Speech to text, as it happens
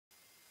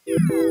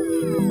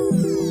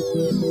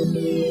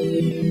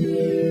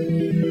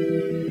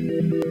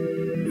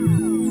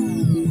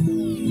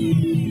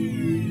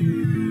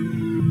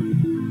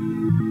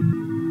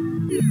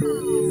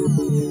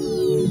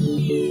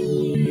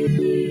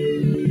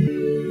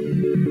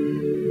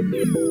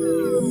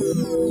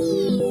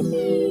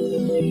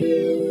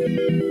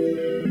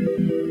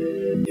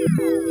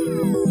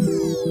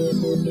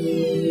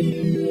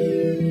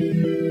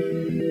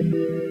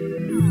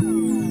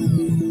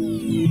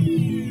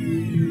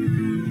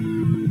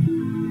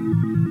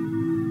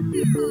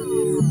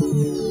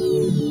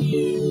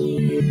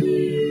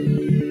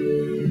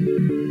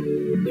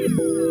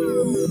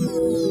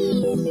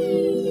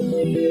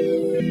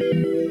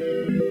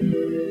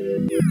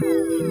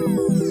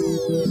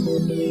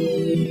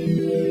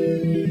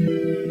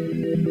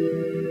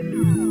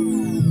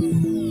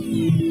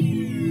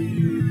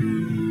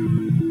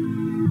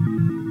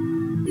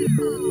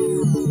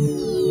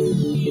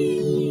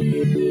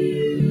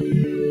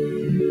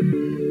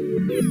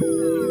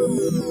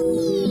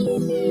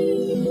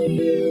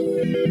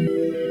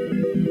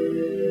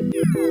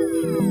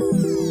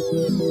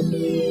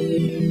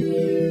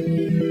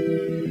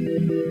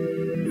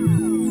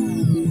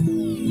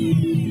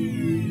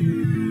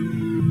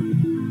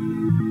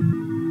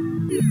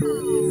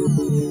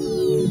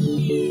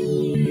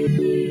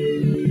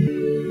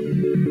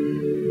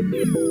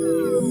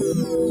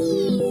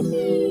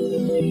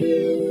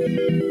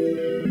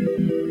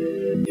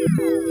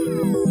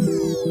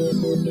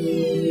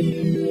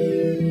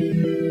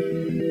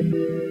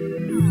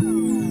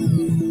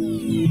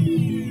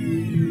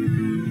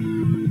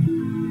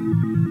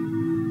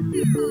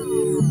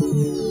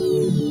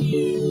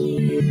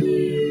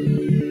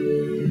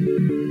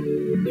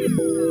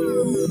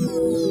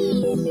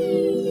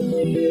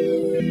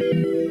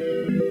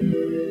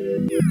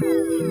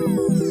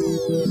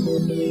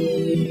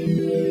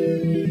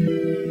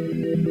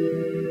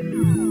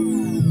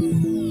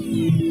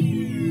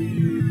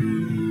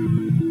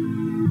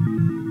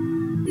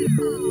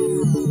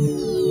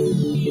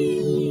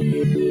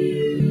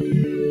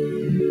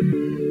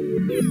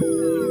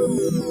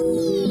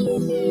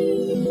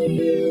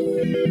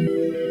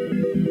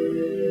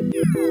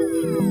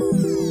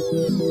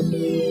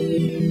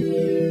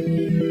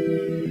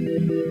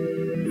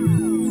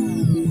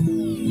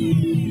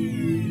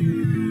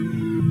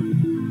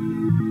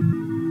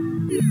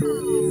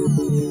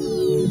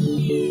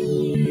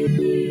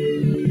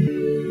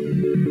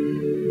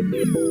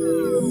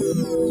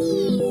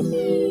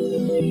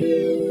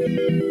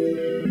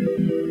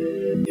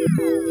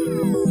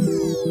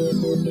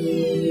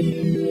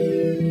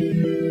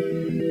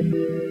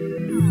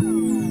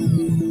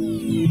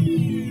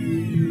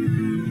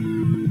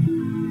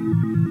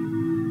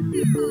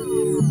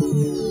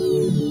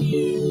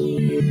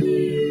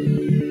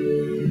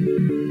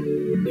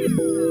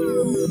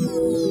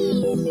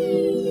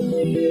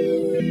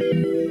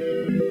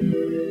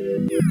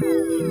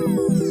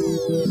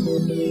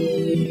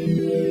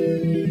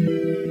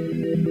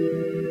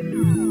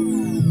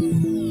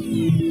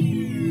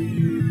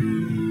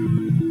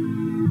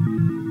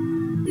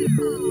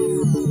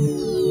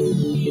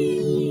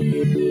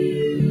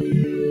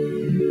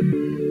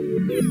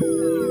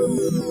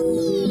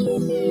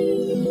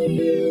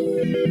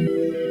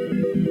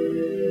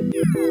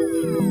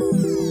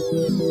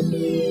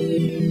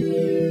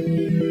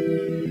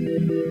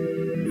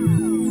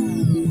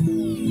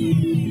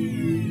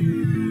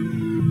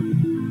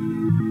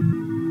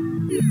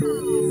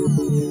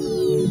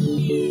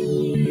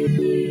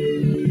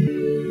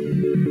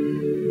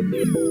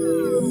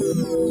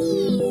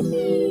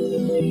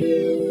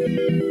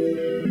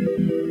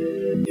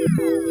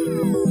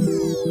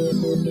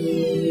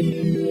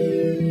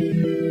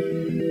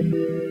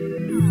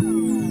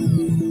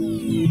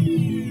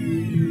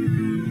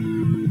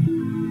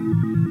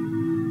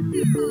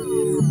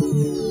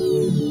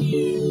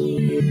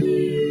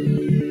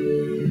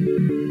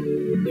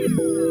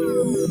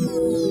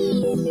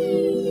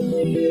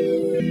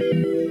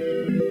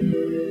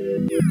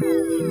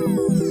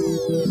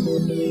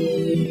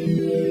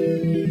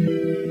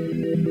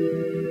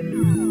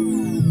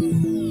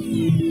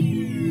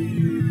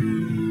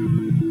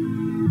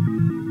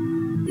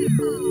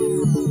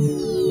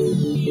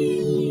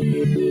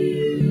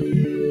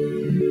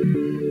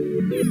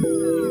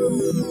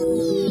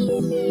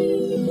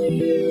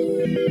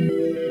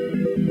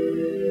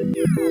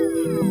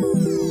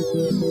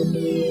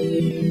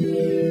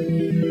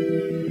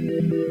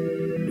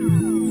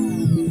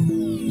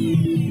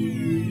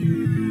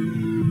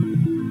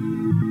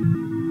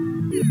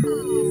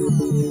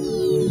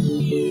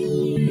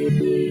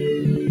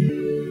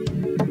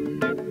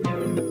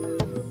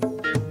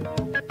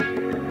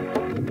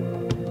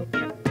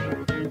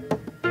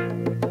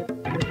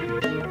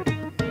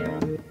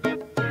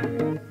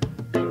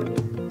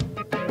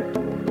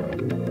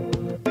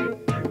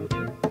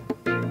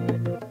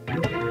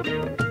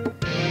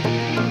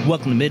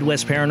Welcome to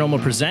Midwest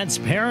Paranormal Presents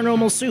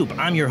Paranormal Soup.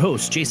 I'm your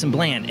host, Jason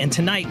Bland, and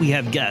tonight we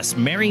have guest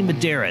Mary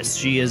Madeiras.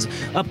 She is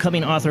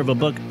upcoming author of a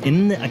book,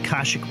 In the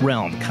Akashic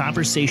Realm,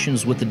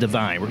 Conversations with the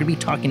Divine. We're going to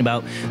be talking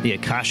about the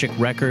Akashic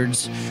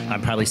Records.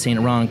 I'm probably saying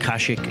it wrong,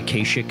 Akashic.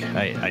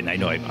 I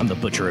know I'm the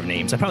butcher of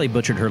names. I probably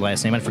butchered her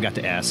last name. I forgot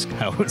to ask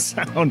how it would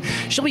sound.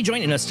 She'll be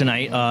joining us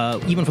tonight,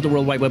 even for the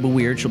World Wide Web of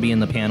Weird. She'll be in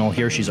the panel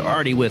here. She's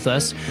already with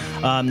us.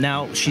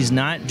 Now, she's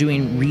not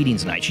doing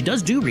readings tonight. She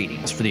does do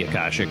readings for the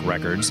Akashic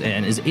Records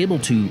and is able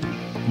to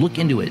look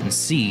into it and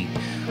see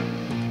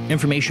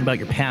information about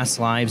your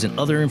past lives and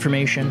other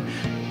information,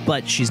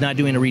 but she's not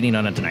doing a reading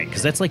on it tonight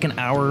because that's like an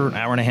hour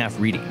and a half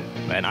reading,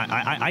 and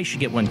I should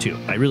get one too.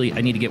 I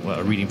need to get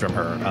a reading from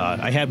her.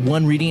 I had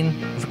one reading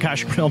for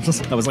Akashic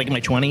Realms. I was like in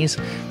my 20s.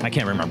 I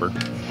can't remember.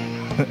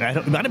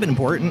 It might have been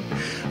important,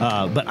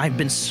 but I've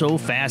been so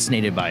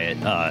fascinated by it.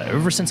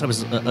 Ever since I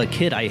was a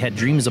kid, I had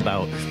dreams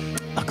about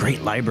a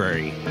great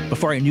library.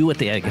 Before I knew what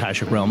the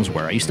Akashic Realms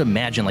were, I used to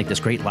imagine like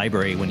this great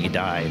library when you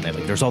die, and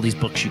like there's all these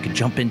books you could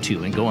jump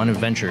into and go on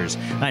adventures.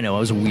 I know I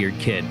was a weird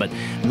kid, but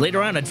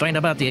later on I'd find out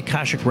about the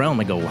Akashic Realm.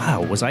 I go,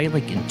 wow, was I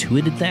like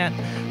intuited that?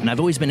 And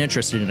I've always been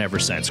interested in it ever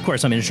since. Of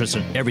course, I'm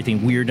interested in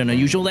everything weird and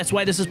unusual. That's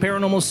why this is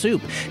Paranormal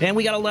Soup. And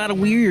we got a lot of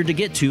weird to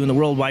get to in the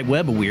World Wide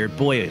Web of Weird.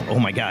 Boy, oh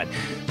my God.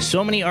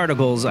 So many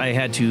articles I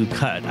had to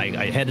cut.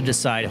 I had to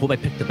decide. I hope I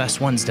picked the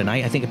best ones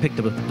tonight. I think I picked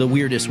the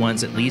weirdest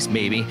ones, at least,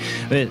 maybe.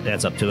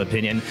 That's up to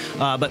opinion.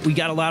 But we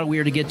got a lot of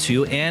weird to get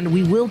to, and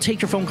we will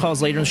take your phone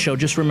calls later in the show.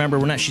 Just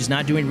remember, she's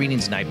not doing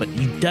readings tonight, but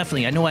you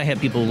definitely, I know I have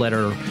people that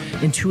are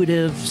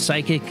intuitive,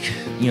 psychic,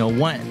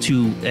 want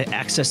to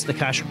access the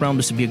Akashic Realm.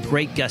 This would be a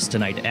great guest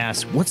tonight to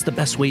ask, what's the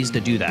best ways to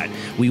do that?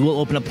 We will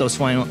open up those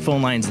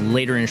phone lines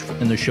later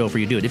in the show for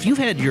you to do it. If you've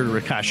had your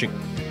Akashic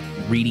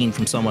reading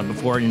from someone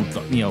before and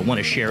want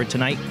to share it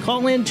tonight,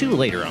 call in too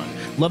later on.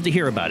 Love to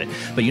hear about it.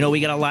 But we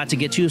got a lot to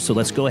get to, so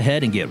let's go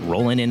ahead and get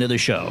rolling into the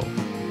show.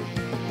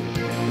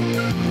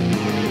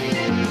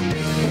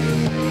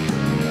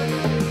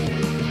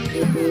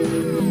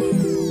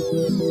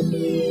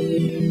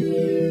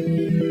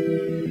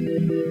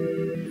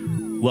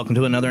 Welcome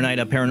to another night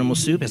of Paranormal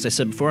Soup. As I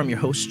said before, I'm your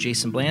host,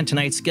 Jason Bland.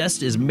 Tonight's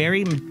guest is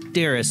Mary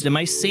Madeiras. Am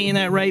I saying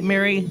that right,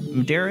 Mary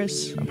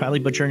Madeiras? I'm probably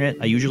butchering it.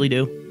 I usually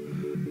do.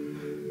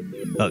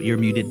 Oh, you're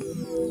muted.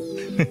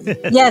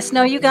 Yes,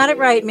 no, you got it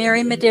right,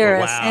 Mary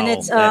Madeiras. Wow. And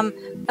it's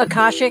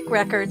Akashic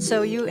Records,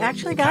 so you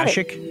actually got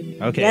Akashic? it.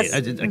 Okay, Yes.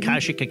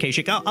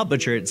 Akashic. I'll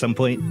butcher it at some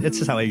point. That's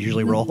just how I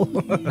usually roll.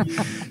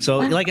 So,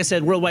 like I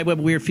said, World Wide Web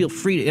Weird, feel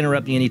free to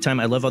interrupt me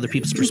anytime. I love other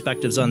people's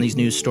perspectives on these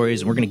news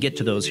stories, and we're going to get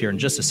to those here in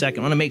just a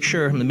second. I want to make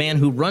sure the man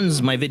who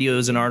runs my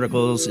videos and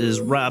articles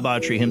is Rob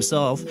Autry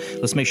himself.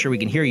 Let's make sure we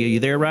can hear you. You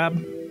there, Rob?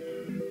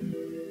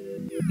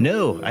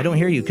 No, I don't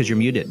hear you because you're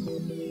muted.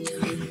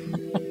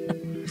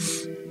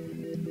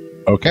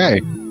 Okay.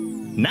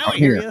 Now I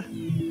hear you.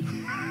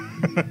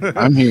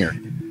 I'm here.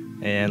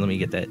 And let me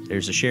get that.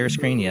 There's a share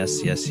screen.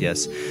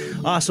 Yes.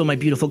 Also, my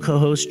beautiful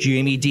co-host,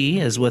 Jamie D,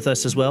 is with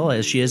us as well,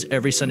 as she is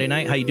every Sunday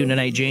night. How you doing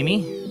tonight,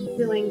 Jamie?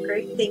 Doing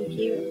great, thank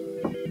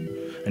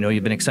you. I know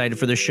you've been excited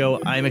for this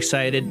show. I'm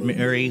excited,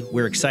 Mary.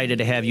 We're excited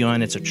to have you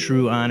on. It's a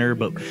true honor,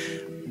 but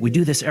we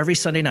do this every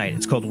Sunday night.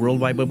 It's called World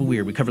Wide Web of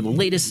Weird. We cover the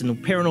latest in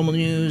paranormal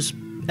news,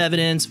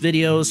 evidence,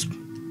 videos,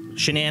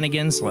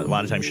 shenanigans, a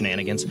lot of times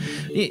shenanigans,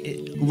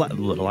 a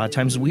lot of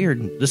times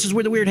weird. This is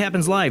where the weird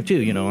happens live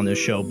too, on this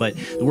show. But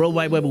the World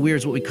Wide Web of Weird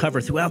is what we cover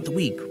throughout the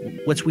week.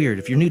 What's weird?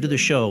 If you're new to the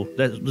show,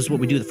 this is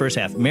what we do the first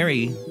half.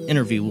 Mary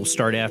interview will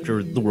start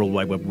after the World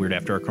Wide Web of Weird,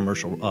 after our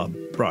commercial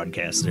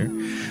broadcast there.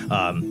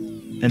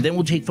 And then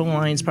we'll take phone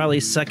lines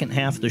probably second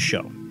half of the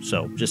show.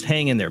 So just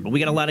hang in there. But we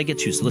got a lot to get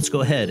to, so let's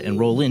go ahead and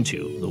roll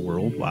into the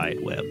World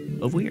Wide Web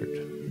of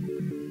Weird.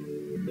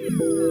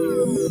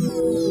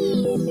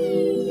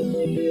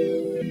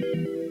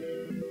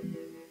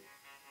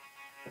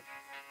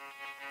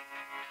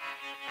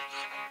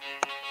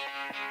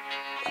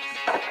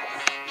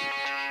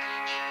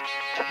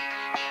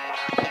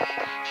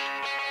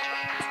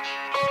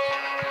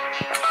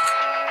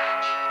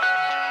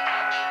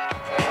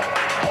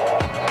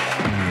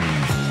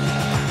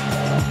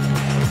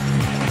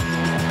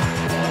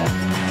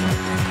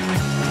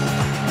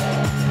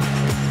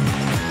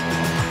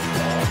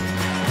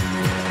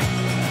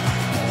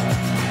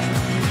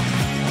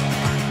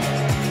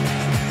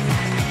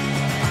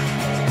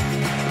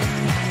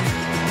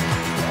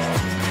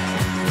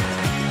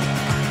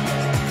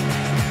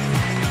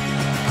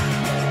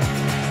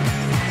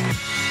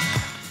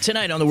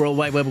 Tonight on the World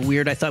Wide Web of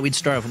Weird, I thought we'd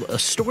start off with a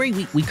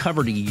story we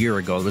covered a year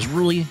ago. It was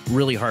really,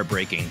 really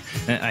heartbreaking.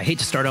 And I hate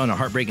to start out on a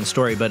heartbreaking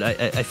story, but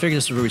I figured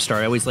this is where we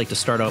start. I always like to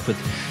start off with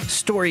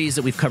stories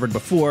that we've covered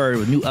before,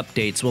 with new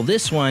updates. Well,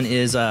 this one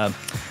is, I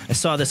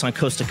saw this on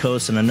Coast to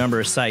Coast and a number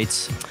of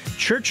sites.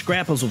 Church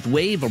grapples with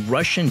wave of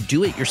Russian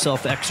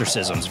do-it-yourself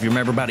exorcisms. If you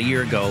remember about a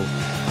year ago,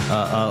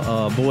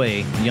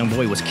 a young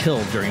boy was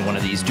killed during one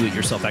of these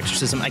do-it-yourself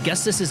exorcisms. I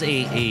guess this is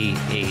a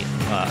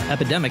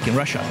epidemic in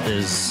Russia,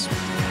 is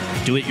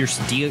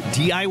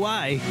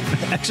DIY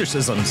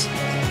exorcisms.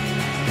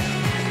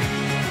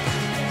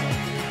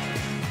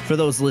 For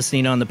those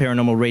listening on the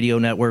Paranormal Radio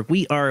Network,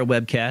 we are a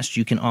webcast.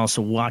 You can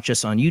also watch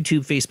us on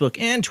YouTube, Facebook,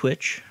 and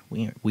Twitch.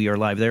 We are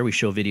live there. We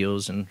show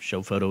videos and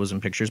show photos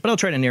and pictures, but I'll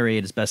try to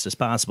narrate as best as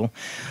possible.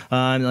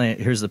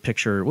 Here's the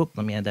picture. Whoop,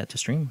 let me add that to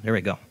stream. There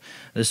we go.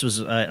 This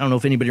was, I don't know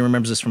if anybody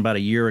remembers this from about a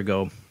year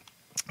ago.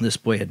 This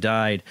boy had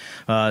died.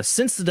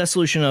 Since the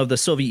dissolution of the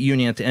Soviet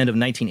Union at the end of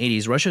the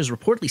 1980s, Russia has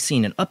reportedly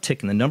seen an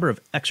uptick in the number of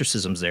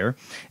exorcisms there,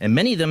 and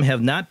many of them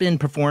have not been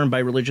performed by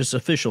religious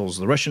officials.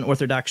 The Russian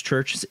Orthodox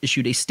Church has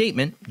issued a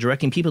statement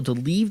directing people to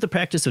leave the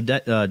practice of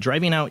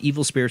driving out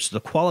evil spirits to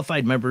the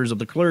qualified members of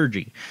the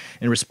clergy.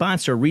 In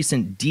response to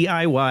recent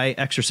DIY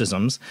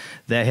exorcisms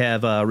that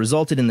have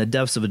resulted in the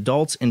deaths of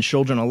adults and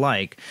children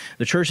alike,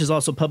 the church has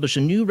also published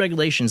new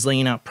regulations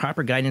laying out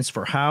proper guidance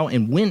for how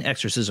and when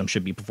exorcism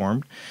should be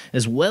performed,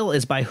 as well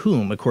as by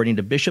whom, according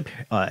to Bishop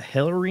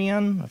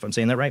Hilarion, if I'm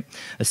saying that right,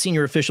 a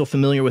senior official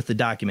familiar with the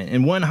document.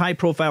 In one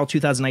high-profile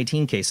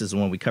 2019 case is the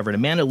one we covered. A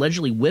man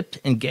allegedly whipped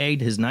and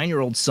gagged his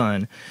 9-year-old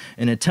son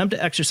in an attempt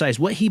to exorcise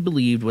what he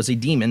believed was a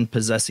demon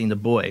possessing the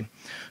boy,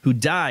 who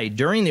died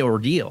during the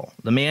ordeal.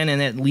 The man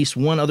and at least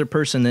one other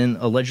person then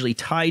allegedly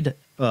tried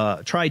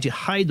to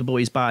hide the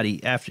boy's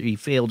body after he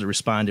failed to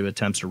respond to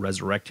attempts to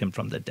resurrect him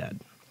from the dead.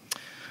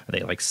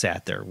 They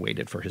sat there,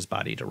 waited for his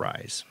body to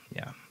rise.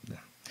 Yeah.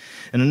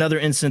 In another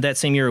incident that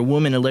same year, a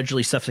woman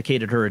allegedly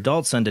suffocated her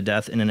adult son to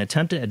death in an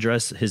attempt to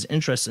address his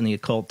interest in the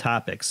occult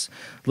topics.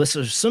 List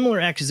of similar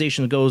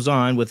accusations goes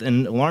on, with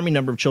an alarming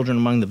number of children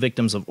among the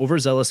victims of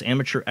overzealous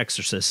amateur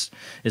exorcists.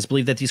 It is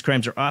believed that these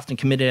crimes are often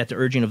committed at the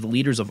urging of the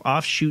leaders of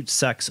offshoot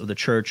sects of the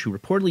church, who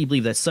reportedly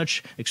believe that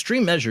such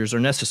extreme measures are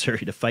necessary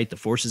to fight the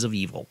forces of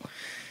evil.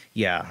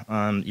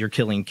 Yeah, you're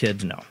killing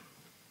kids? No.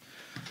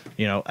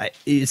 You know,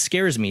 it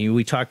scares me.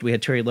 We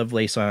had Terry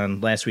Lovelace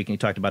on last week, and he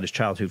talked about his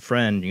childhood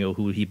friend,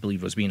 who he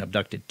believed was being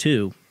abducted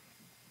too.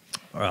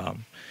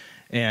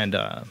 And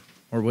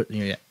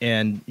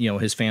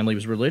his family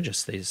was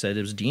religious. They said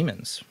it was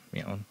demons.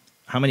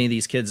 How many of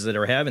these kids that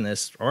are having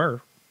this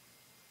are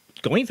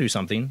going through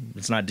something?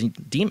 It's not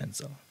demons,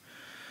 though.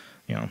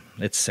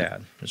 It's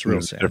sad. It's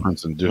real sad. There's a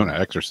difference in doing an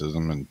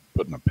exorcism and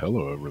putting a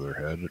pillow over their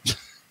head.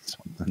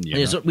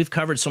 We've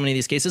covered so many of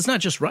these cases. It's not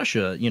just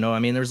Russia.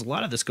 There's a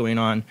lot of this going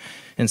on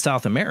in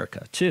South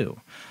America too,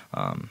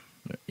 and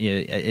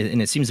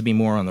it seems to be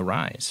more on the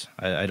rise.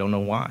 I don't know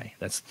why.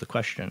 That's the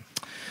question.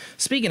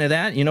 Speaking of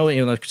that,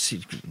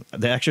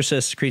 The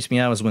Exorcist creeps me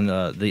out was when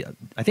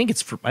I think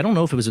I don't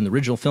know if it was in the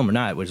original film or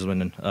not. It was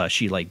when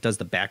she does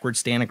the backward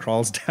stand and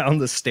crawls down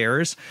the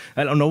stairs.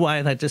 I don't know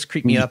why that just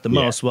creeped me out the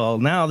most. Well,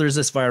 now there's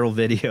this viral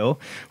video.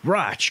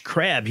 Roch,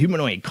 crab,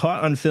 humanoid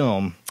caught on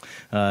film.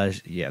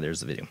 There's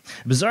the video.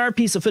 A bizarre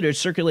piece of footage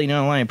circulating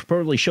online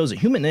purportedly shows a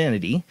human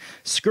entity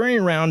scurrying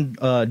around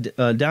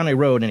down a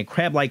road in a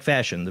crab-like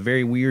fashion. The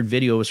very weird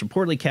video was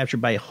reportedly captured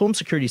by a home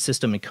security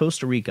system in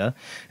Costa Rica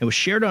and was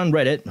shared on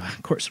Reddit,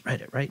 of course,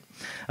 Reddit, right,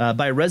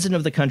 by a resident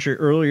of the country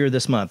earlier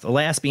this month.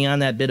 Alas,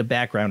 beyond that bit of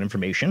background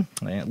information,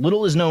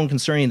 little is known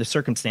concerning the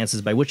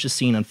circumstances by which the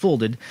scene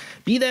unfolded.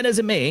 Be that as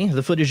it may,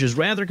 the footage is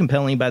rather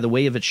compelling by the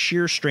way of its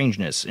sheer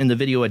strangeness. In the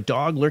video, a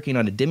dog lurking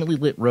on a dimly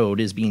lit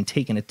road is being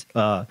taken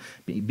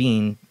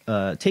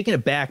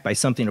aback by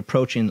something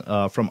approaching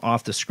from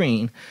off the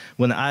screen.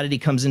 When the oddity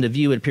comes into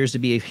view, it appears to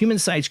be a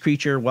human-sized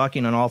creature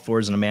walking on all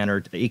fours in a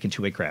manner akin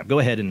to a crab. Go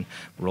ahead and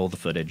roll the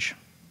footage.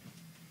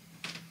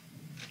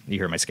 You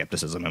hear my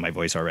skepticism in my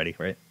voice already,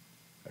 right?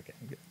 Okay,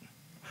 good.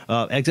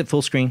 Exit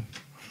full screen.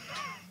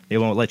 It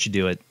won't let you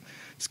do it.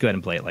 Just go ahead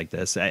and play it like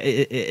this.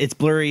 It's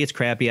blurry. It's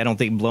crappy. I don't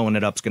think blowing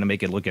it up is going to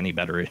make it look any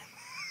better.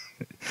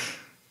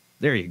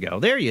 There you go.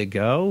 There you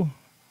go.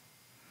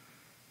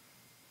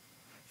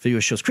 Video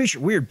shows creature,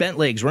 weird bent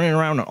legs running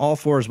around on all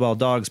fours while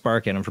dogs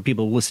bark at him. For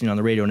people listening on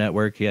the radio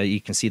network,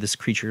 you can see this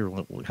creature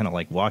kind of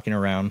walking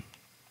around,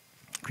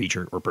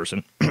 creature or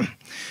person,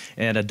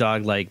 and a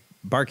dog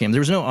barking.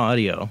 There's no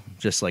audio,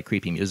 just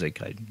creepy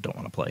music I don't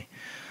want to play.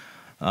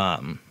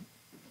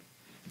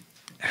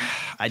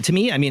 To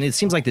me, it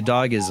seems like the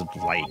dog is a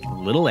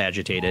little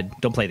agitated.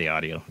 Don't play the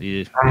audio.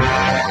 We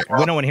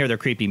don't want to hear their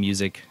creepy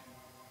music.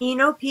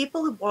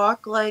 People who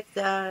walk like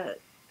that.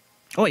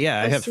 Oh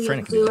yeah, I have a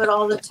friends do it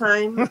all the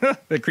time.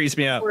 It creeps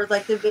me out. Or the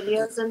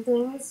videos and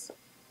things.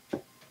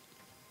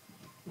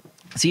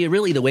 See,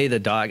 really, the way the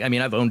dog.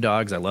 I've owned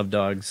dogs. I love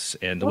dogs,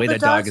 and the way that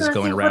dog is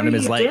going around him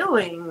is what are you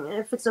doing?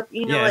 If it's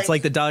it's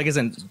like the dog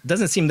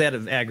doesn't seem that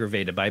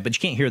aggravated by it, but you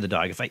can't hear the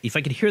dog. If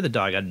I could hear the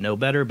dog, I'd know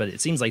better. But it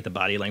seems like the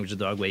body language of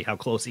the dog, how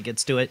close he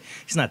gets to it,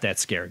 he's not that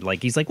scared.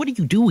 He's like, "What are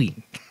you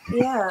doing?"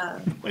 Yeah.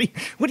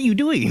 What are you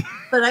doing?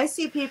 But I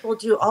see people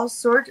do all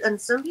sorts,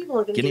 and some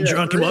people can getting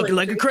drunk and walking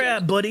like a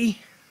crab, buddy.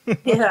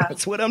 Yeah.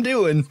 That's what I'm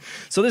doing.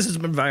 So this has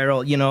been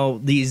viral.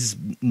 These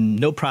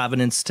no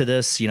provenance to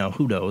this.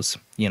 Who knows?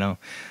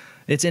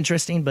 It's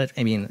interesting, but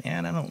I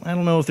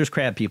don't know if there's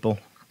crab people.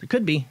 There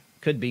could be.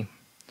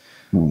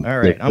 All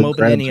right, I'm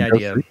open to any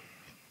idea.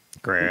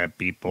 Crab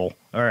people.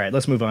 All right,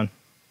 let's move on.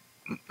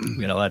 We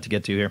got a lot to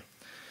get to here.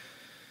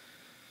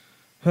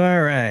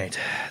 All right,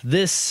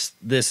 this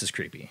is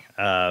creepy.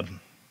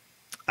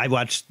 I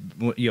watched,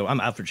 I'm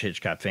an Alfred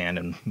Hitchcock fan,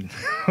 and when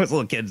I was a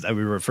little kid, I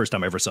remember the first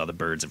time I ever saw the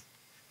birds.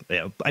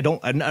 I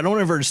don't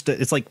ever,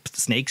 it's like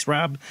snakes,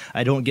 Rob.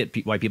 I don't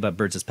get why people have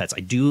birds as pets.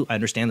 I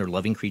understand they're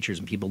loving creatures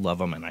and people love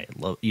them. And I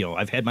love,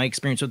 I've had my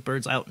experience with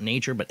birds out in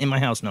nature, but in my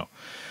house, no.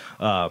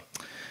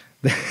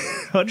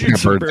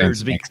 Hundreds of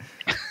birds.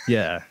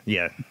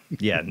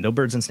 No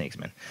birds and snakes,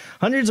 man.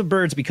 Hundreds of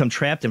birds become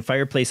trapped in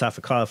fireplace off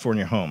a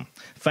California home.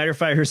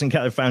 Firefighters in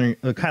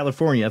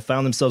California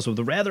found themselves with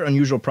a rather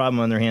unusual problem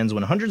on their hands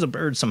when hundreds of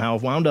birds somehow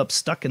wound up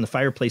stuck in the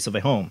fireplace of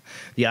a home.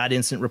 The odd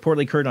incident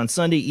reportedly occurred on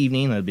Sunday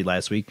evening, that would be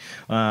last week,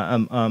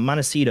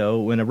 Montecito,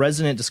 when a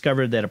resident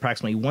discovered that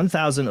approximately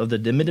 1,000 of the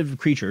diminutive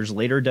creatures,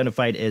 later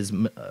identified as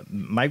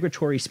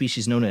migratory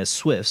species known as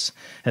swifts,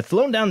 had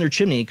flown down their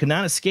chimney and could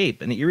not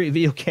escape. An eerie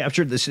video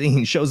captured the scene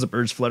and shows the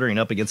birds fluttering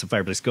up against the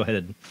fireplace. Go ahead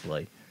and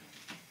play.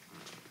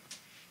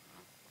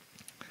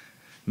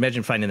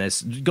 Imagine finding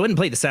this. Go ahead and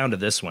play the sound of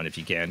this one if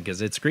you can,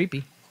 because it's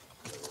creepy.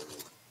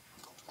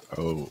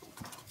 Oh.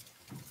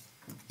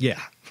 Yeah.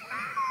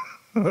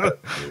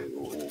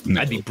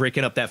 I'd be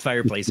breaking up that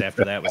fireplace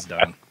after that was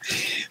done.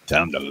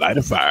 Time to light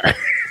a fire.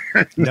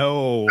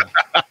 No,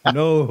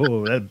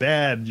 that's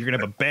bad. You're going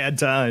to have a bad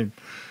time.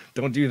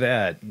 Don't do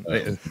that.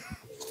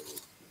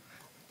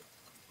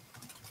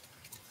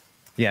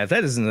 Yeah, if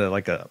that isn't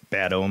like a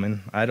bad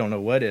omen, I don't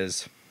know what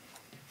is.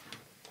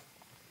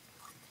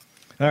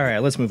 All right,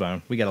 let's move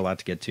on. We got a lot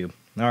to get to.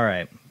 All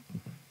right.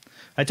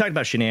 I talked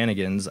about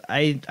shenanigans.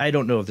 I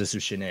don't know if this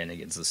is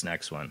shenanigans, this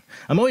next one.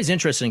 I'm always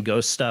interested in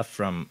ghost stuff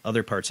from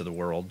other parts of the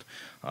world,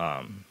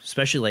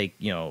 especially like,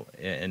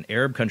 in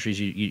Arab countries,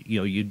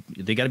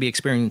 they got to be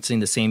experiencing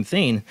the same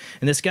thing.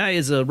 And this guy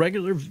is a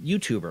regular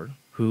YouTuber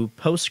who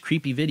posts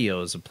creepy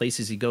videos of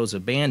places he goes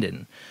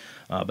abandoned.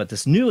 But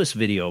this newest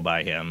video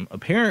by him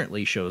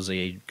apparently shows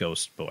a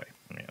ghost boy.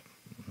 Yeah.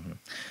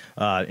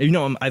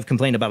 I've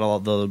complained about all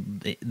the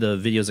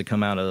videos that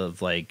come out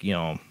of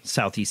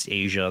Southeast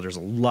Asia. There's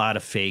a lot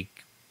of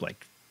fake,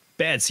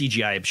 bad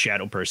CGI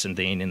shadow person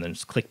thing, and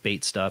there's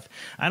clickbait stuff.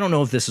 I don't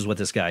know if this is what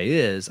this guy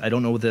is. I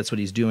don't know if that's what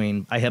he's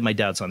doing. I have my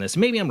doubts on this.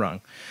 Maybe I'm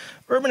wrong.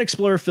 Urban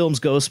Explorer films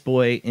Ghost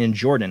Boy in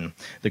Jordan.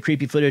 The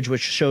creepy footage,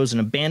 which shows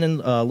an abandoned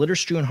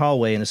litter-strewn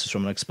hallway, and this is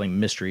from Unexplained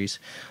Mysteries,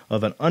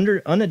 of an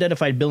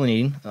unidentified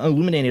building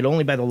illuminated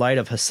only by the light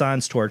of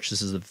Hassan's torch.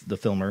 This is the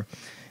filmer.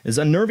 Is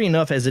unnerving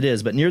enough as it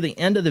is, but near the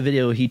end of the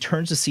video, he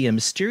turns to see a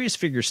mysterious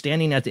figure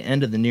standing at the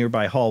end of the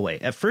nearby hallway.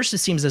 At first, it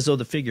seems as though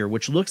the figure,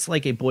 which looks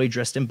like a boy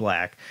dressed in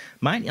black,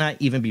 might not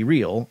even be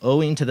real,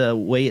 owing to the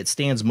way it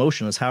stands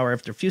motionless. However,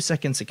 after a few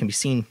seconds, it can be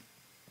seen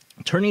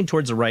turning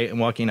towards the right and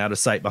walking out of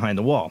sight behind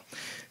the wall.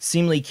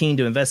 Seemingly keen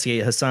to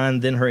investigate, Hassan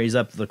then hurries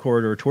up the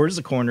corridor towards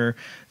the corner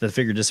that the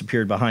figure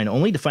disappeared behind,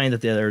 only to find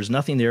that there's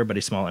nothing there but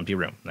a small empty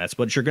room. That's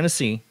what you're going to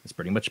see. It's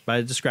pretty much what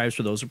it describes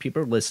for those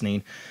people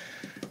listening.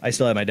 I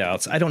still have my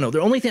doubts. I don't know.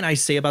 The only thing I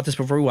say about this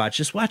before we watch,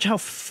 just watch how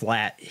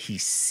flat he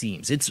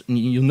seems.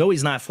 You'll know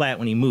he's not flat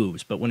when he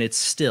moves, but when it's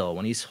still,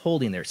 when he's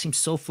holding there, it seems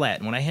so flat.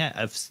 And when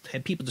I've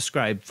had people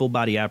describe full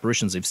body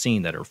apparitions they've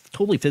seen that are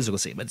totally physical,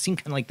 but it seemed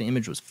kind of like the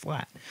image was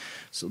flat.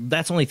 So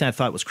that's the only thing I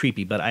thought was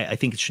creepy, but I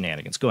think it's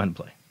shenanigans. Go ahead and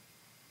play.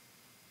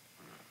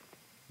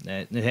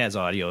 It has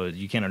audio.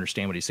 You can't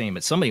understand what he's saying,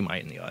 but somebody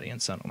might in the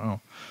audience. I don't know.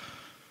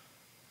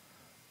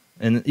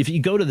 And if you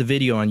go to the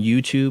video on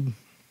YouTube,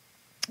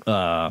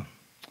 I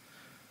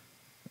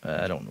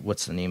don't know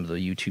what's the name of the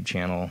YouTube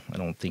channel. I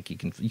don't think you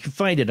can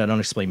find it at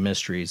Unexplained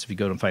Mysteries if you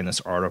go and find this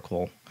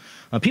article.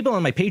 People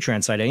on my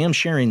Patreon site, I am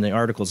sharing the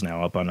articles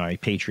now up on my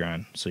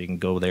Patreon, so you can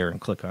go there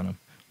and click on them.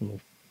 A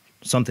little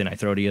something I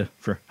throw to you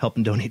for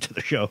helping donate to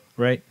the show,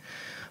 right?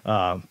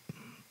 But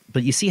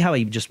you see how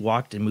he just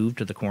walked and moved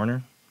to the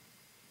corner?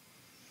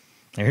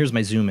 Now here's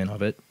my zoom in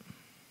of it.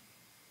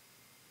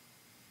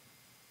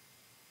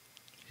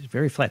 He's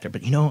very flat there,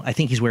 but I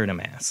think he's wearing a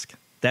mask.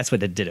 That's what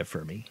did it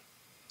for me.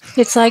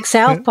 It's like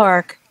South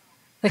Park.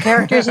 The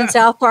characters in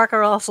South Park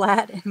are all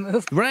flat and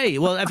move.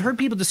 Right. Well, I've heard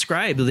people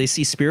describe that they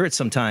see spirits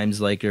sometimes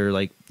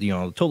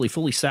totally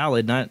fully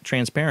solid, not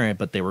transparent,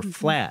 but they were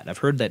flat. I've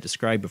heard that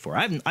described before.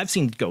 I've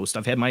seen ghosts.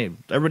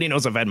 Everybody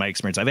knows I've had my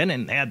experience. I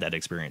haven't had that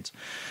experience,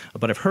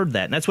 but I've heard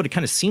that, and that's what it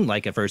kind of seemed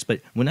like at first.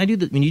 But when you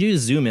do the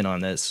zoom in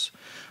on this,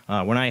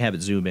 when I have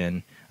it zoom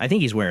in, I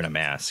think he's wearing a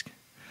mask,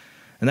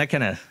 and that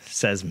kind of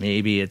says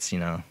maybe it's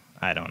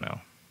I don't know.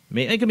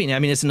 It could be.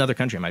 It's another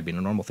country. It might be a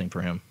normal thing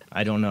for him.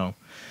 I don't know.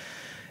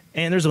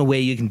 And there's no way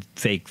you can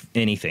fake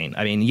anything.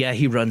 Yeah,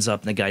 he runs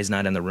up and the guy's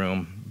not in the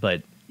room,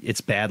 but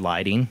it's bad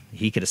lighting.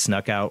 He could have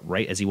snuck out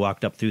right as he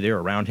walked up through there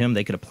around him.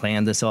 They could have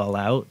planned this all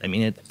out.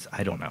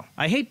 I don't know.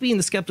 I hate being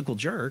the skeptical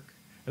jerk.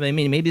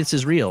 Maybe this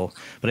is real,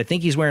 but I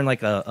think he's wearing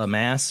like a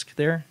mask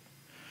there.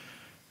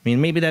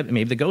 Maybe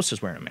the ghost is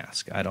wearing a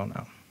mask. I don't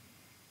know.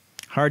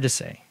 Hard to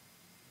say.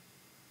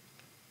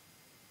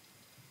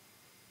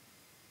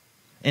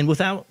 And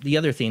without the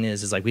other thing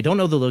is we don't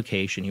know the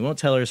location. He won't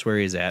tell us where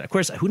he's at. Of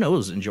course, who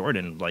knows in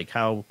Jordan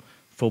how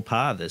faux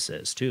pas this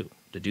is too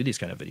to do these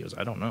kind of videos.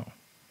 I don't know.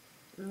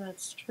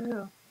 That's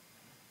true.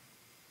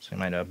 So he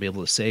might not be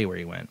able to say where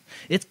he went.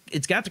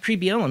 It's got the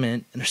creepy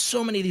element, and there's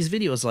so many of these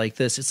videos like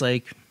this. It's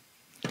like,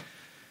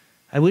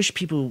 I wish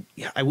people,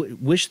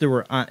 wish there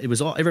were,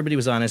 everybody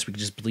was honest. We could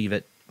just believe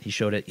it. He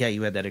showed it. Yeah,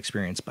 you had that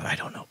experience, but I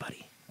don't know,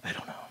 buddy. I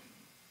don't know.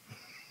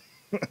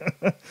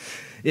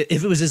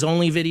 If it was his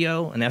only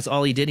video and that's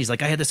all he did, he's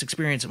like, I had this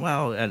experience.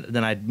 Wow,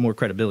 then I had more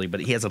credibility.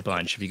 But he has a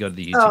bunch. If you go to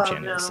the YouTube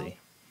channel, you'll see.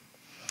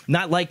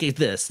 Not like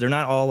this. They're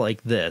not all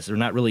like this. They're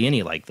not really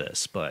any like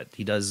this. But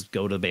he does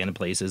go to abandoned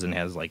places and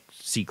has like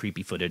see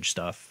creepy footage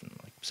stuff.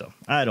 So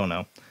I don't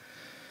know.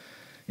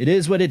 It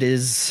is what it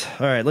is.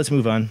 All right, let's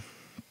move on.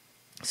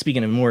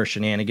 Speaking of more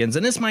shenanigans,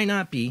 and this might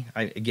not be,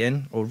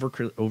 again,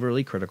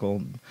 overly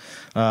critical.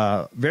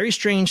 Very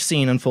strange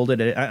scene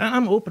unfolded.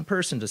 I'm an open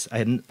person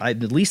to. I've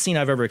the least scene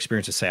I've ever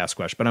experienced a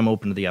Sasquatch, but I'm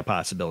open to the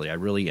possibility. I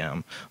really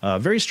am.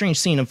 Very strange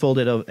scene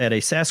unfolded at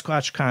a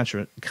Sasquatch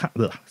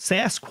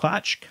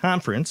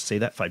conference. Say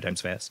that 5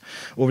 times fast.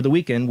 Over the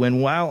weekend,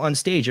 when while on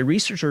stage, a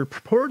researcher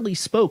purportedly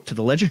spoke to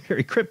the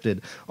legendary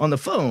cryptid on the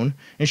phone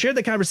and shared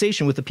the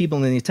conversation with the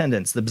people in the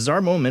attendance. The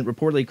bizarre moment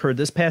reportedly occurred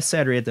this past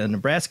Saturday at the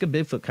Nebraska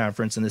Bigfoot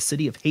Conference in the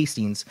city of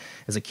Hastings.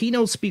 As a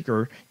keynote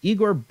speaker,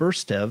 Igor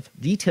Burstev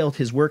detailed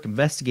his work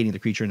investigating the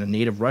creature in the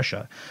native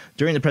Russia.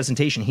 During the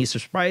presentation, he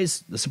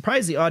surprised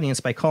the audience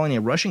by calling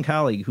a Russian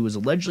colleague who was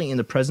allegedly in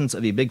the presence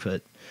of a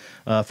Bigfoot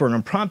for an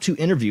impromptu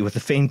interview with the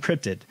famed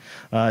cryptid.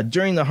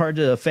 During the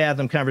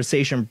hard-to-fathom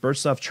conversation,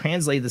 Burstev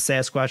translated the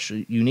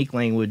Sasquatch unique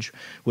language,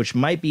 which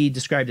might be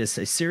described as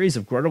a series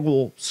of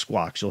guttural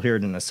squawks. You'll hear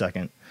it in a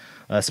second.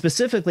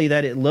 Specifically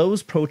that it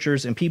loathes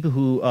poachers and people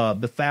who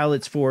befoul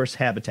its forest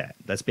habitat.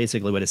 That's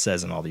basically what it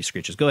says in all these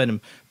screeches. Go ahead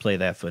and play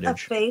that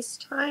footage. A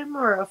FaceTime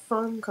or a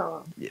phone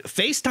call?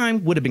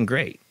 FaceTime would have been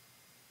great.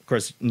 Of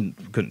course,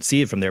 couldn't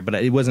see it from there, but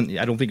it wasn't.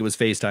 I don't think it was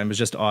FaceTime. It was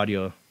just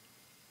audio.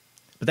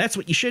 But that's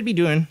what you should be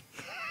doing.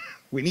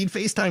 We need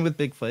FaceTime with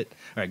Bigfoot.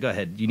 All right, go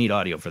ahead. You need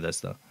audio for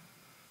this, though.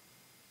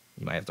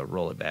 You might have to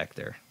roll it back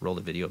there. Roll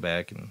the video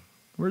back. And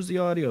where's the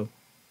audio?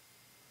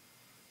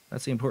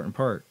 That's the important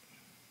part.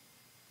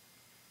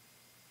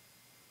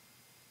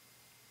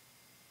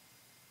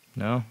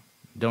 No?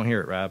 Don't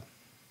hear it, Rob.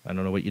 I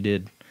don't know what you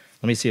did.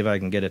 Let me see if I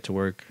can get it to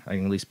work. I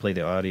can at least play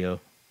the audio.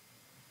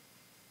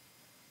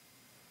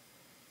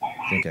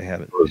 I think I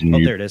have it. Oh,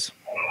 there it is.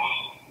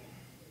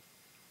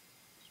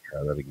 Let's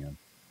try that again.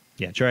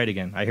 Yeah, try it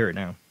again. I hear it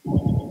now.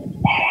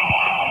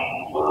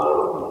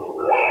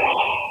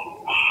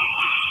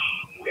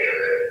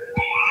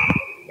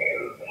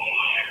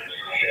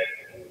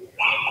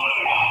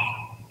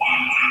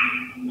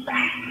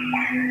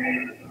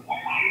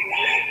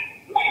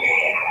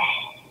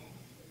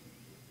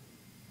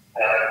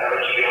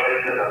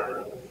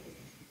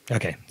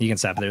 Okay, you can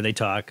stop there. They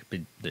talk, but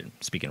they're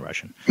speaking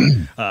Russian.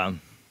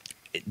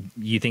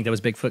 You think that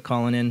was Bigfoot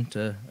calling in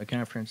to a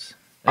conference?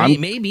 I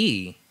mean,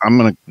 maybe. I'm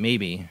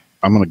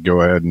gonna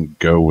go ahead and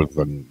go with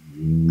a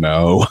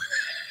no.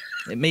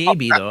 It may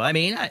be, though. I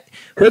mean,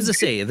 who's to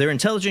say? If they're an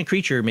intelligent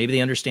creature, maybe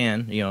they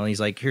understand. You know, he's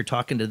like, here,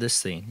 talking to this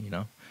thing, you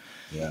know.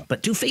 Yeah.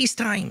 But do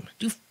FaceTime.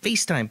 Do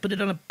FaceTime. Put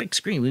it on a big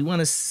screen. We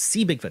want to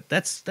see Bigfoot.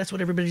 That's what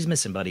everybody's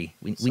missing, buddy.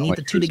 We need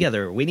the two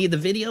together. We need the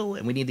video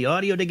and we need the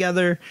audio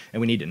together,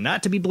 and we need it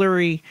not to be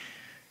blurry.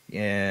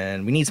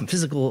 And we need some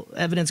physical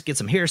evidence, get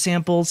some hair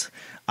samples.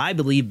 I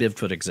believe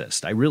Bigfoot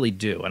exists. I really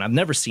do. And I've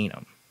never seen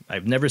him.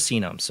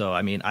 So,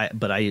 I mean, I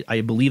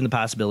believe in the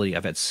possibility.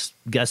 I've had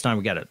guests on.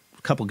 We got a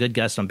couple good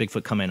guests on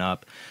Bigfoot coming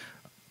up.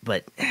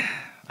 But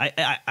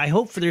I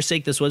hope for their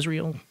sake this was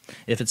real.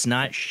 If it's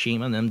not,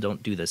 shame on them.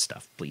 Don't do this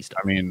stuff. Please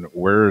don't. I mean,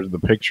 where are the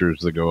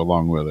pictures that go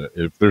along with it?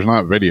 If there's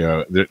not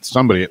video,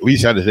 somebody at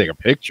least had to take a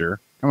picture.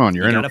 Come on,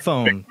 you got a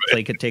phone.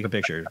 Take a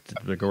picture.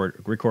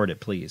 Record it,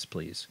 please.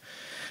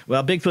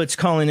 Well, Bigfoot's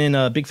calling in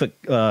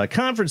Bigfoot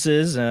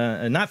conferences,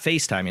 not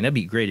FaceTiming. That'd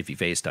be great if you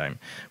FaceTime.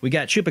 We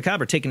got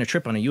Chupacabra taking a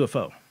trip on a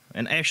UFO.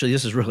 And actually,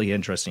 this is really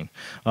interesting.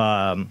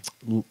 UFO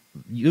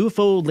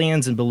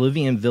lands in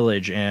Bolivian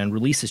village and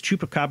releases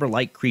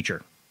Chupacabra-like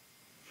creature.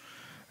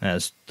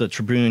 As the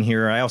Tribune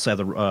here, I also have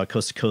the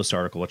Coast to Coast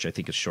article, which I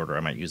think is shorter. I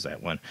might use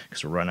that one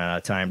because we're running out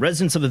of time.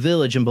 Residents of a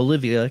village in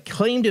Bolivia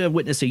claim to have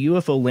witnessed a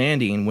UFO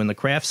landing when the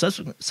craft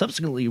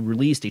subsequently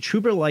released a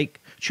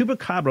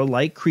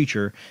Chupacabra-like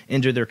creature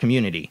into their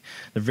community.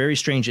 The very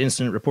strange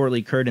incident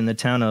reportedly occurred in the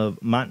town of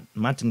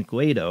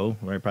Montenegro,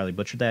 where I probably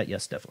butchered that.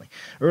 Yes, definitely.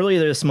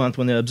 Earlier this month,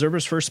 when the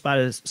observers first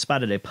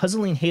spotted a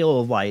puzzling halo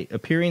of light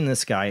appearing in the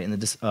sky and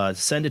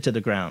descended to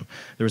the ground.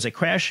 There was a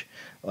crash,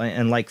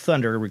 and like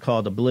thunder,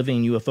 recalled a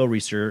Bolivian UFO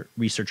researcher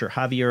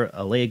Javier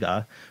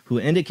Alega, who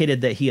indicated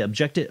that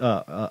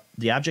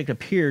the object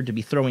appeared to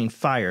be throwing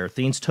fire.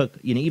 Things took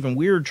an even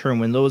weirder turn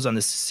when those on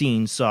the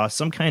scene saw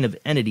some kind of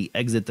entity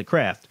exit the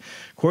craft.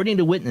 According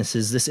to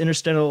witnesses, this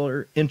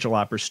interstellar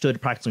interloper stood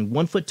approximately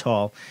 1 foot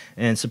tall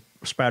and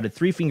sprouted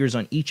 3 fingers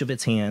on each of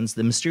its hands.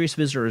 The mysterious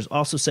visitor is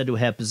also said to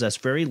have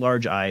possessed very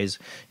large eyes,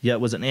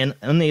 yet was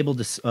unable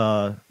to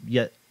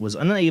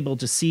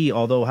see.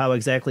 Although how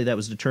exactly that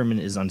was determined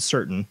is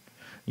uncertain.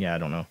 Yeah, I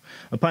don't know.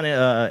 Upon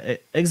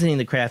exiting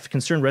the craft,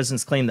 concerned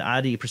residents claim the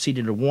oddity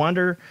proceeded to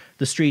wander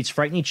the streets,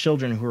 frightening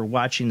children who were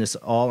watching this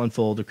all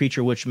unfold. The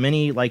creature, which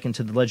many likened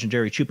to the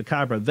legendary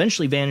chupacabra,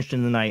 eventually vanished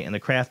in the night, and the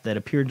craft that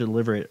appeared to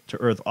deliver it to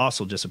Earth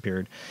also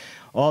disappeared.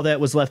 All that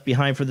was left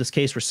behind for this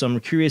case were some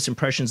curious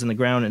impressions in the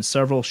ground and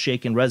several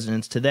shaken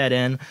residents. To that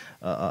end,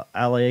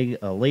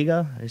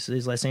 Alega, is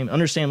his last name,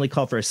 understandably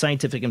called for a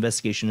scientific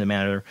investigation of the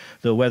matter,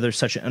 though whether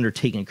such an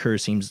undertaking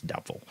occurs seems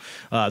doubtful.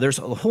 There's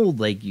a whole,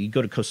 like, you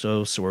go to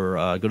Costos or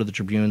go to the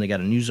Tribune, they got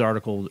a news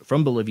article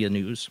from Bolivia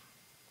News.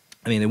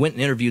 I mean, they went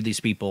and interviewed these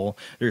people.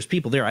 There's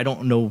people there. I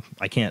don't know.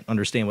 I can't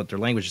understand what their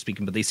language is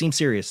speaking, but they seem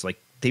serious. Like,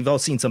 they've all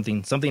seen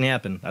something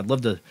happen. I'd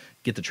love to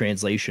get the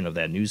translation of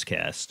that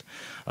newscast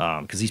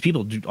because these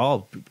people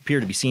all appear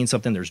to be seeing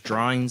something. There's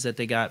drawings that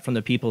they got from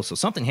the people. So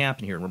something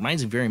happened here. It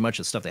reminds me very much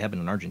of stuff that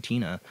happened in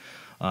Argentina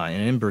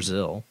and in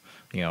Brazil.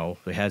 You know,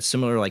 they had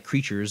similar, like,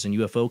 creatures and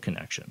UFO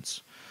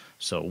connections.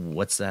 So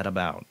what's that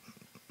about?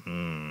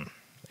 You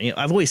know,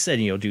 I've always said,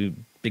 you know, do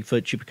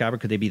Bigfoot,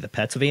 Chupacabra, could they be the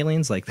pets of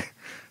aliens? Like,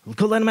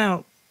 go let them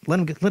out.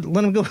 Let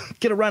them go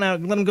get a run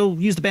out. Let them go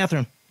use the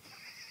bathroom.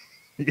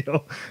 You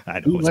know,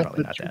 I know it's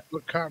probably not that.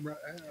 Chupacabra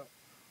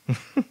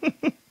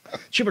out.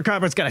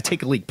 Chupacabra's got to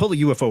take a leak. Pull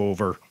the UFO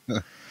over.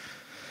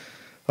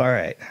 All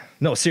right.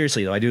 No,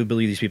 seriously, though, I do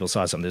believe these people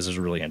saw something. This is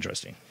really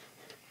interesting.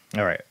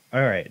 All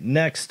right.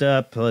 Next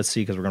up, let's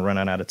see, because we're going to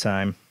run out of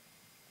time.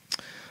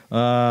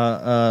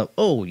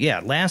 Oh,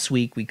 yeah. Last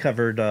week, we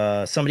covered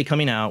somebody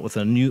coming out with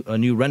a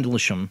new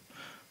Rendlesham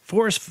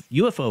Forest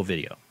UFO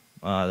video.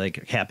 That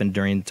happened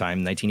during the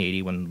time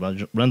 1980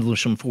 when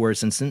Rendlesham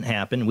Forest incident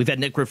happened. We've had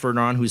Nick Rifford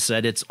on who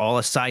said it's all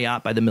a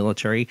psyop by the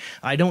military.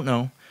 I don't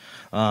know.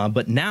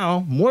 But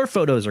now more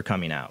photos are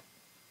coming out.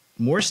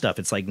 More stuff.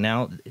 It's like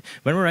now,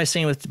 remember I was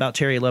saying about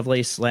Terry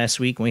Lovelace last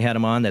week when we had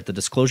him on that the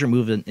disclosure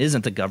movement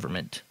isn't the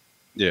government.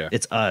 Yeah.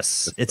 It's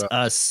us. It's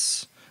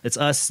us. It's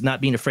us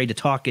not being afraid to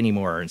talk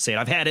anymore and saying,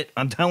 I've had it.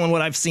 I'm telling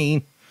what I've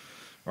seen.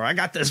 Or I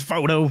got this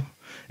photo.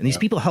 And these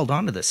people held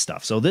on to this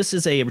stuff. So this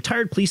is a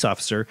retired police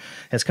officer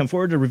has come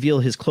forward to reveal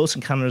his close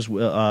encounters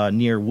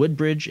near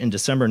Woodbridge in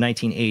December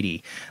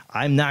 1980.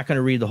 I'm not going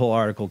to read the whole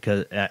article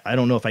because I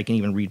don't know if I can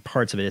even read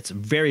parts of it. It's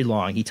very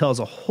long. He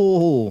tells a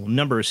whole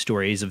number of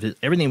stories of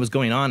everything that was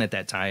going on at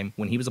that time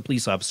when he was a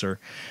police officer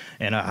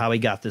and how he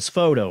got this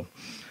photo.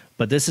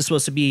 But this is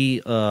supposed to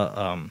be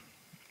from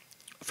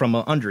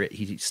under it.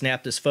 He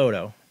snapped this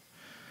photo.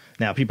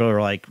 Now, people are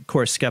like, of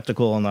course,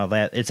 skeptical and all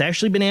that. It's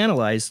actually been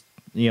analyzed.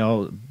 You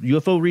know,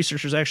 UFO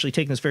researchers actually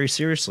taking this very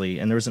seriously,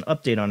 and there was an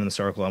update on this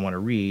article I want to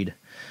read.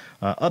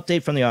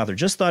 Update from the author.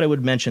 Just thought I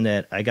would mention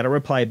that I got a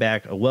reply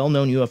back, a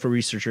well-known UFO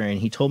researcher,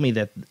 and he told me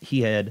that he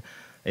had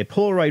a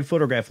Polaroid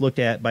photograph looked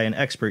at by an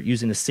expert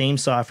using the same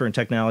software and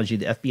technology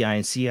the FBI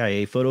and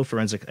CIA photo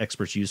forensic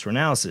experts use for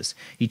analysis.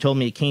 He told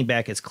me it came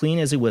back as clean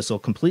as a whistle,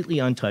 completely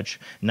untouched,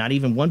 not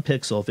even one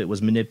pixel if it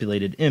was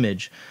manipulated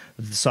image.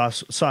 The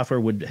software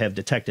would have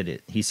detected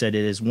it. He said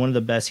it is one of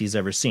the best he's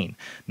ever seen.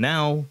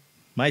 Now,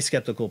 my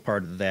skeptical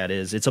part of that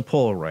is it's a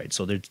Polaroid,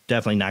 so there's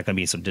definitely not going to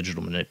be some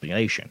digital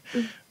manipulation.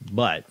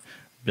 But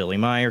Billy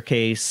Meyer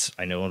case,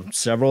 I know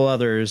several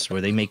others where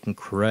they make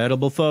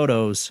incredible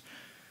photos.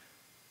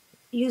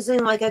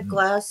 Using like a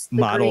glass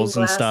models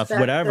and stuff,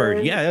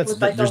 whatever. Yeah,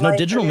 there's no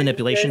digital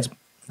manipulations.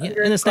 And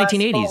it's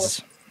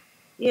 1980s.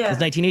 Yeah. It's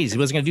 1980s. He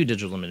wasn't going to do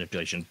digital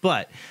manipulation.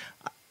 But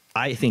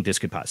I think this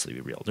could possibly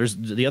be real. There's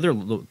the other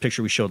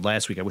picture we showed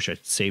last week. I wish I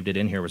saved it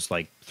in here. Was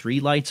like 3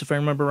 lights, if I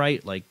remember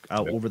right, like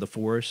out over the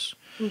forest.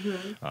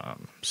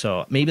 Mm-hmm.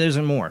 So maybe there's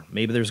more.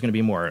 Maybe there's going to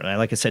be more. And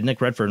like I said,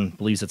 Nick Redfern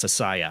believes it's a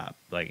psyop.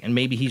 And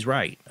maybe he's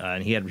right.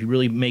 And he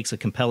really makes a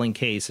compelling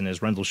case in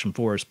his Rendlesham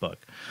Forest book.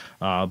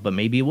 But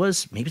maybe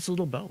it's a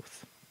little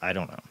both. I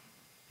don't know.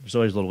 There's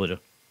always a little bit of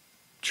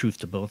truth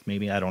to both.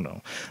 Maybe I don't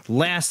know.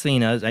 Last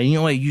thing, I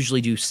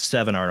usually do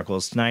 7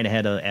 articles. Tonight I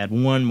had to add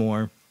one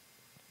more.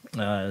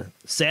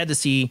 Sad to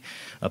see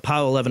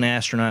Apollo 11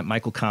 astronaut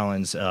Michael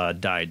Collins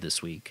died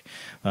this week.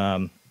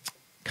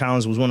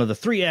 Collins was one of the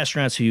 3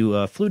 astronauts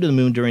who flew to the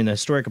moon during the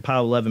historic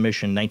Apollo 11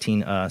 mission in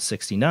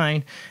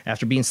 1969.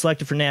 After being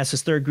selected for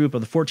NASA's 3rd group of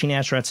the 14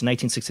 astronauts in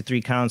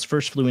 1963, Collins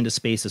first flew into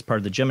space as part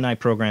of the Gemini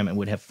program and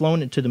would have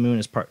flown to the moon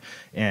as part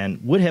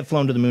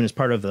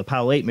of the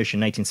Apollo 8 mission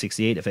in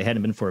 1968 if it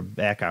hadn't been for a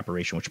back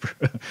operation, which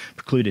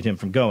precluded him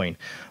from going.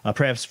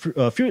 Perhaps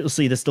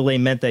fruitlessly, this delay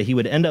meant that he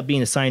would end up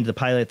being assigned to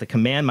pilot the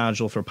command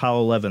module for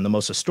Apollo 11, the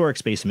most historic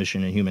space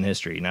mission in human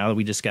history. Now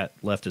we just got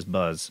left as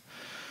Buzz.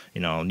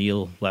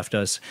 Neil left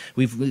us.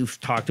 We've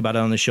talked about it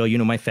on the show.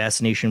 My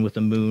fascination with the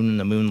moon and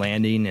the moon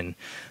landing, and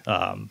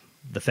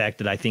the fact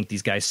that I think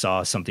these guys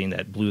saw something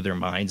that blew their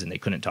minds and they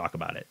couldn't talk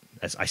about it.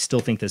 I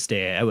still think this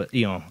day,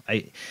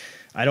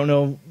 I don't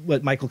know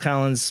what Michael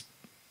Collins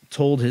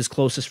told his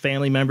closest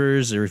family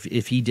members, or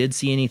if he did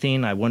see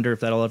anything. I wonder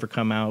if that'll ever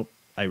come out.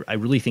 I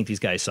really think these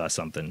guys saw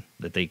something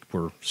that they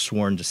were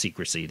sworn to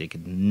secrecy. They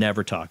could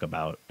never talk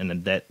about. And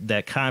then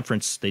that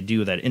conference they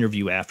do, that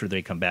interview after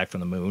they come back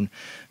from the moon,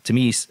 to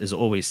me is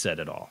always said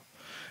it all.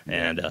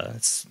 And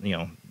it's,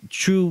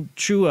 true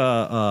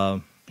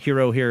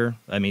hero here.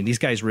 I mean, these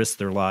guys risked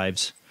their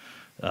lives.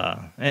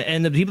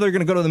 And the people that are going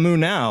to go to the moon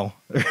now,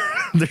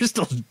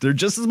 they're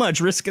just as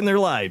much risking their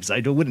lives. I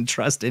wouldn't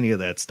trust any of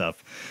that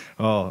stuff.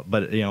 Oh,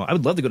 but I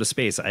would love to go to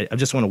space. I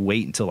just want to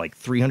wait until like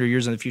 300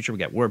 years in the future. We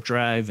got warp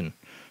drive, and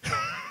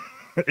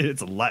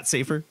it's a lot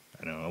safer.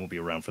 I know I won't be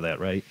around for that,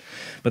 right?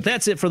 But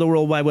that's it for the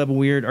World Wide Web of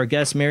Weird. Our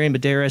guest, Mary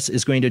Madeiras,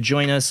 is going to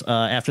join us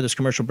after this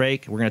commercial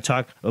break. We're going to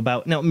talk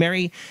about... Now,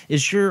 Mary,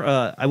 is your...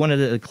 I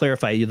wanted to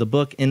clarify, the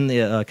book In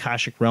the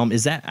Akashic Realm,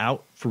 is that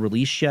out for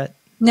release yet?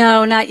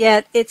 No, not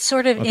yet. It's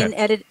sort of in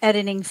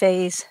editing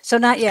phase. So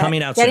not yet.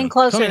 Coming out Getting soon.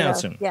 closer. Coming out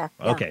soon. Yeah.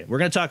 Okay. We're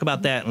going to talk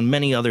about that and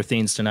many other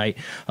things tonight.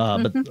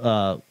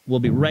 But we'll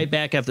be right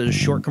back after this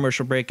short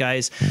commercial break,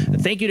 guys.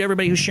 Thank you to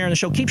everybody who's sharing the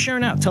show. Keep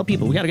sharing out. Tell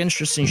people we got an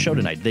interesting show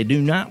tonight. They do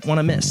not want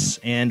to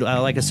miss. And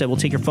like I said, we'll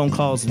take your phone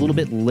calls a little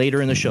bit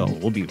later in the show.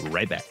 We'll be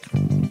right back.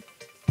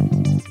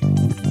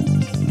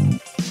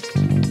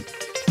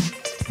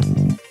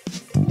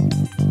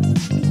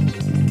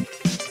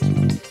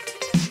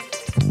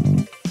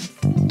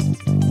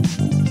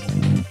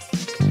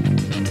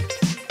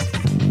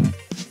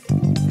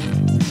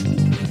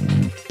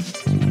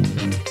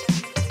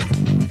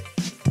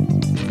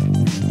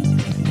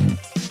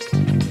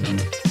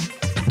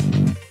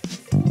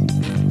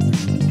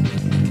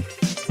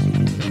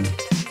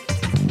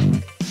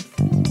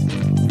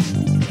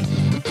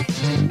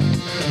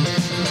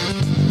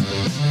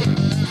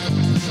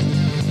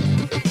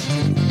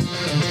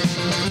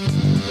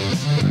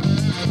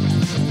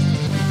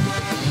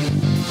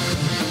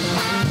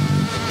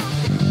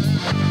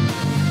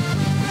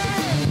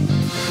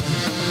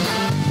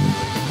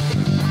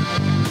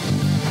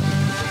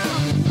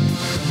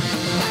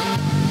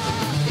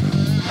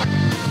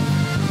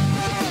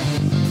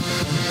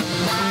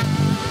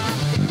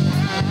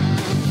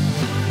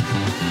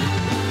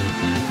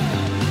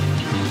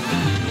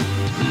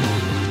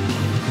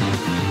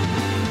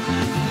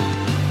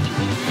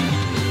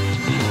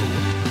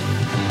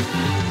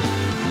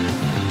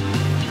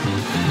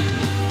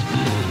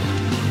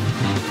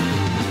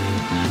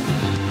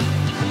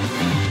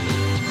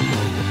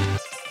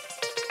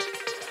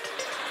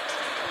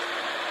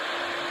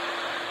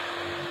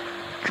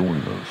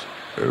 Join us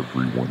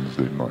every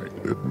Wednesday night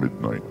at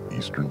midnight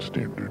Eastern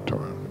Standard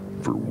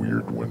Time for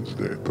Weird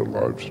Wednesday, the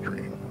live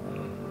stream,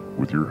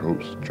 with your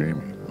hosts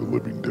Jamie, the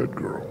Living Dead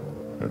Girl,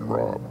 and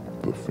Rob,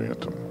 the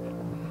Phantom,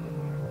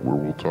 where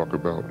we'll talk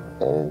about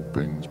all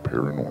things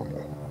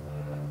paranormal,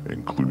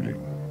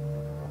 including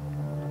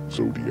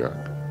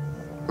zodiac,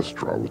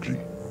 astrology,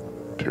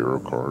 tarot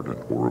card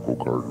and oracle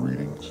card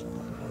readings,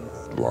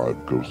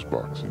 live ghost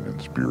boxing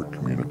and spirit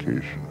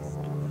communication,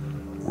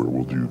 where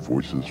we'll do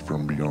Voices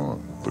from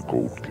Beyond, the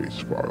Cold Case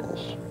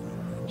Files.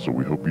 So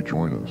we hope you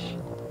join us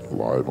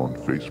live on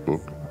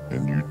Facebook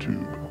and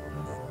YouTube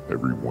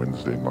every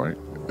Wednesday night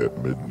at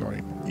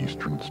midnight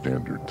Eastern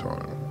Standard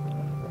Time.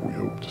 We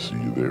hope to see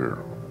you there.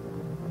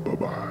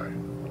 Bye-bye.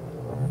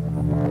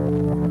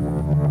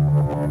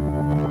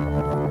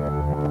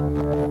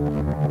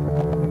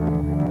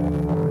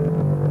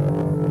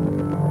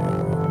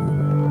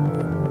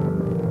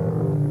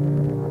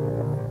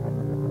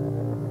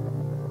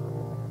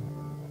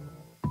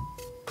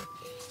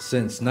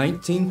 Since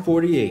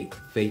 1948,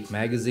 Fate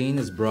magazine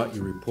has brought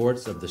you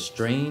reports of the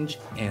strange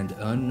and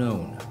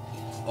unknown,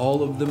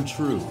 all of them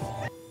true.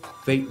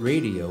 Fate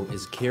Radio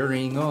is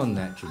carrying on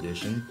that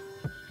tradition,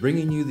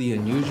 bringing you the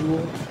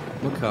unusual,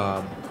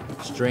 macabre,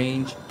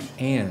 strange,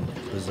 and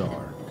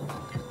bizarre.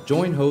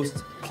 Join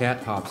host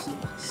Kat Hobson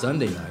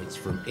Sunday nights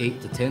from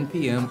 8 to 10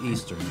 p.m.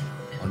 Eastern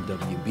on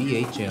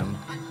WBHM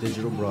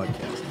Digital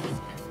Broadcasting.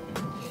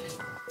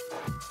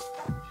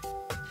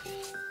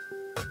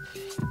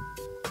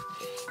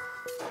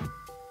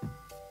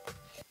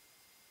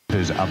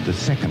 Of the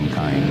second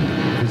kind,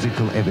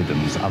 physical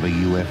evidence of a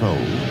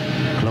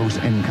UFO. Close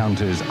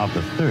encounters of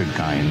the third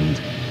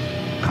kind,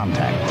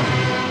 contact.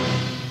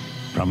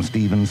 From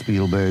Steven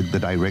Spielberg, the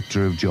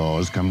director of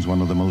Jaws, comes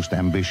one of the most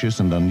ambitious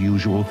and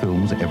unusual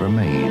films ever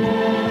made.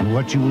 And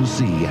what you will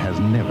see has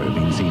never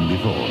been seen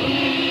before.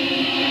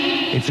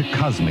 It's a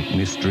cosmic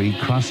mystery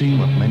crossing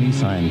what many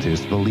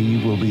scientists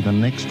believe will be the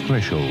next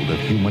threshold of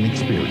human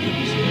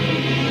experience.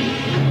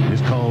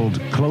 It's called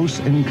Close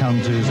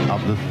Encounters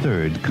of the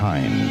Third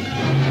Kind.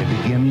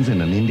 It begins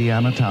in an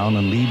Indiana town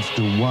and leads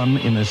to one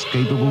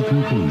inescapable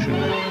conclusion.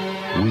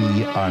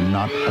 We are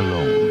not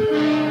alone.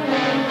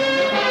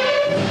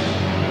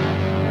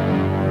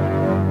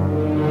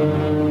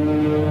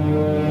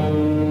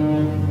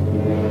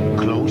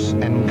 Close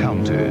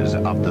Encounters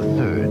of the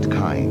Third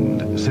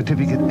Kind.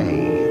 Certificate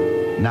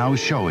A. Now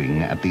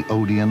showing at the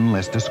Odeon,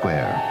 Leicester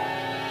Square.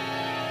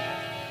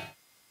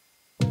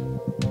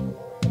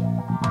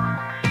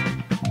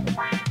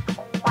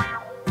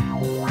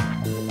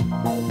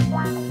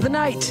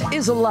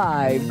 Is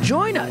alive.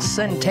 Join us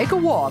and take a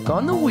walk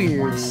on the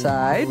weird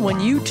side when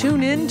you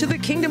tune in to the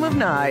Kingdom of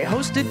Nye,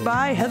 hosted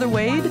by Heather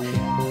Wade,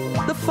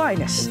 the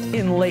finest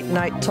in late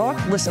night talk.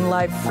 Listen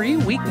live free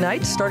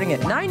weeknights starting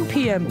at 9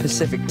 p.m.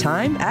 Pacific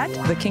time at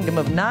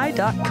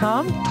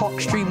thekingdomofnye.com,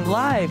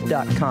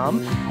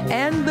 talkstreamlive.com,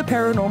 and the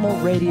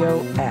Paranormal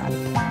Radio app.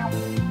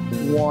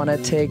 Wanna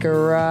take a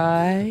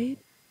ride?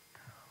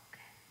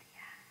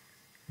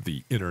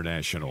 The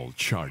international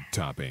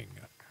chart-topping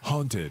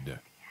Haunted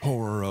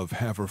Horror of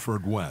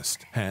Haverfordwest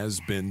has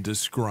been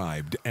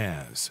described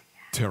as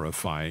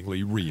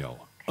terrifyingly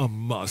real, a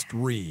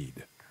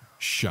must-read,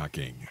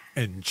 shocking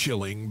and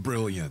chilling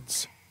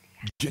brilliance,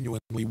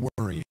 genuinely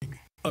worrying,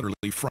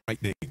 utterly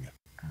frightening.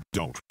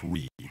 Don't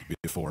read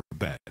before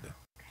bed.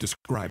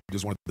 Described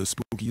as one of the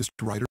spookiest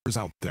writers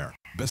out there,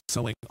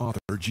 best-selling author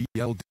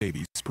G.L.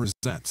 Davies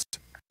presents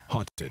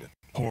Haunted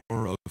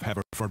Horror of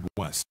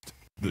Haverfordwest,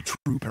 the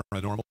true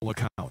paranormal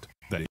account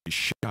that is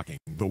shocking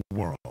the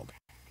world.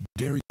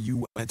 Dare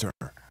you enter?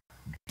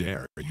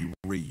 Dare you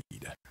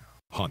read?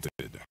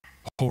 Haunted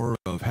Horror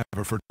of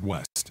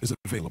Haverfordwest is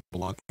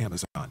available on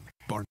Amazon,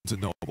 Barnes &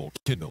 Noble,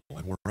 Kindle,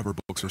 and wherever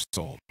books are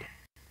sold.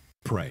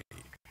 Pray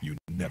you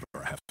never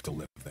have to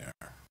live there.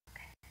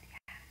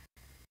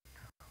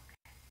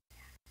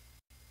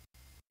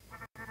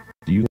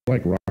 Do you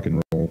like rock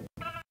and roll?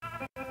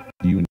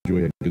 Do you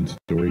enjoy a good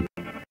story?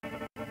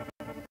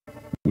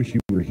 Wish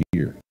You Were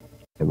Here,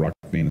 A Rock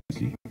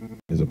Fantasy,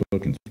 is a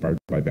book inspired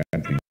by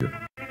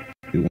Badfinger.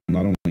 It will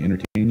not only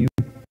entertain you,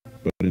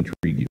 but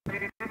intrigue you.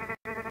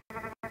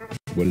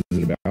 What is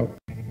it about?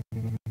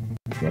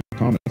 Well,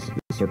 Thomas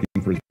is searching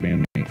for his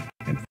bandmate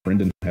and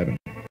friend in heaven,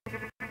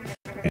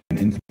 and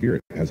in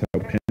spirit has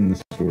helped pen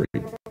this story.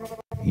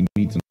 He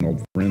meets an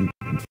old friend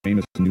and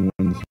famous new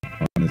ones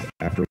on his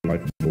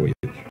afterlife voyage.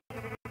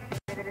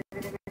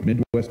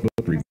 Midwest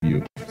Book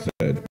Review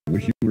said,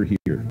 Wish You Were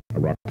Here, A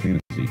Rock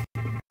Fantasy,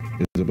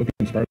 is a book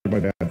inspired by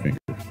Badfinger.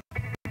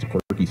 It's a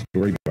quirky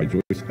story by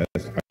Joyce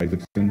S.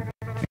 Isaacson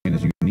and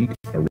is a unique,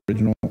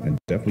 original, and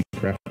deftly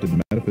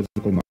crafted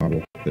metaphysical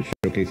novel that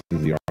showcases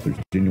the author's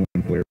genuine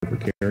flair for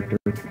character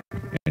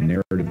and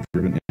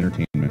narrative-driven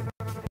entertainment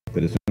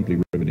that is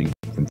simply riveting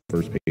from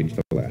first page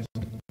to last.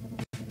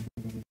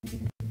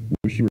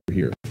 Wish You Were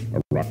Here,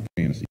 A Rock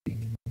Fantasy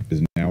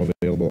is now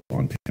available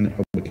on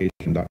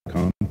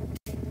pennantpublication.com,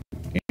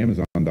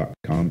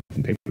 Amazon.com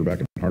in paperback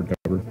and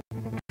hardcover,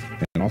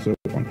 and also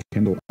on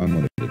Kindle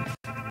Unlimited.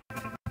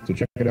 So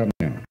check it out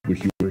now.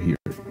 Wish You Were Here,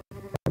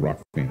 A Rock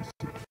Fantasy.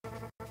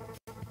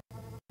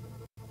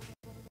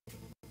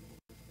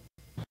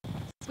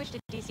 Switch to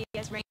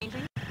DCS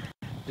ranging.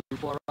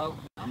 240,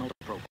 nominal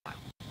profile.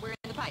 We're in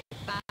the pipe.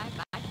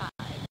 555.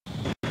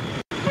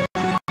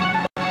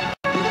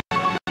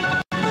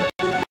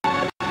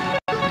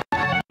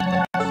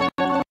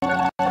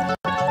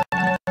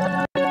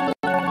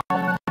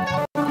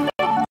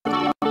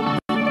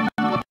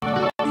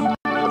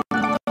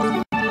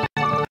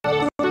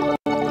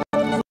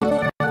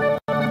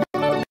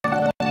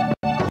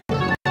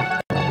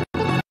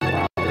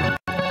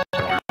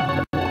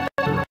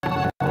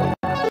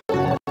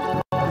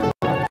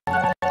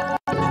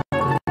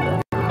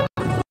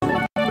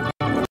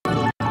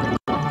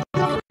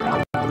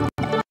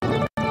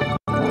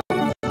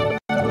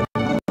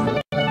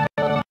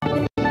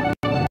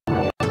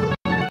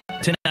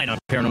 Tonight on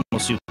Paranormal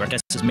Soup, our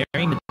guest is Mary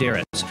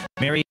Madeiras.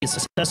 Mary's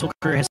successful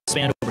career has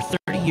spanned over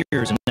 30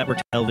 years in network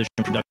television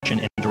production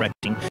and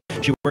directing.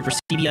 She worked for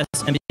CBS,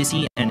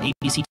 NBC, and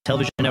ABC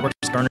television networks,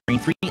 garnering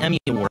 3 Emmy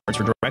Awards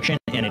for direction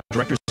and a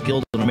Directors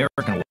Guild of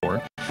American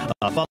Award.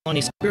 Following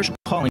a spiritual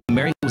calling,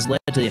 Mary was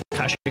led to the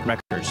Akashic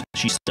Records.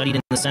 She studied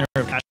in the Center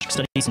of Akashic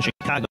Studies in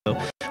Chicago,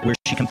 where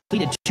she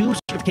completed 2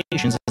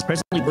 certifications and is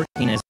presently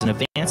working as an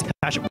Advanced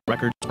Akashic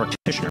Records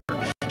practitioner.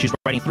 She's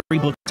writing 3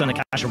 books on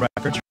Akashic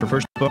Records. Her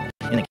first book,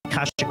 In the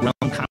Akashic Realm,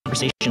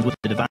 Conversations with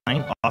the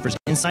Divine, offers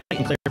insight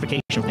and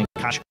clarification from the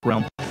Akashic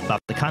Realm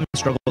about the common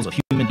struggles of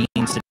human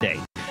beings today.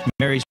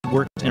 Mary's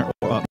work in her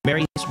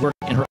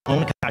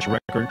own Akashic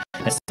record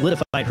has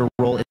solidified her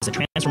role as a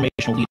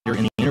transformational leader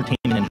in the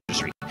entertainment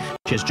industry.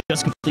 She has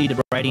just completed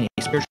writing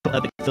a spiritual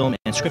epic film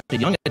and scripted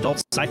young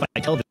adult sci-fi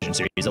television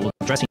series that will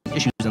addressing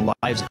issues in the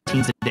lives of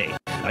teens today.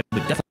 I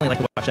would definitely like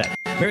to watch that.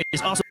 Mary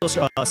is also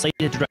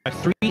slated to direct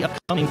 3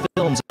 upcoming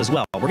films as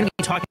well. We're going to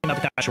be talking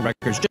about the Akashic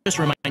Records. Just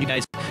to remind you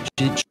guys,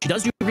 she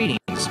does do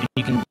readings.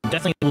 You can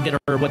definitely will get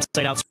her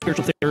website out,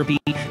 Spiritual Therapy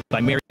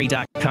by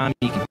Mary.com.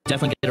 You can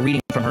definitely get a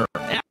reading from her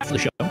after the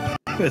show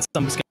at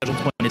some scheduled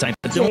point in time.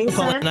 But don't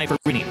call it tonight for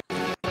reading.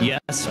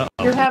 Yes.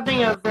 You're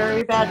having a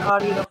very bad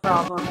audio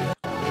problem.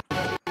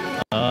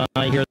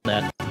 I hear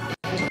that.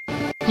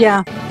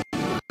 Yeah.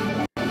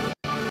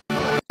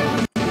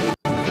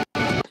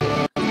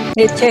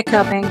 It's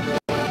hiccuping.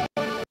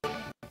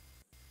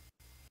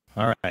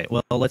 All right.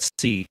 Well, let's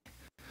see.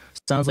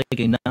 Sounds like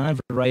a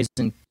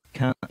non-Verizon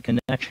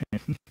connection.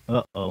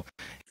 Uh-oh.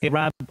 Hey,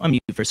 Rob, unmute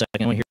for a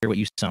second. I want to hear what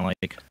you sound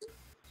like.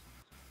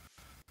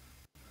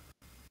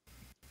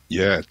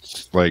 Yeah,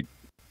 it's like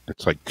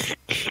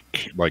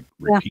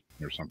repeating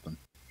or something.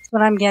 That's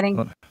what I'm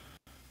getting.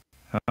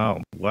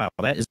 Oh, wow.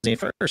 That is a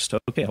first.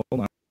 Okay,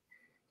 hold on.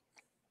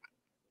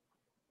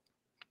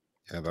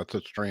 Yeah, that's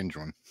a strange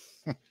one.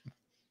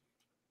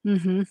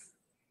 Mm-hmm.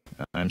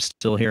 I'm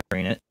still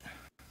hearing it.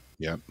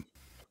 Yep.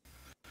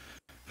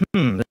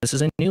 This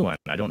is a new one.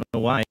 I don't know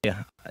why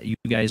you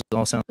guys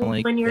all sound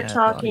like When you're bad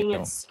talking,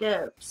 audio. it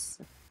skips.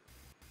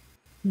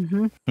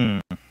 Mm-hmm.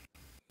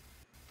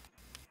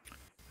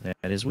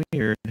 That is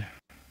weird.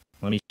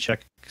 Let me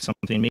check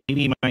something.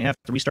 Maybe you might have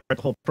to restart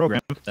the whole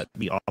program. That'd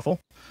be awful.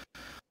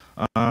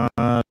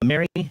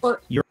 Mary,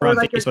 you're on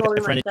like you're Facebook. I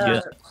going friended like you.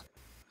 that.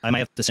 I might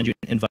have to send you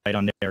an invite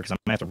on there because I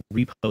might have to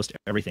repost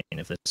everything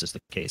if this is the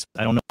case.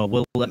 I don't know.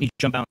 Will let me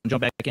jump out and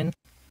jump back in?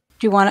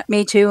 Do you want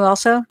me to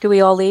also? Do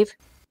we all leave?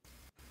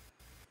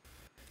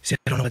 See,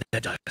 I don't know what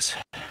that does.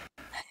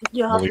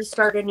 You'll have to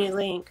start a new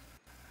link.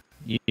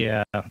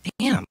 Yeah.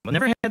 Damn. I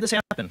never had this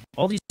happen.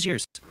 All these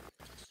years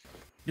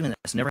doing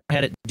this. Never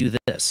had it do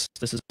this.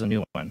 This is a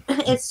new one.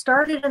 It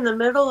started in the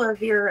middle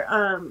of your,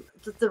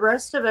 the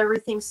rest of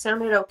everything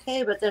sounded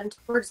okay, but then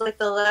towards like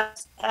the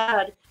last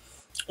ad,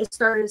 it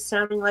started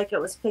sounding like it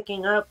was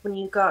picking up when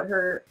you got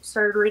her,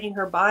 started reading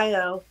her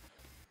bio.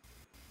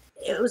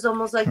 It was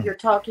almost like you're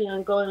talking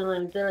and going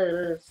like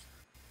this.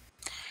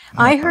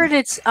 I heard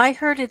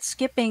it's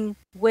skipping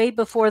way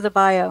before the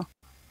bio.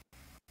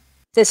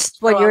 This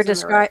what you're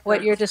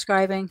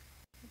describing,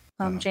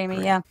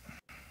 Jamie. Yeah.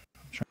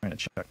 I'm trying to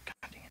check.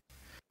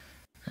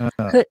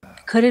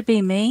 Could it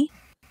be me?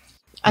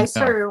 I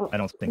started. I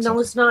don't think no, so.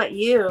 it's not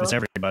you. It's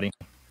everybody.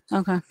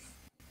 Okay.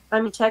 I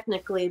mean,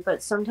 technically,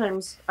 but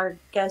sometimes our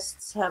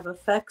guests have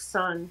effects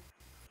on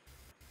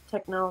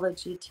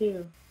technology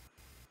too.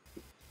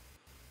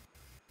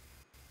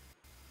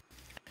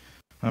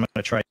 I'm going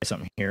to try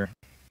something here.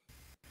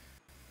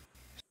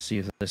 See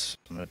if this.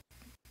 I'm going to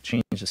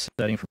change the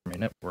setting for my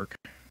network.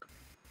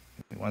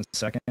 Give me 1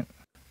 second.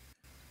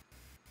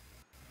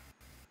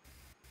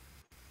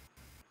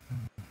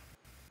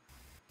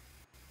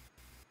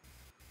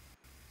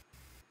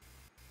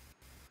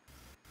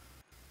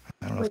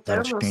 I don't know if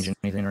that'll change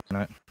anything or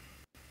not.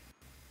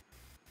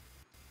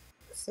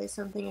 Say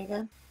something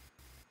again.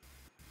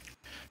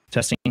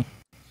 Testing.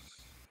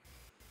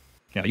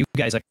 Yeah, you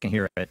guys, I can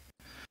hear it.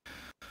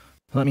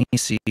 Let me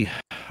see.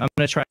 I'm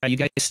going to try. You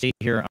guys stay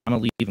here. I'm going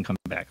to leave and come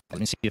back.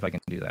 Let me see if I can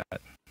do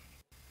that.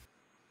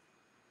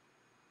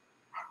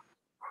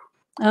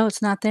 Oh,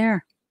 it's not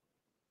there.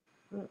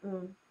 I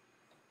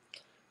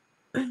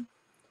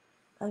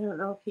don't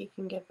know if he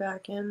can get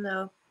back in,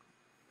 though,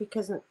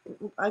 because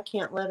I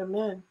can't let him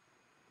in.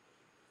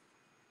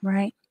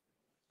 Right.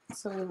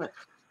 So we might.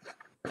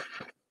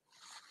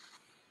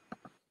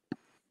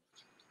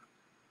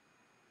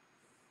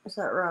 Is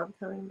that Rob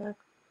coming back?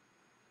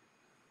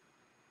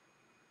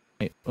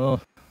 Wait,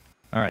 well,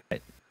 all right.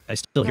 I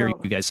still hear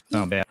you guys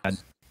sound bad.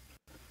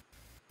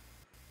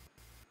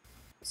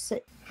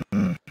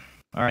 All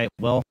right,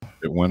 well.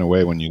 It went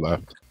away when you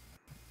left.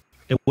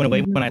 It went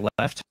away when I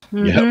left?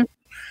 Yep.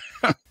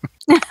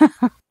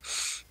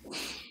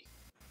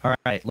 All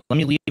right, let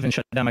me leave and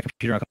shut down my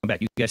computer. I'll come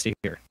back. You guys stay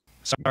here.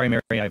 Sorry,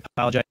 Mary. I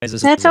apologize.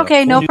 That's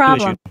okay. No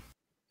problem.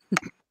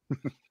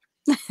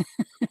 Hey,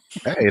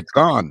 it's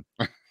gone.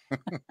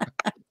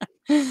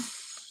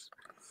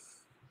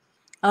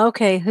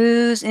 Okay,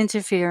 who's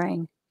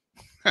interfering?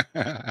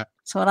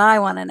 That's what I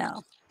want to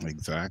know.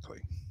 Exactly.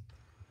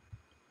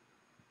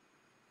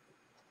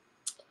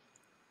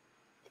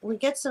 We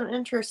get some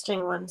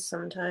interesting ones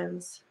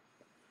sometimes.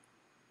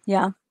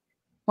 Yeah.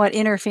 What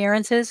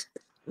interferences?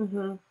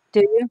 Mm-hmm. Do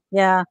you?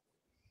 Yeah.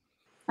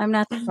 I'm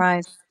not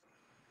surprised.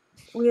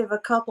 We have a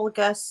couple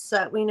guests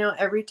that we know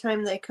every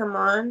time they come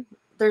on,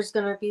 there's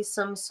going to be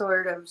some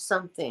sort of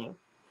something.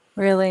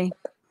 Really?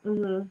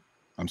 Mm-hmm.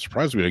 I'm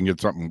surprised we didn't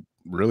get something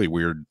really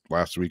weird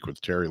last week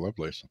with Terry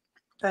Lovelace.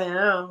 I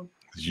know.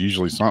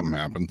 Usually something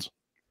happens.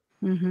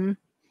 Mm-hmm.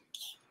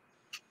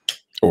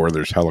 Or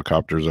there's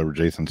helicopters over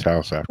Jason's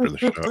house after the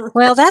show.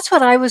 Well, that's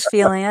what I was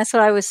feeling. That's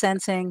what I was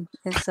sensing.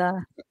 Is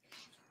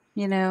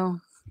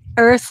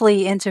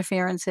earthly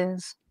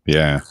interferences.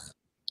 Yeah.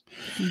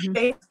 Mm-hmm.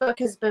 Facebook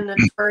has been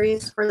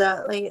notorious for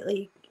that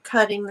lately,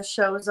 cutting the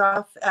shows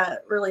off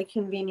at really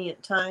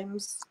convenient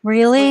times.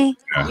 Really?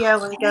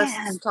 When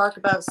guests talk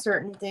about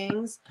certain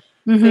things,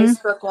 Mm-hmm.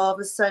 Facebook will all of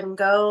a sudden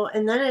go,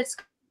 and then it's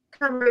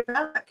come right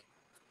back.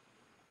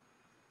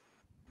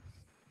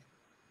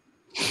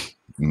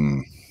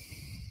 Mm.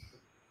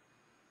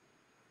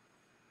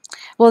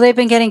 Well, they've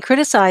been getting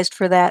criticized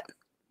for that.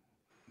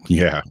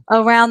 Yeah.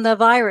 Around the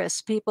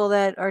virus, people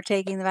that are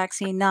taking the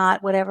vaccine,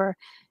 not whatever.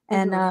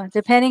 And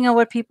depending on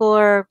what people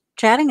are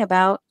chatting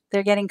about,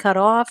 they're getting cut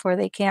off or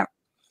they can't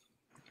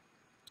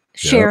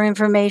share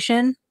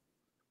information.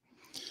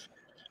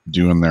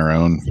 Doing their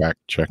own fact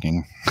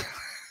checking.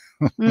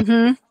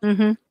 Mm-hmm.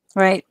 Mm-hmm.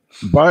 Right.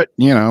 But,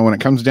 when it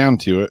comes down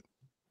to it,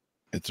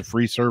 it's a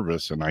free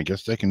service, and I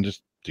guess they can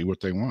just do what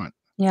they want.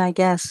 Yeah, I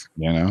guess.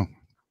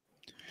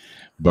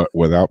 But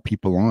without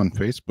people on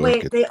Facebook.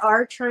 Wait, they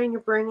are trying to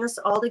bring us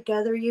all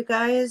together, you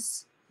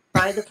guys.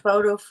 Buy the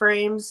photo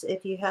frames.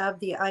 If you have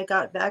the I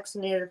Got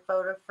Vaccinated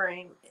photo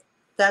frame,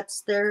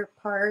 that's their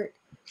part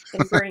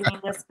in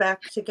bringing us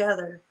back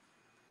together.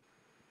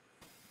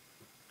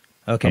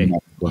 Okay.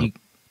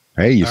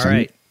 Hey, you all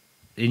right.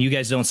 and you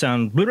guys don't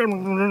sound That's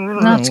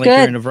like good.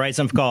 you're in a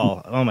Verizon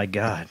call. Oh my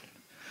God.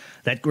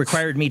 That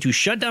required me to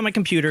shut down my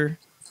computer,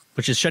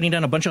 which is shutting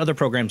down a bunch of other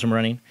programs I'm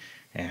running,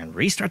 and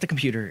restart the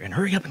computer and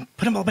hurry up and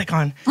put them all back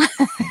on.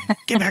 And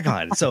get back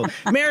on. So,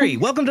 Mary,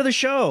 welcome to the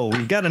show.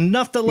 We've got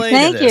enough delay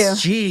Thank to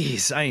this.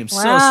 Jeez, I am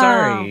so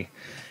sorry.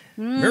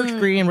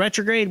 Mercury in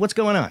retrograde. What's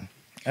going on?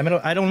 I mean,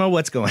 I don't know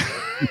what's going on.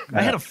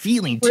 I had a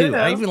feeling too.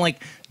 I even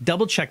like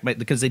double checked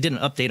because they did an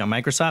update on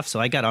Microsoft. So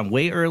I got on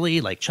way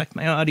early, like checked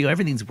my audio.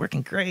 Everything's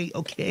working great.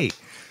 Okay.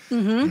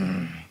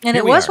 And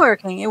it was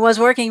working. It was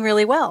working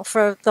really well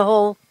for the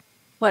whole,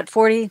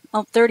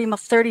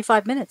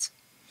 35 minutes.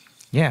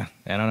 Yeah.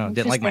 I don't know.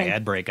 Didn't like my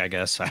ad break, I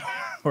guess.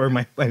 Or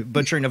my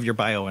butchering of your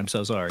bio. I'm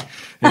so sorry.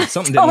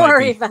 Something Don't didn't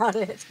worry like me. about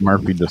it.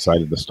 Murphy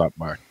decided to stop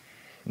by.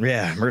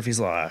 Yeah, Murphy's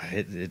Law. I Or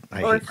hate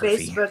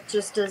Murphy. Facebook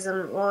just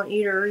doesn't want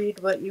you to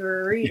read what you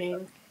were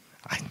reading.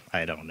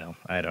 I don't know.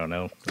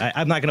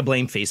 I'm not going to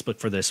blame Facebook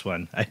for this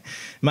one. It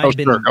might have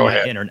been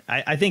my internet.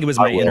 I think it was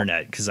my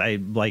internet because I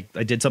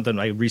did something.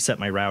 I reset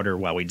my router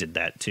while we did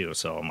that too.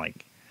 So I'm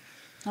like,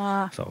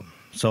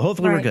 so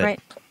hopefully we're good. Right.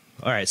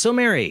 All right. So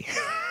Mary,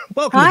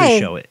 welcome to the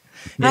show.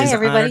 Hi,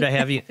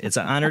 everybody. It's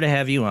an honor to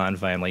have you on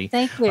finally.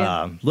 Thank you.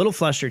 Little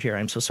flustered here.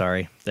 I'm so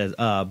sorry.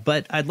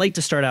 But I'd like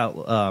to start out,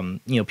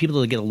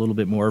 people to get a little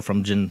bit more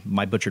from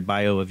my butchered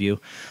bio of you,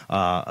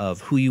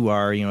 of who you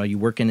are. You know, you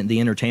work in the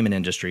entertainment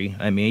industry,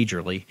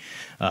 majorly,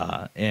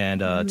 and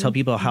tell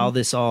people how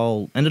this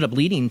all ended up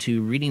leading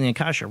to reading the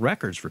Akashic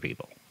Records for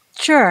people.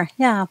 Sure.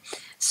 Yeah.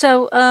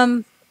 So,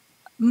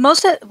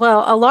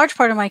 a large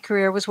part of my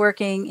career was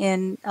working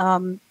in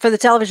for the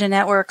television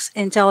networks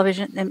in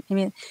television.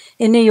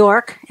 In New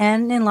York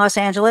and in Los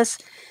Angeles,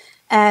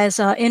 as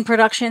in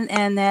production,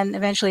 and then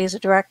eventually as a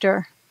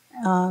director.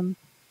 And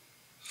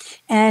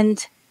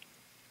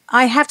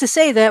I have to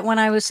say that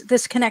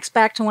this connects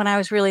back to when I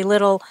was really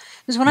little.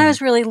 Because when I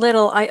was really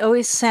little, I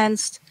always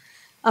sensed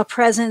a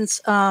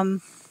presence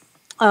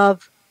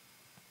of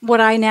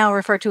what I now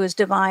refer to as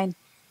divine.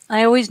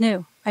 I always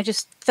knew. I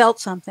just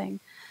felt something.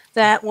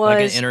 That was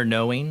like an inner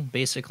knowing,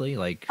 basically.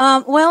 Like,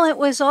 it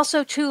was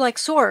also too like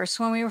source.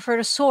 When we refer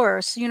to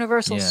source,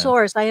 universal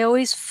source, I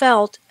always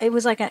felt it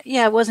was like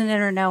it was an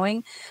inner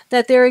knowing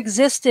that there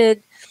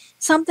existed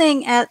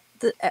something that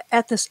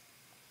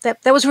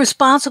was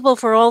responsible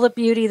for all the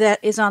beauty that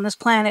is on this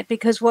planet.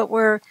 Because what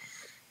we're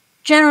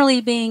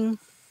generally being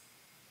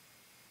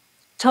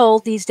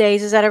told these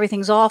days is that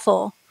everything's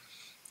awful,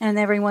 and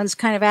everyone's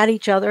kind of at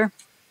each other.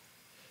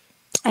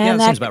 And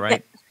that seems about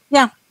right.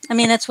 Yeah. I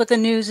mean, that's what the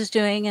news is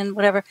doing and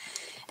whatever.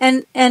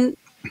 And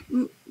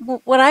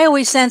what I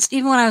always sensed,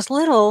 even when I was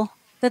little,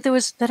 that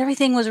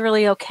everything was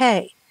really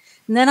okay.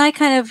 And then I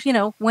kind of,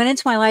 went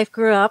into my life,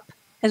 grew up,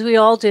 as we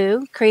all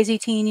do, crazy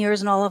teen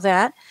years and all of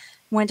that,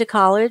 went to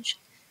college.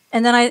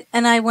 And then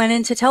I went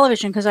into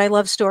television because I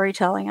love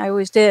storytelling. I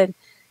always did.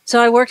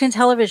 So I worked in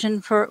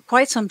television for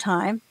quite some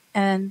time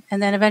and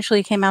then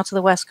eventually came out to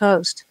the West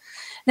Coast.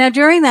 Now,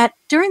 during that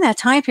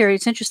time period,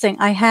 it's interesting.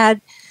 I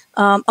had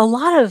a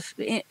lot of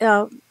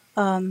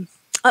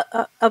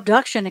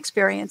abduction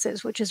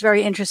experiences, which is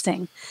very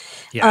interesting.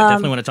 Yeah, I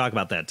definitely want to talk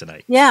about that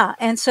tonight. Yeah,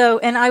 and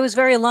I was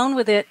very alone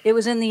with it. It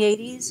was in the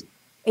 80s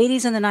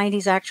and the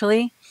 90s,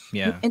 actually.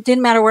 Yeah. It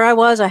didn't matter where I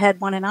was. I had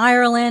one in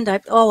Ireland,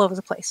 all over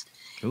the place.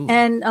 Ooh.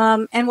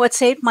 And what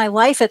saved my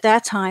life at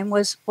that time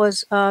was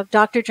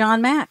Dr.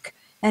 John Mack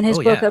and his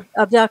book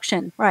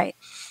Abduction, right?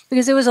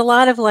 Because there was a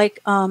lot of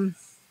like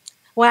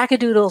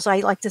wackadoodles,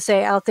 I like to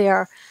say, out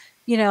there,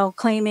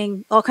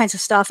 claiming all kinds of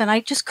stuff. And I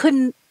just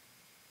couldn't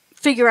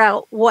figure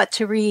out what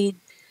to read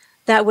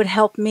that would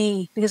help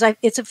me because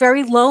it's a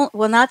very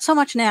not so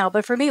much now,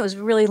 but for me, it was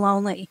really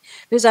lonely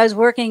because I was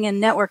working in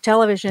network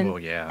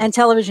television and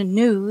television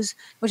news,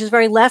 which is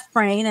very left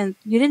brain. And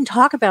you didn't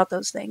talk about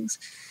those things.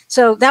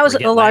 So that was a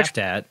large. Laughed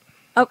at.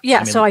 Oh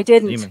yeah. So I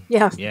didn't.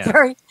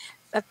 Very.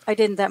 I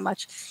didn't that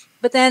much.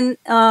 But then,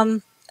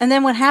 and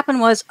then what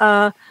happened was,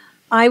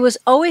 I was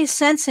always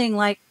sensing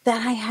like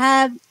that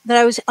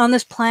I was on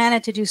this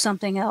planet to do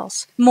something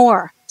else,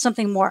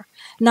 something more,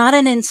 not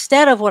an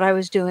instead of what I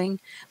was doing,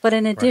 but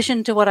in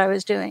addition to what I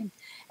was doing.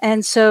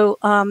 And so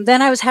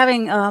then I was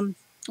having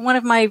one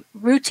of my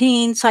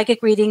routine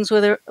psychic readings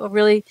with a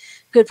really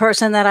good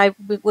person that I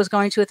was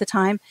going to at the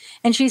time.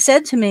 And she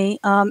said to me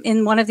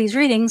in one of these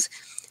readings,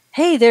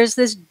 "Hey, there's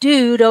this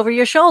dude over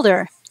your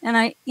shoulder." And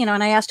I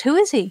asked, "Who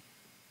is he?"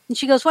 And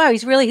she goes, "Wow,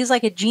 he's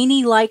like a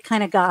genie-like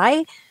kind of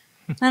guy."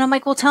 And I'm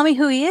like, "Well, tell me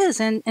who he is."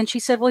 And she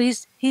said, "Well,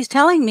 he's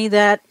telling me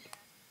that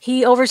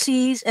he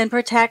oversees and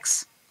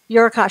protects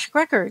your Akashic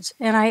Records."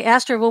 And I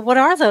asked her, "Well, what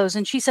are those?"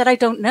 And she said, "I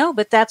don't know,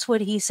 but that's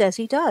what he says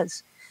he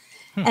does."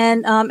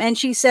 And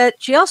she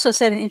also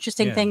said an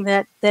interesting thing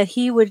that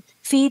he would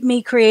feed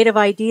me creative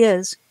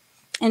ideas.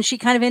 And she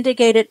kind of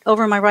indicated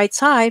over my right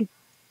side.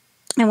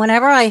 And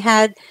whenever I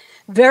had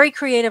very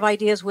creative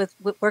ideas with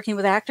working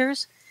with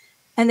actors,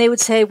 and they would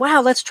say,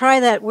 "Wow, let's try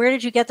that. Where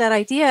did you get that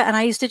idea?" And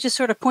I used to just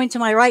sort of point to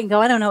my right and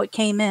go, "I don't know, it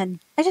came in."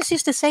 I just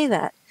used to say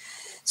that.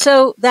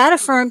 So that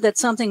affirmed that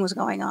something was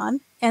going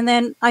on. and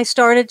then I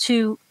started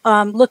to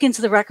look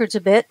into the records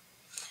a bit.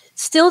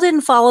 Still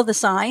didn't follow the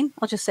sign.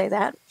 I'll just say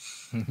that.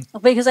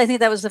 Because I think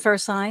that was the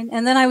first sign.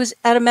 And then I was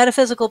at a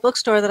metaphysical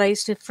bookstore that I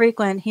used to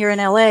frequent here in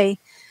LA,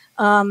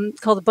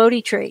 called the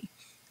Bodhi Tree.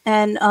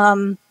 And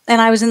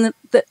I was in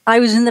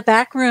the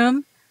back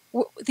room,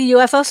 the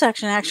UFO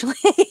section, actually.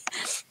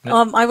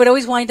 I would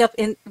always wind up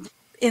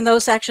in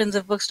those sections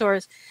of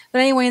bookstores.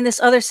 But anyway, in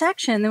this other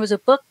section, there was a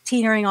book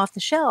teetering off the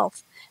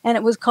shelf, and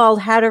it was called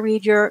How to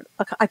Read Your,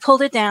 I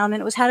pulled it down,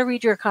 and it was How to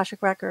Read Your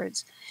Akashic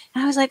Records.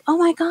 And I was like, oh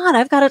my God,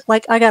 I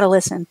got to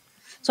listen.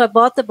 So I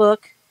bought the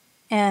book,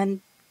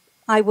 and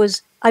it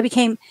was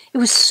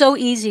so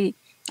easy.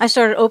 I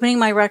started opening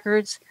my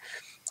records.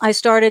 I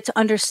started to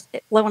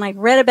understand, when I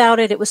read about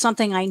it, it was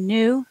something I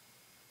knew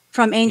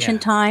from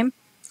ancient time.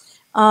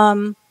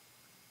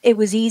 It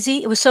was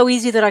easy. It was so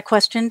easy that I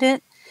questioned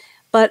it.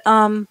 But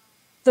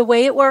the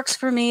way it works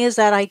for me is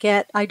that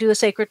I do a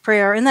sacred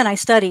prayer, and then I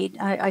studied.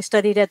 I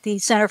studied at the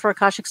Center for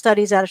Akashic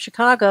Studies out of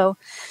Chicago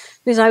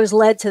because I was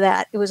led to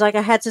that. It was like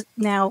I had to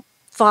now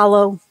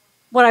follow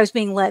what I was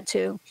being led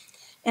to.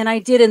 And I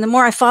did, and the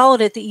more I followed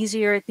it, the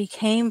easier it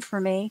became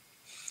for me.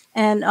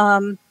 And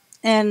then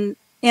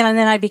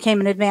I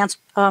became an advanced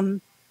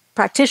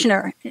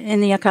practitioner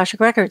in the Akashic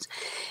Records.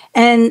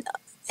 And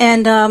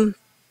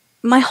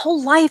my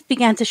whole life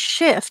began to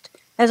shift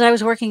as I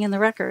was working in the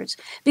records.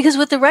 Because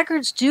what the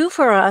records do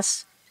for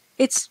us,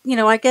 it's,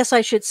 I guess I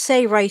should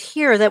say right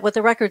here that what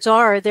the records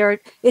are,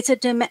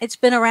 it's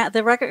been around,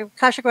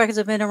 Akashic Records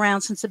have been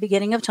around since the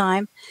beginning of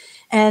time.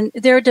 And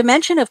they're a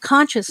dimension of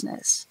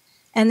consciousness.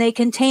 And they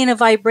contain a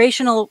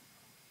vibrational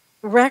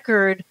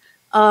record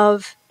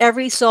of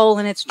every soul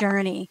in its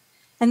journey.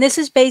 And this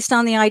is based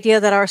on the idea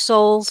that our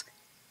souls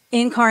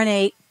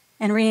incarnate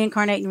and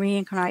reincarnate and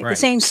reincarnate. Right. The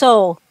same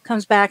soul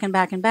comes back and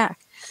back and back.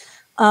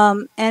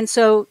 And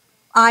so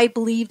I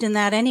believed in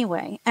that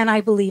anyway. And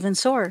I believe in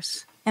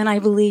source. And I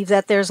believe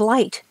that there's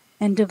light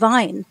and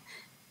divine.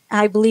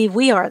 I believe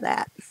we are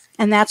that.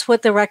 And that's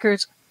what the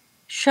records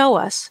show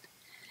us.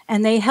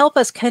 And they help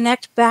us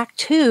connect back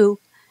to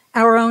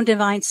our own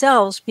divine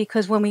selves,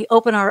 because when we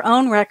open our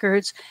own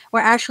records, we're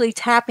actually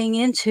tapping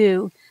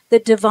into the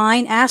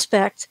divine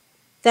aspect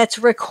that's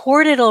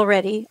recorded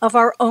already of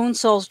our own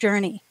soul's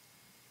journey.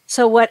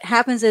 So what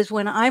happens is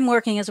when I'm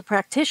working as a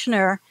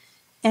practitioner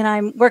and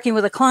I'm working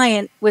with a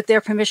client with their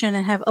permission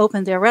and have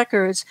opened their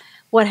records,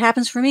 what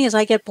happens for me is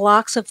I get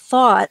blocks of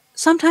thought.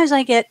 Sometimes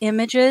I get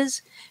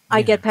images,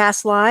 I get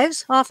past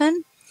lives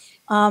often,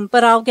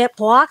 but I'll get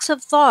blocks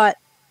of thought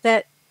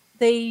that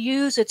they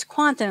use, it's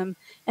quantum,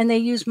 and they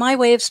use my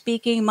way of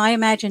speaking, my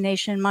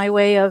imagination, my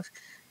way of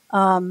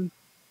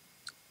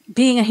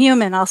being a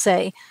human, I'll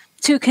say,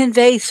 to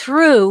convey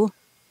through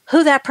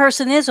who that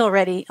person is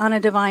already on a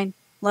divine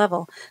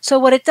level. So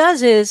what it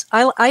does is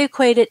I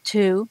equate it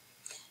to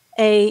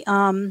a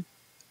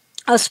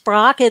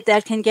sprocket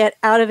that can get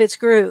out of its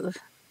groove.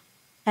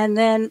 And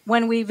then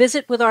when we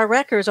visit with our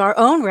records, our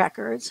own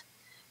records,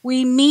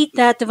 we meet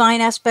that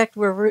divine aspect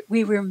where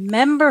we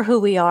remember who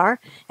we are,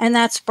 and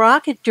that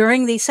sprocket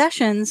during these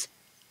sessions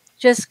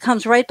just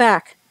comes right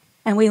back,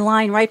 and we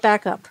line right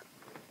back up.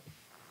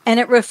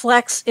 And it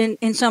reflects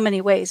in so many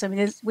ways. I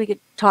mean, we could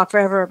talk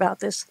forever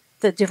about this,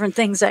 the different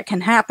things that can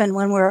happen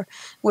when we're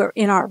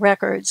in our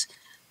records.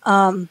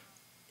 And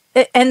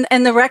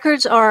the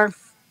records are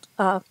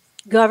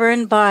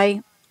governed by,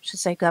 I should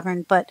say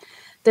governed, but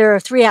there are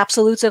 3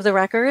 absolutes of the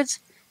records: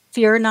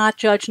 fear not,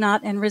 judge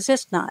not, and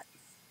resist not.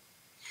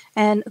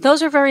 And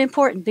those are very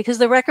important because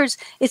the records,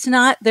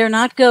 they're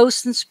not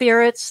ghosts and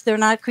spirits. They're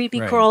not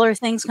creepy crawler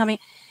things coming.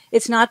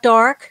 It's not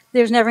dark.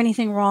 There's never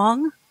anything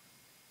wrong.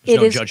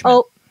 There's no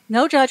judgment.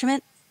 No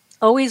judgment.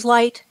 Always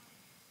light,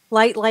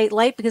 light, light,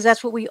 light, because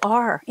that's what we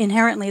are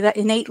inherently, that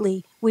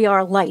innately we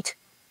are light.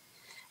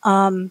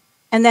 And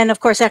then,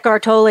 of course,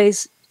 Eckhart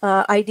Tolle's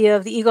idea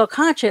of the ego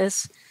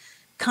conscious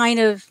kind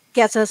of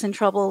gets us in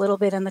trouble a little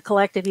bit in the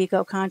collective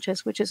ego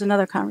conscious, which is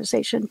another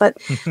conversation.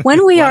 But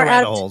when we are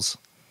out,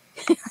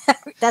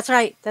 that's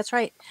right.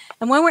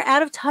 And when we're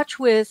out of touch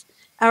with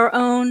our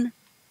own,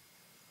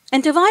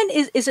 and divine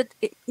is it,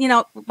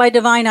 by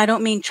divine, I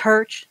don't mean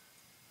church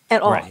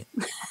at all. Right.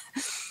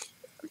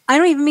 I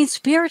don't even mean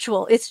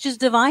spiritual. It's just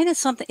divine is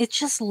something, it's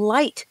just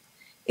light.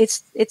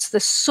 It's the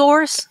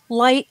source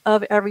light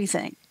of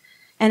everything.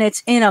 And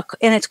it's and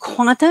it's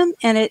quantum,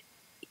 and it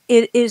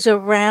is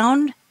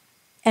around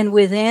and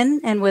within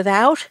and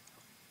without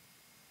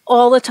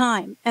all the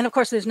time. And of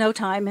course there's no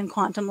time in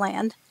quantum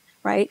land,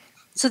 right?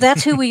 So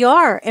that's who we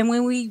are. And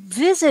when we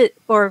visit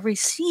or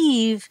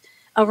receive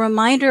a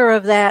reminder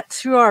of that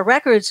through our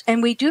records,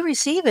 and we do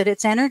receive it,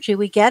 it's energy,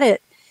 we get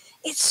it.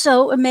 It's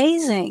so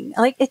amazing.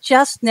 Like, it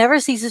just never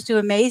ceases to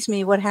amaze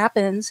me what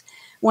happens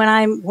when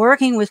I'm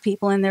working with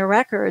people in their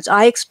records.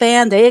 I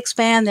expand, they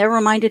expand, they're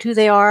reminded who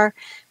they are.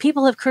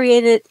 People have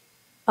created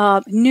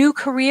new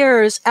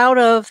careers out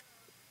of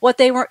what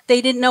they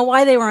didn't know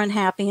why they were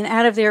unhappy. And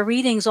out of their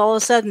readings, all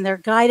of a sudden, they're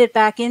guided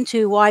back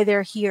into why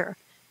they're here.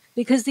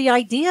 Because the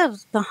idea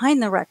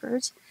behind the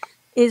records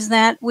is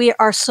that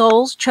our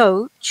souls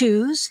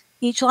choose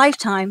each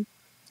lifetime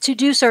to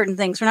do certain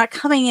things. We're not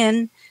coming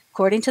in,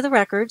 according to the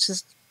records,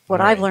 is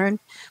what I've learned.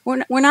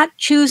 We're not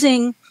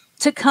choosing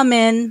to come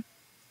in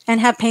and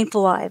have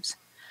painful lives.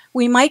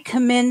 We might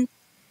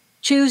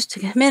choose to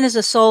come in as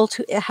a soul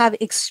to have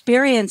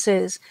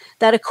experiences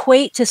that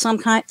equate to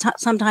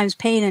sometimes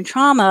pain and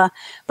trauma,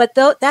 but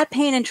that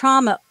pain and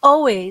trauma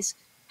always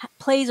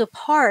plays a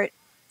part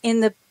in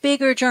the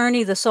bigger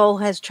journey the soul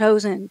has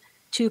chosen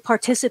to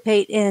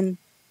participate in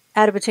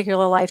at a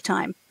particular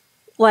lifetime,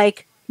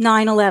 like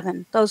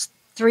 9/11, those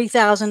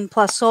 3,000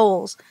 plus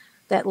souls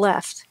that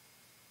left.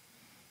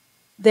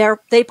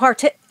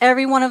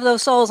 Every one of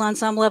those souls on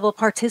some level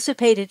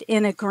participated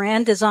in a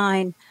grand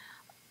design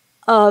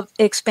of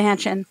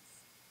expansion.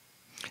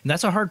 And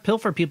that's a hard pill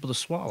for people to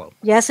swallow.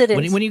 Yes, it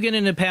is. When you get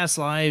into past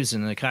lives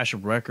and the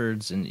Akashic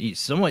Records, and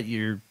somewhat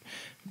you're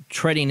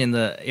treading in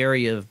the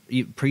area of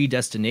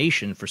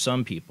predestination for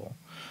some people.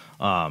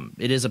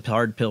 It is a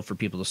hard pill for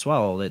people to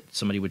swallow that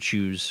somebody would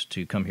choose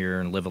to come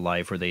here and live a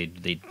life where they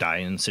die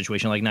in a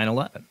situation like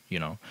 9/11.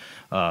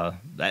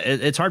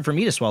 It's hard for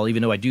me to swallow,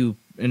 even though I do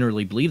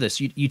inwardly believe this.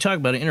 You talk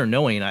about an inner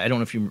knowing. I don't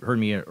know if you heard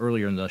me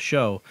earlier in the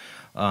show.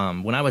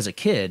 When I was a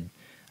kid,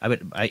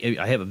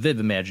 I have a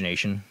vivid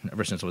imagination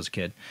ever since I was a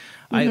kid.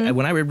 Mm-hmm.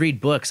 When I would read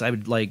books, I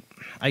would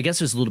I guess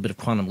there's a little bit of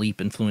Quantum Leap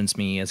influenced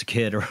me as a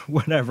kid or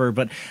whatever,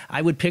 but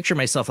I would picture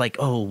myself like,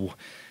 oh,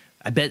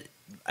 I bet.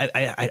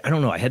 I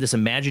don't know. I had this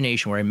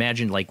imagination where I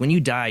imagined like when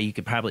you die, you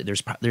could probably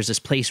there's this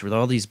place where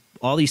all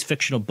these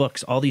fictional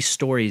books, all these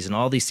stories, and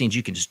all these things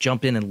you can just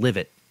jump in and live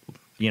it.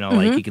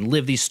 Like you can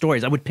live these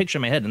stories. I would picture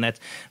in my head, and that's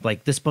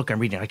like this book I'm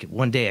reading.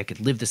 One day I could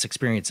live this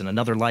experience in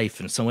another life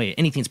in some way.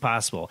 Anything's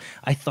possible.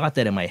 I thought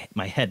that in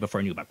my head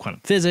before I knew about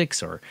quantum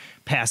physics or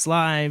past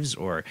lives,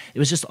 or it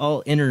was just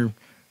all inner.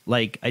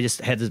 Like I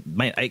just had this.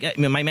 My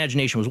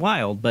imagination was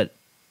wild, but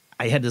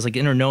I had this like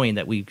inner knowing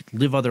that we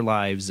live other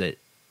lives, that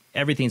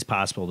everything's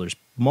possible. There's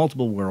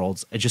multiple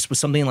worlds. It just was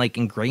something like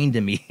ingrained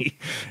in me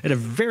at a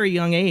very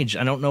young age.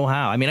 I don't know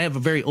how. I mean, I have a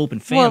very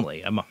open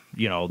family.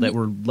 That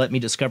were let me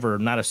discover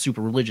I'm not a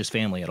super religious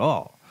family at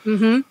all.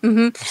 Mm-hmm,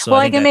 mm-hmm. So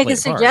Well, I can make a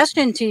played part.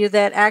 suggestion to you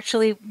that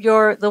actually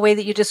the way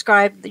that you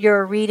described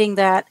your reading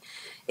that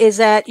is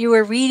that you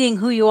were reading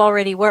who you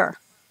already were.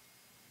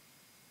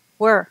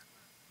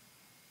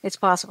 It's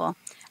possible.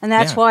 And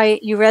that's why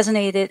you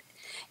resonated.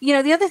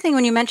 The other thing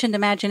when you mentioned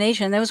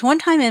imagination, there was one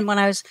time when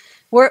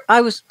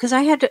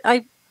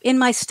in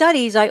my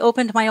studies, I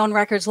opened my own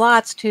records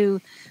lots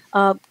to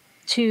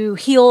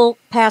heal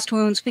past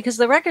wounds, because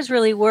the records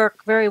really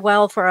work very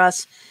well for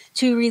us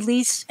to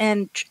release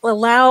and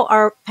allow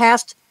our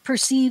past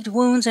perceived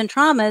wounds and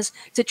traumas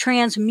to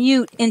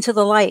transmute into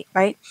the light,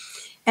 right?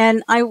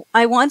 And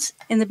I once,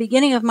 in the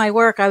beginning of my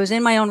work, I was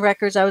in my own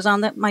records. I was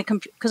on my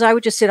computer, because I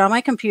would just sit on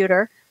my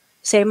computer,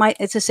 say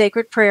it's a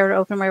sacred prayer to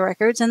open my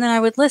records, and then I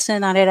would listen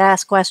and I'd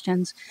ask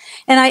questions.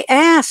 And I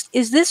asked,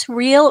 is this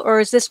real or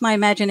is this my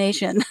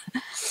imagination?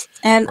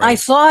 And I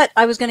thought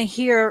I was going to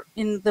hear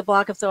in the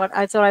block of thought,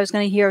 I thought I was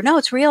going to hear, no,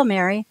 it's real,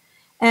 Mary.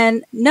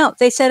 And no,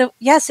 they said,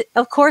 yes,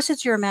 of course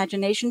it's your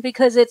imagination,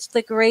 because it's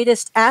the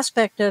greatest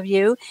aspect of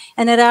you.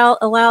 And it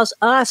allows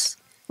us,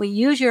 we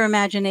use your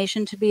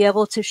imagination to be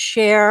able to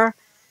share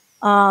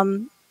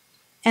and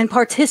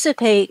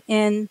participate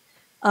in,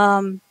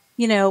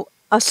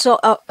 a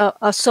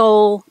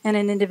soul and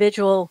an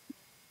individual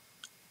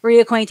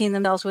reacquainting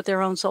themselves with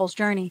their own soul's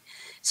journey.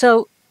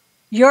 So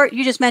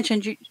you just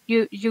mentioned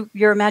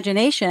your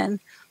imagination.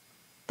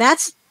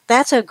 That's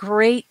a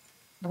great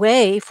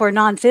way for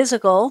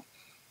non-physical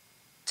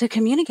to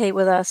communicate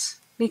with us,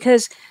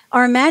 because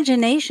our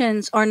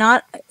imaginations are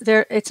not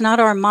there. It's not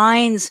our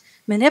minds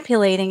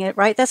manipulating it,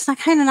 right? That's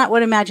not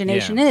what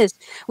imagination is.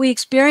 We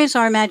experience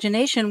our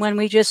imagination when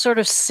we just sort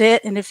of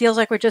sit, and it feels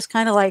like we're just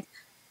kind of like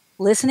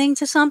listening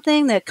to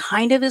something that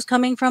kind of is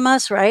coming from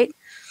us, right?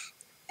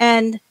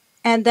 And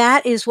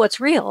that is what's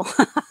real.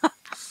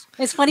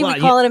 It's funny we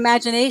call it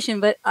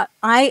imagination, but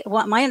my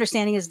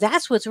understanding is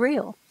that's what's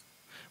real.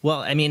 Well,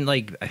 I mean,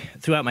 like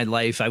throughout my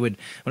life, when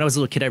I was a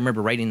little kid, I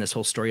remember writing this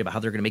whole story about how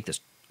they're going to make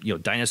this,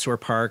 dinosaur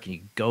park, and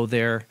you go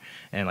there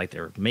and like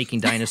they're making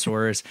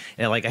dinosaurs.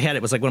 And like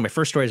it was like one of my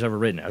first stories I've ever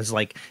written. I was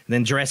like,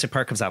 then Jurassic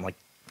Park comes out. I'm like,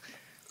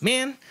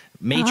 man,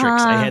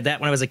 Matrix. I had that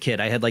when I was a kid.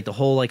 I had like the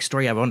whole like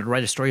story. I wanted to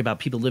write a story about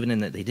people living in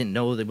that they didn't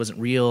know that wasn't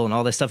real and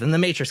all that stuff. And the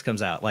Matrix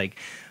comes out. Like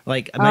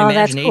my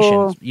imagination,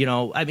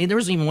 cool. I mean, there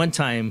was even one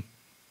time,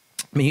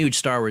 I'm a huge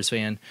Star Wars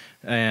fan,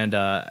 and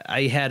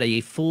I had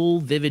a full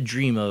vivid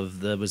dream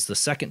of the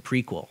second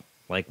prequel,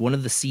 like one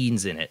of the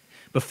scenes in it,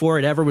 before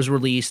it ever was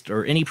released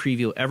or any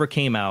preview ever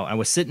came out. I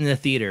was sitting in the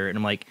theater and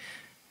I'm like,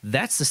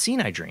 that's the scene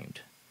I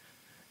dreamed.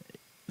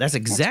 That's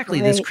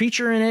exactly this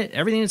creature in it,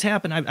 everything that's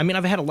happened. I mean,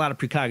 I've had a lot of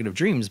precognitive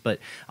dreams, but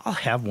I'll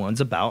have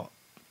ones about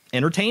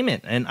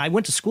entertainment. And I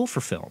went to school for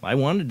film. I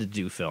wanted to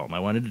do film. I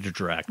wanted to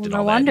direct and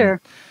all that. No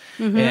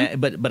wonder.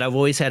 But I've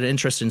always had an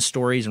interest in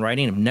stories and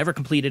writing. I've never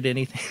completed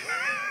anything.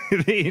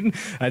 I mean,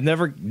 I've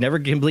never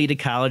completed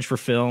college for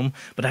film,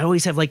 but I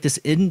always have like this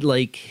hidden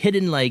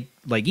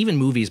even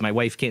movies. My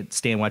wife can't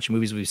stand watching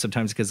movies with me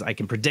sometimes because I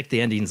can predict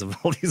the endings of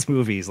all these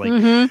movies.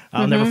 Like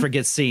I'll never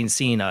forget seeing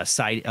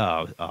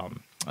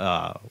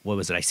what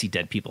was it? I See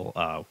Dead People.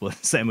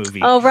 What's that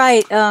movie? Oh,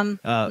 right.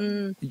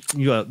 Spoiler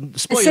The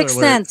Sixth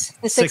alert. Sense.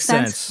 The Sixth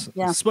Sense.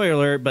 Yeah. Spoiler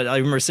alert, but I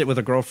remember sitting with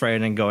a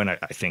girlfriend and going, I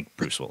think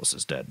Bruce Willis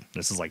is dead.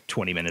 This is like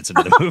 20 minutes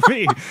into the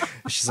movie.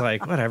 She's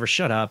like, whatever,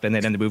 shut up. And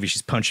then in the movie,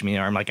 she's punching me in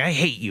the arm like, I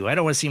hate you. I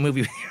don't want to see a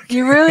movie with you.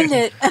 You ruined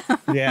it.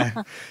 Yeah.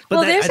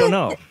 But I don't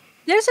know.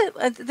 There's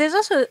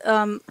also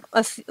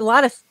a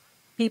lot of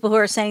people who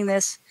are saying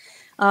this.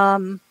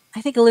 I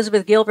think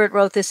Elizabeth Gilbert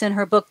wrote this in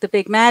her book, The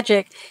Big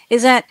Magic,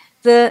 is that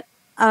the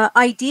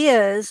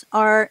ideas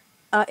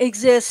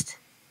exist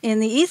in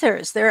the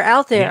ethers. They're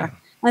out there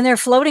and they're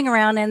floating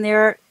around, and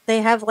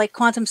they have like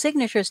quantum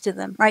signatures to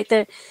them, right?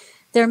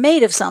 They're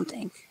made of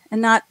something,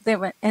 and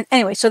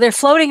anyway. So they're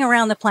floating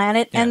around the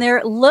planet and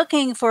they're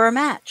looking for a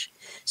match.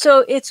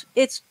 So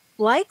it's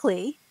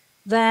likely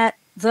that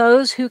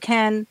those who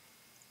can,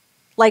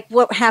 like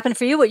what happened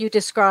for you, what you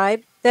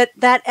described,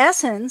 that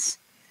essence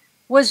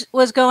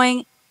was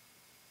going,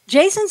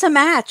 Jason's a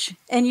match,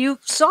 and you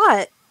saw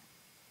it.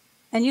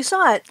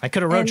 I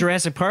could have wrote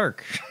Jurassic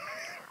Park.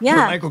 Yeah.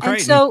 Michael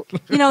Crichton.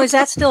 And so, is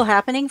that still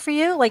happening for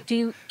you? Like, do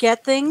you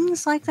get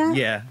things like that?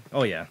 Yeah.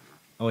 Oh, yeah.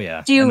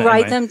 Do you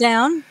write them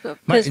down?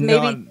 Because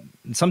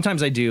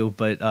sometimes I do,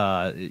 but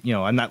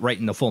I'm not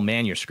writing the full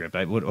manuscript.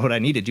 What I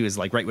need to do is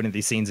like write one of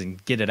these scenes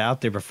and get it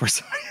out there before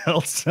somebody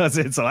else does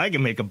it, so I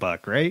can make a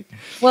buck, right?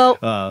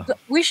 Well,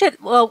 we should.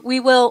 Well, we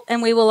will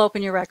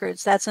open your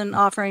records. That's an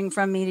offering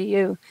from me to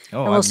you,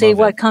 and we'll see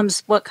what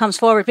comes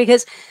forward,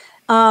 because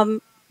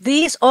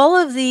all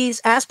of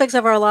these aspects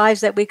of our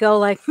lives that we go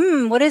like,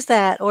 what is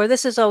that? Or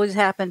this has always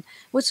happened.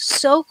 What's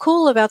so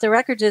cool about the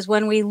records is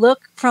when we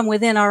look from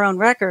within our own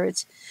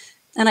records.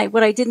 And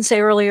what I didn't say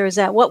earlier is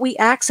that what we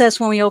access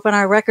when we open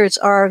our records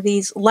are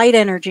these light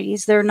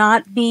energies. They're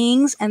not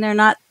beings, and they're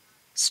not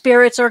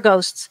spirits or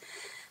ghosts.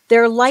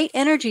 They're light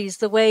energies,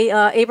 the way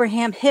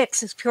Abraham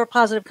Hicks is pure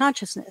positive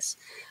consciousness.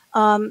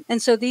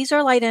 And so these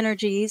are light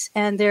energies,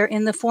 and they're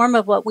in the form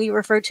of what we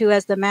refer to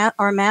as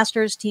our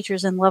masters,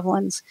 teachers, and loved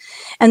ones.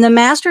 And the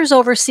masters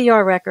oversee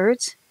our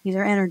records. These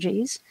are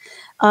energies.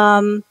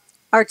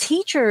 Our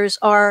teachers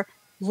are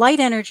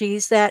light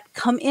energies that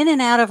come in and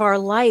out of our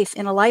life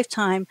in a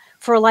lifetime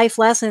for life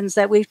lessons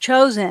that we've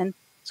chosen.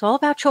 It's all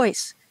about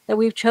choice that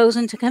we've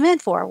chosen to come in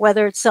for,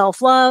 whether it's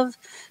self-love,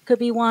 could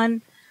be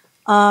one.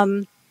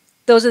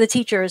 Those are the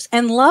teachers.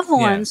 And loved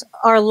ones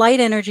are light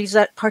energies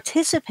that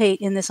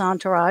participate in this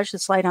entourage,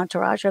 this light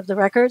entourage of the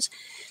records.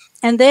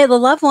 And the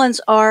loved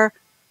ones are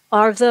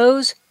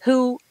those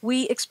who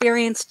we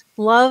experienced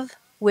love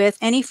with.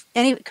 Any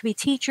it could be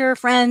teacher,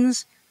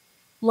 friends,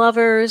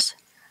 lovers,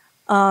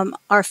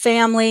 our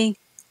family.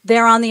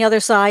 They're on the other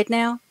side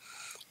now.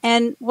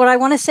 And what I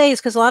want to say is,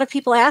 because a lot of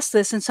people ask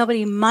this, and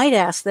somebody might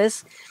ask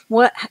this,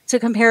 what to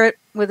compare it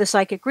with a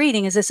psychic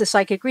reading? Is this a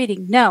psychic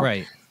reading? No.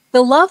 Right.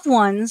 The loved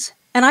ones,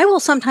 and I will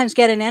sometimes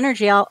get an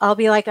energy. I'll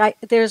be like,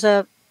 there's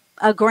a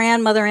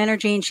grandmother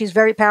energy, and she's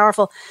very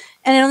powerful,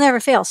 and it'll never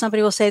fail.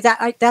 Somebody will say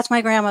that's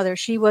my grandmother.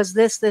 She was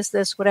this,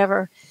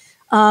 whatever.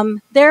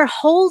 They're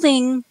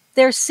sitting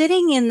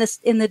in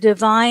the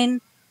divine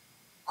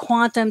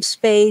quantum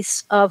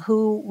space of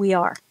who we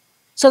are.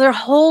 So they're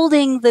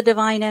holding the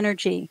divine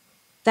energy.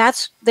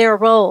 That's their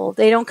role.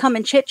 They don't come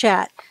and chit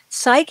chat.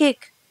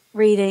 Psychic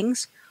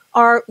readings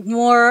are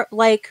more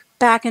like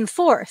back and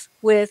forth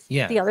with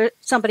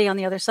somebody on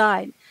the other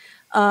side.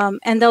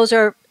 And those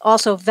are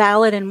also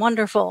valid and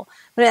wonderful,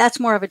 but that's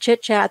more of a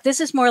chit chat.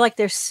 This is more like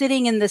they're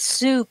sitting in the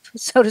soup,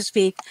 so to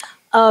speak,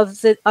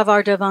 of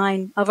our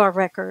divine, of our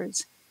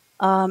records.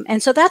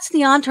 And so that's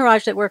the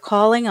entourage that we're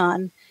calling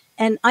on.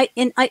 And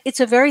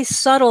it's a very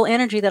subtle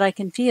energy that I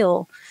can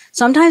feel.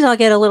 Sometimes I'll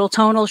get a little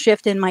tonal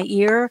shift in my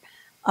ear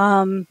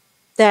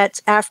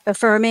that's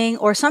affirming,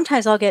 or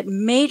sometimes I'll get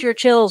major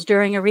chills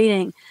during a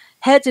reading,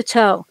 head to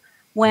toe,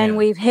 when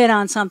we've hit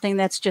on something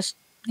that's just,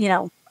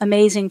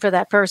 amazing for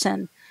that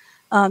person.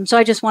 So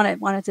I just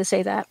wanted to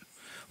say that.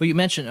 Well, you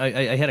mentioned,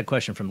 I had a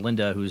question from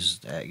Linda,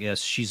 who's, I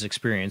guess she's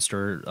experienced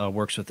or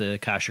works with the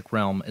Akashic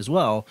Realm as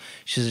well.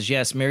 She says,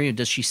 yes, Mary,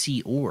 does she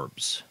see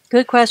orbs?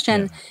 Good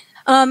question.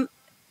 Yeah.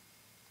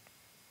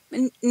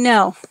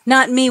 No,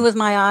 not me with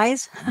my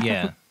eyes.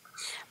 Yeah.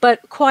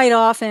 But quite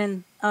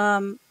often,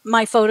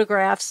 my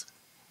photographs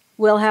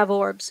will have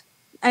orbs.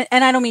 And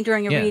I don't mean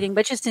during a reading,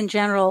 but just in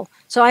general.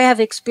 So I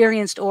have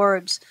experienced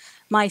orbs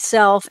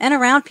myself and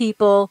around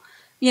people,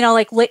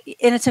 and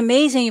it's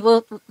amazing.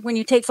 When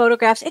you take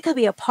photographs, it could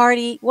be a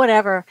party,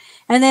 whatever.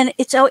 And then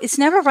it's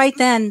never right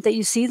then that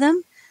you see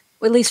them,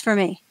 at least for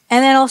me.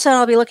 And then all of a sudden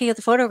I'll be looking at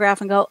the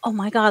photograph and go, oh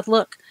my God,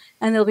 look.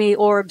 And there'll be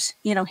orbs,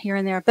 here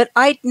and there. But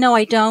I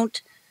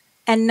don't.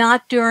 And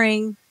not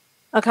during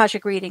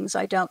Akashic readings,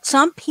 I don't.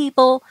 Some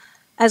people,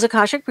 as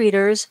Akashic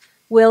readers,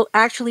 will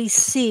actually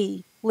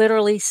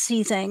literally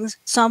see things.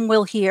 Some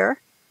will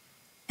hear,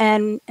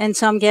 and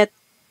some get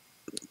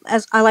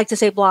as I like to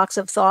say, blocks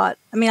of thought.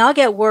 I mean, I'll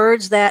get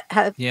words that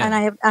have, Yeah.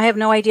 and I have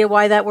no idea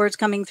why that word's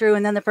coming through,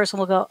 and then the person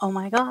will go, "Oh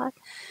my God,"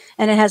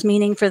 and it has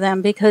meaning for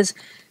them because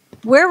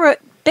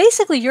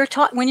basically you're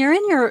taught when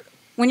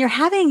you're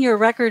having your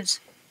records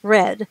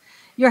read,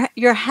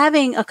 you're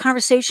having a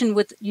conversation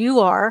with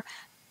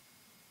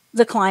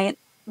the client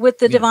with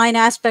the divine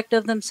aspect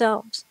of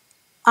themselves.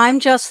 I'm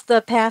just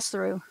the pass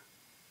through,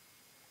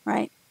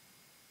 right?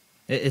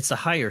 It's the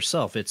higher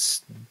self.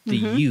 It's the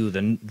you,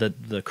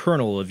 the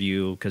kernel of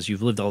you, because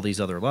you've lived all these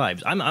other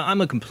lives.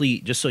 I'm a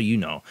complete, just so you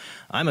know,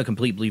 I'm a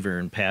complete believer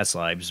in past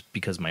lives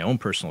because my own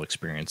personal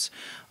experience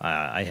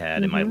I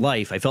had in my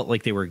life. I felt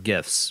like they were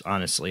gifts.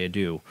 Honestly, I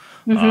do.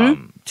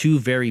 Two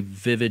very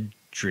vivid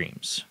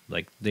dreams.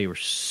 Like they were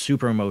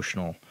super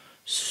emotional,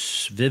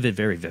 vivid,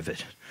 very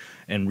vivid,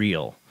 and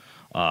real.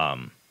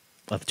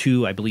 Of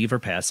two, I believe, are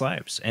past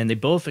lives, and they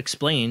both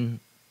explain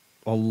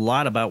a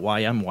lot about why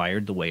I'm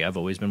wired the way I've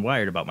always been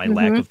wired, about my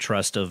lack of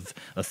trust of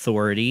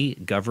authority,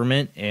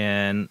 government,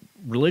 and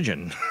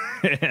religion,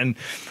 and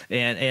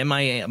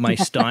my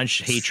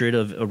staunch hatred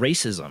of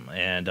racism,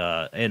 and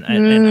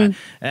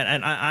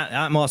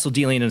I'm also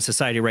dealing in a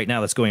society right now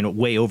that's going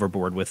way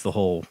overboard with the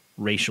whole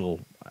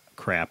racial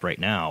crap right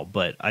now.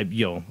 But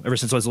ever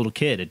since I was a little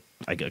kid,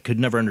 I could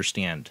never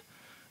understand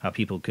how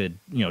people could,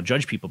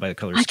 judge people by the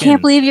color of I skin.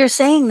 can't believe you're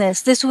saying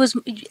this. This was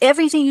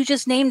everything you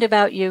just named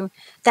about you.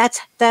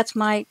 That's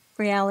my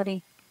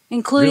reality,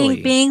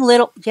 including being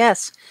little.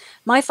 Yes,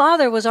 my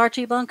father was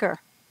Archie Bunker.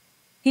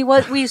 He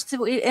was. We used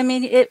to. I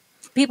mean,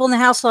 people in the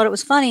house thought it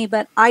was funny,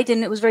 but I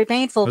didn't. It was very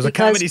painful. It was a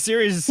comedy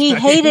series. He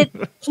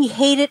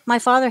hated. My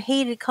father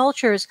hated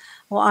cultures.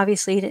 Well,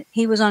 obviously,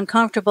 he was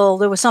uncomfortable.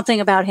 There was something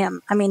about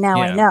him. I mean,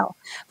 now I know.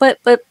 But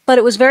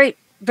it was very,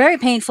 very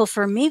painful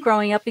for me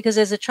growing up because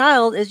as a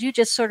child, as you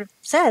just sort of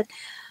said,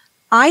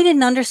 I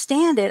didn't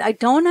understand it. I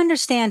don't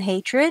understand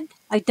hatred.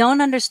 I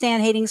don't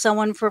understand hating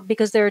someone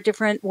because they're a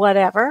different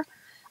whatever.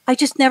 I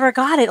just never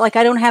got it. Like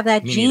I don't have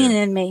that gene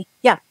in me.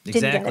 Yeah,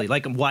 exactly.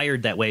 Like I'm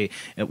wired that way.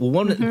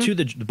 Well,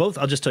 both.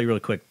 I'll just tell you really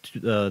quick.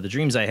 The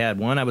dreams I had.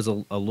 One, I was a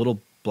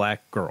little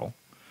black girl,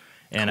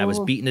 and I was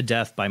beaten to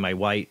death by my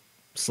white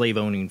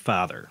slave-owning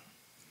father.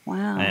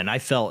 Wow. And I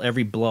felt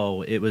every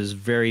blow. It was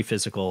very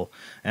physical.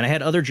 And I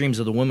had other dreams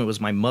of the woman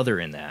was my mother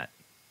in that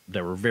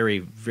were very,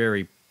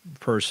 very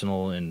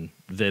personal and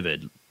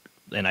vivid.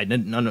 And I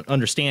didn't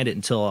understand it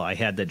until I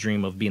had that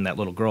dream of being that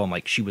little girl. I'm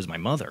like, she was my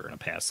mother in a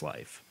past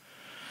life.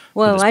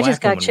 Whoa, I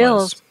just got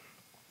chills.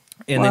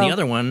 And then the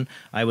other one,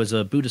 I was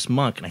a Buddhist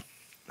monk, and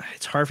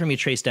it's hard for me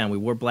to trace down. We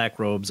wore black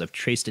robes. I've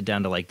traced it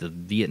down to like the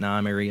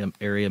Vietnam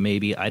area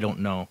maybe. I don't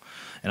know.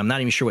 And I'm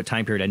not even sure what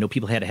time period. I know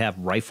people had to have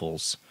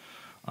rifles.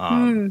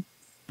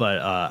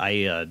 But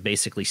I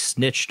basically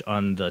snitched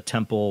on the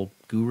temple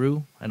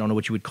guru. I don't know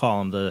what you would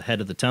call him, the head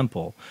of the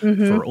temple,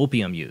 for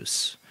opium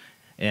use,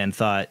 and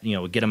thought,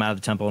 get him out of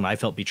the temple. And I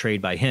felt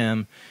betrayed by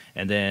him.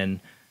 And then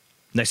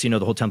next thing you know,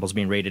 the whole temple's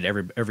being raided.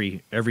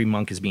 Every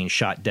monk is being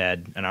shot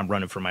dead, and I'm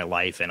running for my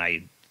life.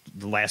 And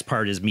the last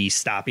part is me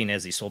stopping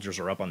as these soldiers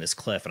are up on this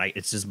cliff, and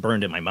it's just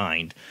burned in my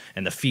mind.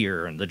 And the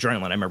fear and the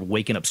adrenaline. I remember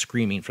waking up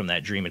screaming from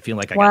that dream and feeling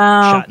like I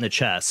got shot in the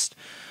chest.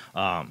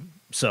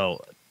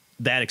 So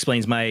that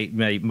explains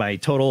my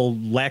total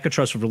lack of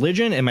trust with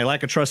religion and my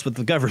lack of trust with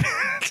the government.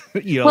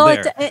 And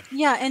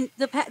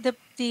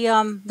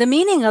the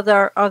meaning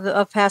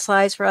of past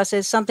lives for us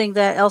is something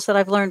else that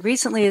I've learned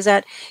recently is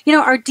that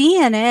our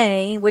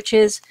DNA, which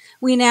is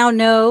we now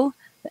know,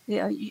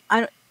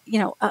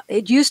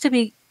 it used to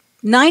be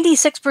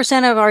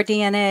 96% of our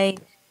DNA.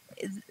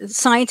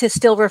 Scientists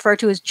still refer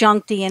to as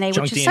junk DNA,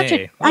 which is such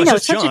a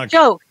a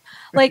joke.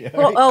 Like,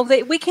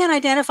 we can't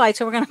identify it,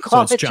 so we're going to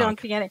call it junk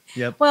DNA.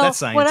 Yep, well, that's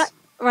science.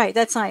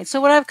 That's science. So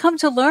what I've come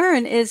to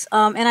learn is,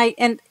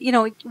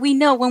 we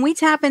know when we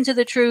tap into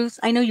the truth.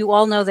 I know you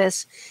all know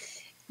this.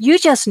 You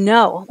just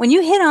know when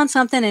you hit on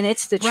something and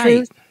it's the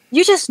truth.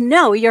 You just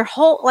know your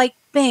whole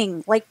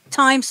bing,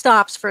 time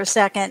stops for a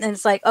second, and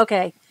it's like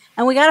okay.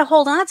 And we got to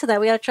hold on to that.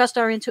 We got to trust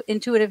our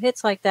intuitive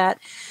hits like that.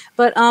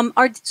 But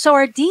our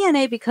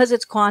DNA, because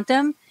it's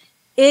quantum,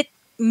 it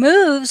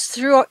moves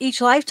through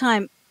each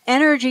lifetime.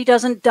 Energy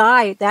doesn't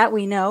die, that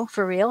we know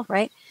for real,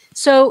 right?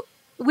 So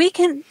we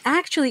can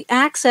actually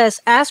access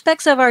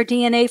aspects of our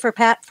DNA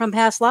from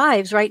past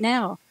lives right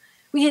now.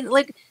 It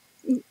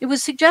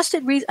was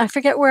suggested, I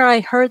forget where I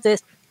heard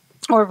this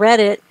or read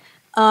it,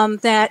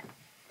 that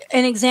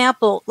an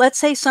example, let's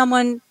say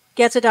someone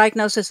gets a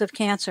diagnosis of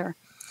cancer,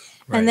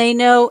 and they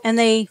know, and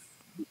they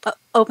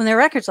open their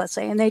records, let's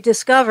say, and they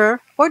discover,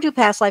 or do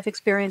past life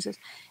experiences,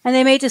 and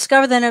they may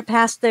discover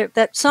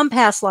that some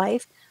past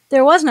life,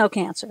 there was no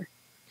cancer.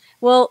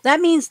 Well, that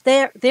means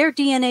their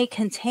DNA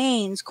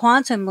contains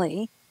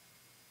quantumly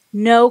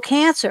no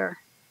cancer.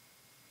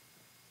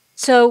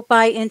 So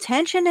by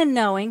intention and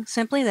knowing,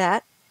 simply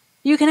that,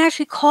 you can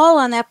actually call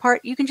on that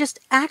part. You can just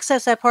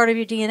access that part of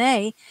your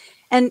DNA.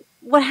 And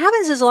what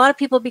happens is a lot of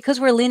people, because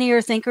we're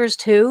linear thinkers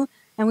too,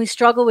 and we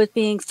struggle with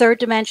being third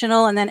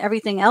dimensional and then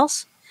everything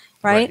else,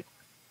 right?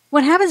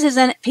 What happens is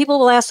then people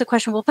will ask the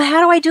question, well, but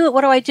how do I do it? What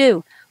do I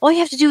do? all you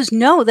have to do is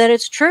know that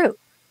it's true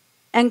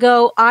and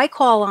go, I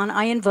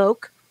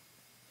invoke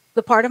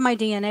the part of my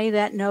DNA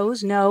that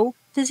knows no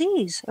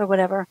disease or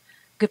whatever.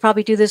 You could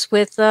probably do this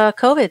with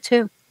COVID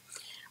too.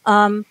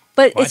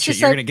 But Watch it's just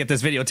you're going to get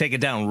this video taken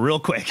down real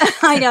quick.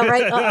 I know,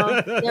 right?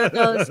 Uh-oh. There it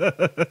goes.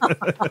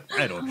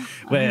 I don't.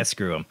 Well,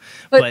 screw them.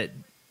 But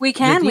we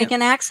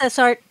can access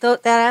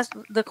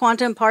the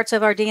quantum parts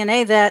of our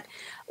DNA that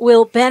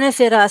will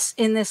benefit us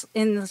in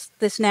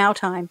this now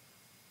time.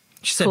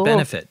 She said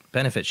benefit.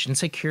 She didn't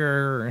say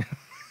cure.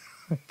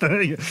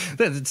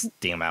 That's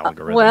damn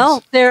algorithms.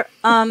 Well, there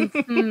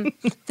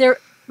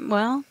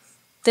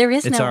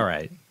is it's no. all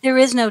right. There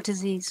is no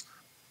disease.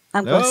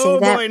 I'm going to say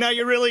that. Oh boy, now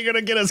you're really going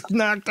to get us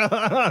knocked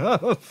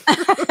off.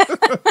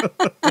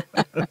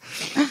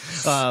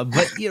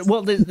 But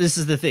well, this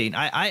is the thing.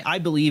 I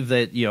believe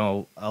that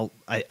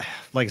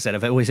like I said,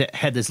 I've always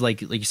had this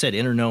like you said,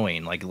 inner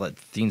knowing, like let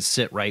things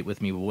sit right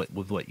with me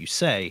with what you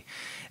say.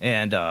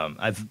 And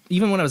I've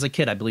even when I was a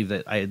kid, I believe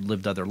that I had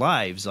lived other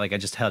lives. Like I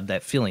just had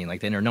that feeling,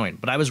 like the inner knowing.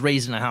 But I was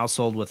raised in a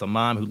household with a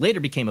mom who later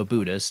became a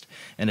Buddhist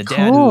and a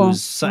dad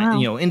who's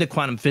into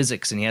quantum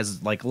physics, and he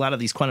has like a lot of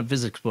these quantum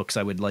physics books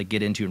I would like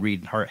get into and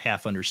read and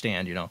half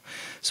understand.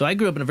 So I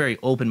grew up in a very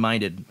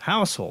open-minded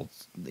household.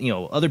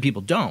 Other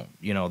people don't.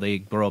 They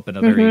grow up in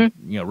a very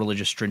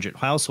religious, stringent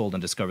household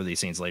and discover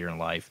these things later in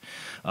life.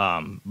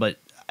 But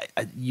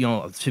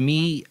to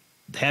me,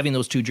 having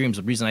those two dreams,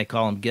 the reason I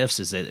call them gifts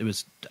is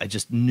that I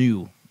just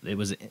knew it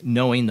was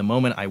knowing the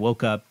moment I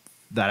woke up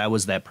that I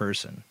was that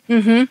person.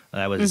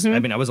 I was, I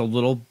mean, I was a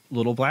little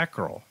black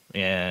girl,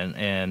 and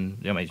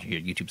my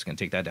YouTube's going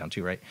to take that down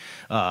too, right?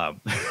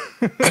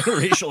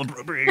 Racial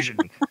appropriation.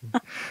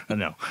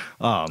 No,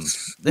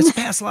 it's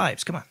past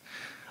lives. Come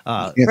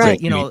on. Right.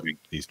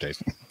 These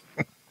days.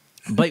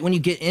 But when you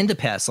get into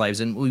past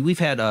lives, and we've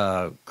had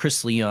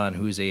Chris Leon,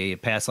 who's a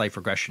past life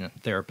regression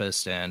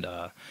therapist, and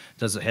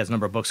has a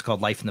number of books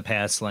called Life in the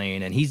Past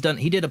Lane, and he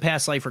did a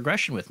past life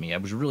regression with me.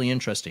 It was really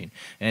interesting,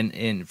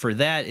 and for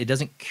that, it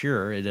doesn't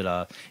cure it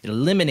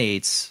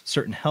eliminates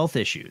certain health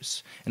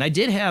issues. And I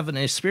did have an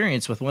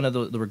experience with one of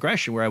the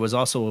regression where I was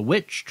also a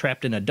witch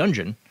trapped in a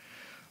dungeon,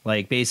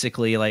 like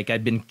basically like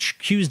I'd been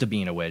accused of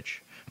being a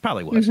witch,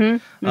 probably was.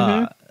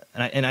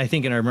 And I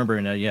think, and I remember,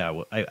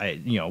 I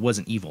it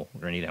wasn't evil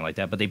or anything like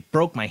that, but they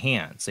broke my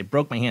hands.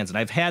 And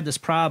I've had this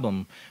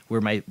problem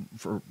where what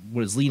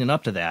was leading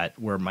up to that,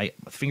 where my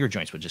finger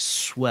joints would just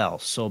swell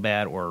so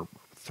bad or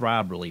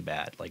throb really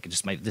bad, like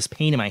just this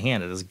pain in my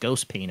hand, this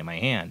ghost pain in my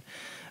hand.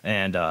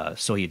 And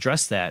so he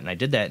addressed that, and I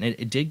did that, and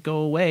it did go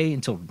away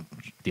until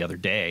the other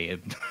day.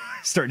 It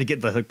started to get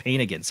the pain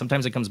again.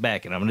 Sometimes it comes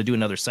back, and I'm going to do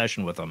another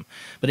session with him.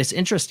 But it's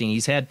interesting.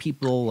 He's had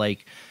people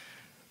like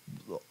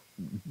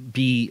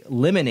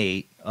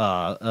eliminate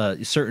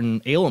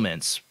certain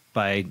ailments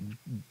by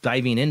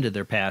diving into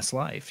their past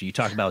life. You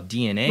talk about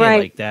DNA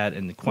like that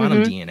and the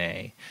quantum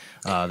DNA.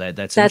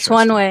 That's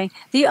one way.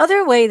 The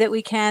other way that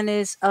we can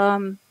is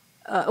when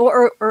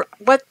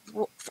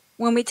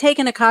we take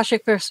an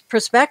Akashic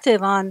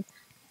perspective on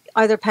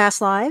either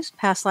past life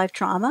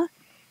trauma,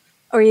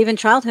 or even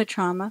childhood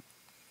trauma,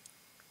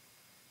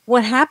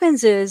 what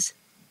happens is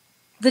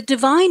the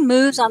divine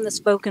moves on the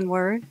spoken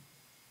word.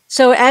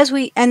 So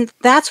and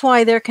that's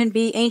why there can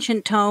be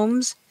ancient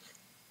tomes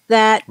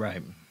that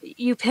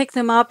you pick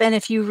them up, and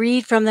if you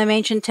read from them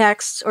ancient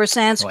texts or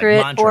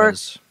Sanskrit or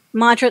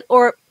mantra,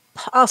 or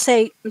I'm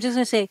just going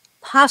to say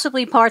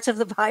possibly parts of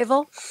the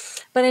Bible,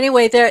 but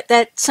anyway,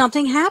 that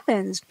something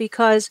happens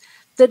because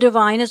the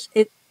divine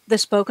the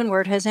spoken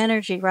word has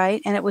energy,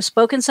 right? And it was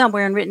spoken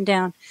somewhere and written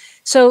down.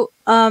 So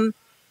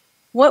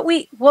what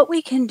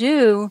we can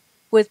do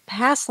with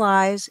past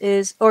lives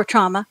or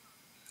trauma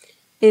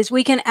is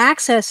we can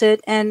access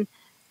it. And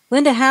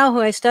Linda Howe,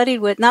 who I studied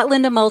with, not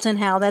Linda Moulton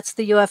Howe, that's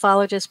the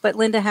UFologist, but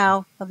Linda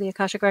Howe of the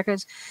Akashic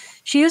Records,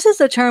 she uses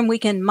the term we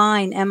can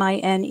mine,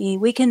 M-I-N-E.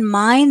 We can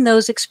mine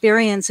those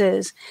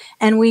experiences,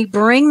 and we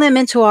bring them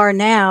into our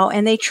now,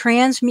 and they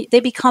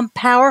become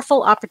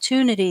powerful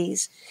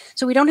opportunities.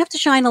 So we don't have to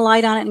shine a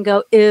light on it and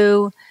go,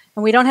 ew,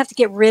 and we don't have to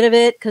get rid of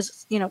it,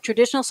 because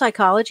traditional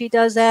psychology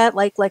does that.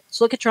 Like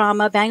let's look at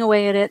trauma, bang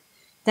away at it,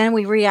 then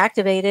we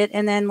reactivate it,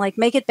 and then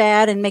make it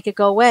bad and make it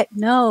go away.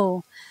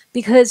 No,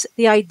 because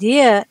the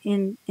idea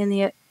in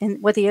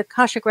what the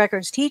Akashic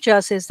Records teach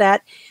us is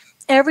that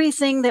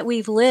everything that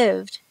we've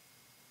lived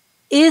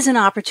is an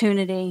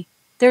opportunity.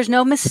 There's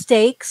no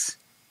mistakes.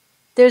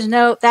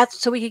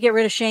 So we could get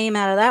rid of shame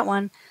out of that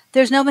one.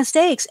 There's no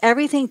mistakes.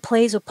 Everything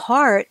plays a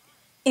part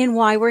in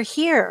why we're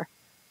here.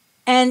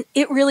 And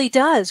it really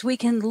does. We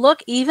can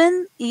look,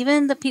 even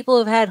the people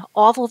who've had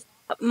awful,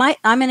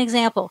 I'm an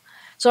example.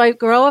 So I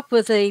grow up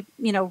with a,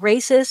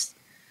 racist,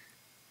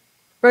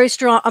 very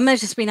strong, I'm going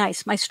to just be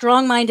nice, my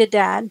strong-minded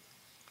dad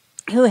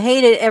who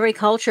hated every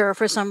culture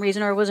for some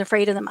reason or was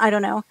afraid of them. I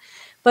don't know.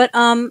 But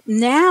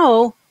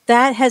now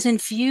that has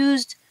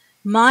infused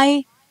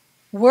my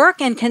work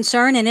and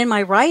concern, and in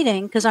my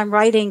writing, because I'm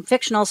writing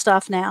fictional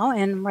stuff now,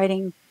 and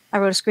I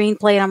wrote a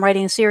screenplay and I'm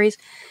writing a series.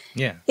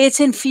 Yeah. It's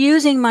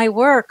infusing my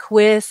work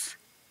with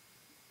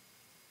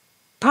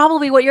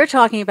probably what you're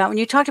talking about. When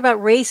you talked about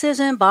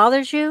racism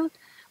bothers you,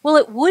 well,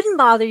 it wouldn't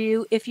bother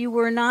you if you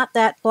were not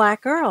that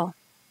black girl.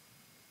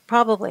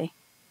 Probably.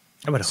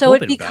 I would So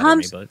hope it it would bother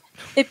me, becomes but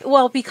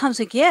it becomes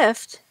a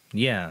gift,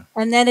 yeah.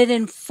 and then it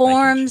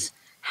informs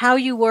how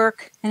you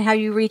work and how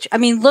you reach. I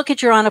mean, look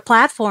at, you're on a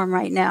platform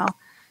right now.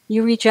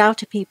 You reach out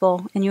to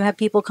people and you have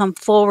people come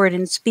forward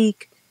and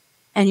speak,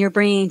 and you're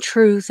bringing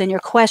truth and you're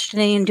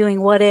questioning and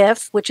doing what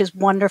if, which is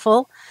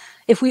wonderful.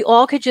 If we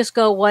all could just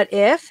go what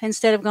if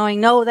instead of going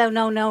no,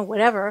 no,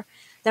 whatever,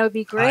 that would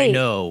be great. I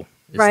know.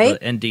 It's right?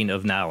 the ending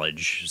of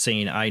knowledge,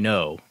 saying I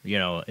know. You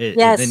know,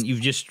 Yes. then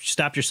you've just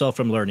stopped yourself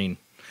from learning.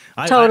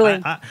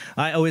 Totally.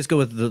 I always go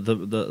with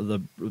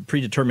the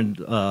predetermined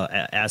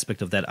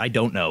aspect of that. I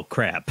don't know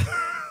crap.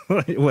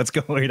 What's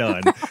going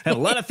on? I have a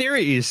lot of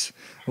theories,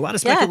 a lot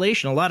of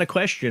speculation, a lot of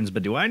questions,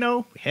 but do I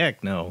know?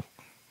 Heck no.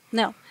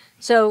 No.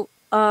 So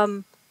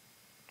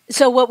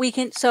so what we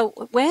can, so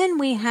when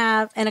we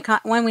have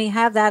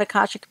that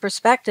Akashic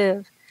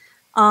perspective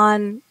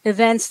on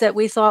events that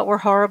we thought were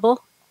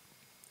horrible,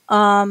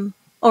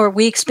 or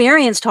we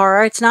experienced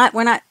horror, it's not,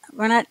 we're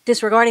not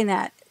disregarding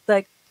that.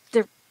 Like,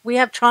 we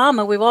have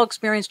trauma. We've all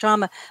experienced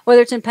trauma,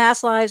 whether it's in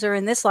past lives or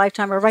in this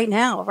lifetime or right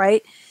now,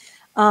 right?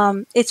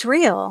 It's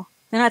real.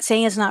 They're not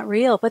saying it's not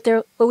real,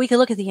 but we can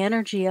look at the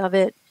energy of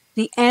it.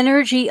 The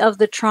energy of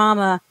the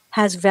trauma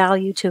has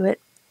value to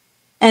it.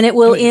 And it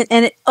will,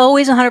 and it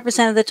always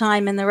 100% of the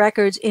time in the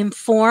records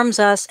informs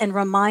us and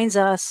reminds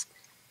us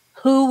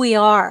who we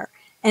are.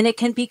 And it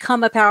can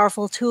become a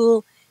powerful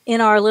tool in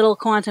our little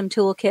quantum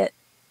toolkit.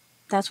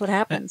 That's what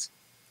happens.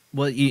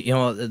 Well, you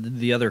know,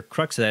 the other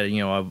crux of that,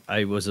 you know,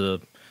 I was a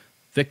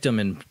victim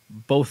in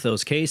both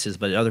those cases,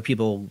 but other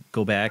people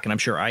go back, and I'm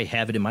sure I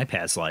have it in my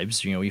past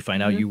lives. You know, you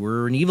find out you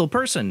were an evil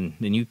person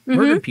and you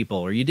murdered people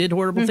or you did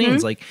horrible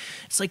things. Like,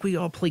 it's like we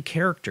all play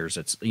characters.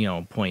 It's, you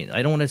know, point.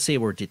 I don't want to say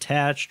we're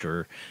detached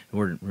or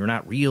we're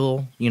not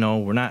real. You know,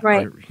 we're not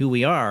who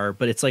we are,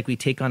 but it's like we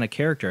take on a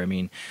character. I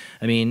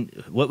mean,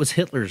 what was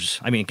Hitler's?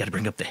 I mean, got to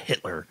bring up the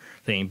Hitler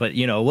thing, but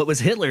you know, what was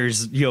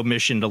Hitler's, you know,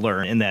 mission to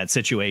learn in that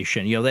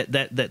situation? You know,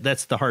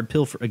 that's the hard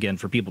pill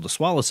for people to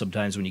swallow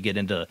sometimes when you get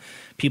into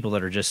people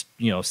that are just,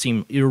 you know,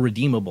 seem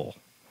irredeemable.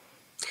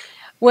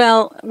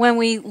 Well, when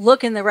we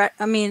look in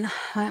I mean,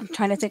 I'm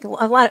trying to think a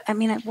lot. I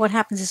mean, what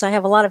happens is I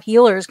have a lot of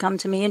healers come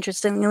to me,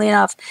 interestingly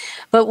enough.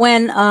 But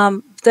when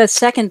the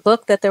second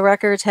book that the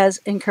records has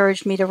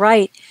encouraged me to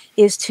write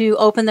is to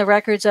open the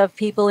records of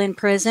people in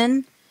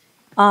prison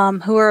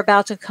who are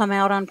about to come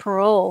out on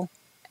parole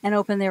and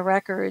open their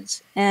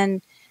records.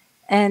 And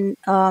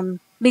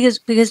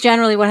because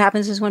generally what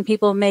happens is when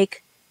people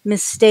make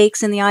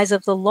mistakes in the eyes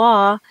of the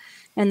law,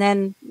 and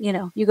then, you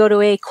know, you go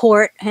to a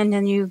court and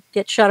then you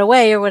get shut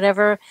away or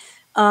whatever.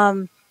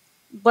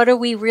 What are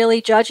we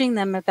really judging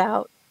them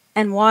about,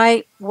 and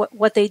why?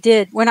 What they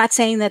did? We're not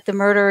saying that the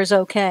murder is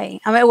okay.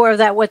 I mean, or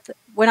that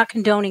we're not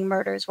condoning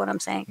murder is what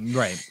I'm saying.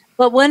 Right.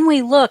 But when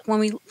we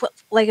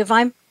like,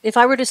 if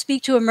I were to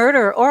speak to a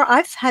murderer, or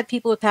I've had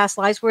people with past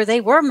lives where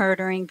they were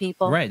murdering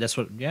people. Right. That's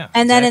what. Yeah.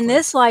 And then in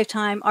this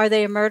lifetime, are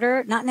they a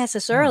murderer? Not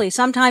necessarily.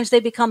 Sometimes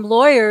they become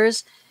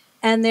lawyers.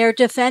 And they're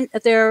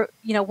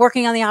you know,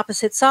 working on the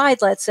opposite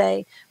side, let's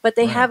say, but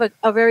they have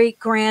a very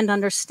grand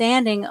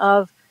understanding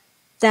of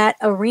that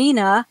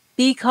arena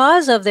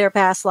because of their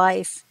past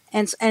life.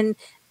 And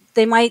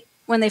they might,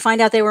 when they find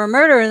out they were a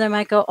murderer, they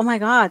might go, oh my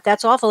God,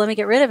 that's awful. Let me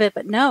get rid of it.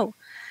 But no,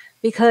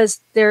 because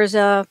there's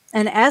an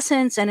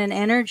essence and an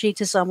energy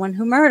to someone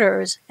who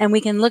murders, and we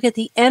can look at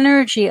the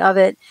energy of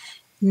it,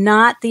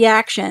 not the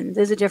action.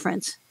 There's a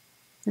difference.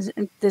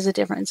 There's a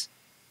difference.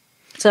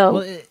 So.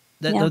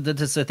 Well,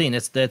 that's the thing.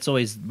 That's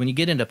always when you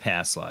get into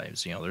past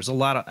lives. You know, there's a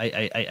lot of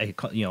I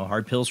you know,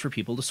 hard pills for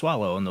people to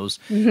swallow, and those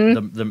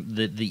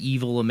the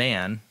evil of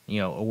man, you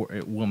know, or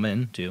a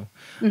woman too.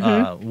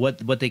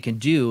 What they can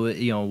do.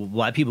 You know, a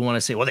lot of people want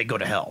to say, well, they go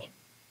to hell.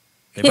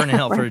 They burn in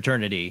hell for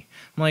eternity.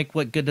 I'm like,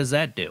 what good does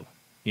that do?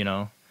 You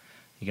know,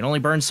 you can only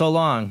burn so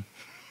long.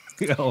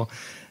 You know.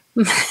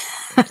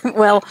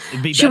 Well,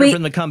 it'd be better for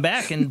them to come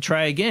back and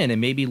try again,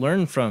 and maybe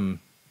learn from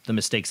the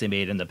mistakes they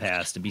made in the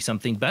past and be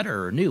something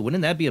better or new.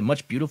 Wouldn't that be a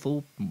much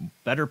beautiful,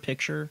 better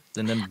picture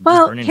than them just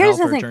burning hell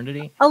for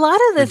eternity? A lot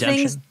of the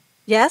things,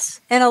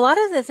 yes, and a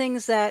lot of the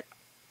things that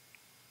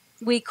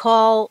we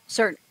call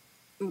certain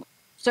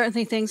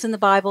things in the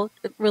Bible,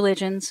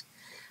 religions,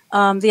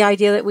 the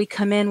idea that we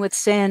come in with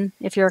sin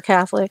if you're a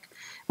Catholic.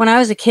 When I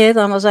was a kid,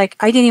 I was like,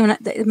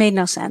 it made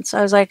no sense.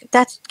 I was like,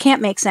 that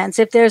can't make sense.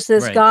 If there's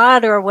this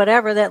God or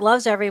whatever that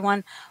loves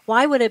everyone,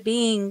 why would a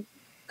being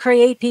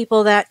create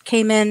people that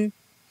came in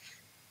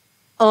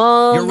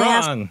you're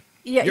wrong.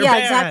 Yeah, you're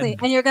bad. Exactly.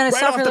 And you're going to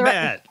suffer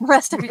the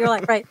rest of your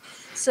life, right?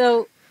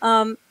 So,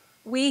 I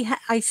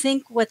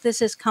think what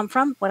this has come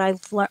from, what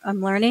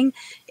I'm learning,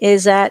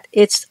 is that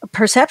it's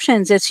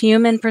perceptions, it's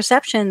human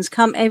perceptions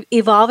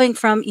evolving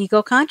from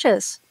ego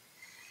conscious.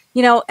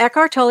 You know,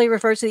 Eckhart Tolle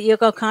refers to the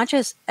ego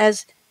conscious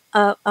as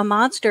a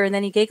monster, and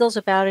then he giggles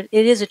about it.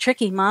 It is a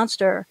tricky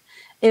monster.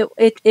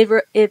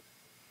 It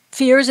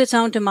fears its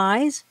own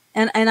demise,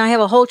 and I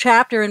have a whole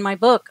chapter in my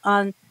book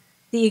on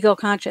the ego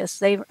conscious.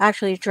 They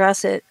actually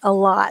address it a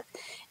lot,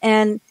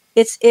 and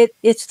it's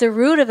the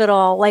root of it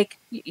all. Like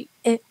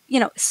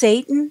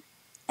Satan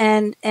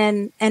and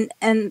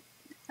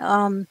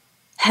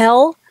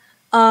hell.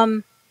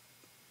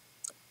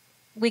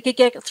 We could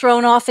get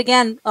thrown off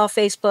again off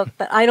Facebook,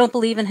 but I don't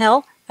believe in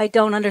hell. I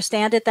don't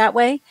understand it that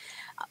way.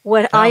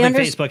 What I don't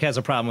think Facebook has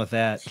a problem with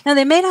that. No,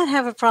 they may not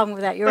have a problem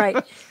with that. You're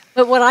right.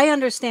 But what I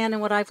understand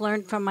and what I've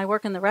learned from my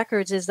work in the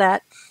records is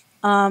that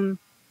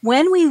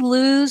when we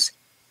lose,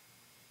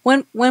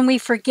 when we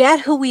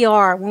forget who we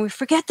are, when we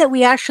forget that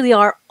we actually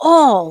are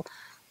all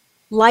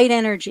light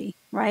energy,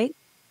 right,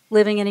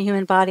 living in a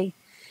human body,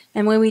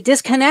 and when we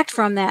disconnect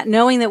from that,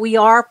 knowing that we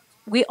are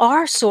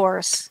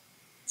source.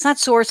 It's not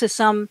source as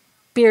some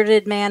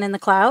bearded man in the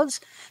clouds.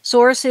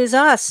 Source is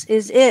us,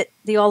 is it,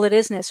 the all it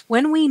isness.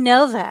 When we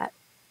know that,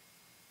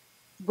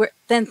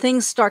 then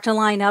things start to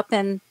line up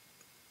and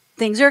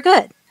things are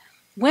good.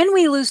 When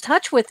we lose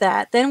touch with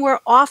that, then we're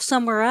off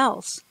somewhere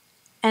else.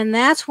 And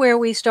that's where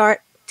we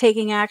start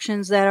taking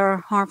actions that are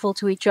harmful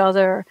to each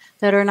other,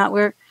 that are not,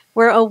 we're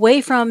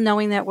away from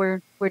knowing that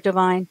we're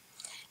divine.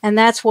 And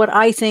that's what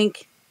I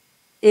think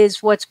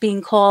is what's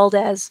being called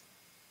as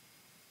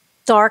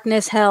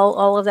darkness, hell,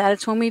 all of that.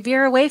 It's when we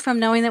veer away from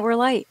knowing that we're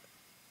light.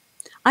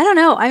 I don't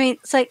know. I mean,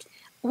 it's like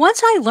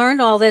once I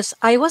learned all this,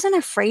 I wasn't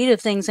afraid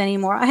of things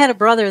anymore. I had a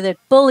brother that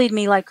bullied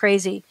me like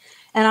crazy,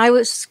 and I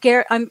was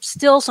scared. I'm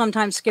still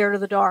sometimes scared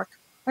of the dark.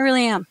 I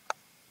really am.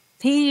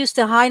 He used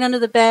to hide under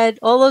the bed.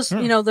 All those,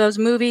 those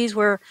movies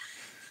where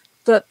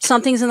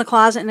something's in the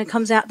closet and it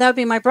comes out. That would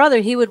be my brother.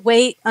 He would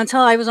wait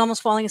until I was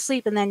almost falling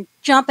asleep and then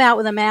jump out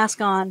with a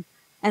mask on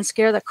and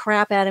scare the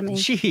crap out of me.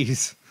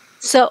 Jeez.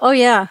 So, oh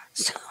yeah.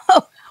 So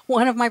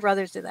one of my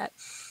brothers did that.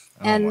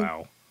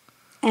 Wow.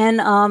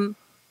 And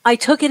I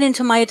took it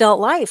into my adult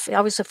life. I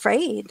was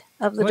afraid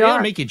of the dark.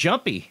 Yeah, make you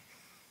jumpy.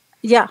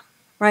 Yeah,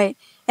 right.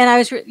 And I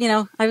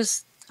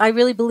was, I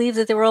really believed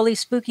that there were all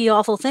these spooky,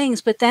 awful things.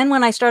 But then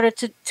when I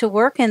started to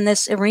work in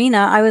this arena,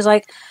 I was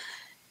like,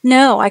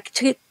 no, I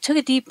took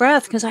a deep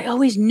breath because I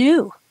always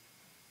knew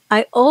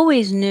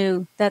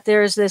that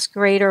there is this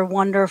greater,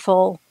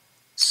 wonderful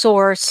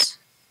source.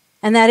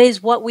 And that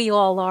is what we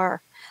all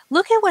are.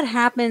 Look at what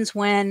happens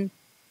when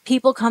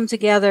people come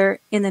together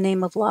in the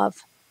name of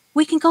love.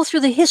 We can go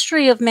through the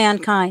history of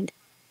mankind.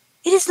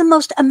 It is the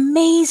most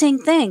amazing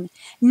thing.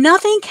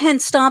 Nothing can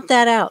stomp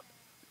that out.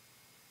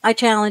 I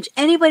challenge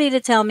anybody to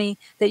tell me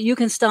that you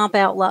can stomp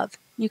out love.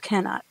 You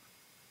cannot.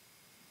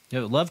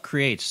 Love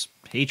creates,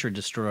 hatred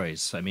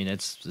destroys. I mean,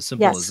 it's as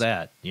simple as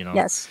that.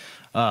 Yes.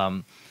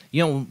 One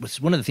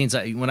of the things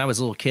when I was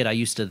a little kid, I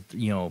used to,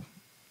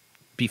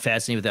 be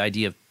fascinated with the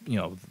idea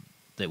of,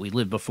 that we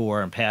lived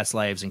before and past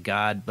lives and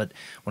God. But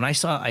when I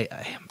saw,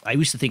 I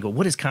used to think, well,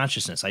 what is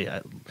consciousness?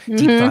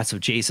 Deep thoughts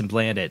of Jason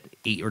Bland at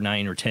 8 or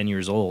 9 or 10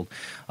 years old.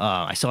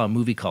 I saw a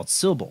movie called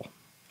Sybil.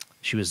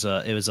 It was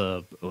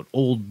an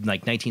old,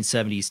 like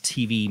 1970s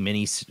TV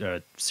mini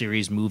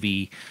series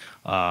movie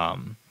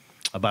about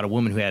a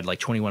woman who had like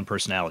 21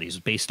 personalities,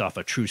 based off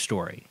a true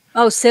story.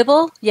 Oh,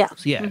 Sybil? Yeah.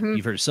 Yeah,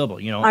 you've heard of Sybil,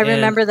 I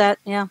remember that,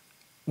 yeah.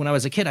 When I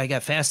was a kid, I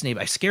got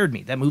fascinated. It scared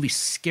me. That movie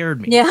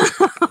scared me. Yeah.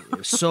 It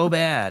was so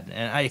bad.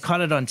 And I caught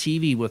it on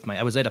TV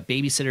I was at a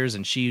babysitter's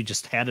and she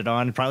just had it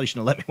on. Probably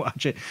shouldn't have let me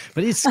watch it,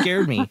 but it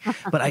scared me.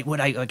 But what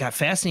I got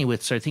fascinated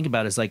with, started thinking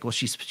about is like, well,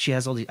 she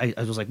has all these, I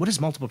was like, what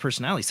is multiple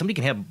personality? Somebody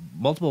can have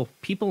multiple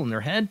people in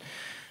their head.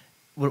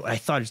 What I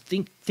thought,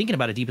 thinking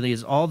about it deeply,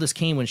 is all this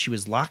came when she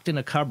was locked in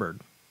a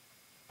cupboard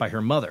by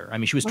her mother. I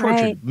mean, she was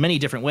tortured many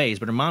different ways,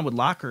 but her mom would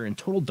lock her in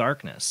total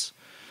darkness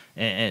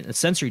and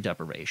sensory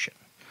deprivation.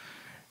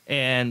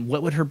 And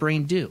what would her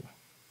brain do?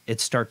 It'd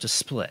start to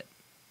split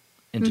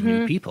into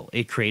new people.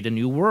 It'd create a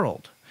new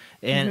world.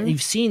 And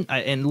you've seen,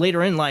 and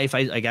later in life,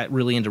 I got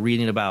really into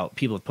reading about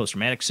people with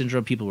post-traumatic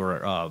syndrome, people who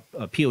are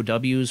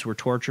POWs who were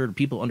tortured,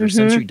 people under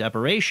sensory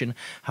deprivation,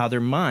 how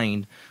their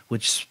mind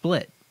would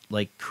split,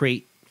 like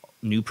create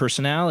new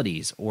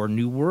personalities or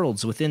new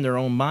worlds within their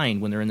own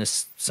mind when they're in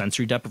this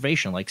sensory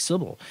deprivation, like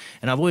Sybil.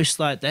 And I've always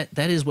thought that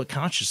is what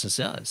consciousness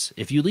is.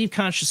 If you leave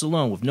consciousness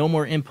alone with no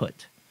more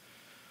input,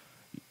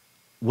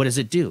 what does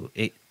it do?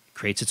 It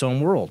creates its own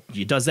world.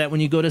 It does that when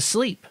you go to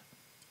sleep.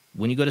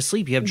 When you go to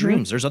sleep, you have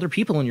dreams. There's other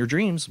people in your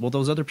dreams. Well,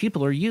 those other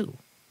people are you.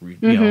 You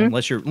know,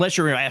 unless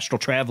you're astral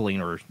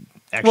traveling or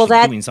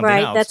actually doing something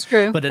else. That's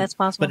true. But that's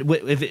possible.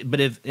 But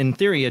if in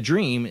theory a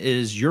dream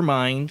is your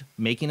mind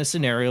making a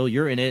scenario,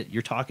 you're in it,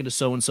 you're talking to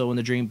so and so in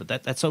the dream, but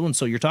that so and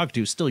so you're talking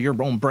to is still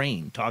your own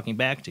brain talking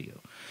back to you.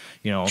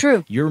 You know,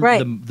 true.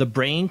 The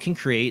brain can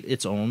create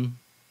its own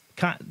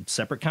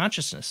separate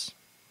consciousness.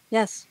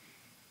 Yes.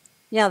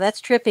 Yeah,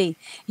 that's trippy.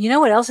 You know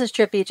what else is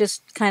trippy? It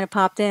just kind of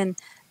popped in.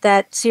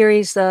 That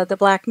series, the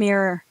Black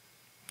Mirror.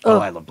 Oh,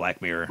 I love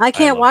Black Mirror. I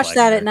can't watch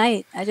that at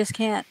night. I just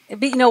can't.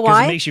 But you know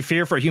why? Because it makes you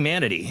fear for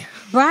humanity.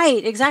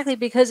 Right, exactly.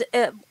 Because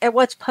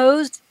what's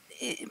proposed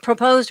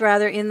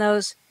in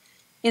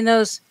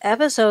those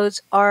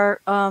episodes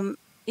are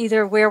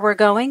either where we're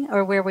going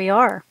or where we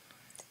are.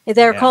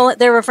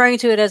 They're referring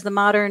to it as the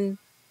modern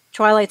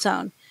Twilight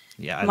Zone.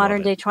 Yeah, I modern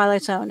love day it.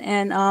 Twilight Zone,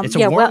 and It's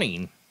a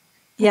warning.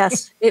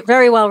 Yes, it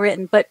very well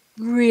written, but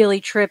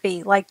really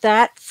trippy. Like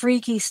that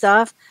freaky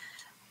stuff.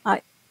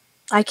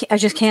 I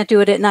just can't do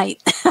it at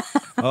night.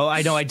 Oh,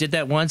 I know. I did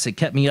that once. It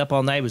kept me up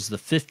all night. It was the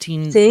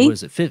 15, See?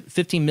 was it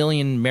 15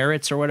 million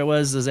merits or what it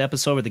was, this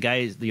episode where the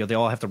guys, they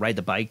all have to ride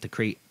the bike to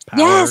create power.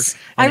 Yes,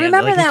 I And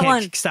remember that he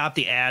one. can't stop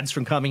the ads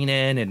from coming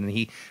in, and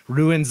he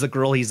ruins the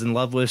girl he's in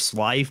love with's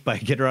life by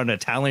getting her on a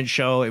talent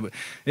show.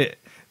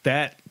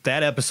 That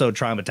episode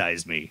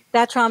traumatized me.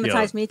 That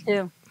traumatized me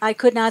too. I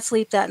could not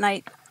sleep that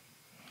night.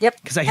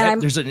 Yep. Because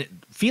there's a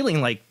feeling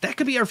like that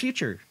could be our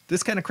future.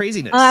 This kind of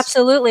craziness. Oh,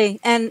 absolutely.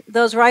 And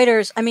those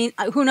writers, I mean,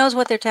 who knows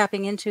what they're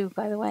tapping into,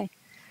 by the way.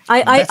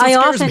 I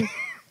often,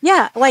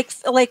 yeah, like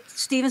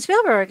Steven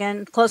Spielberg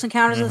and Close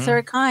Encounters of the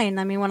Third Kind.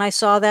 I mean, when I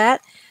saw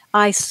that,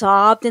 I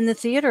sobbed in the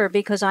theater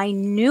because I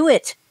knew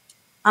it.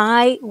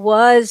 I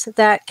was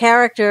that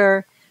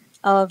character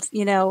of,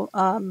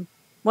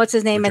 what's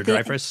his name?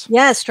 Richard Dreyfuss?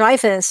 Yes,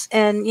 Dreyfuss.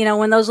 And,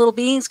 when those little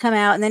beings come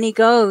out and then he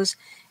goes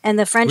and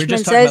the Frenchman we were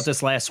just talking about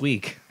this last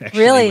week. Actually,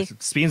 really?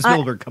 With Steven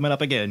Spielberg coming up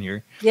again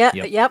here. Yeah,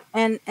 yep.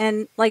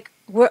 And like,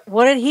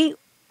 what did he,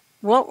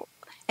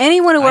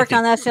 anyone who worked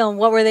on that film,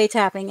 what were they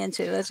tapping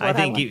into? That's what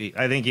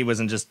I think he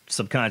wasn't just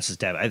subconscious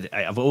tap.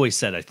 I've always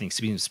said I think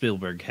Steven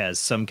Spielberg has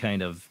some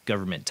kind of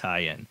government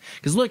tie-in.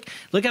 Because look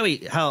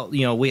how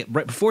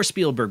right before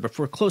Spielberg,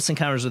 before Close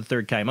Encounters of the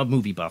Third Kind, I'm a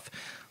movie buff.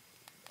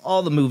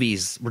 All the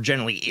movies were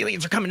generally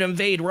aliens are coming to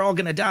invade. We're all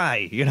gonna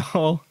die.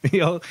 Steven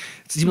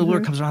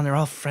Spielberg comes around. They're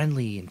all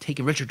friendly and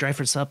taking Richard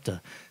Dreyfuss up to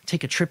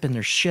take a trip in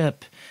their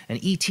ship.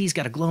 And E.T.'s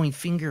got a glowing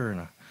finger and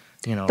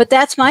a But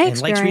that's my and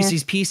experience. likes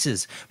Reese's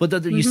Pieces.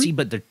 But you see,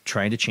 but they're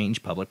trying to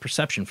change public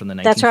perception from the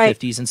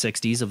 1950s and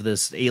 60s of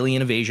this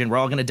alien invasion. We're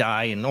all gonna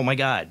die, and oh my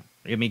god.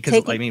 I mean,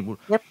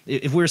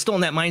 if we're still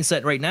in that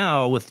mindset right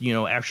now with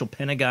actual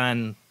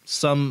Pentagon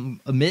some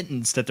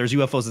admittance that there's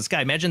UFOs in the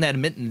sky. Imagine that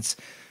admittance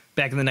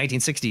back in the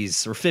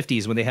 1960s or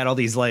 50s when they had all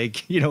these War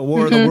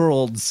of the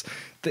Worlds,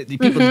 that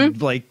people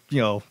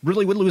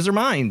really would lose their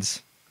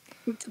minds.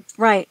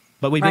 Right.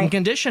 But we've been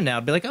conditioned now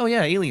to be like, oh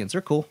yeah, aliens,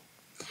 they're cool.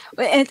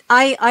 And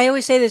I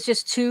always say there's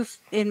just two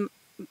in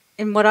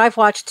what I've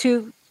watched,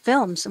 two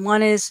films.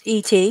 One is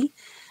E.T.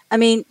 I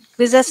mean,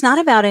 because that's not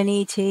about an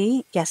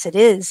E.T. Yes, it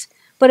is.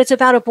 But it's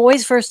about a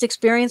boy's first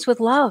experience with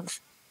love.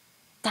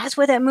 That's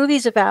what that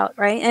movie's about,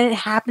 right? And it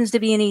happens to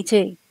be an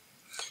E.T.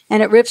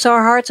 And it rips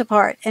our hearts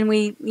apart. And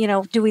we,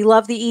 do we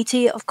love the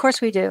E.T.? Of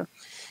course we do.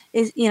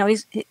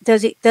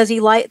 Does he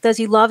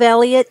love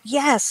Elliot?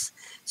 Yes.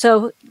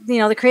 So,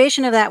 the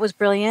creation of that was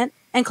brilliant.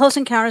 And Close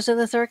Encounters of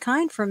the Third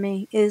Kind for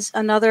me is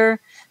another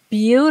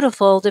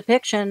beautiful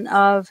depiction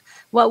of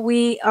what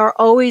we are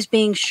always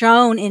being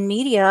shown in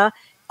media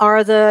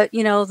are the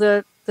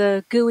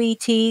gooey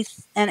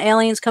teeth and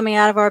aliens coming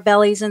out of our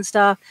bellies and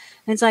stuff.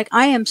 And it's like,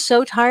 I am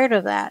so tired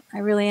of that. I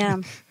really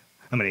am.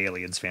 I'm an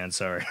Aliens fan,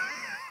 sorry.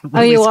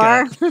 Oh, you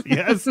are?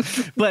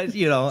 Yes, but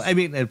I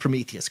mean,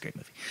 Prometheus, great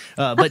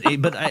movie.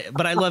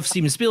 But I love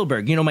Steven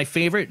Spielberg. My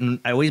favorite, and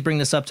I always bring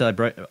this up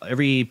to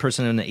every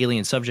person in the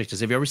alien subject,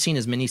 is have you ever seen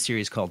his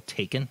miniseries called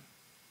Taken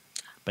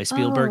by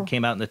Spielberg?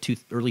 Came out in the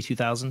early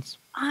 2000s.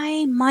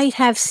 I might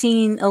have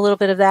seen a little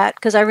bit of that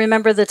because I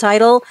remember the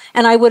title,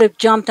 and I would have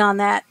jumped on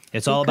that.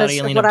 It's all about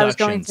alien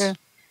abductions.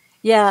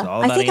 Yeah,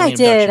 I think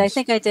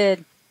I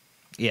did.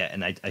 Yeah,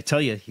 and I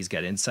tell you, he's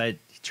got inside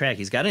track.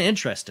 He's got an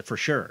interest for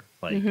sure.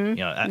 Like,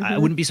 I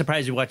wouldn't be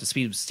surprised if you walked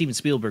to Steven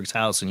Spielberg's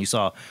house and you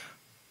saw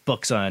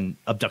books on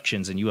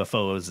abductions and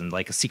UFOs and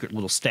like a secret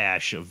little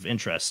stash of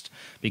interest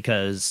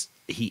because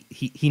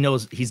he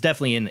knows he's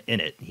definitely in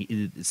it.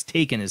 It's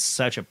Taken is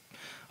such a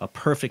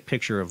perfect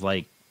picture of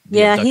like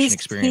the abduction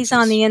experiences. He's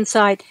on the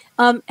inside.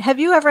 Have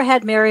you ever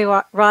had Mary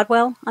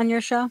Rodwell on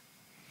your show?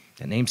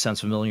 That name sounds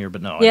familiar,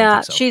 but no. Yeah, I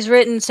don't think so. She's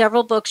written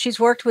several books. She's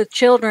worked with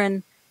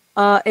children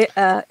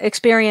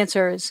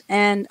experiencers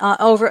and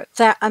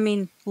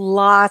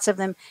lots of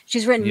them.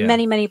 She's written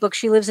many books.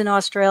 She lives in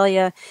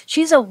Australia.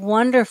 She's a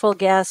wonderful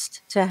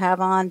guest to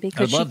have on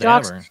because she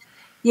talks.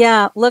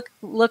 Yeah, look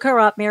her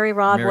up, Mary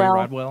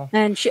Rodwell.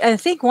 And I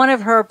think one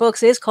of her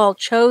books is called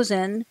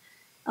Chosen.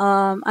 I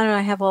don't know.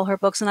 I have all her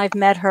books, and I've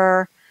met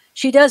her.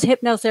 She does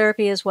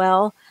hypnotherapy as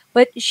well,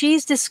 but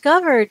she's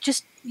discovered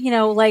just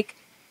like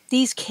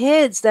these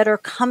kids that are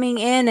coming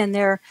in and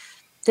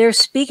they're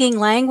speaking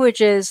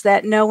languages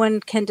that no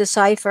one can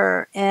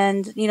decipher.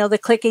 And, the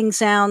clicking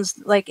sounds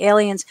like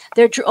aliens.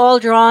 They're all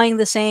drawing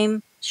the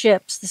same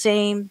ships, the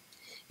same,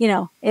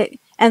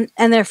 and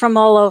they're from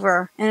all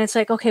over. And it's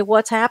like, okay,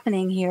 what's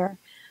happening here?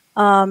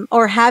 And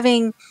a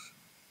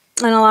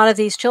lot of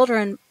these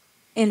children,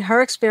 in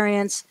her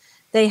experience,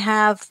 they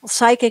have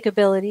psychic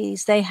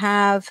abilities. They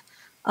have,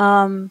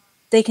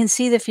 they can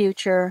see the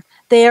future.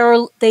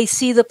 They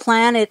see the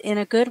planet in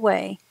a good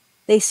way.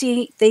 They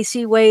see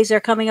ways. They're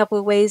coming up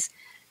with ways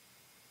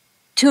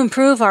to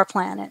improve our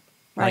planet,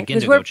 right? Like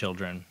Indigo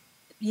Children.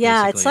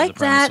 Yeah, it's like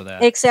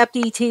that, except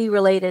ET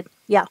related.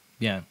 Yeah.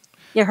 Yeah.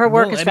 Yeah, her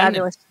work is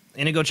fabulous.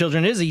 Indigo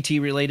Children is ET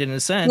related in a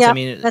sense. Yeah, I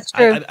mean, that's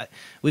true.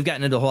 We've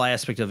gotten into the whole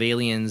aspect of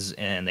aliens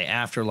and the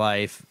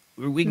afterlife.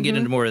 we can get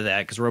into more of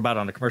that because we're about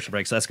on a commercial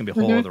break, so that's gonna be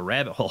a whole other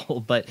rabbit hole.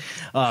 But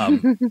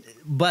you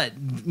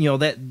know,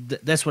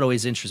 that's what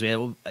always interests me.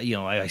 You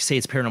know, I say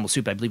it's Paranormal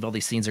Soup. I believe all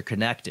these things are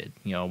connected.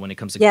 You know, when it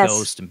comes to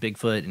ghosts and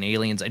Bigfoot and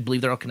aliens, I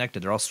believe they're all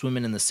connected. They're all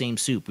swimming in the same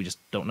soup. We just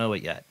don't know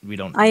it yet. We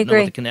don't know what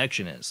the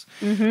connection is.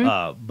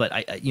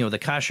 But you know, the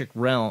Akashic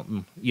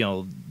Realm, you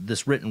know,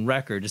 this written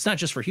record, it's not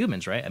just for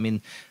humans, right? I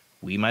mean,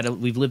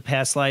 we've lived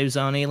past lives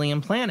on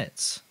alien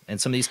planets, and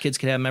some of these kids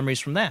could have memories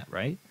from that,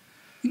 right?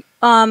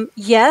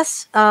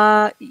 Yes.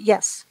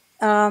 Yes.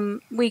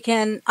 We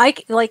can,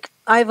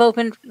 I've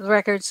opened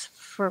records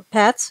for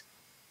pets.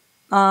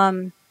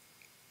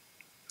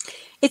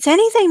 It's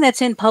anything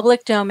that's in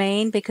public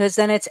domain because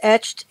then it's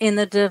etched in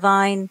the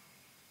divine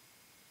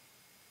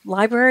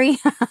library.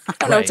 I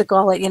don't know what to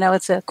call it. You know,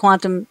 it's a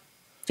quantum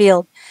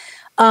field.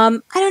 I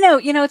don't know.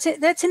 You know,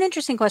 that's an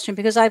interesting question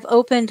because I've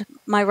opened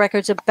my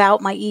records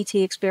about my ET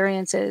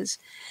experiences,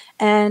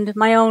 and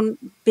my own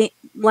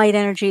light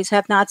energies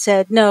have not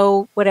said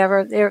no,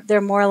 whatever.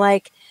 They're more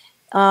like,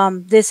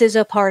 this is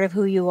a part of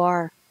who you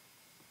are.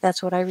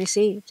 That's what I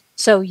received.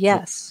 So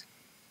yes.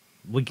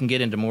 We can get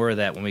into more of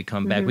that when we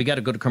come back. We got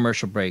to go to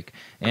commercial break,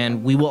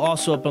 and we will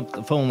also open up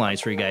the phone lines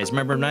for you guys.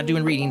 Remember, I'm not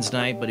doing readings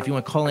tonight, but if you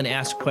want to call in,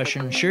 ask a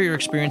question, share your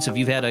experience if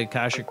you've had a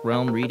Akashic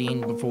Realm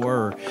reading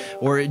before,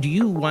 or do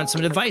you want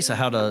some advice on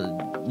how to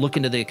look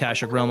into the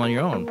Akashic Realm on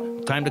your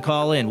own? Time to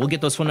call in. We'll get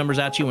those phone numbers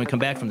out to you when we come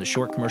back from the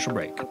short commercial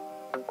break.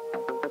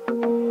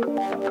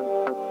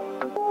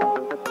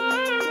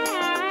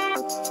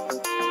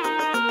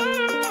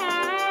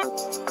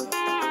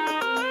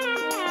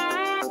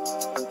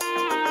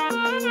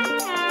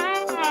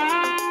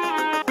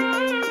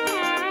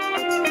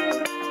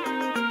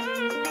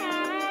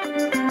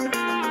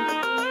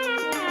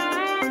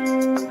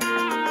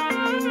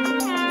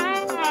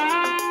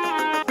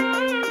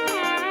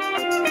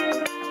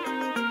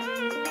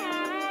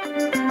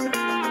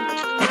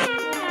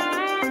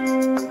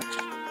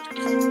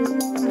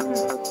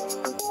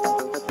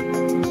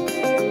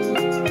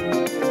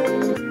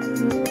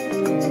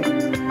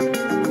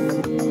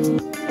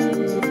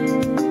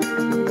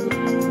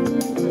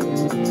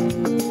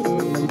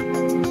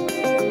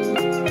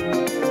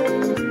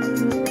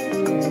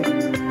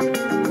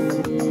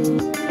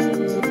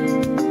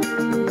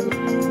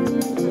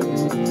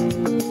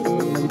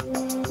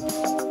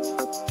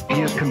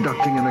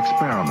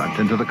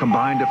 Into the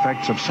combined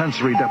effects of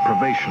sensory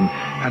deprivation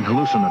and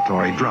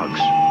hallucinatory drugs.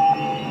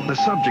 The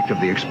subject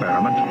of the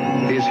experiment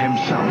is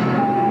himself,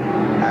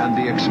 and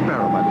the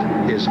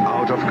experiment is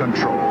out of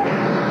control.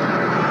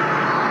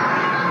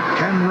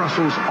 Ken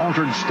Russell's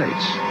Altered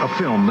States, a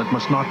film that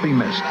must not be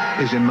missed,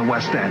 is in the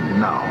West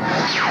End now.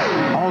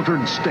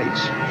 Altered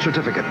States,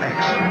 Certificate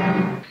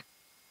X.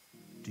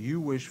 Do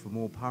you wish for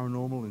more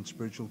paranormal and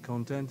spiritual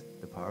content?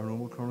 The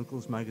Paranormal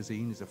Chronicles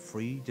magazine is a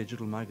free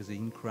digital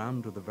magazine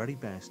crammed with the very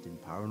best in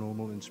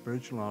paranormal and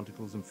spiritual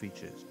articles and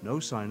features. No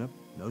sign-up,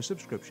 no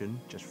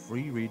subscription, just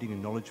free reading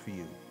and knowledge for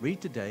you.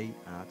 Read today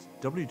at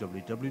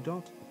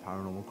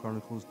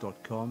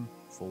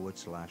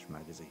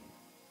www.paranormalchronicles.com/magazine.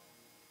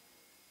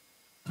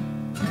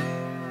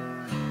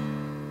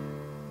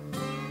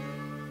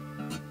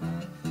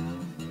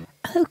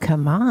 Oh,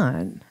 come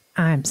on.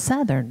 I'm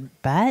Southern,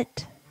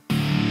 but...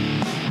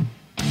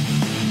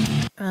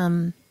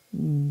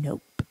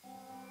 nope.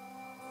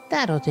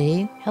 That'll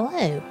do.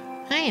 Hello,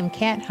 I am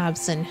Kat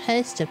Hobson,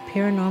 host of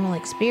Paranormal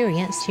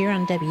Experience here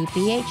on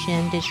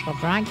WBHM Digital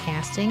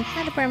Broadcasting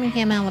out of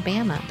Birmingham,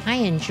 Alabama. I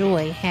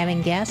enjoy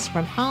having guests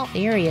from all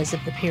areas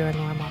of the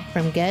paranormal,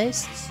 from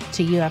ghosts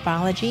to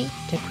ufology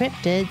to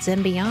cryptids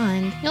and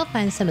beyond. You'll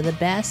find some of the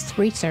best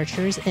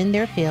researchers in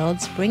their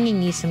fields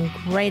bringing you some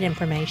great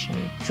information.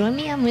 Join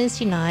me on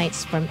Wednesday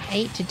nights from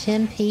 8 to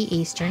 10 p.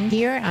 Eastern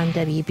here on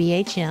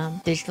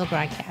WBHM Digital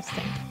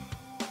Broadcasting.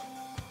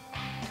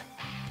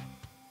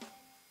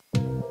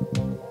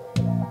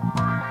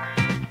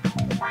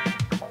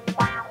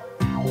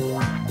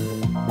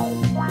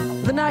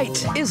 The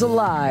night is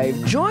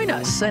alive. Join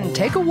us and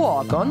take a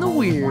walk on the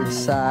weird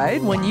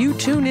side when you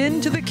tune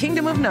in to the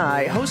Kingdom of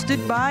Nye,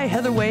 hosted by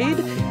Heather Wade,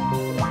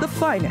 the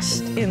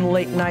finest in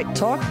late night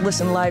talk.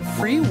 Listen live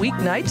free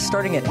weeknights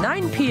starting at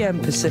 9 p.m.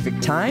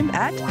 Pacific time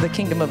at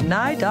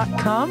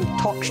thekingdomofnye.com,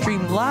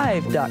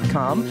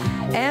 talkstreamlive.com,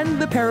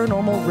 and the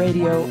Paranormal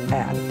Radio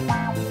app.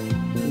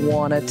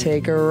 Wanna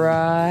take a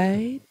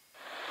ride?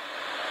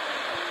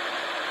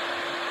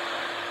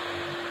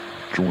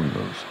 Join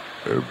us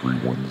every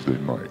Wednesday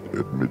night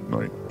at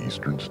midnight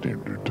Eastern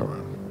Standard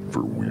Time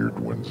for Weird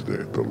Wednesday,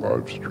 the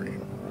live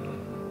stream,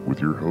 with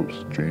your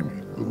hosts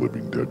Jamie, the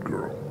Living Dead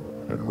Girl,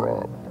 and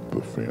Rob,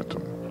 the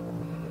Phantom,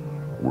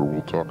 where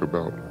we'll talk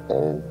about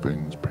all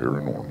things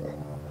paranormal,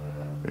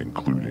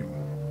 including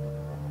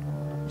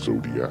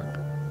zodiac,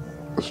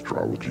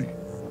 astrology,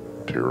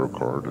 tarot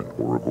card and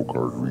oracle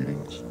card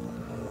readings,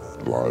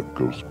 live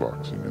ghost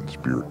boxing and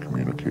spirit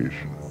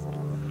communication,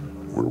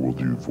 where we'll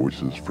do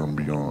Voices from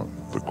Beyond,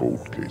 the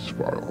Cold Case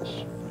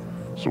Files.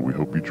 So we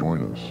hope you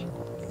join us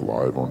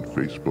live on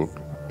Facebook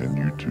and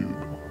YouTube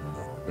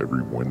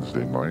every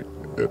Wednesday night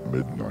at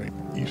midnight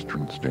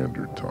Eastern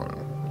Standard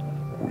Time.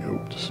 We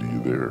hope to see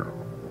you there.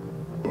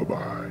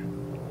 Bye-bye.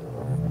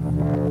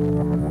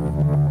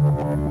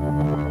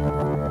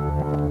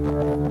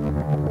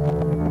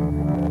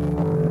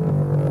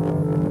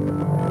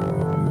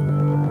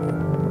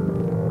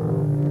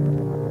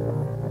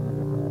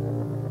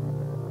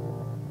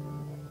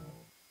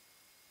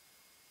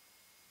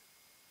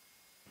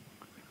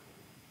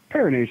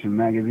 Paranation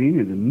Magazine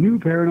is a new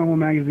paranormal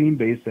magazine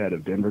based out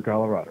of Denver,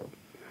 Colorado.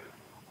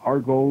 Our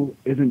goal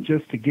isn't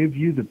just to give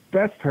you the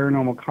best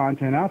paranormal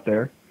content out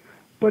there,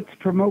 but to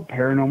promote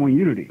paranormal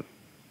unity.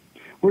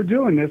 We're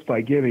doing this by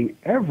giving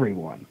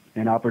everyone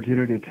an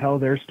opportunity to tell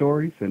their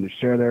stories and to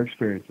share their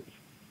experiences.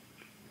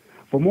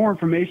 For more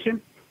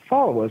information,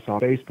 follow us on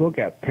Facebook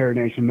at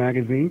Paranation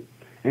Magazine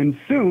and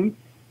soon,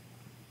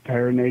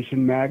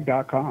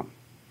 paranationmag.com.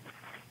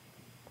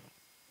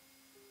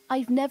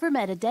 I've Never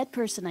Met a Dead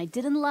Person I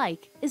Didn't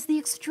Like is the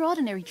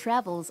extraordinary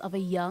travels of a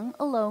young,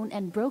 alone,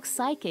 and broke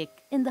psychic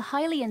in the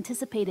highly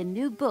anticipated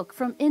new book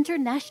from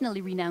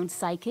internationally renowned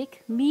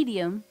psychic,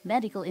 medium,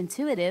 medical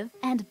intuitive,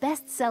 and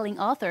best-selling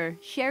author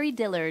Sherry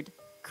Dillard.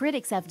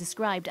 Critics have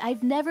described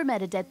I've Never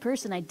Met a Dead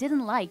Person I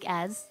Didn't Like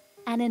as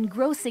an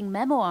engrossing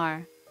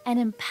memoir, an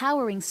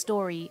empowering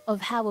story of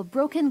how a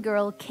broken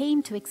girl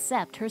came to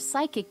accept her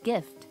psychic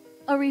gift,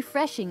 a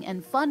refreshing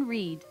and fun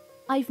read.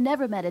 I've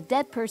Never Met a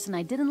Dead Person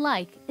I Didn't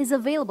Like is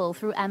available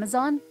through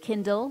Amazon,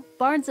 Kindle,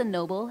 Barnes &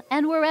 Noble,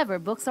 and wherever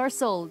books are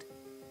sold.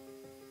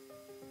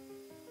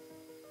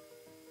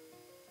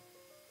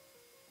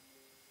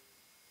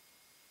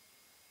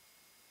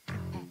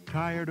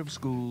 Tired of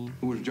school?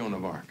 Who was Joan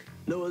of Arc?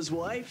 Noah's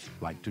wife?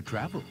 Like to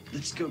travel?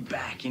 Let's go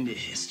back into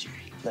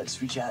history.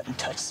 Let's reach out and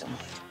touch someone.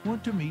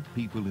 Want to meet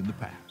people in the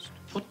past?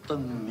 Put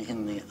them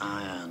in the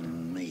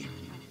Iron Maiden.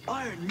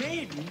 Iron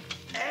Maiden?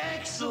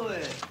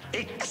 Excellent!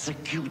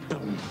 Execute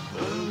them.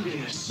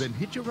 Bogus. Then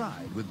hitch a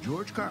ride with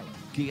George Carlin,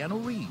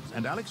 Keanu Reeves,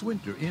 and Alex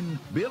Winter in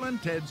Bill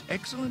and Ted's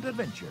Excellent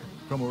Adventure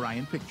from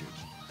Orion Pictures.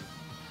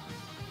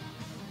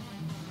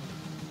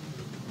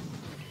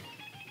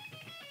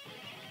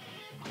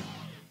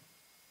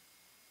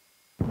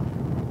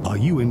 Are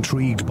you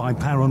intrigued by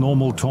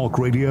Paranormal Talk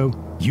Radio?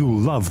 You'll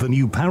love the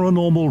new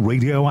Paranormal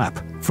Radio app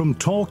from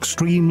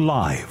Talkstream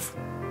Live.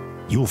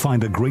 You'll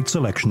find a great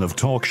selection of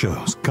talk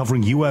shows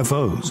covering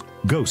UFOs,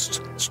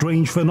 ghosts,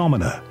 strange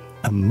phenomena,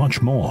 and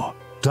much more.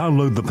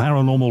 Download the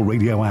Paranormal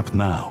Radio app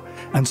now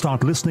and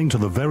start listening to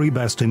the very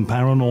best in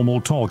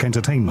paranormal talk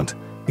entertainment,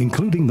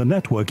 including the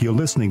network you're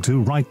listening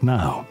to right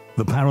now,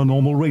 the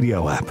Paranormal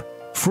Radio app,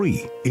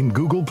 free in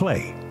Google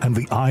Play and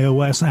the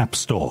iOS App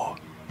Store.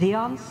 The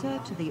answer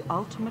to the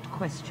ultimate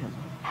question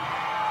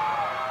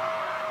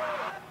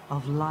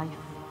of life,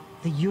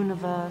 the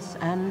universe,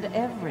 and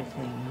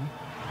everything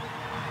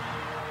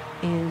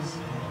is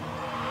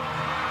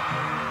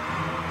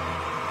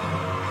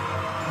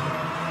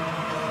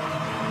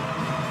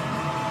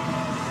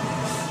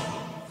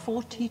 $42.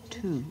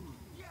 42?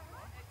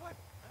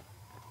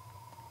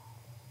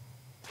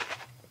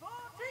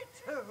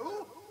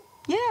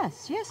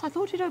 Yes, I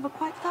thought it over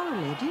quite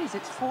thoroughly. It is,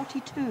 it's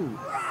 42.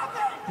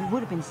 It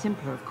would have been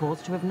simpler, of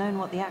course, to have known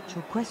what the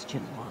actual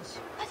question was.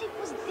 But it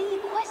was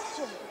the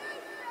question.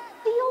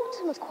 The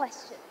ultimate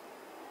question.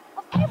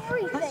 Of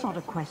everything. That's not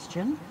a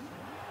question.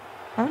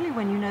 Only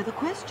when you know the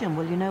question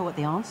will you know what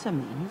the answer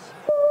means.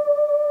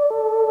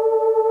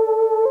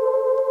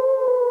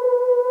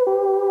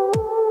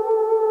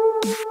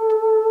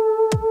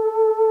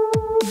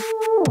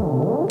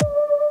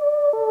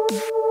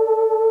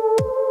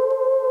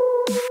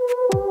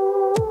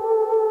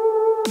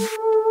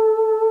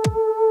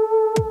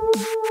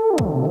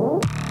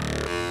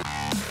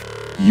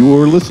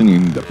 You're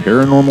listening to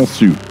Paranormal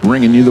Soup,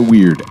 bringing you the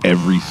weird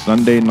every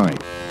Sunday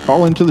night.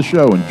 Call into the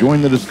show and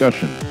join the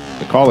discussion.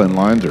 The call-in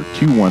lines are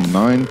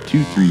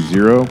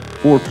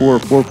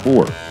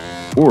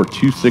 219-230-4444 or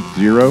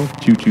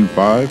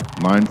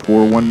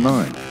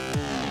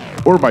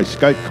 260-225-9419 or by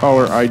Skype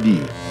caller ID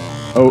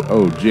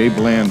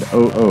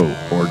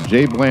OOJBland00 or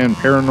JBland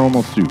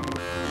Paranormal Soup.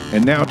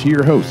 And now to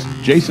your host,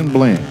 Jason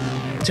Bland.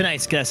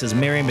 Tonight's guest is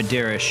Mary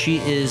Madeiras. She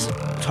is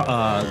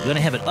going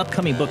to have an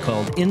upcoming book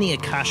called In the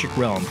Akashic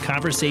Realm,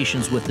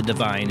 Conversations with the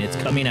Divine. It's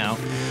coming out.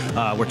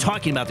 We're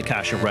talking about the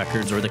Akashic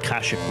Records or the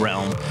Akashic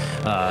Realm.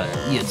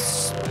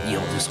 It's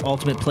this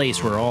ultimate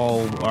place where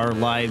all our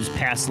lives,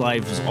 past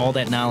lives, all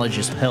that knowledge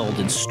is held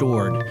and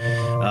stored.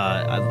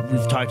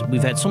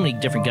 We've had so many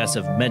different guests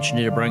have mentioned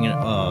it or bring it,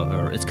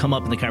 or it's come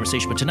up in the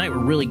conversation. But tonight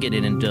we're really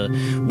getting into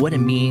what it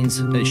means.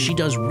 She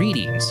does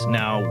readings.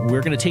 Now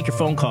we're going to take your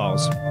phone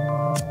calls,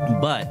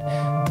 but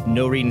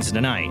no readings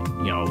tonight.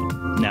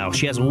 Now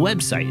she has a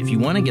website. If you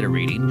want to get a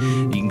reading,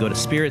 you can go to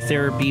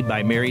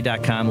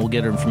spirittherapybymary.com. We'll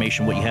get her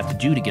information, what you have to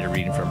do to get a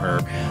reading from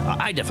her.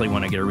 I definitely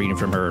want to get a reading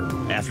from her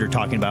after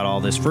talking about all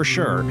this for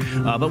sure.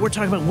 But we're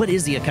talking about what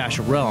is the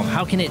Akashic Realm?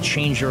 How can it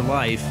change your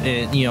life?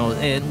 And,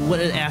 and what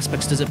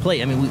aspects does it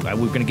play? I mean, we're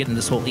going to get into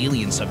this whole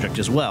alien subject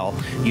as well.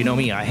 You know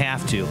me, I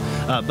have to.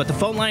 But the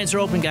phone lines are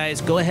open, guys.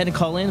 Go ahead and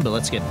call in, but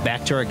let's get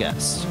back to our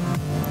guests.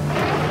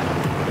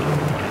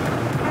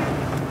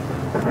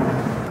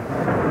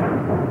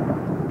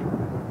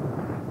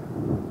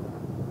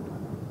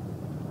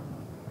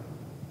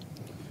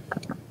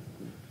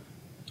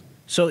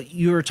 So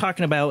you were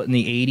talking about in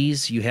the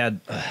 80s, you had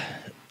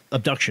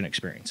abduction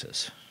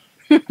experiences.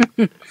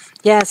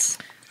 Yes.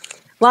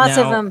 Lots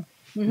of Now, them.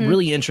 Mhm.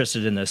 really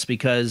interested in this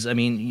because, I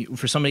mean,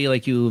 for somebody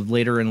like you who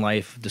later in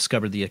life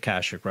discovered the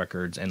Akashic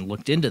Records and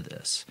looked into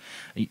this.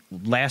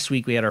 Last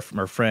week we had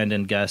our friend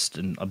and guest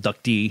and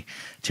abductee,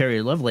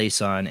 Terry Lovelace,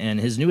 on,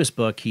 and his newest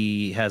book,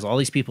 he has all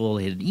these people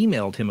that had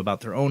emailed him about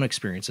their own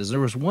experiences.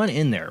 There was one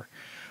in there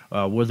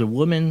where the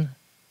woman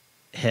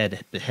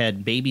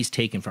had babies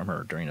taken from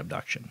her during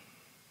abduction.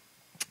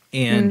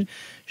 And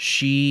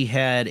she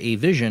had a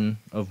vision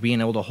of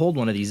being able to hold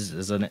one of these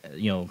as a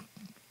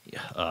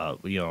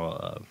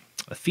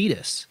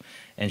fetus,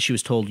 and she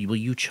was told, "Well,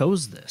 you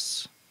chose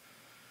this."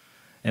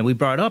 And we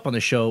brought up on the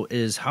show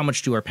is how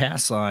much do our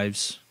past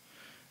lives,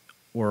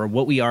 or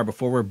what we are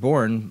before we're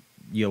born,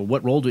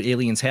 what role do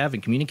aliens have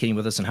in communicating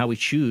with us, and how we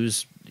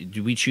choose?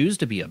 Do we choose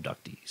to be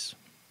abductees?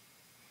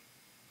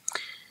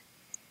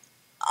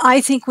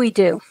 I think we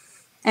do,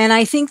 and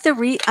I think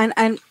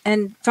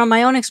and from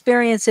my own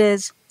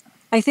experiences,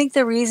 I think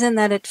the reason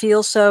that it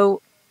feels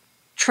so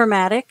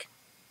traumatic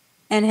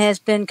and has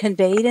been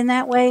conveyed in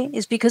that way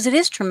is because it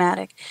is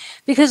traumatic.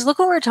 Because look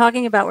what we're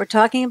talking about. We're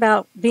talking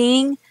about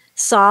being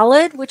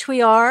solid, which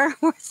we are.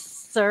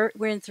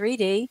 We're in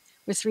 3D.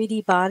 We're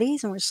 3D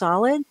bodies and we're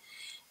solid.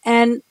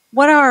 And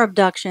what are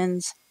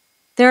abductions?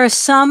 There are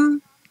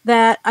some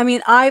that, I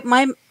mean,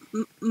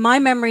 my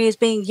memory is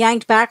being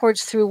yanked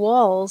backwards through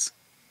walls.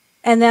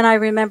 And then I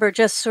remember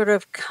just sort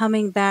of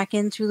coming back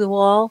in through the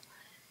wall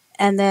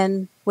and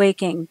then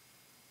waking.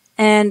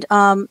 And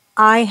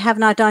I have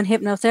not done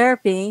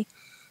hypnotherapy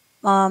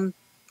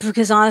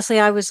because honestly,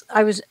 I was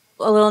a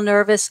little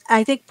nervous.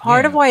 I think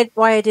part of why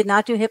I did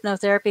not do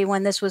hypnotherapy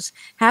when this was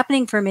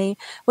happening for me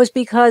was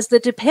because the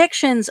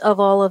depictions of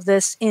all of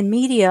this in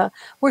media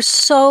were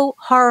so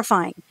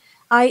horrifying.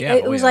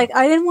 It was like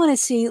I didn't want to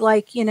see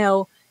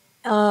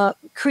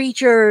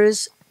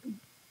creatures.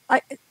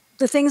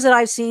 The things that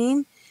I've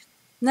seen,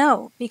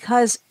 no,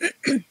 because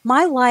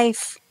my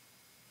life.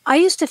 I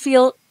used to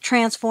feel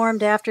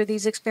transformed after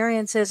these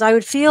experiences. I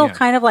would feel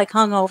kind of like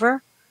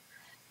hungover,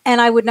 and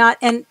I would not.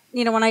 And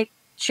when I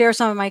share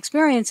some of my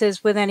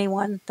experiences with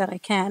anyone that I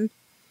can,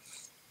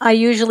 I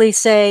usually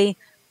say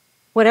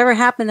whatever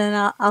happened,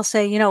 and I'll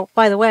say,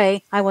 by the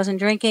way, I wasn't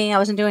drinking, I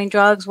wasn't doing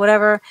drugs,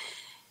 whatever.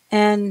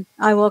 And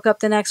I woke up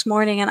the next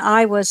morning, and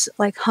I was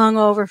like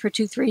hungover for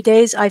 2-3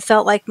 days. I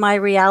felt like my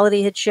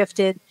reality had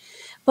shifted.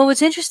 But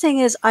what's interesting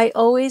is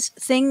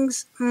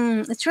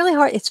it's really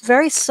hard. It's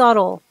very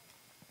subtle.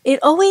 It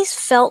always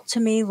felt to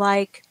me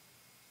like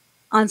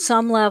on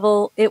some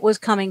level it was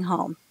coming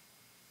home,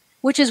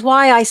 which is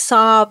why I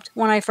sobbed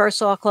when I first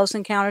saw Close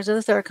Encounters of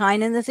the Third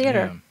Kind in the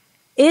theater.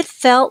 It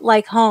felt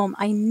like home.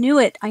 I knew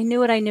it. I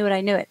knew it. I knew it.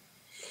 I knew it.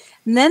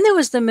 And then there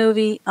was the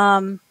movie,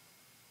 and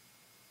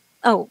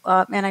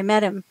I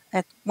met him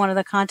at one of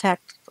the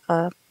contact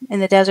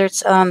in the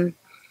deserts. Fire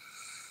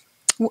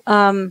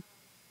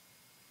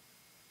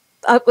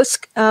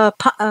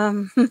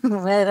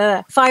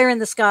in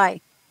the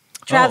Sky.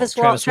 Travis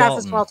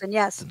Walton.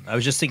 Yes, I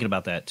was just thinking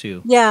about that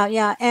too.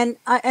 Yeah, and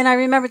I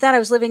remember that I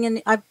was living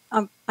in.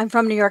 I'm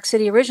from New York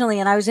City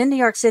originally, and I was in New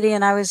York City,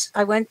 and I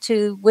went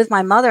with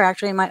my mother,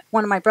 actually,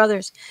 one of my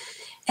brothers,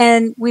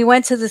 and we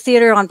went to the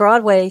theater on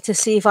Broadway to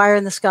see Fire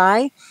in the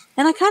Sky,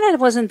 and I kind of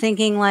wasn't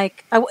thinking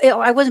like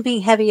I wasn't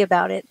being heavy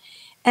about it,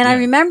 and I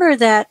remember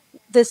that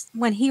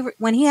when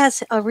he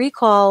has a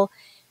recall,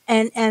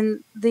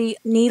 and the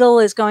needle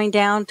is going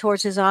down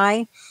towards his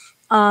eye.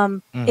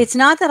 It's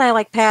not that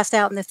I passed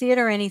out in the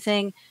theater or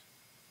anything,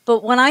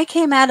 but when I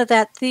came out of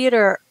that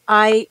theater,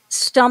 I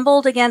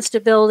stumbled against a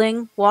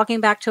building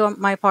walking back to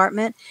my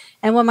apartment.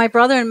 And when my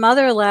brother and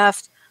mother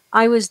left,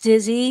 I was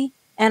dizzy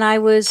and I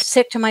was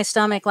sick to my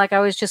stomach. Like I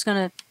was just going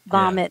to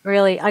vomit,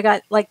 really. I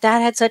got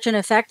that had such an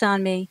effect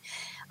on me.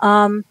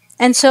 And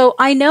so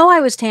I know I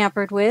was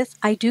tampered with.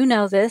 I do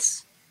know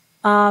this.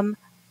 And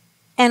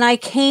I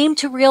came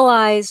to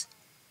realize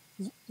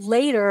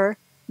later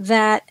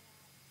that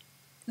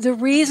the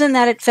reason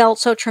that it felt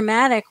so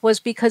traumatic was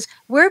because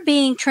we're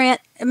being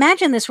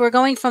imagine this, we're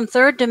going from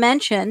third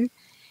dimension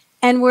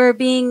and we're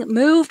being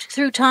moved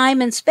through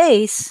time and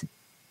space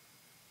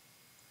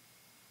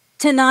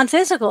to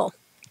non-physical.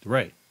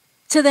 Right.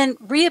 To then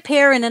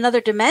reappear in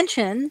another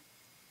dimension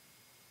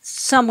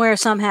somewhere,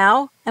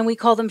 somehow, and we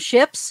call them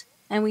ships,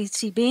 and we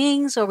see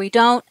beings or we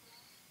don't.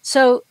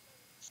 So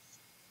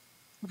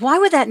why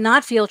would that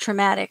not feel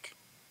traumatic,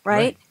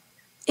 right?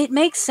 It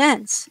makes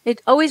sense. It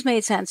always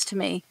made sense to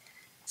me.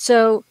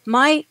 So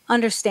my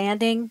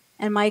understanding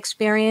and my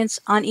experience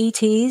on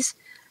ETs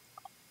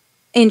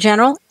in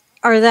general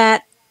are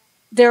that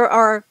there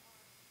are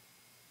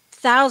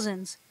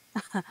thousands.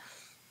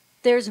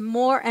 There's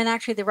more, and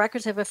actually the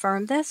records have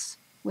affirmed this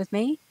with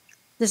me,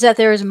 is that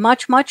there is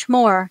much, much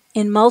more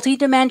in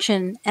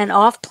multi-dimension and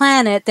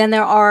off-planet than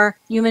there are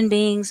human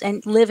beings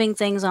and living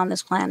things on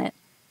this planet.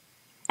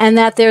 And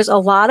that there's a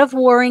lot of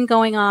warring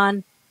going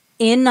on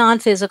in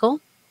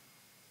non-physical.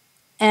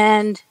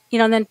 And,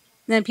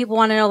 then people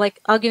want to know,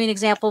 I'll give you an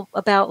example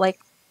about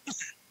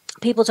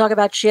people talk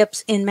about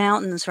ships in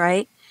mountains,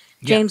 right?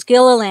 Yeah. James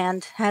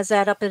Gilliland has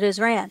that up at his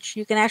ranch.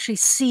 You can actually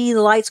see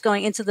the lights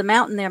going into the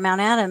mountain there, Mount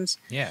Adams.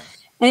 Yeah.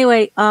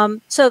 Anyway,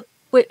 so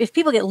if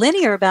people get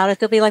linear about it,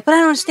 they'll be like, "But I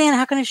don't understand.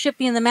 How can a ship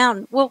be in the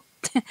mountain?" Well,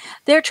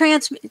 they're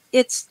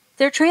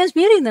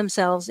transmuting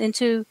themselves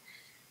into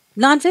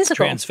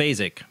non-physical.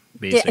 Transphasic,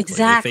 basically. Yeah,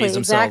 exactly. They phase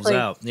themselves Exactly.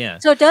 out. Yeah.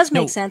 So it does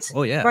make No, sense.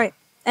 Oh, yeah. Right.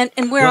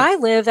 And where Well- I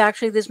live,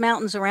 actually, there's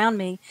mountains around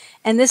me,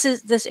 and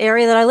this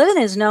area that I live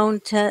in is known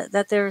to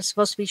that there's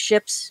supposed to be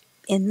ships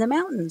in the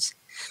mountains.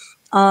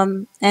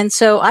 And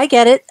so I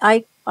get it.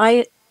 I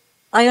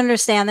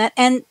understand that.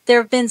 And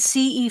there have been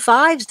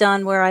CE5s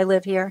done where I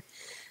live here,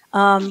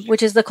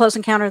 which is the Close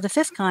Encounter of the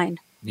Fifth Kind,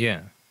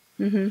 Yeah.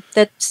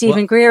 that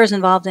Stephen Greer is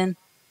involved in.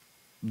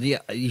 Yeah,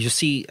 you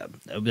see,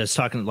 I was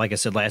talking, like I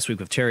said last week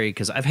with Terry,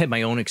 because I've had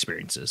my own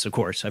experiences. Of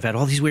course, I've had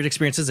all these weird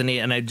experiences,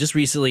 and I just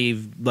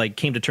recently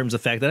came to terms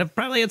with the fact that I've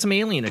probably had some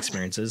alien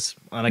experiences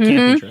on a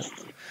camping trip,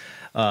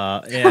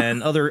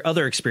 and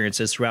other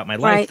experiences throughout my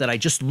life that I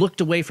just looked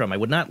away from. I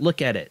would not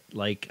look at it.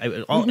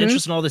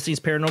 Interested in all these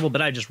things paranormal,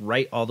 but I just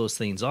write all those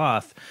things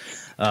off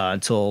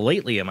until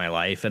lately in my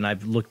life, and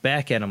I've looked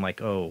back at them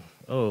like, oh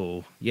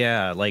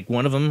yeah, like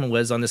one of them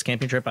was on this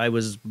camping trip. I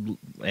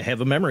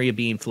have a memory of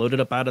being floated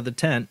up out of the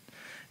tent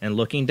and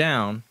looking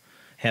down,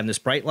 having this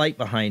bright light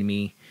behind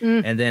me,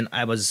 and then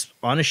I was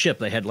on a ship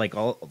that had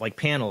all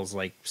panels,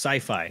 like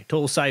sci-fi,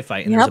 total sci-fi,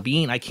 and there's a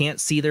being I can't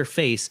see their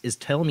face is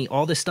telling me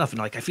all this stuff,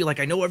 and I feel like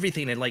I know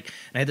everything, and I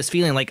had this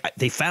feeling like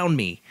they found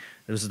me.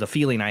 This is the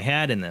feeling I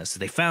had in this.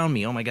 They found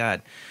me. Oh my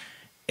God.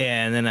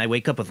 And then I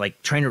wake up with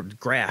trying to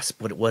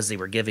grasp what it was they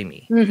were giving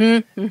me.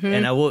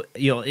 And I will,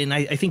 and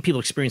I think people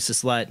experience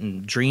this a lot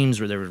in dreams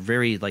where they're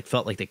very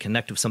felt like they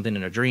connect with something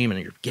in a dream, and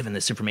you're given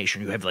this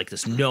information. You have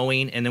this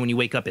knowing, and then when you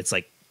wake up, it's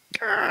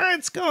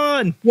it's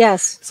gone.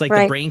 Yes, it's like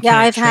the brain can't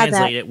I've had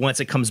translate that. it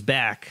once it comes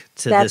back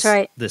to That's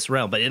right. this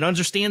realm, but it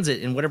understands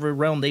it in whatever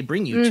realm they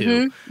bring you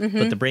to.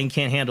 But the brain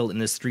can't handle it in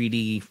this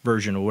 3D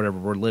version or whatever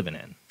we're living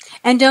in.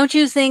 And don't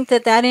you think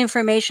that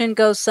information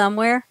goes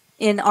somewhere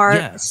in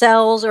our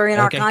cells or in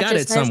our consciousness? I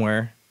got it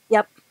somewhere.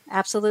 Yep,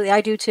 absolutely.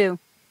 I do too.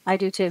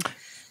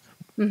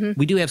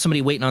 We do have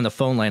somebody waiting on the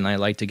phone line I'd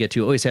like to get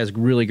to. Always has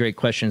really great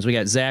questions. We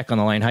got Zach on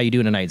the line. How you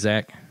doing tonight,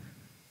 Zach?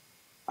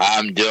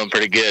 I'm doing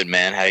pretty good,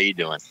 man. How you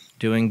doing?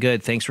 Doing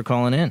good. Thanks for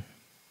calling in.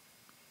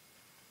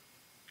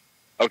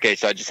 Okay,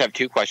 so I just have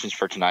two questions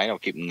for tonight. I'll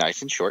keep them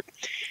nice and short.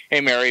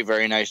 Hey, Mary,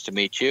 very nice to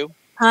meet you.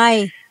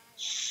 Hi.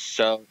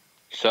 So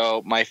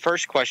my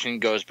first question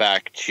goes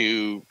back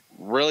to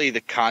really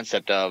the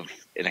concept of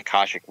an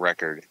Akashic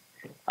record,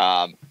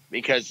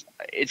 because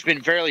it's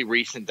been fairly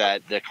recent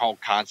that the whole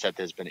concept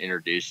has been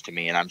introduced to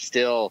me, and I'm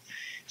still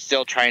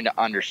trying to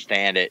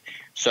understand it.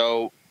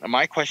 So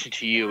my question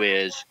to you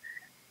is,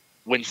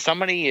 when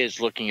somebody is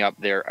looking up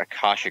their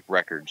Akashic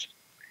records,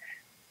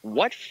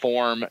 what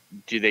form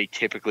do they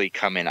typically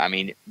come in? I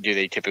mean, do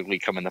they typically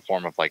come in the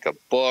form of a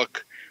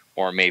book,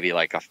 or maybe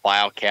a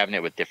file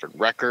cabinet with different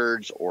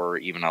records, or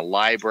even a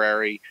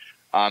library?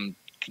 Can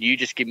you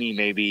just give me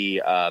maybe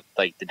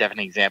the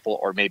definite example,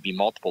 or maybe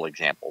multiple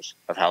examples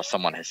of how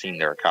someone has seen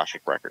their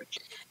Akashic records?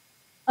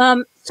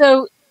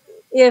 So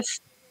if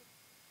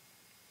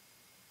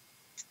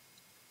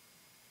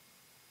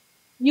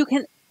you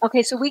can,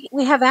 okay, so we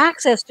have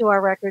access to our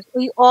records.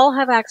 We all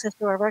have access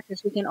to our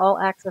records. We can all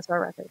access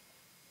our records.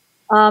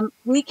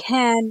 We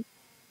can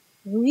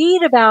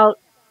read about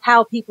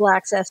how people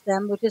access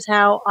them, which is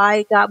how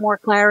I got more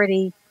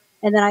clarity.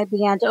 And then I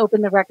began to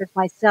open the records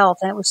myself.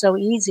 And it was so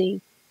easy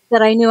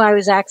that I knew I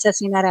was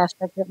accessing that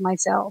aspect of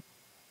myself.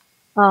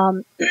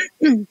 So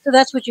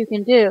that's what you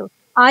can do.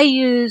 I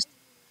used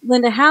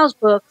Linda Howe's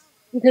books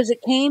because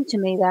it came to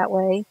me that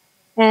way.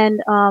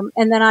 And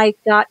then I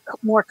got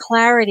more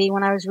clarity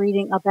when I was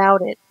reading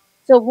about it.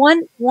 So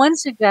one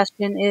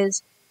suggestion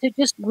is to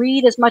just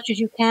read as much as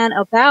you can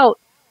about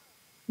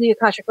the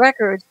Akashic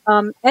Records.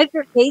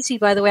 Edgar Cayce,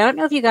 by the way, I don't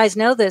know if you guys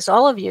know this,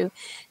 all of you,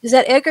 is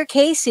that Edgar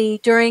Cayce,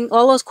 during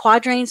all those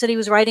quatrains that he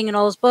was writing in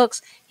all his books,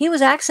 he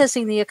was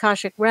accessing the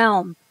Akashic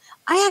Realm.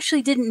 I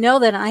actually didn't know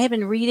that. And I have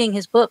been reading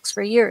his books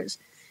for years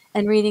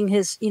and reading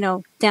his,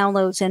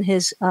 downloads and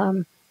his,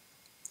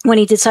 when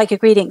he did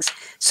psychic readings.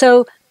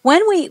 So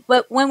when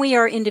we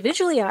are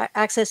individually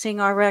accessing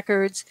our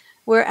records,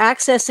 we're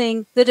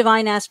accessing the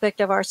divine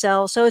aspect of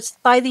ourselves. So it's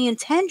by the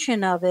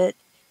intention of it,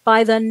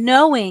 by the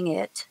knowing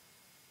it,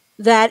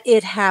 that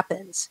it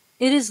happens.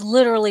 It is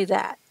literally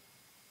that.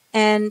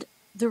 And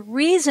the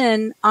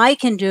reason I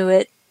can do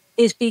it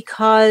is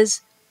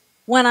because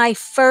when I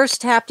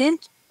first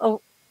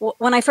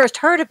when I first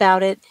heard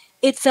about it,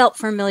 it felt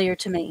familiar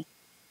to me.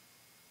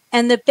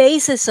 And the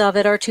basis of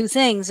it are two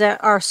things: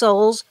 that our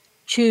souls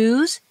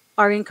choose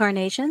our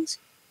incarnations.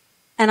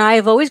 And I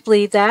have always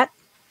believed that,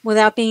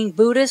 without being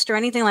Buddhist or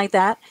anything like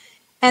that.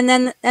 And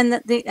then,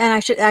 I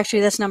should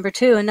actually, that's number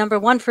two. And number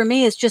one for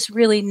me is just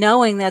really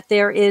knowing that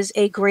there is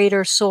a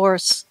greater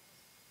source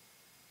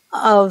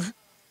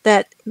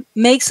that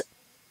makes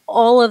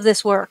all of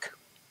this work.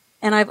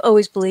 And I've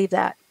always believed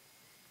that.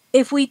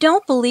 If we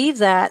don't believe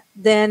that,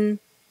 then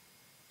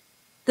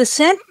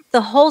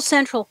the whole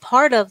central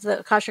part of the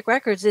Akashic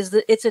Records is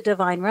that it's a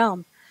divine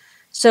realm.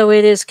 So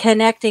it is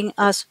connecting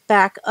us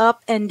back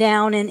up and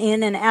down and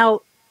in and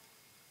out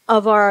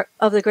of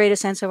the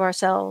greatest sense of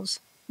ourselves,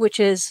 which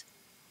is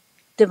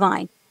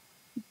divine.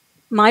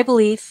 My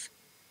belief,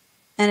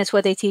 and it's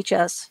what they teach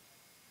us.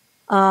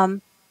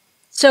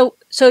 So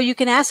you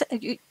can ask.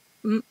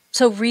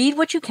 So read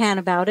what you can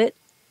about it.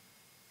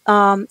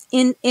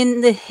 In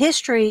the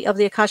history of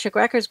the Akashic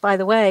Records, by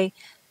the way,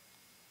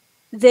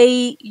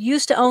 they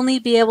used to only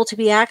be able to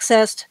be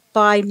accessed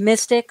by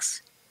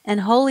mystics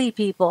and holy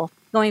people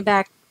going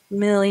back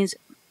millions,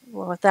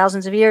 well,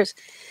 thousands of years.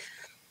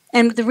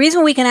 And the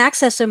reason we can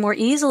access them more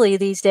easily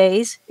these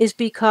days is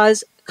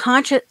because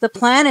the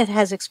planet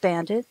has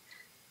expanded.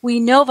 We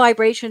know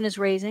vibration is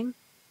raising.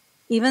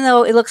 Even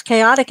though it looks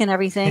chaotic and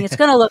everything, it's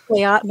going to look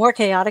more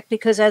chaotic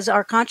because as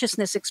our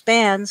consciousness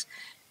expands,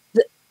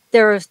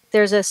 there's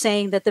a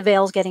saying that the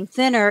veil's getting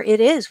thinner. It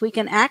is. We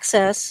can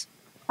access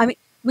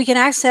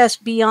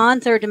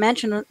beyond third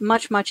dimension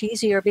much, much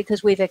easier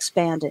because we've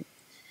expanded.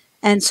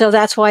 And so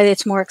that's why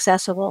it's more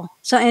accessible.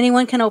 So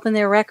anyone can open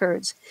their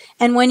records.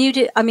 And when you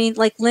do,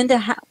 like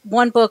Linda,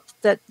 one book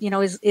that,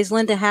 is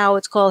Linda Howe,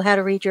 it's called How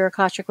to Read Your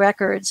Akashic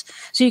Records.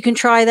 So you can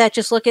try that.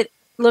 Just look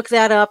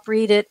that up,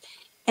 read it.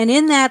 And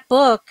in that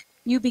book,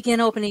 you begin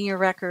opening your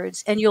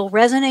records and you'll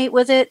resonate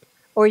with it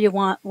or you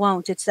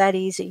won't. It's that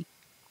easy.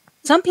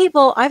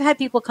 I've had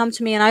people come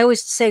to me and I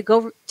always say,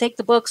 go take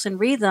the books and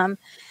read them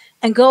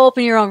and go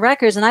open your own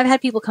records. And I've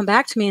had people come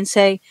back to me and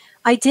say,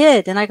 I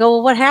did. And I go,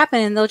 well, what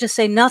happened? And they'll just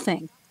say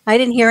nothing. I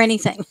didn't hear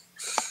anything.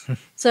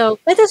 So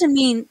that doesn't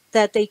mean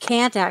that they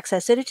can't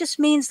access it. It just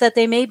means that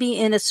they may be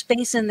in a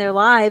space in their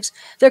lives.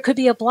 There could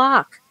be a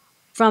block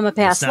from a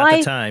past life.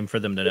 It's not the time for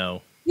them to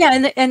know.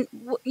 Yeah, and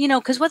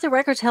because what the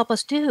records help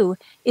us do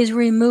is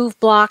remove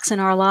blocks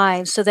in our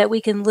lives so that we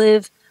can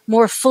live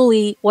more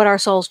fully what our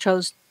souls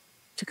chose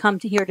to come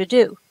to here to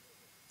do.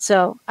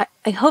 So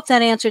I hope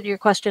that answered your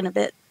question a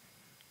bit.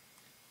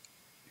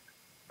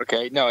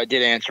 Okay, no, it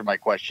did answer my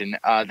question.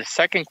 The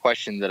second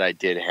question that I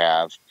did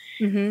have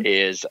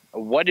is,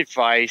 what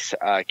advice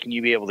can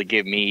you be able to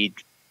give me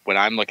when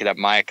I'm looking at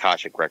my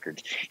Akashic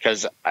records?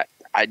 Because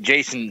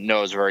Jason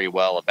knows very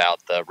well about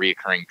the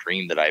reoccurring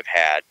dream that I've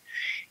had.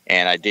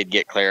 And I did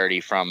get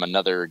clarity from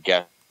another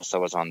guest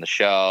that was on the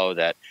show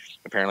that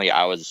apparently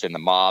I was in the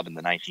mob in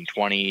the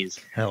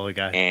 1920s. Hell of a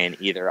guy. And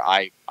either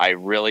I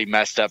really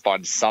messed up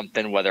on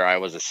something, whether I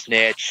was a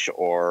snitch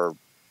or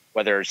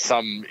whether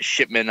some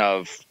shipment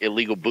of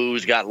illegal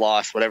booze got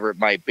lost, whatever it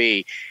might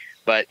be.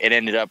 But it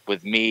ended up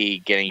with me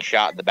getting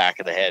shot in the back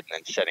of the head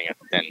and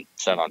then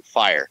set on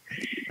fire.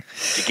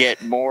 To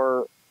get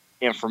more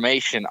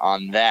information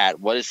on that,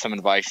 what is some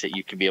advice that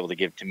you can be able to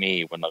give to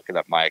me when looking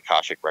up my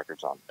Akashic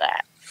records on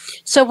that?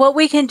 So what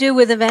we can do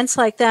with events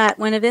like that,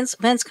 when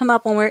events come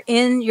up, when we're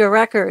in your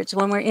records,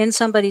 when we're in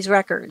somebody's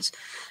records,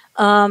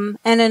 and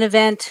an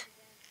event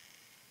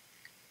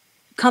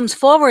comes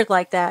forward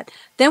like that,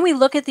 then we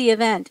look at the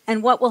event,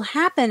 and what will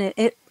happen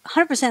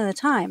 100% of the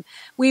time,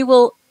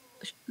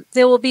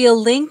 there will be a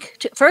link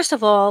to, first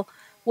of all,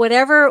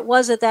 whatever it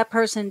was that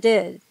person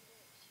did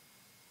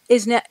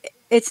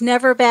it's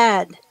never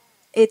bad.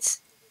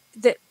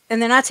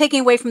 And they're not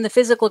taking away from the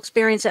physical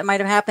experience that might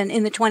have happened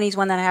in the 20s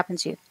when that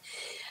happens to you.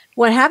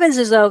 What happens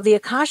is, though, the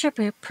Akashic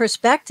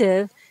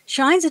perspective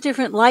shines a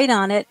different light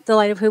on it, the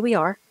light of who we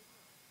are.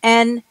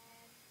 And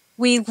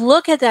we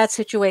look at that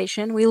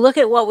situation. We look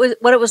at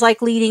what it was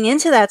like leading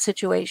into that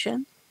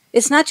situation.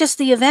 It's not just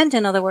the event,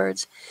 in other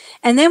words.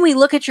 And then we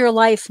look at your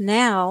life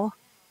now,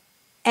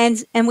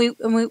 and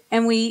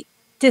we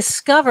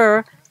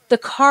discover the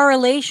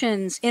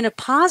correlations in a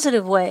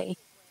positive way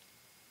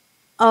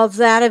of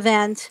that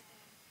event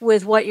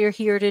with what you're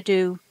here to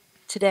do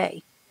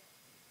today.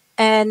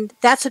 And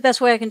that's the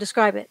best way I can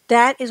describe it.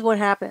 That is what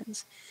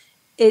happens.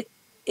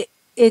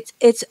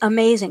 It's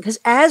amazing, because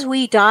as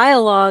we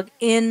dialogue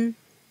in,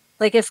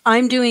 like if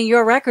I'm doing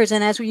your records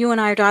and as you and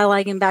I are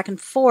dialoguing back and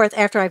forth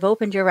after I've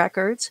opened your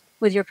records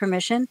with your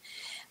permission,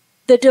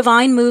 the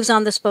divine moves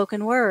on the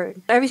spoken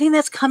word. Everything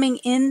that's coming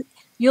in,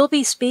 you'll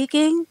be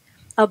speaking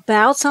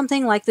about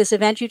something like this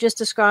event you just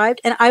described,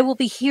 and I will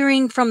be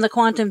hearing from the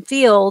quantum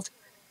field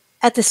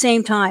at the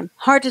same time.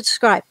 Hard to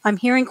describe. I'm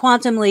hearing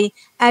quantumly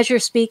as you're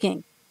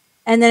speaking,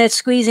 and then it's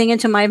squeezing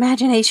into my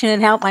imagination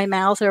and out my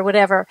mouth or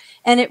whatever,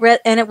 and it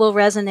will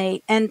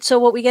resonate. And so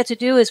what we get to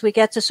do is we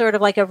get to sort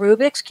of like a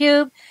Rubik's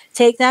Cube,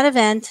 take that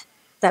event,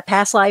 that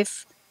past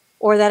life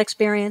or that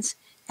experience,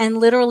 and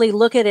literally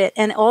look at it,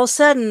 and all of a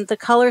sudden the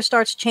color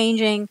starts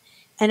changing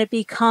and it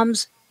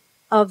becomes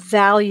of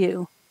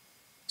value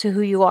to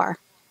who you are.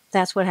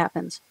 That's what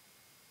happens.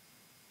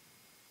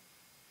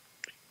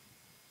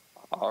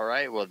 All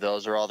right. Well,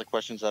 those are all the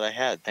questions that I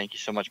had. Thank you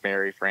so much,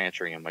 Mary, for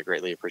answering them. I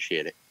greatly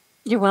appreciate it.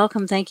 You're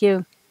welcome. Thank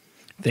you.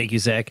 Thank you,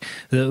 Zach.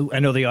 I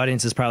know the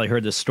audience has probably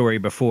heard this story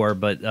before,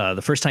 but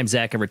the first time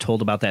Zach ever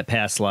told about that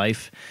past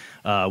life,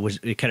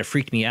 it kind of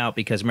freaked me out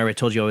because remember I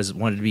told you I always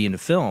wanted to be in a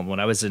film. When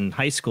I was in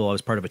high school, I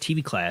was part of a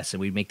TV class,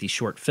 and we'd make these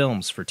short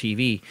films for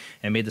TV.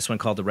 And I made this one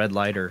called The Red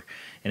Lighter,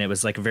 and it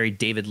was like a very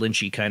David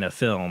Lynchy kind of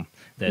film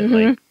that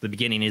like the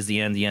beginning is the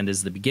end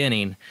is the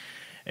beginning.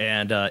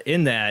 And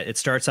in that, it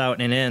starts out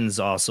and ends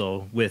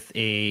also with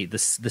the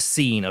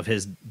scene of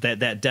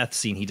that death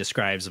scene he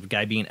describes of a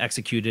guy being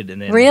executed and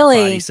then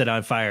body set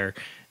on fire,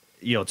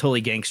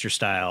 totally gangster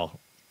style,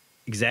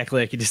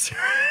 exactly like you just.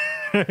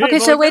 Okay,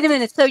 so wait a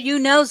minute. So you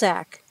know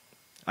Zach?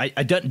 I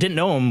didn't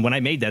know him when I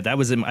made that. I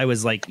was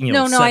like 17,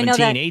 I know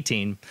that.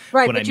 18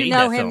 right, when but I made you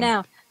know that him film.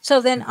 now. So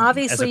then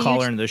obviously as a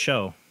caller into the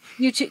show,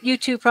 you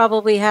two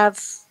probably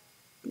have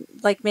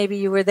like maybe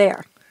you were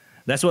there.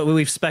 That's what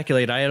we've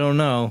speculated. I don't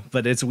know,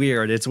 but it's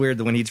weird. It's weird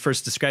that when he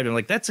first described it, I'm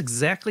like, that's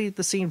exactly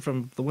the scene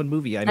from the one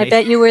movie I made. I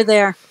bet you were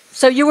there.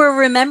 So you were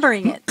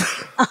remembering it.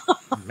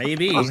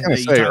 Maybe. I was going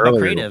to You say talk about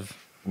earlier creative.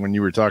 when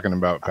you were talking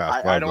about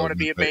past lives. I don't want to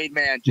be a made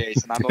man,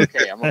 Jason. I'm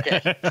okay. I'm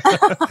okay.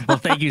 Well,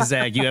 thank you,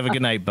 Zach. You have a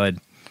good night, bud.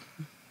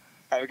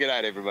 Have a good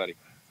night, everybody.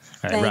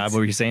 All right, Rob, what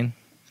were you saying?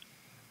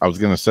 I was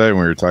going to say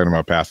when we were talking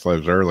about past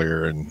lives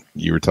earlier and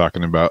you were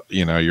talking about,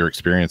 your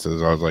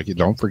experiences, I was like,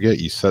 don't forget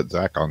you set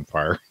Zach on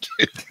fire.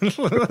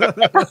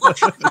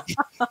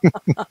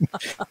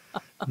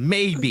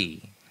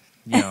 Maybe.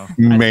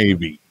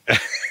 Maybe.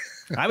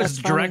 I was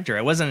a director.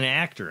 I wasn't an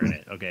actor in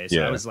it. Okay.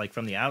 So I was like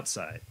from the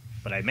outside,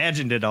 but I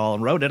imagined it all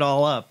and wrote it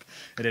all up.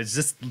 And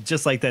it's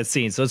just like that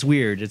scene. So it's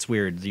weird. It's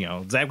weird.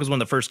 Zach was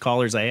one of the first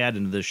callers I had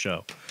into this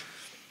show.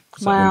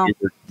 So wow.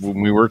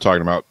 When we were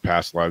talking about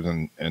past lives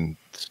and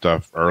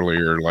stuff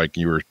earlier, like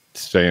you were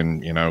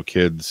saying,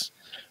 kids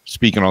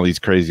speaking all these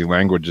crazy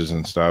languages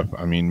and stuff.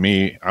 I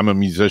mean, I'm a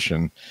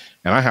musician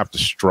and I have to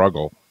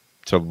struggle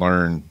to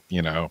learn,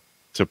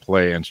 to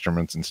play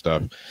instruments and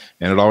stuff.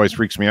 And it always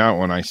freaks me out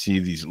when I see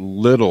these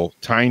little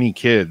tiny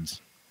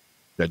kids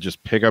that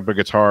just pick up a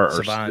guitar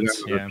or sit down at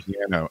a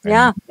piano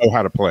and know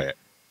how to play it.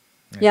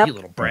 Yeah, you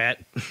little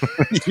brat.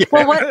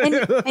 Well,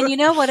 and you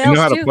know what else? You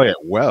know how too? to play it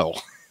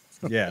well.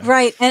 Yeah.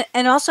 Right.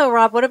 And also,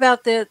 Rob, what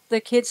about the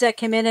kids that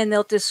come in and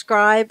they'll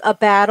describe a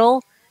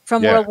battle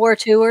from World War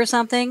II or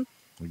something?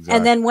 Exactly.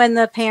 And then when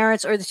the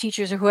parents or the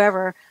teachers or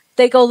whoever,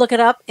 they go look it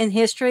up in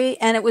history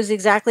and it was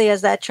exactly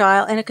as that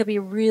child. And it could be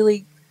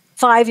really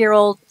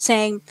 5-year-old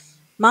saying,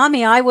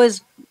 Mommy, I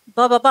was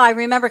blah, blah, blah. I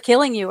remember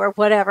killing you or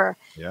whatever.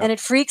 Yeah. And it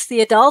freaks the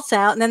adults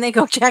out. And then they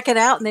go check it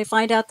out and they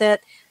find out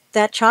that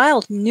that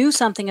child knew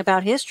something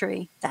about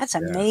history. That's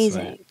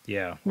amazing. Right.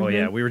 Yeah. Oh,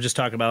 yeah. We were just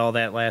talking about all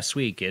that last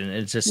week, and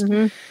it's just,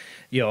 I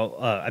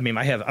mean,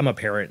 I'm a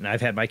parent, and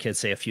I've had my kids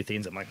say a few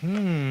things. I'm like,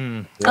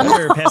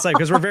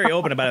 because we're very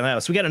open about it now.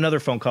 So we got another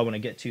phone call when I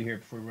get to here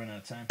before we run out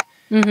of time.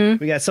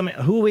 We got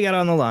who we got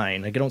on the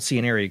line? I don't see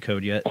an area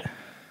code yet.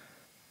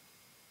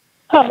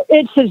 Oh,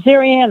 it's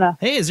Ziriana.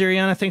 Hey,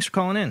 Ziriana. Thanks for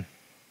calling in.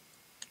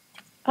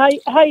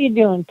 How you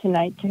doing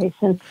tonight,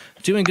 Jason?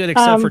 Doing good,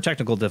 except for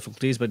technical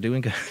difficulties, but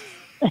doing good.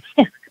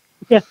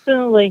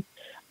 Definitely.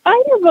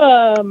 I have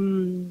a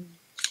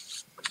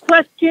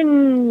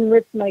question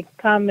with my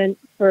comment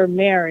for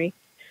Mary.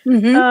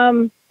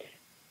 I've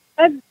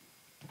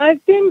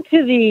been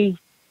to the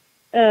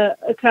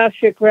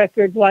Akashic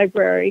Records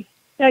library.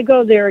 I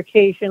go there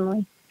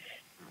occasionally,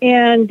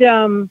 and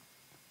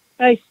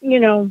I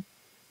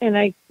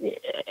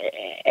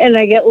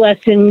get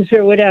lessons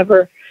or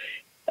whatever,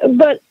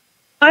 but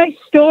I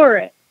store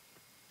it.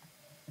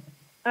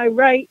 I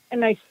write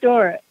and I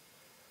store it.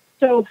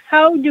 So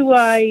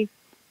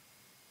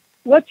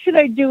what should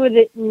I do with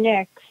it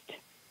next?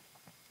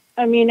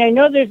 I mean, I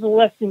know there's a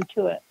lesson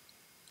to it,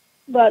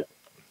 but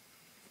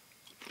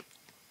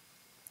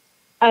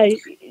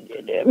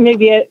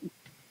maybe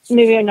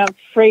I'm not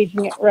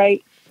phrasing it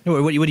right.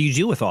 What do you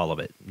do with all of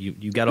it?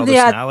 You got all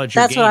this knowledge.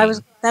 That's what I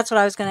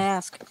was going to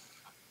ask.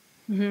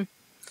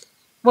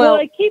 Well,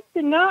 I keep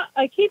the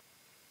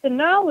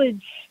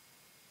knowledge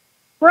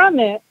from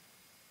it.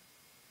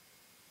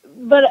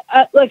 But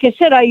like I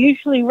said, I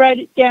usually write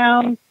it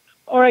down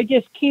or I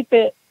just keep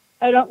it.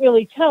 I don't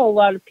really tell a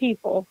lot of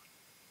people.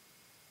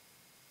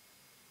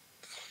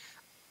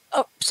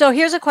 Oh, so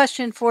here's a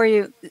question for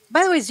you.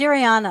 By the way,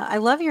 Ziriana, I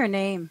love your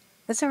name.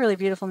 That's a really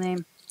beautiful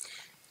name.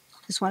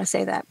 Just want to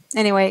say that.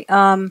 Anyway,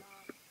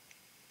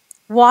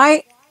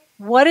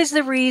 what is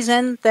the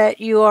reason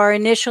that you are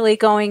initially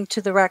going to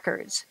the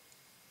records?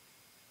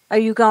 Are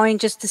you going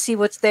just to see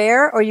what's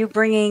there, or are you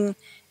bringing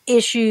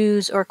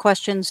issues or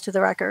questions to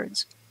the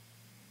records?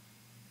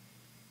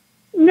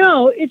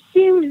 No, it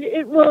seems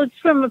it's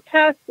from a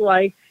past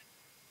life,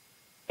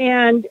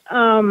 and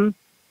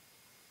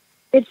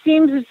it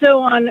seems as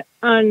though on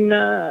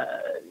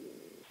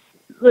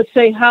let's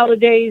say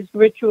holidays,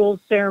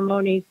 rituals,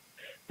 ceremonies,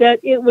 that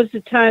it was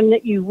the time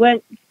that you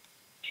went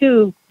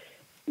to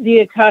the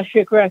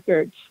Akashic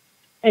Records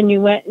and you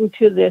went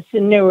into this,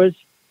 and there was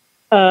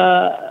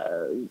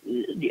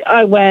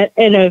I went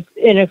and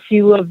a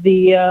few of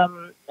the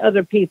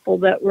other people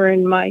that were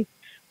in my,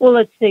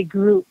 let's say,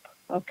 group,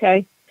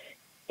 okay.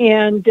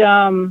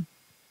 and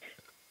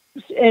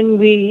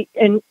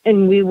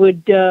we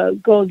would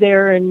go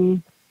there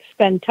and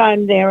spend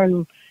time there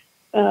and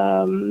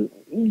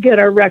get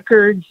our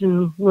records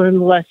and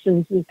learn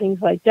lessons and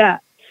things like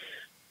that.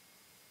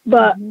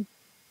 But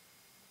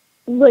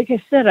like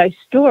I said, I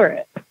store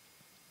it.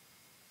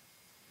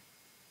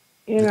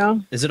 You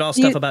know, Is it all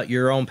stuff about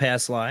your own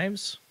past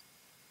lives?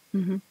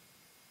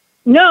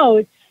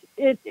 No,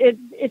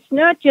 it's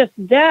not just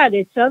that.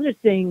 It's other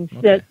things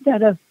that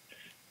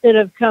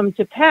have come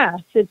to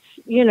pass. It's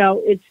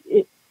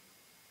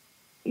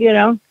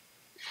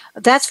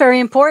That's very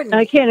important.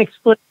 I can't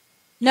explain.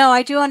 No,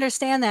 I do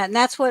understand that, and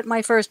that's what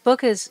my first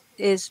book is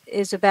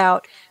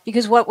about.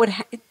 Because what would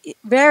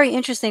very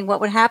interesting, what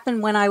would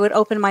happen when I would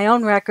open my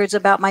own records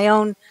about my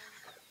own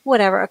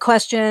whatever, a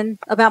question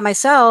about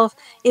myself,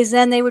 is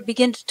then they would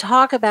begin to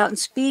talk about and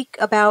speak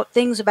about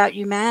things about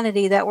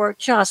humanity that were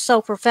just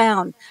so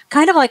profound,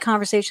 kind of like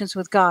conversations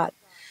with God.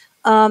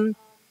 And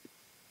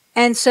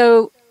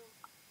so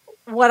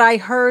what I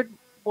heard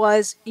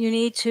was you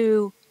need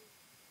to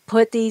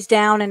put these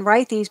down and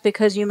write these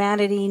because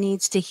humanity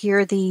needs to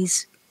hear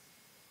these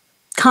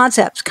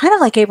concepts, kind of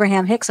like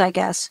Abraham Hicks, I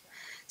guess.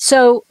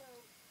 So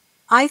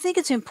I think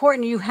it's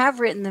important you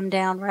have written them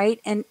down, right?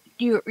 And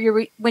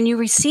when you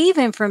receive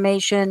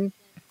information,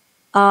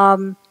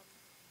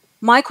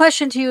 my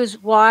question to you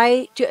is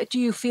why do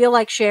you feel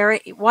like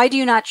sharing? Why do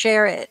you not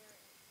share it?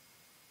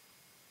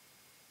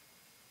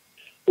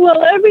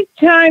 Well, every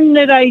time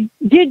that I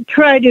did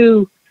try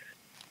to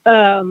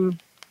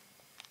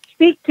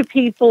speak to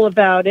people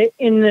about it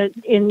in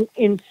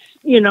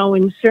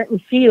certain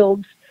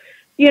fields,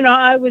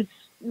 I was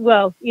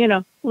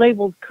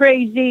labeled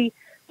crazy.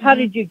 How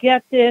did you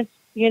get this?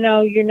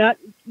 You're not,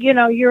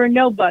 you're a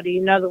nobody,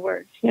 in other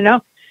words,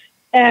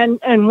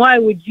 and why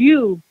would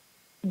you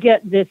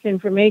get this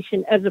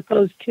information as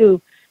opposed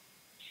to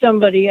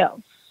somebody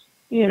else,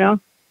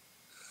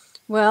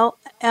 Well,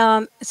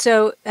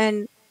 so,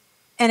 and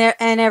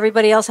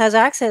everybody else has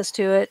access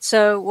to it.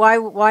 So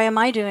why am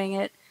I doing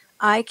it?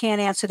 I can't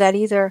answer that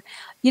either.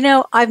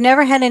 I've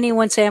never had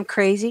anyone say I'm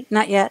crazy,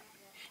 not yet.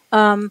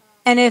 And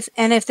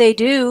if they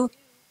do,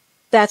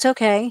 that's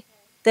okay.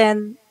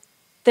 Then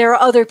there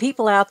are other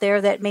people out there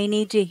that may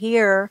need to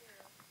hear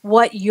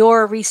what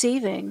you're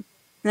receiving.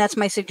 And that's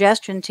my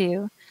suggestion to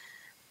you.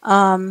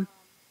 And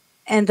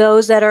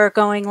those that are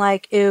going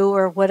like, ew,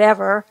 or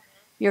whatever,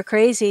 you're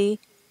crazy,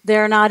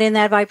 they're not in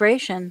that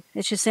vibration.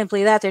 It's just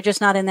simply that. They're just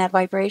not in that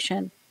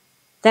vibration.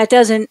 That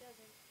doesn't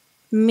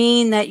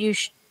mean that you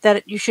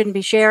shouldn't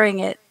be sharing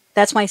it.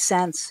 That's my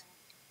sense.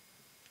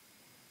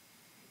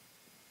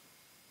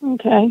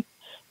 Okay.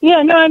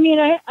 Yeah, no, I mean,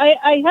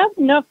 I have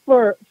enough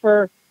for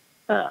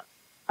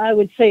I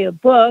would say a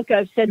book.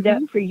 I've said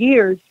that for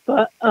years,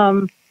 but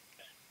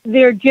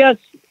they're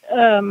just,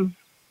 I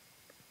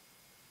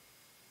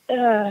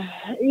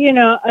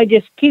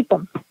just keep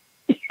them.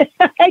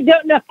 I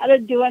don't know how to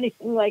do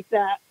anything like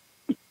that.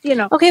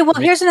 Okay, well,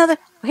 here's another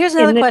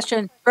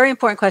question. Very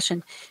important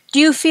question. Do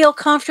you feel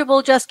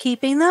comfortable just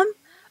keeping them,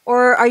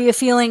 or are you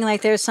feeling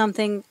like there's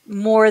something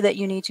more that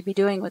you need to be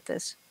doing with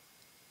this?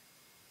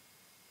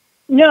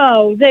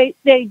 No, they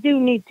do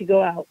need to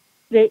go out.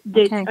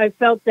 Okay. I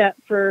felt that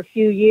for a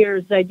few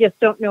years. I just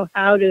don't know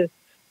how to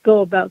go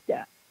about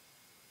that.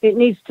 It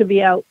needs to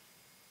be out.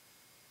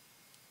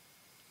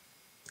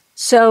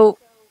 So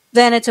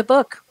then it's a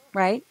book,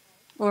 right?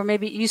 Or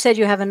maybe you said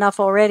you have enough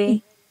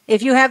already.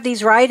 If you have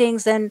these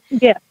writings, then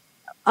yeah.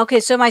 Okay,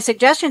 so my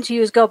suggestion to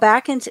you is go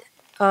back into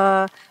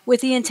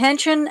with the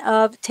intention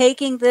of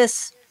taking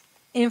this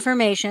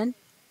information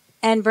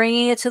and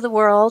bringing it to the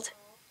world.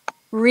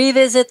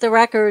 Revisit the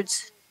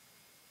records,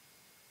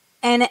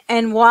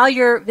 and while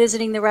you're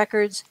visiting the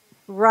records,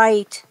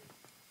 write,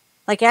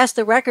 like ask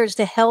the records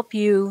to help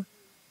you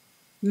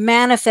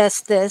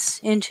manifest this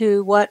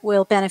into what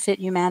will benefit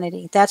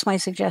humanity. That's my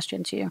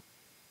suggestion to you.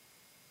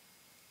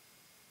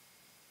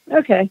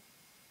 Okay.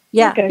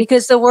 Yeah, Okay.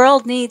 because the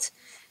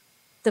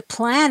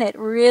planet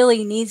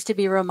really needs to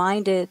be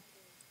reminded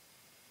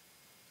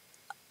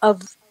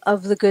of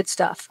the good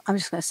stuff. I'm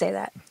just going to say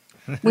that.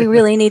 We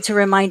really need to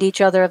remind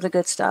each other of the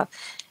good stuff.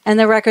 And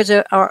the records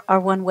are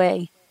one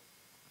way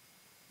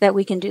that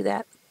we can do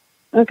that.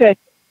 Okay.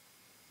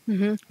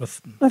 Mm-hmm.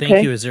 Well,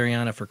 thank you,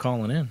 Azariana, for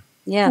calling in.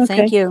 Yeah, Okay.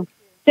 thank you.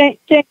 Thank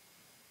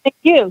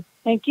you.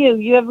 Thank you.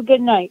 You have a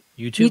good night.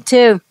 You too. You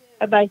too.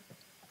 Bye-bye.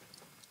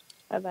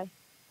 Bye-bye.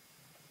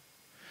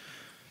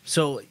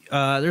 So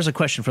there's a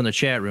question from the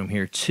chat room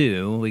here,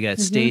 too. We got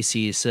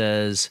Stacy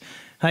says,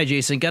 hi,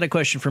 Jason. Got a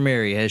question for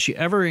Mary. Has she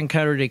ever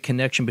encountered a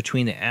connection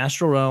between the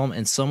astral realm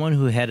and someone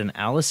who had an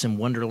Alice in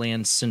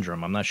Wonderland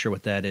syndrome? I'm not sure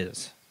what that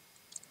is.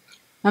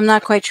 I'm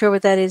not quite sure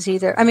what that is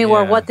either. I mean, Yeah.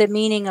 or what the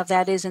meaning of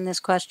that is in this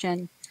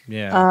question.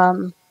 Yeah.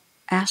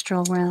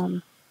 Astral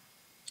realm.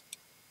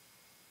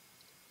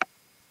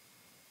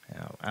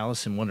 Yeah,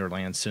 Alice in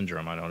Wonderland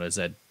syndrome. I don't know. Is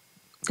that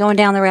Going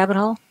down the rabbit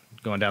hole?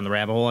 going down the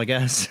rabbit hole, I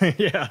guess?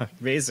 Yeah,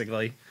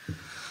 basically.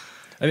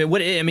 I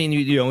mean,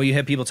 you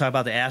have people talk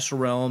about the astral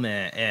realm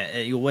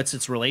and what's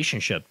its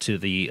relationship to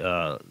the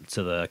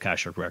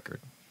Akashic record?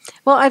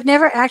 Well, I've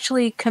never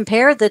actually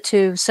compared the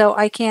two, so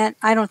I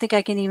don't think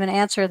I can even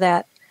answer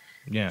that.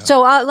 Yeah.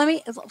 So let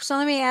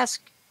me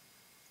ask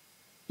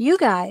you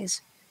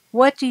guys,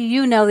 what do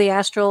you know the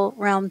astral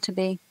realm to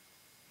be?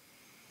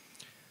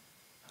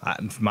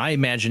 My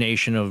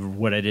imagination of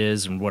what it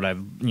is and what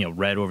I've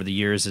read over the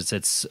years is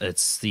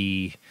it's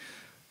the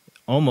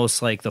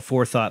almost like the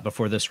forethought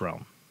before this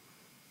realm.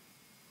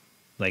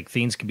 Like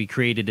things can be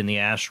created in the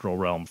astral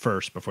realm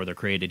first before they're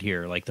created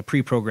here, like the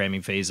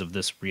pre-programming phase of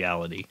this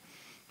reality.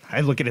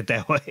 I look at it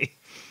that way.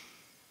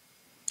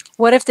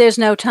 What if there's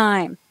no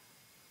time?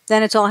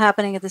 Then it's all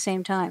happening at the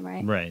same time,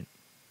 right? Right.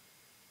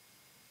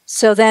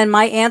 So then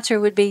my answer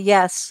would be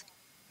yes.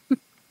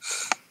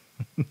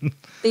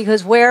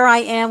 Because where I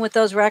am with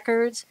those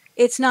records,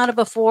 it's not a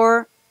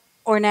before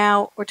or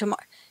now or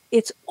tomorrow.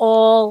 It's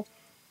all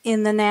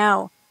in the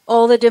now.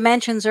 All the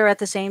dimensions are at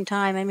the same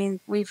time. I mean,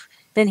 we've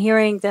been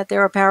hearing that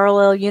there are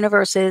parallel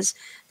universes,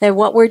 that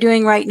what we're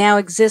doing right now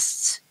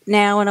exists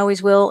now and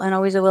always will and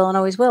always will and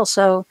always will.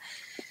 So,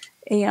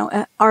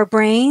 our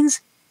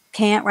brains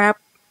can't wrap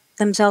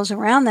themselves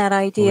around that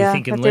idea. Well, we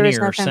think in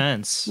linear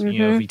sense.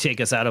 Mm-hmm. If you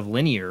take us out of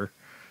linear,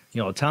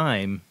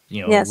 time,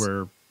 Yes.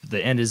 where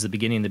the end is the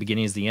beginning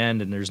is the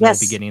end, and there's no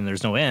beginning,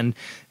 there's no end.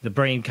 The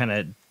brain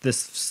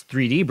this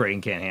 3D brain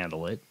can't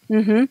handle it.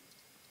 Mm-hmm.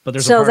 But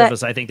there's a part of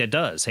us, I think, that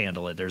does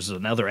handle it. There's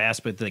another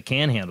aspect that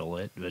can handle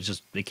it. It's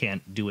just they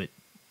can't do it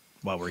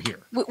while we're here.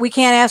 We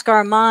can't ask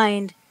our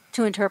mind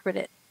to interpret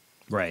it.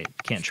 Right.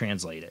 Can't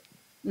translate it.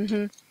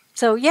 Mm-hmm.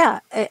 So,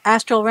 yeah,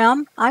 astral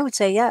realm, I would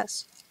say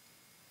yes.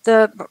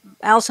 The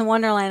Alice in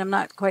Wonderland, I'm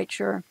not quite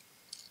sure.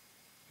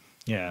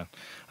 Yeah.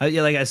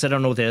 Like I said, I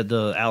don't know what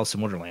the Alice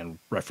in Wonderland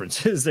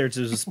reference is there,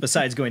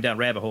 besides going down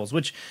rabbit holes,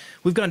 which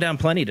we've gone down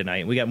plenty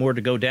tonight. We got more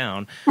to go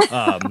down.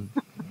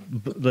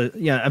 But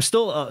yeah, I'm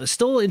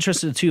still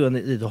interested too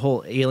in the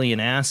whole alien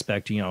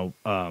aspect.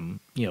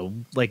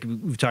 Like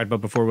we've talked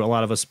about before, a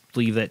lot of us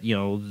believe that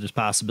there's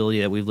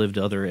possibility that we've lived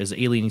as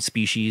alien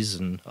species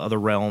and other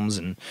realms,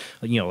 and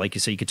like you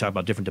say, you could talk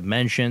about different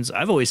dimensions.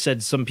 I've always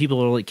said some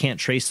people really can't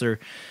trace their,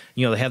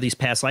 they have these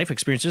past life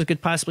experiences. It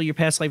could possibly your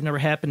past life never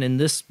happened in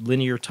this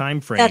linear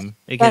time frame.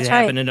 It could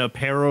happen in a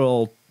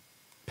parallel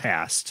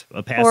past,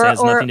 a past that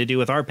has nothing to do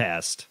with our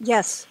past.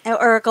 Yes,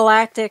 or a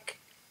galactic.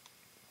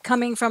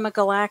 Coming from a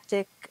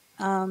galactic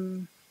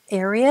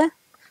area,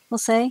 we'll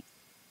say,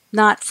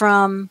 not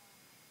from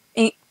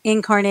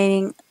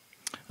incarnating.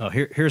 Oh,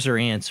 here's her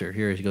answer.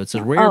 Here you go. It's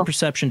a rare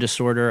perception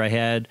disorder I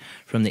had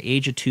from the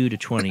age of 2 to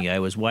 20. I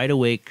was wide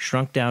awake,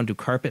 shrunk down to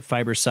carpet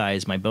fiber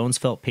size. My bones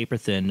felt paper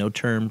thin. No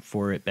term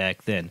for it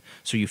back then.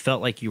 So you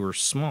felt like you were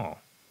small.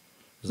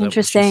 Is that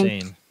Interesting. what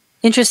she's saying?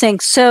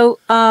 Interesting. So,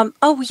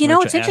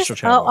 what's interesting?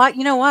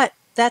 You know what?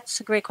 That's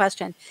a great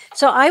question.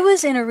 So I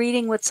was in a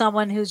reading with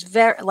someone who's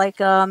very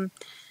and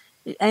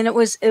it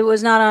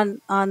was not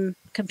on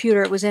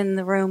computer. It was in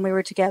the room. We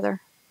were together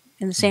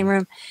in the same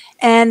room.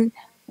 And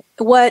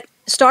what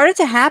started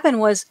to happen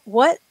was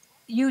what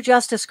you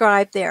just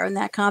described there in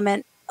that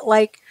comment,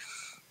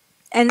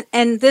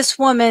 and this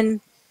woman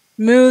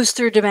moves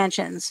through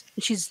dimensions.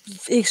 She's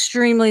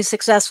extremely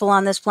successful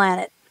on this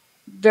planet,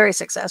 very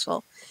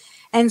successful.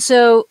 And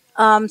so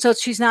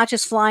she's not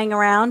just flying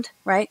around,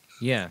 right?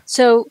 Yeah.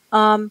 So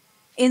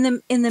in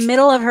the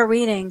middle of her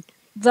reading,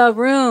 the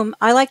room,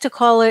 I like to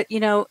call it,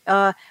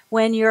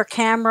 when your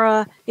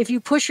camera, if you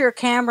push your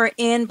camera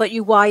in, but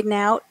you widen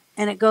out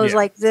and it goes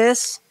like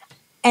this,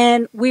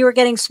 and we were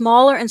getting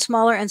smaller and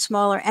smaller and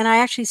smaller. And I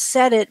actually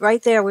said it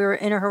right there. We were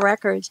in her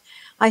records.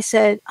 I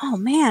said, oh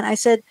man,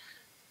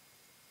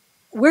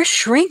 we're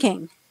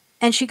shrinking.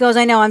 And she goes,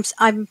 I know,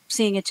 I'm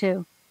seeing it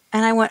too.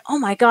 And I went, oh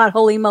my God,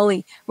 holy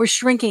moly, we're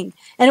shrinking.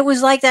 And it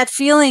was like that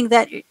feeling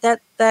that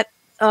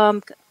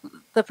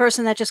the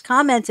person that just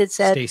commented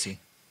said. Stacy.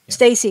 Yeah.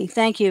 Stacy,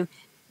 thank you.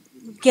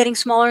 Getting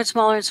smaller and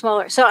smaller and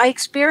smaller. So I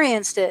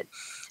experienced it.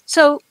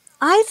 So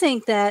I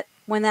think that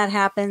when that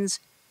happens,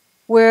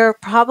 we're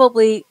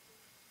probably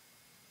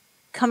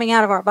coming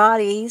out of our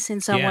bodies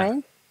in some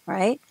way,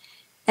 right?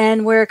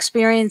 And we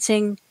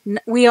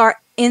are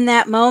in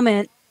that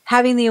moment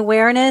having the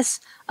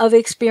awareness of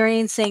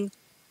experiencing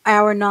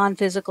our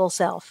non-physical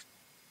self.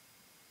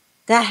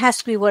 That has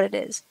to be what it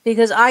is,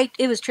 because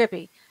it was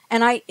trippy,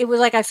 and it was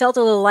like I felt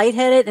a little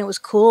lightheaded, and it was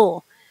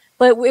cool,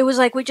 but it was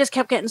like we just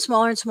kept getting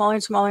smaller and smaller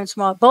and smaller and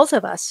smaller. Both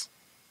of us.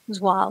 It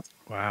was wild.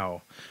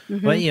 Wow.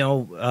 Mm-hmm.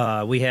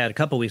 But we had a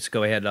couple weeks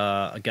ago. I had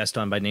a guest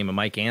on by the name of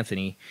Mike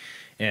Anthony,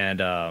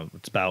 and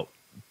it's about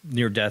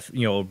near death.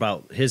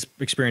 About his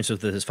experience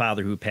with his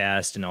father who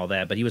passed and all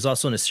that. But he was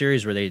also in a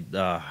series where they,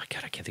 God,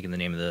 I can't think of the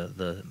name of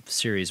the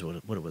series,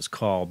 what it was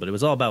called, but it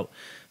was all about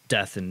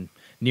death and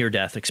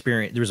near-death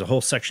experience. There was a whole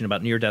section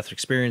about near-death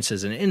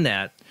experiences, and in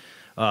that,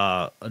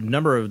 a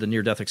number of the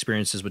near-death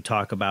experiences would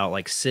talk about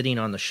like sitting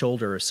on the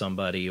shoulder of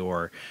somebody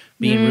or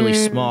being really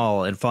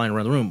small and flying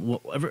around the room.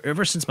 Well,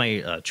 ever since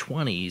my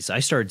 20s, I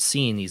started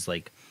seeing these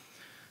like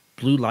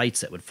blue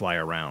lights that would fly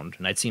around,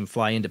 and I'd see them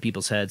fly into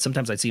people's heads.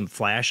 Sometimes I'd see them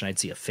flash, and I'd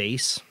see a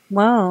face.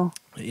 Wow.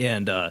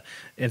 And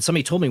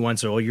somebody told me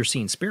once, "Oh, you're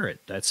seeing spirit.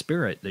 That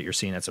spirit that you're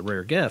seeing, that's a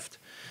rare gift."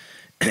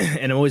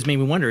 And it always made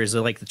me wonder: is it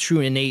like the true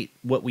innate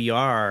what we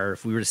are?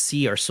 If we were to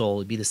see our soul,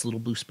 it'd be this little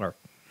blue spark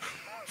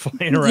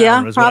flying around.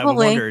 Yeah, is what I would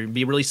probably. wonder. It'd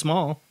be really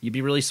small. You'd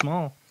be really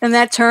small. And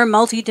that term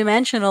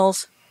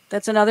multidimensionals,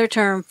 that's another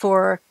term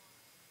for,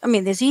 I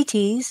mean, there's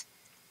ETs,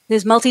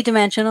 there's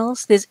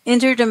multidimensionals, there's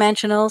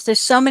interdimensionals, there's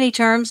so many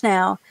terms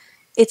now.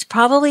 It's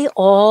probably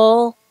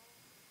all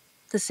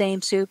the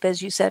same soup,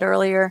 as you said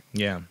earlier.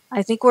 Yeah.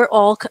 I think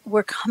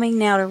we're coming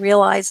now to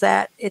realize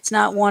that it's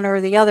not one or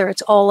the other,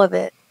 it's all of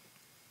it.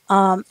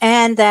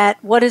 And that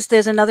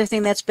there's another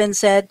thing that's been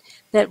said,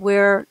 that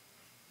well,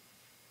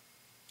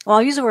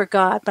 I'll use the word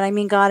God, but I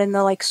mean God in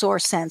the like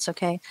source sense,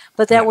 okay?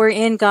 But that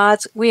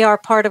we are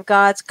part of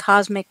God's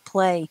cosmic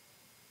play.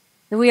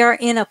 We are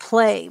in a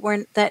play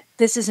that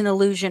this is an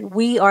illusion.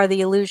 We are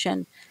the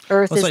illusion.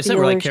 Earth is the illusion.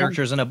 We're like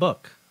characters in a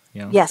book.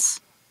 You know? Yes.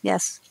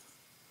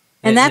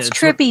 And that's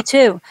trippy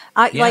too.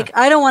 I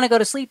don't want to go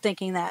to sleep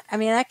thinking that. I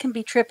mean, that can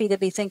be trippy to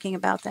be thinking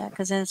about that,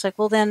 because then it's like,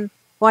 well, then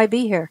why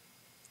be here?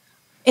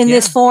 In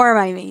this form,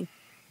 I mean.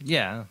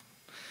 Yeah.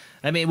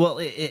 I mean, well,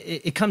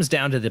 it comes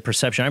down to the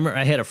perception. I remember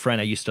I had a friend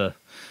I used to,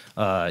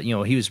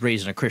 he was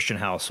raised in a Christian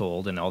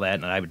household and all that,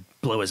 and I would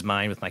blow his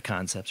mind with my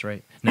concepts,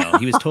 right? No,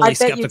 he was totally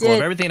skeptical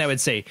of everything I would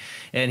say.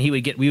 And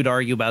we would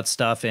argue about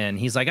stuff, and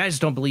he's like, I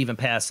just don't believe in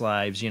past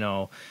lives,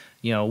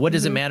 what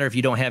does it matter if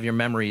you don't have your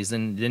memories?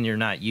 Then you're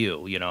not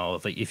you.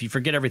 If you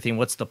forget everything,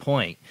 what's the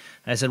point?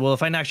 I said, well,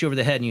 if I knocked you over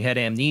the head and you had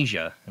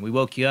amnesia and we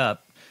woke you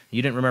up,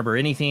 you didn't remember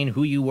anything,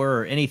 who you were,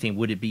 or anything,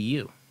 would it be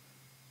you?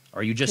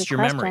 Are you just your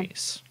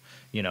memories?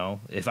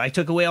 If I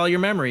took away all your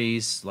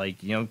memories,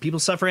 people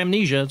suffer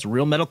amnesia. It's a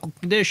real medical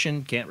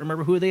condition. Can't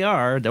remember who they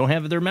are. Don't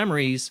have their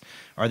memories.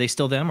 Are they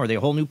still them? Or are they a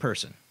whole new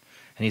person?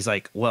 And he's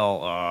like,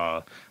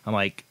 well, I'm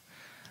like,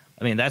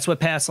 I mean, that's what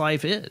past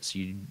life is.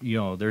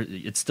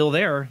 It's still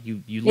there.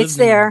 You lived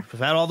there. You've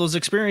had all those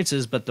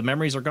experiences, but the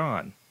memories are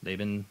gone. They've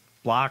been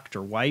blocked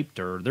or wiped,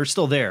 or they're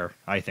still there,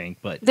 I think.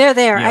 But they're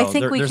there. I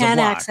think we can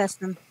access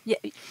them.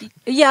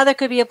 Yeah, there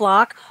could be a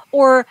block,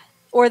 or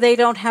they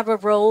don't have a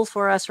role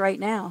for us right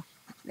now.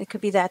 It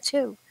could be that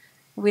too.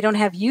 We don't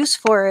have use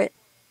for it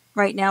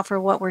right now for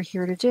what we're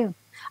here to do.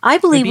 I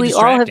believe we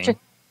all have to.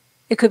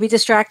 It could be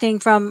distracting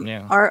from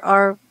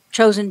our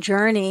chosen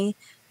journey.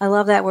 I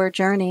love that word,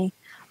 journey.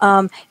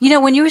 When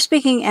you were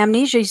speaking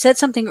amnesia, you said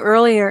something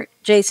earlier,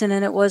 Jason,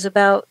 and it was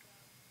about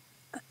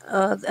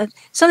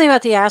something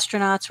about the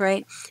astronauts,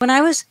 right? When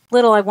I was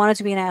little, I wanted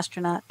to be an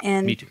astronaut,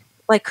 and me too,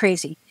 like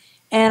crazy.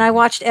 And I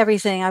watched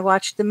everything. I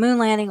watched the moon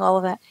landing, all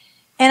of that.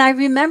 And I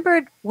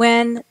remembered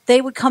when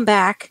they would come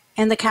back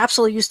and the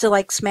capsule used to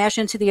like smash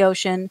into the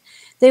ocean.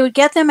 They would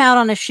get them out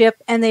on a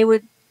ship and they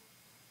would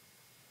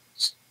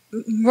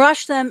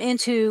rush them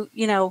into,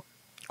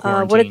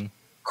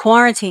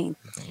 quarantine.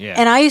 Yeah.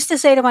 And I used to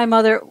say to my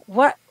mother,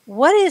 what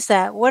is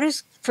that? What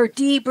is for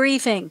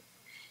debriefing?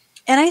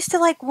 And I used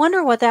to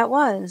wonder what that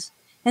was.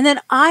 And then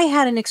I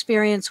had an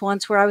experience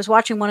once where I was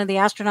watching one of the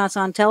astronauts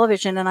on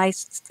television and I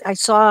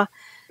saw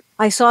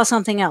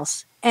something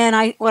else.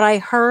 And what I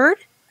heard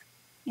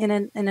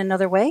in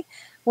another way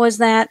was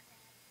that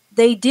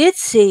they did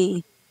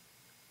see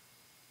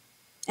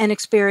and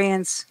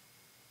experience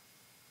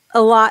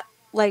a lot,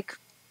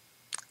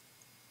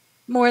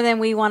 more than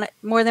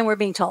we're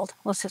being told.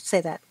 Let's just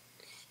say that.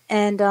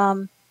 And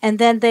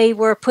then they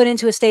were put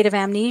into a state of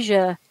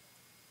amnesia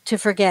to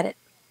forget it.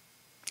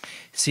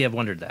 See, I've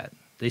wondered that.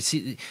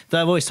 I've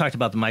always talked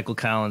about the Michael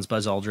Collins,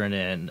 Buzz Aldrin,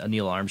 and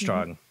Neil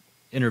Armstrong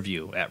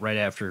interview right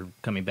after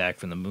coming back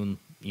from the moon,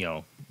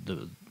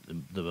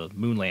 the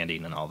moon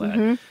landing and all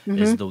that.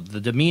 Is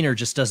the demeanor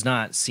just does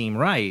not seem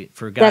right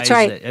for guys. That's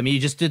right. You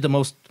just did the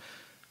most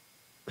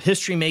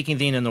history-making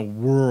thing in the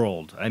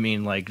world. I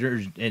mean,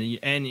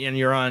 and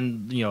you're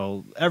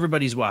on,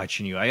 everybody's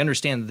watching you. I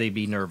understand that they'd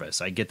be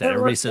nervous. I get that.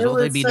 Everybody says,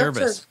 they'd be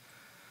nervous.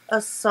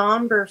 A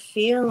somber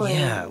feeling.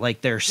 Yeah,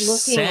 they're looking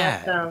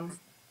sad. At them.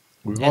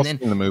 We've all seen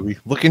the movie.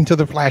 Look into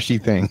the flashy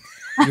thing.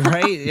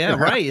 Right? Yeah,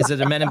 right. Is it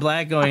a Men in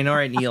Black going, all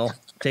right, Neil,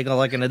 take a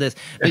look into this?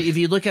 But if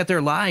you look at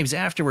their lives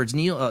afterwards,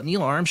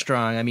 Neil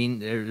Armstrong, I mean,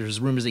 there's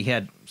rumors that he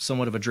had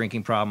somewhat of a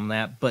drinking problem,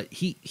 but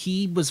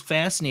he was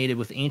fascinated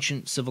with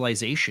ancient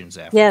civilizations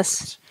afterwards.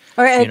 Yes.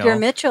 Or Edgar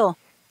Mitchell.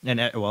 And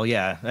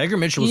Edgar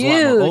Mitchell was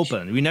a lot more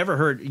open. We never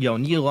heard,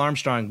 Neil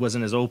Armstrong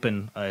wasn't as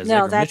open as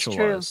Edgar Mitchell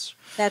was.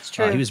 That's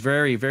true. He was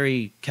very,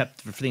 very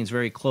kept things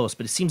very close.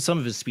 But it seems some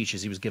of his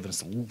speeches, he was giving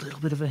us a little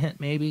bit of a hint,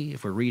 maybe,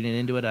 if we're reading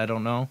into it. I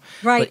don't know.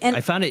 Right. But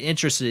I found it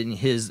interesting in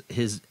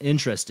his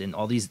interest in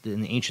all these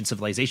in the ancient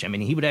civilization. I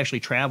mean, he would actually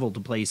travel to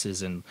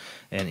places and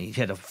he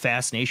had a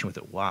fascination with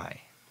it.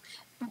 Why?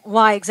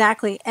 Why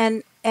exactly?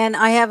 And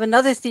I have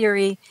another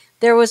theory.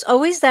 There was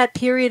always that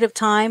period of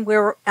time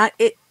where I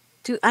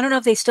don't know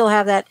if they still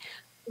have that,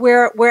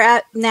 where we're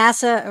at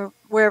NASA or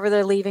wherever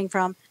they're leaving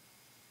from,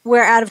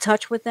 we're out of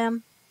touch with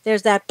them.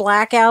 There's that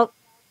blackout.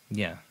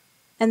 Yeah.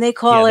 And they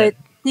call it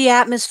the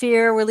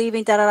atmosphere. We're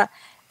leaving, da-da-da.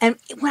 And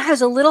when I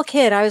was a little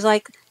kid, I was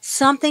like,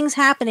 something's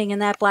happening in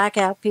that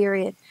blackout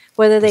period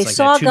whether they It's like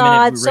saw that 2-minute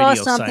God, saw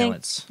radio something.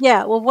 silence.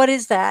 Yeah, well, what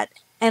is that?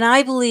 And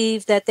I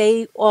believe that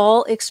they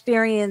all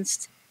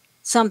experienced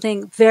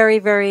something very,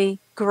 very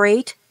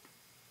great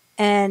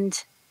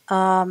and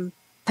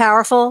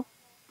powerful,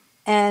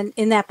 and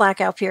in that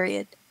blackout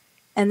period.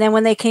 And then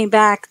when they came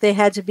back, they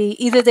had to be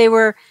either they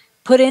were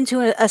put into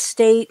a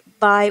state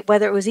by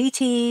whether it was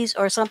ETs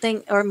or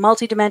something or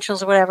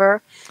multidimensionals or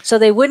whatever, so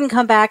they wouldn't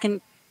come back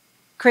and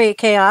create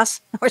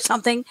chaos or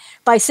something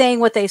by saying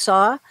what they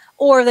saw,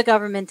 or the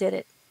government did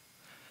it.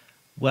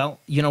 Well,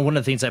 you know, one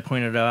of the things I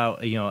pointed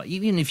out, you know,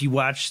 even if you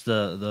watch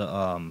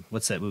the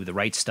what's that movie, The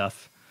Right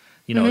Stuff,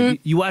 you know, Mhm.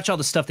 you watch all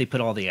the stuff they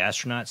put all the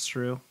astronauts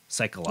through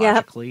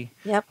psychologically,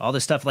 Yep. all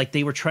this stuff, like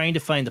they were trying to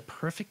find the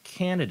perfect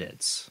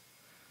candidates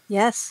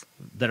Yes.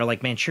 that are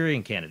like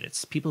Manchurian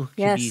candidates, people who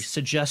can be Yes.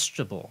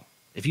 suggestible.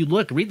 If you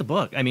read the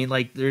book. I mean,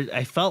 like,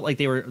 I felt like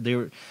they were,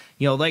 you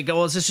know, like,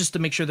 oh, is this just to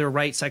make sure they're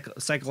right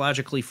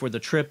psychologically for the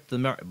trip?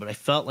 But I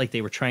felt like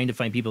they were trying to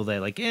find people that,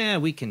 like, yeah,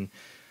 we can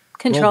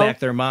Control. roll back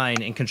their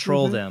mind and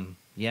control Mhm. them.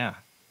 Yeah,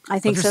 I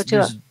think But so, too.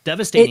 There's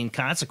devastating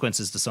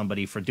consequences to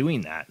somebody for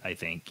doing that. I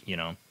think, you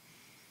know.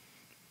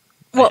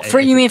 Well, I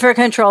you mean for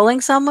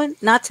controlling someone?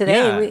 Not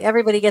today. Yeah.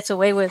 Everybody gets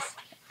away with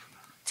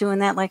doing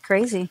that like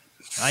crazy.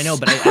 I know,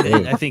 but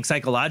I think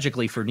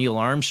psychologically for Neil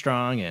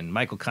Armstrong and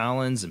Michael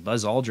Collins and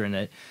Buzz Aldrin,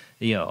 that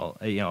you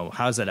know,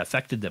 how's that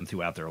affected them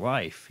throughout their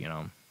life? You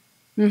know.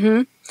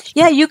 Hmm.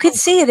 Yeah, you could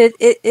see it.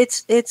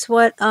 It's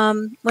what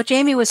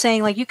Jamie was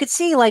saying. Like you could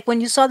see, like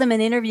when you saw them in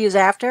interviews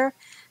after,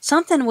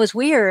 something was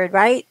weird,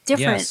 right?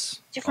 Different, Yes,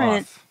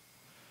 different,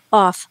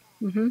 off.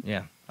 Hmm.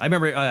 Yeah. I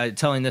remember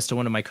telling this to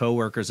one of my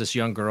coworkers, this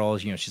young girl,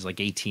 you know, she's like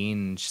 18,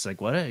 and she's like,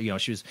 what? You know,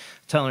 she was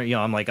telling her, you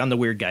know, I'm the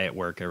weird guy at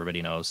work,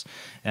 everybody knows.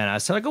 And I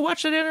said, go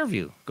watch that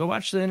interview. Go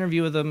watch the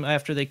interview with them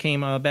after they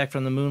came back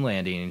from the moon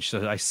landing. And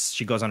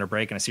she goes on her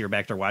break, and I see her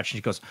back there watching.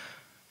 She goes,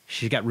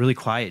 she got really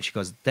quiet. She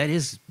goes, that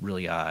is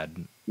really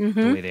odd,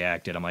 the way they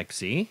acted. I'm like,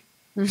 see?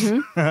 Hmm.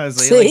 I was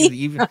See? like,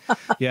 even,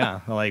 yeah,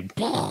 like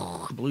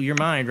blew your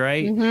mind,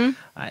 right? Mhm.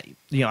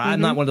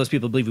 I'm not one of those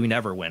people who believe we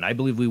never win. I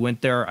believe we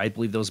went there. I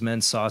believe those men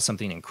saw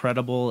something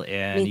incredible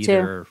and Me too.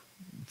 either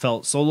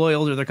felt so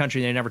loyal to their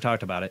country they never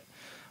talked about it,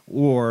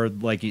 or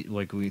like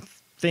we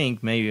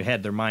think maybe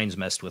had their minds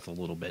messed with a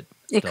little bit.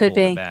 It to could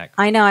hold be. back.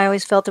 I know. I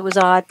always felt it was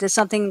odd. There's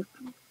something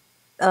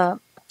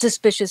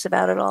suspicious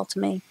about it all to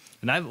me.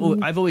 And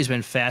I've always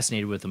been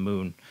fascinated with the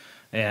moon.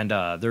 And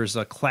there's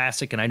a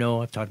classic, and I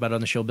know I've talked about it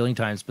on the show a billion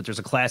times, but there's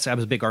a classic. I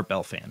was a big Art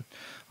Bell fan,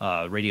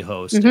 radio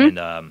host,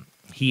 and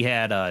he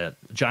had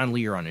John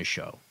Lear on his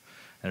show.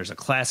 And there's a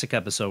classic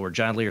episode where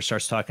John Lear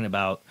starts talking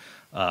about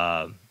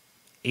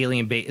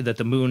alien that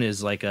the moon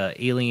is like a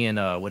alien.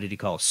 What did he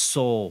call it?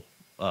 Soul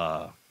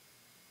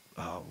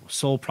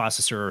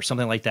processor or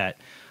something like that.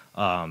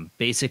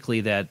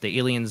 Basically, that the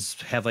aliens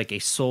have like a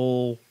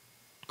soul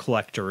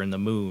collector in the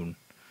moon,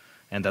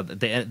 and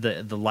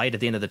the light at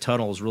the end of the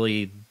tunnel is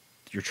really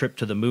your trip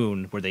to the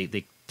moon, where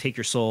they take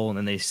your soul and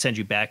then they send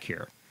you back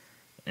here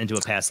into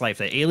a past life.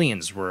 The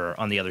aliens were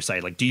on the other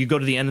side. Like, do you go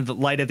to the end of the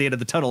light at the end of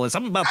the tunnel? And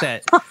something about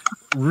that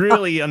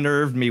really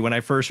unnerved me when I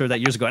first heard that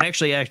years ago. And I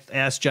actually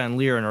asked John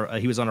Lear, and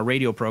he was on a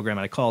radio program,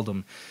 and I called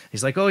him.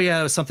 He's like, oh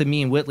yeah, it was something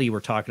me and Whitley were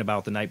talking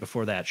about the night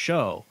before that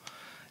show.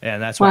 And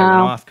that's why I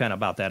went off kind of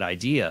about that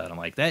idea. And I'm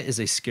like, that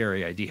is a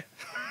scary idea.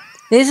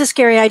 It is a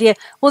scary idea.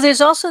 Well, there's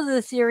also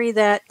the theory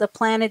that the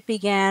planet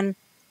began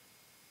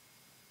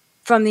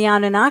from the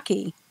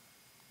Anunnaki.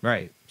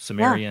 Right.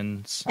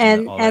 Sumerians.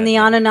 Yeah. all And that, the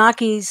yeah.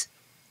 Anunnakis,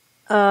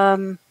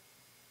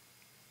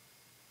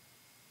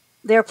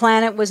 their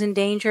planet was in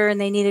danger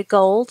and they needed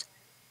gold.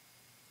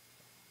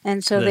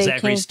 And so the they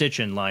Zachary came.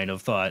 Stitchin line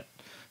of thought.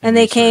 And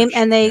they came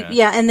research. and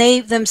and they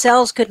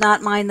themselves could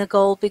not mine the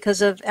gold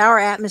because of our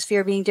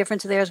atmosphere being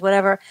different to theirs,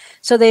 whatever.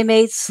 So they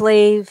made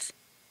slave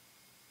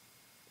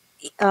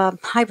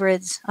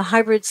hybrids, a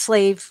hybrid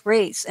slave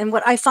race. And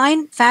what I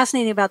find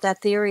fascinating about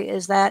that theory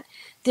is that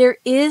there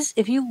is,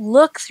 if you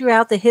look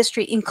throughout the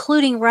history,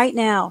 including right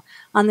now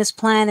on this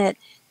planet,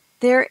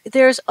 there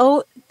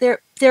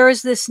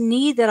is this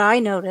need that I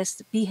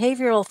noticed,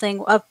 behavioral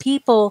thing of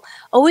people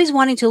always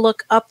wanting to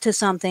look up to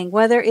something,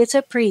 whether it's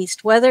a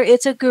priest, whether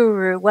it's a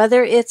guru,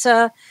 whether it's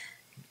a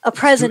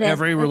president.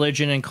 Every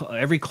religion and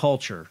every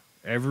culture,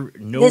 nowhere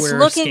It's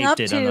looking up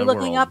escaped it on to, the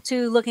looking world. up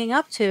to, looking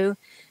up to,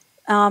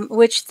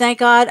 which thank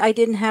God I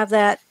didn't have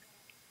that.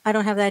 I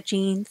don't have that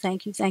gene.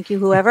 Thank you,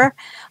 whoever.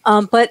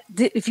 But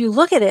if you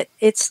look at it,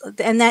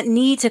 and that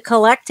need to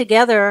collect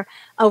together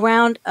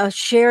around a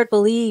shared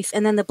belief,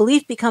 and then the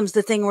belief becomes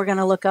the thing we're going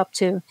to look up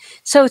to.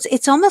 So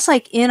it's almost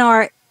like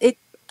it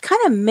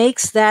kind of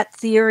makes that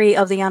theory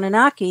of the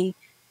Anunnaki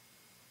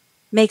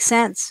make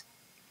sense.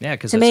 Yeah,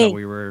 because to that's me. how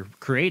we were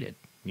created.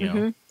 You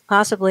know.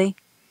 Possibly.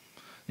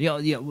 The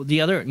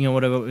other,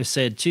 what I've always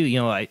said too,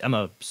 I'm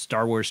a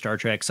Star Wars, Star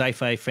Trek,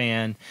 sci-fi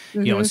fan.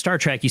 In Star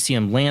Trek, you see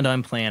them land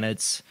on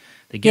planets.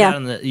 They get out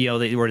on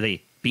the, where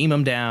they beam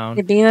them down.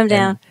 They beam them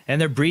down. And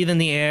they're breathing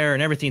the air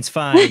and everything's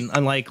fine.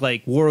 Unlike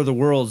like War of the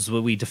Worlds,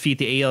 where we defeat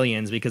the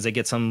aliens because they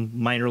get some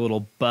minor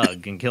little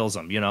bug and kills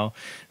them, But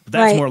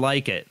that's Right. more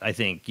like it, I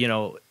think.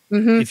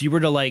 Mhm. If you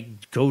were to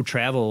like go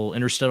travel,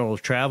 interstellar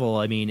travel,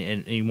 I mean,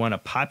 and you want to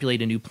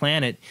populate a new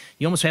planet,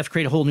 you almost have to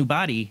create a whole new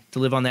body to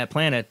live on that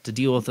planet to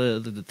deal with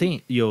the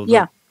thing,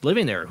 Yeah.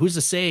 living there. Who's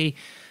to say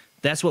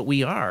that's what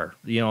we are?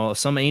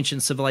 Some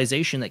ancient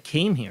civilization that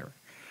came here.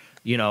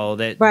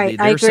 That Right,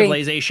 I their agree.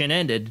 civilization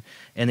ended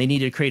and they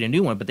needed to create a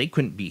new one, but they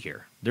couldn't be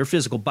here. Their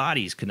physical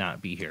bodies could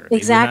not be here. They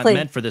Exactly. were not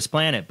meant for this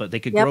planet, but they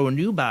could Yep. grow a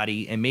new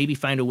body and maybe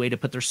find a way to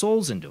put their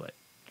souls into it.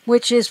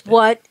 Which is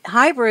what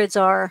hybrids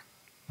are.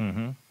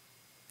 Mm-hmm.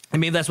 And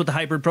maybe that's what the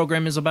hybrid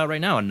program is about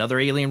right now. Another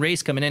alien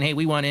race coming in. Hey,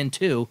 we want in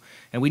too,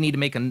 and we need to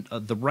make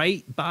the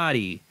right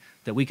body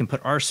that we can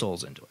put our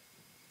souls into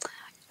it.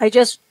 I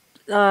just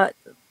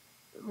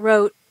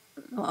wrote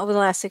over the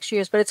last 6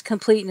 years, but it's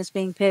complete and it's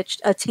being pitched,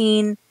 a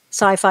teen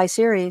sci-fi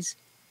series,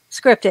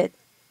 scripted.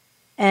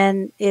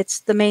 And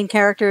the main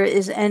character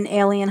is an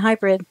alien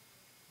hybrid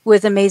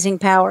with amazing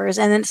powers.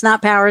 And it's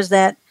not powers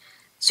that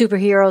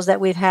superheroes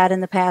that we've had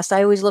in the past.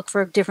 I always look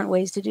for different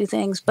ways to do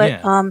things,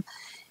 but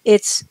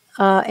it's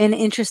an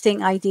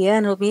interesting idea,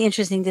 and it'll be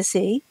interesting to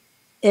see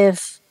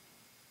if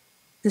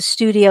the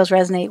studios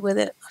resonate with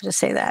it. I'll just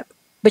say that.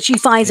 But she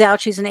finds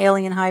out she's an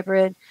alien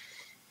hybrid.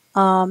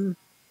 But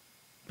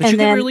you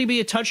can really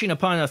be touching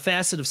upon a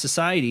facet of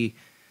society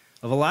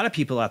of a lot of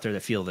people out there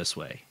that feel this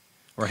way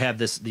or have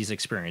these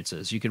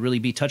experiences. You could really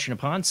be touching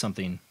upon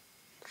something.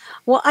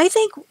 Well, I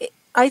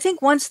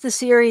think once the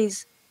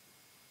series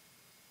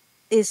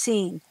is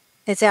seen,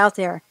 it's out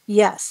there.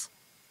 Yes,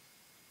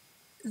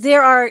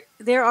 there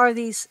are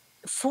these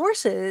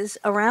forces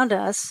around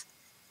us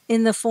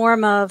in the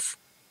form of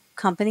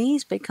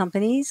companies, big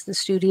companies, the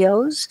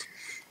studios,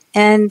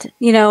 and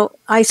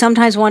I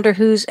sometimes wonder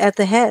who's at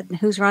the head,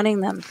 who's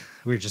running them.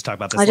 We were just talking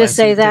about this. I just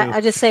say that. Too.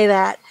 I just say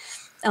that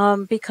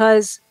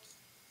because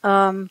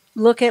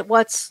look at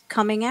what's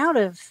coming out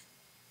of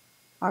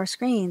our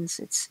screens.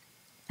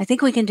 I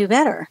think we can do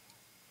better.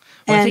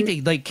 Well, I think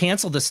they like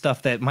cancel this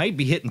stuff that might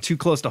be hitting too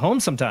close to home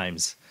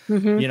sometimes.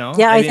 Mm-hmm.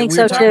 Yeah, I think we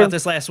so were talking too. about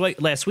this last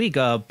week.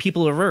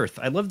 People of Earth.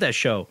 I loved that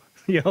show.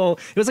 It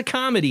was a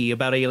comedy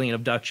about alien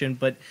abduction,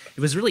 but it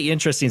was really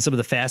interesting. Some of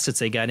the facets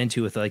they got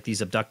into with like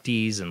these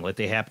abductees and what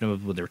they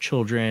happen with their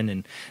children,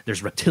 and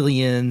there's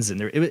reptilians,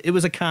 and it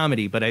was a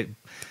comedy. But I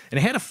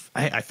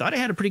thought it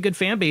had a pretty good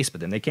fan base,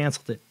 but then they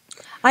canceled it.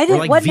 I didn't.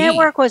 Like What V.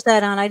 network was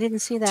that on? I didn't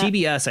see that.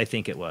 TBS, I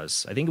think it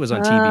was. I think it was on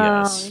Oh,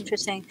 TBS.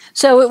 interesting.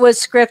 So it was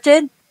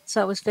scripted.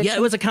 So it was fiction. Yeah,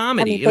 it was a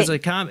comedy. It was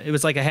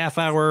like a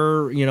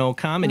half-hour,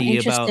 comedy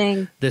about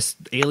Interesting. this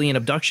alien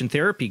abduction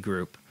therapy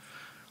group.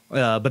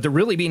 But they're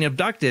really being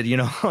abducted,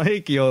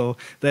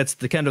 that's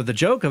the kind of the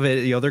joke of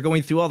it. They're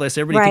going through all this.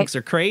 Everybody Right. thinks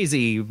they're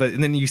crazy,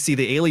 and then you see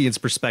the aliens'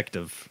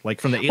 perspective, like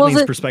from the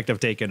aliens'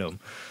 perspective taking them.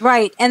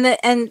 Right,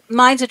 and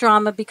mine's a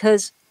drama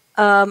because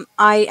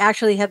I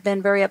actually have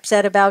been very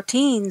upset about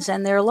teens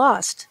and they're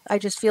lost. I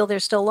just feel they're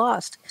still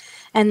lost,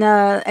 and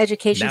the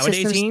education Nowadays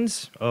systems.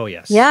 teens? Oh,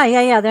 yes.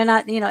 Yeah. They're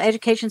not.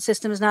 Education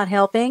system is not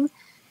helping.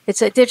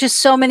 There's just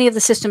so many of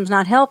the systems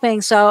not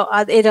helping. So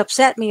it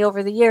upset me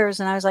over the years,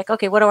 and I was like,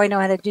 okay, what do I know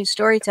how to do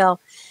storytell?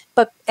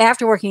 But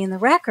after working in the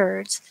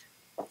records,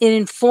 it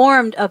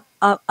informed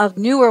a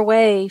newer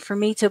way for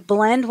me to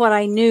blend what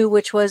I knew,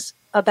 which was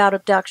about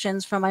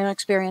abductions from my own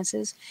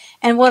experiences,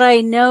 and what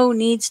I know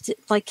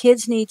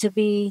kids need to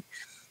be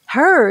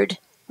heard,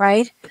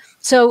 right?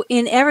 So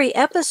in every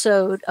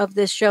episode of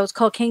this show, it's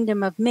called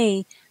Kingdom of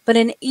Me, but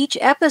in each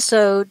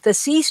episode, the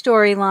C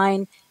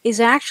storyline is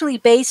actually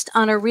based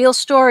on a real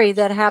story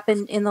that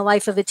happened in the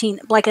life of a teen,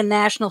 like a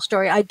national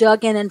story. I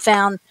dug in and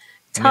found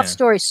tough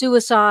stories,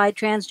 suicide,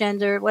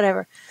 transgender,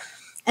 whatever.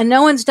 And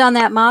no one's done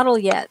that model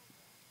yet.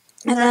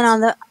 And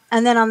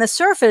then on the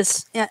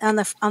surface, on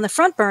the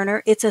front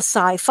burner, it's a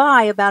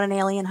sci-fi about an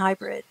alien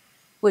hybrid,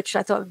 which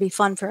I thought would be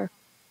fun for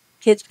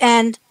kids.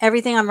 And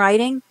everything I'm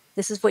writing,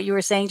 this is what you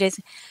were saying,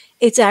 Jason,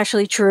 it's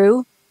actually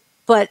true,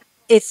 but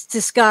it's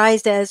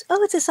disguised as,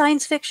 it's a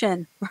science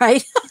fiction,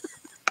 right?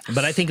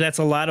 But I think that's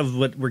a lot of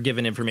what we're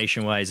given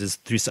information-wise is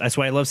through. That's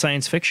why I love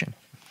science fiction.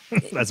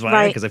 That's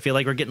why, because I feel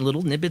like we're getting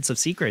little nibbits of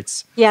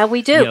secrets. Yeah,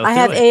 we do. I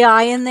have through it.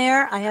 AI in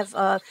there.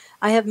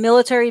 I have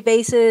military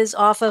bases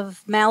off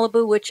of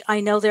Malibu, which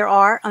I know there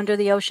are under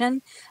the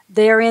ocean.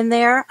 They're in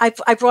there.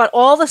 I brought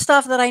all the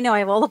stuff that I know. I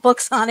have all the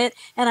books on it,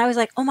 and I was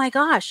like, oh my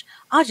gosh,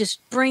 I'll just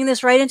bring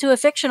this right into a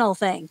fictional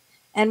thing,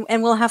 and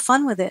we'll have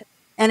fun with it.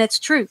 And it's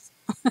truth.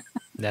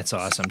 That's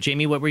awesome,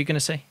 Jamie. What were you going to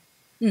say?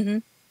 Mm-hmm.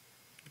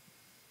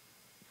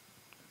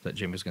 That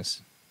Jamie was going to.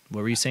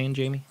 What were you saying,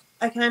 Jamie?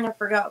 I kind of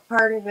forgot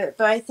part of it,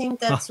 but I think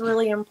that's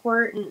really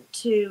important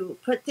to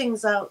put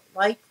things out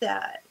like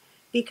that,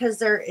 because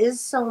there is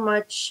so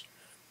much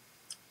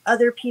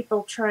other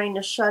people trying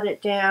to shut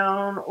it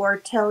down or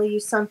tell you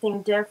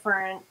something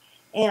different,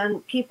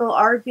 and people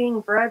are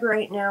being bred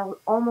right now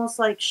almost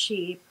like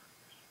sheep.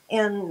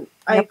 And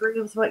I Yep.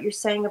 agree with what you're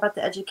saying about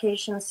the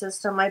education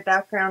system. My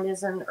background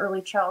is in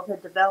early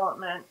childhood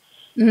development,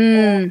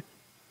 Mm.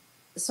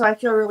 So I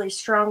feel really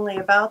strongly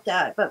about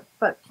that.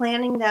 But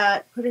planning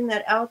that, putting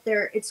that out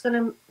there, it's going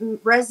to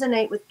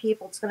resonate with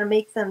people. It's going to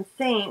make them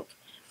think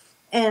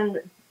and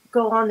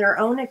go on their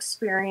own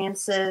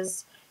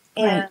experiences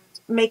and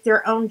make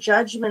their own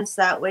judgments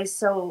that way.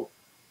 So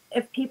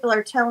if people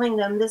are telling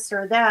them this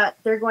or that,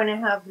 they're going to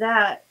have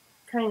that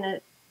kind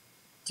of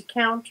to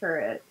counter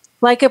it.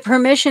 Like a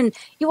permission.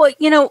 You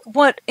know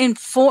what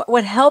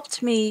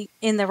helped me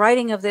in the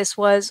writing of this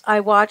was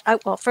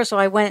well, first of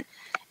all, I went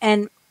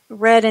and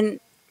read and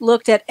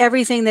looked at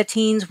everything the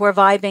teens were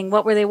vibing.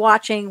 What were they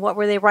watching? What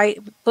were they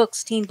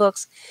teen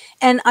books?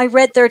 And I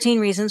read 13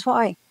 Reasons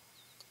Why.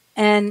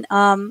 And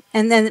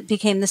then it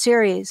became the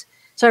series.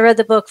 So I read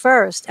the book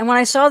first. And when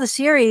I saw the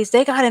series,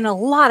 they got in a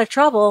lot of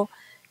trouble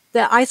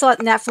that I thought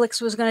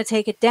Netflix was going to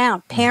take it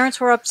down. Parents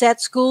were upset.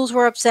 Schools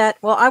were upset.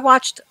 Well, I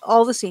watched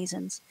all the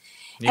seasons.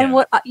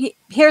 And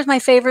here's my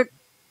favorite.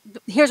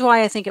 Here's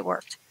why I think it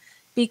worked.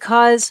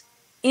 Because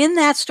in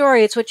that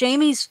story, it's what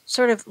Jamie's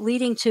sort of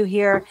leading to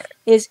here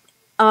is,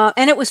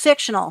 and it was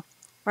fictional,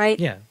 right?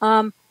 Yeah.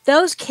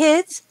 Those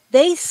kids,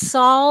 they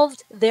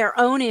solved their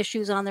own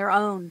issues on their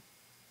own.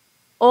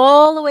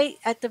 All the way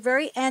at the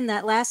very end,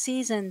 that last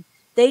season,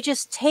 they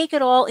just take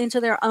it all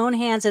into their own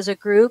hands as a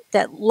group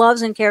that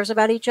loves and cares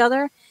about each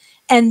other.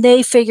 And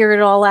they figure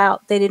it all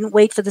out. They didn't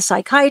wait for the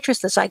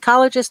psychiatrist, the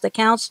psychologist, the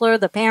counselor,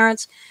 the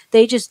parents.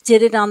 They just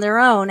did it on their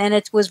own. And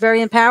it was very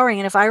empowering.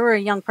 And if I were a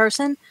young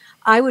person,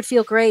 I would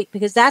feel great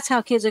because that's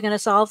how kids are going to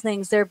solve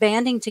things. They're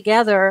banding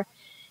together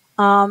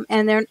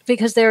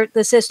because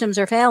the systems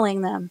are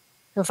failing them.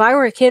 If I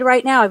were a kid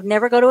right now, I'd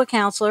never go to a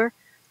counselor.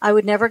 I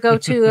would never go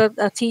to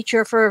a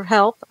teacher for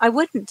help. I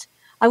wouldn't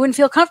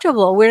feel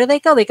comfortable. Where do they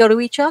go? They go to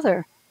each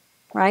other,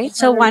 right? 100%.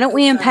 So why don't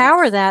we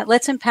empower that?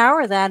 Let's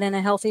empower that in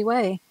a healthy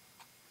way.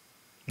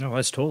 No,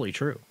 that's totally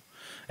true.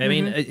 I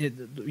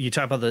mean, you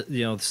talk about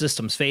the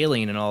systems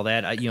failing and all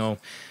that.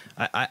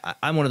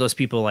 I'm one of those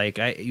people like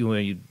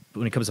when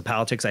it comes to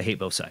politics, I hate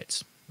both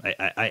sides.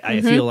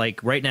 I feel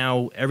like right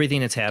now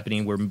everything that's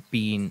happening,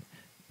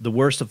 the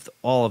worst of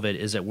all of it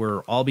is that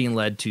we're all being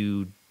led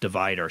to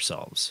divide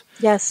ourselves.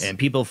 Yes. And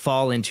people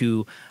fall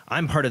into,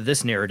 I'm part of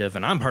this narrative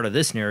and I'm part of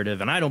this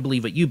narrative and I don't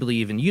believe what you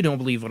believe and you don't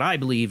believe what I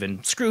believe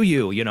and screw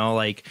you,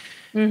 like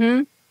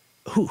who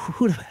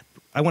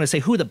I want to say,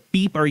 who the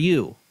beep are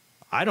you?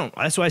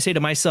 That's what I say to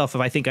myself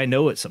if I think I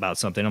know it's about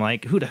something. I'm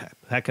like, who the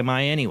heck am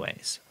I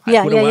anyways?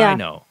 What do I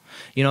know?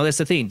 That's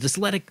the thing. Just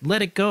let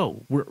it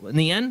go. In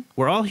the end,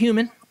 we're all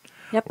human.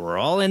 Yep. We're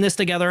all in this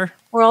together.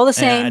 We're all the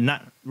same.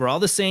 We're all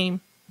the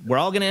same. We're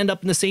all going to end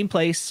up in the same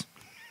place.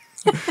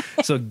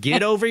 So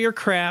get over your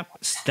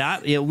crap.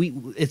 Stop.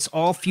 It's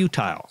all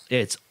futile.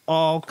 It's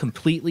all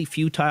completely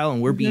futile,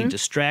 and we're being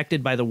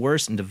distracted by the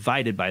worst and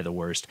divided by the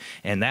worst.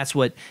 And that's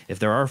what, if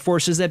there are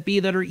forces that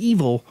are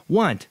evil,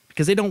 want,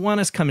 because they don't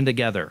want us coming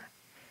together.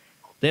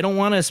 They don't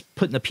want us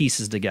putting the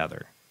pieces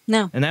together.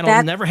 No. And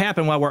that'll never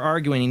happen while we're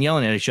arguing and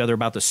yelling at each other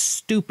about the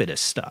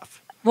stupidest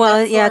stuff.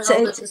 Well, yeah,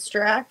 it's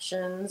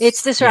distractions.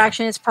 It's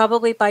distraction. Yeah. It's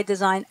probably by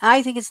design.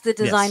 I think it's the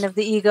design of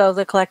the ego,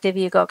 the collective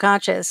ego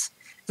conscious,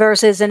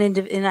 versus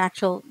in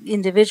actual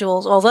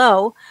individuals.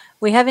 Although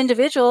we have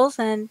individuals,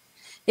 and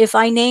if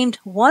I named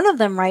one of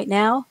them right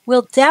now,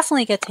 we'll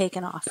definitely get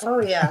taken off.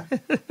 Oh yeah.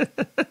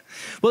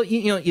 Well,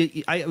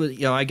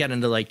 I got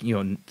into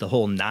the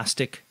whole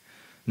Gnostic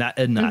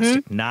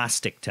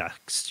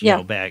text.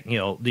 Back.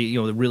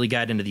 Really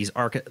got into these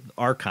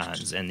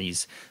archons and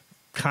these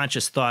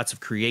conscious thoughts of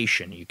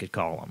creation, you could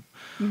call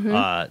them.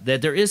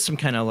 That there is some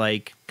kind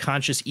of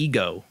conscious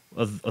ego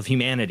of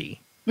humanity.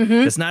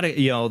 It's not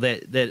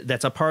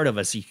that's a part of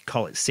us. You could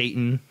call it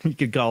Satan. You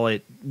could call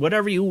it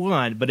whatever you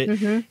want, but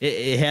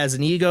it has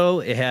an ego.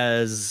 It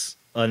has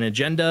an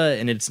agenda,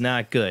 and it's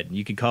not good.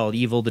 You could call it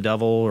evil, the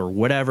devil, or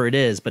whatever it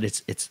is, but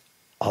it's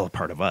all a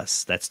part of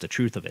us. That's the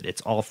truth of it.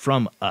 It's all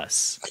from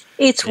us.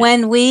 It's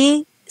when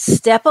we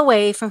step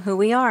away from who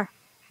we are.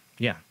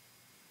 Yeah.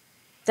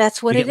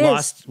 That's what it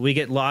is. We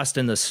get lost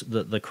in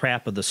the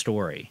crap of the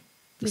story,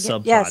 the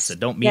subplots that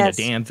don't mean a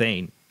damn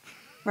thing.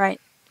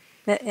 Right.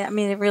 I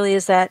mean, it really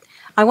is that.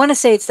 I want to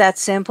say it's that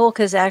simple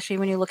because actually,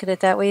 when you look at it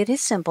that way, it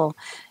is simple.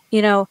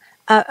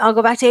 I'll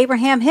go back to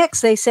Abraham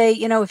Hicks. They say,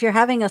 if you're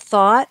having a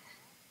thought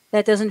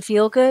that doesn't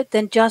feel good,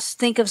 then just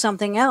think of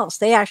something else.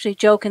 They actually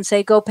joke and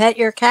say, "Go pet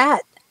your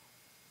cat."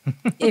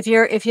 if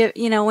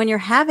you when you're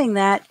having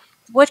that,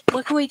 what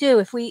can we do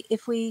if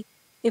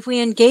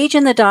we engage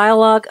in the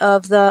dialogue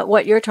of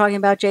what you're talking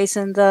about,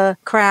 Jason, the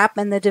crap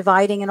and the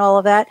dividing and all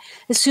of that,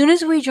 as soon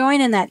as we join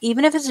in that,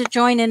 even if it's a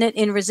join in it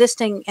in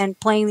resisting and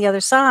playing the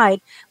other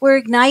side, we're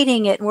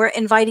igniting it and we're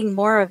inviting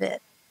more of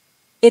it.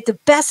 The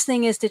best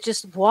thing is to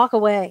just walk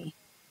away.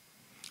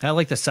 I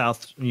like the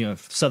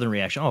Southern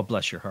reaction. Oh,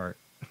 bless your heart.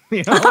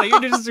 You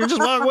just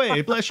walk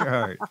away. Bless your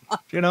heart.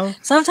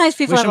 Sometimes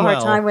people have a hard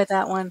time with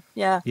that one.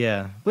 Yeah.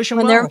 Yeah. Wish them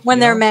when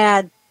they're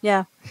mad.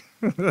 Yeah.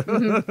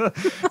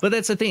 But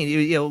that's the thing.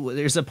 You know,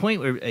 there's a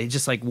point where it's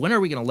just like, when are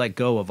we going to let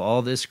go of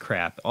all this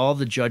crap, all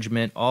the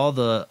judgment, all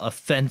the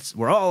offense?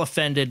 We're all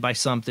offended by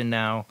something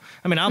now.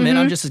 I mean,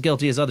 I'm just as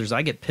guilty as others.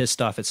 I get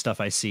pissed off at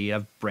stuff I see.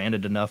 I've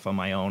branded enough on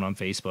my own on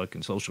Facebook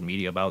and social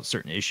media about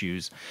certain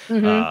issues.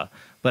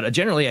 But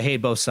generally, I hate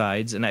both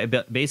sides, and I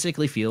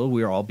basically feel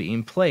we're all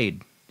being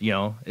played. You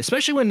know,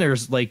 especially when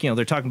there's like, you know,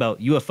 they're talking about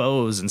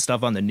UFOs and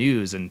stuff on the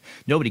news, and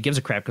nobody gives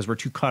a crap because we're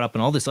too caught up in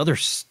all this other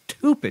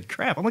stupid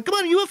crap. I'm like, come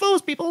on,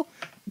 UFOs, people,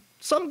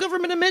 some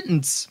government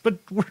admittance, but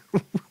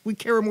we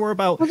care more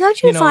about. Well,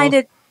 don't you find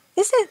it?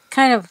 Isn't it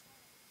kind of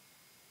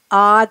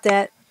odd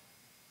that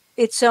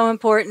it's so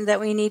important that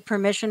we need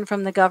permission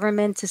from the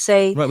government to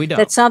say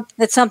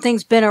that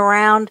something's been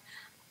around?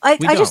 I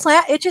just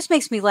laugh. It just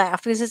makes me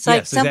laugh because it's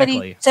like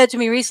somebody said to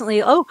me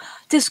recently, "Oh,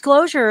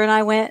 disclosure," and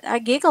I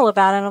giggle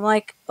about it. And I'm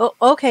like, "Oh,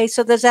 okay.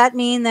 So does that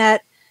mean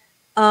that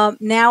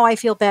now I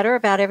feel better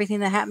about everything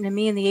that happened to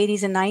me in the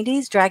 80s and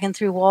 90s, dragging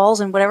through walls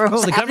and whatever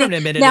was happening? Government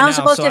admitted Now it I'm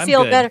supposed so to I'm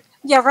feel good. better."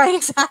 Yeah, right.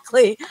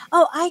 Exactly.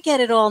 Oh, I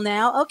get it all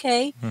now.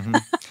 Okay.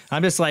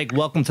 I'm just like,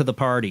 welcome to the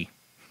party.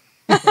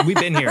 We've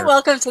been here.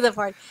 Welcome to the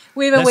party.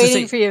 We've been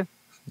waiting for you.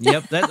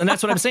 Yep, and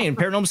that's what I'm saying.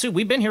 Paranormal Soup,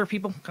 we've been here,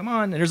 people. Come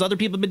on. And there's other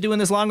people who've been doing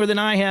this longer than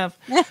I have.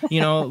 You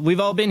know, we've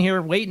all been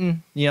here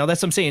waiting. You know,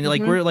 that's what I'm saying.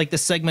 Like, we're like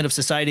this segment of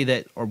society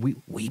that, or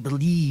we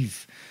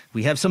believe.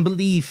 We have some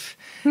belief.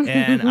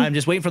 And I'm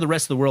just waiting for the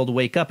rest of the world to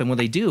wake up. And when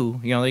they do,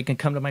 you know, they can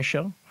come to my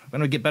show. I'm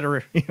going to get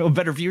better,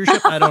 better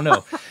viewership. I don't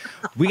know.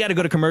 We got to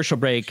go to commercial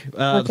break.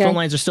 The phone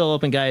lines are still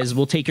open, guys.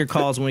 We'll take your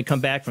calls when we come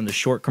back from the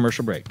short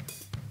commercial break.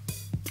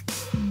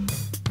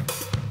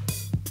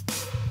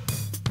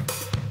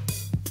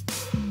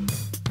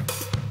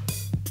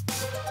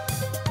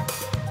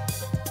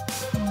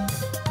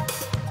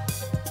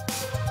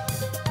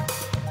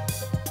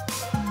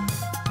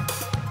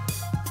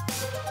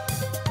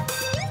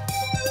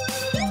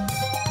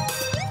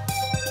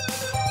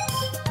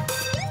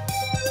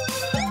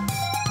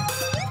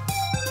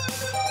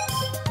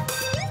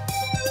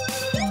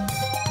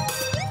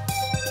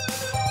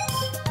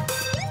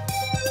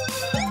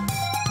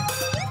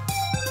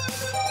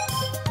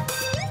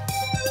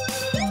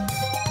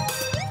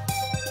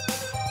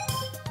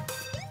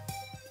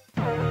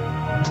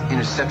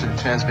 Intercepted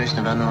transmission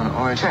of unknown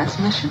origin.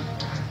 Transmission?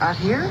 Out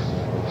here?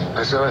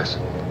 SOS.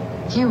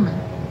 Human.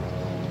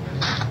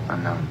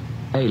 Unknown.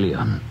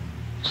 Alien.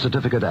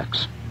 Certificate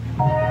X.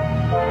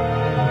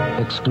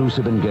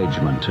 Exclusive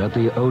engagement at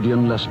the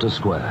Odeon Leicester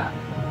Square.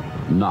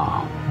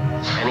 Now.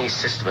 Any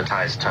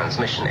systematized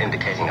transmission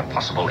indicating a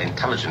possible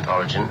intelligent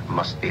origin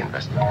must be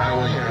investigated. I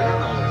will hear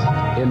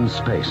it. In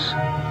space,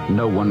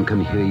 no one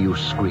can hear you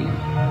scream.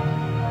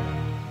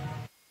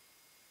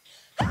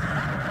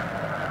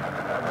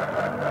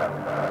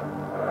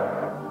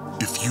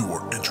 If you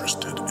are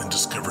interested in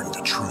discovering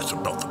the truth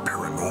about the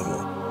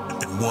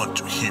paranormal and want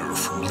to hear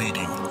from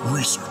leading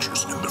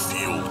researchers in the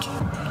field,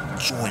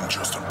 join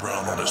Justin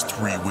Brown on his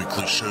 3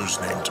 weekly shows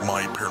named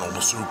My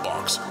Paranormal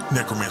Soapbox,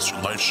 Necromancer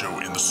Live Show,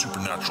 and the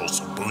Supernatural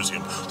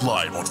Symposium,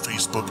 live on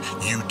Facebook,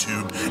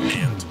 YouTube,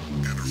 and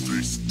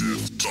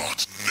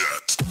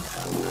InterfaceDeath.net.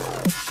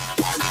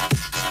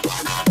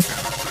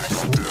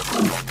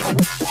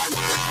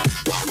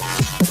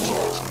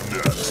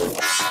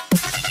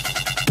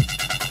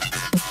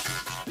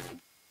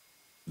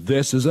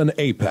 This is an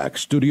APAC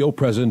studio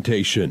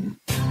presentation.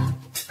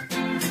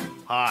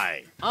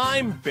 Hi,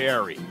 I'm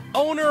Barry,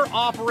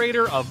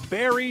 owner-operator of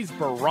Barry's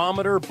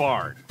Barometer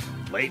Barn.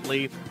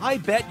 Lately, I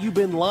bet you've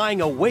been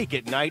lying awake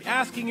at night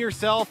asking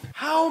yourself,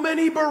 how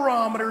many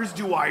barometers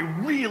do I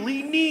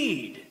really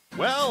need?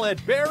 Well,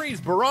 at Barry's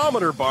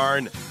Barometer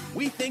Barn,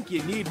 we think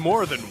you need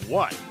more than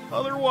one.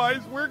 Otherwise,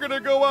 we're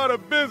gonna go out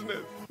of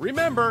business.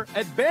 Remember,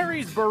 at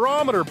Barry's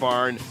Barometer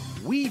Barn,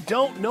 we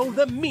don't know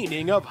the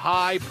meaning of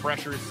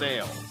high-pressure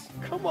sales.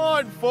 Come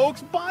on,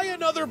 folks, buy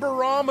another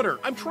barometer.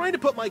 I'm trying to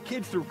put my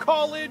kids through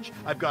college,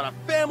 I've got a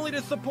family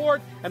to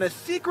support, and a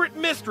secret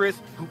mistress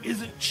who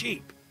isn't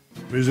cheap.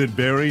 Visit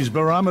Barry's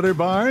Barometer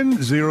Barn,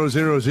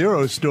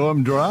 000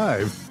 Storm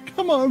Drive.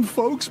 Come on,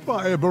 folks,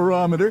 buy a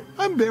barometer.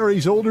 I'm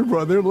Barry's older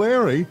brother,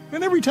 Larry,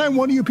 and every time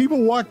one of you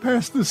people walk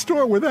past the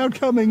store without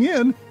coming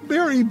in,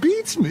 Barry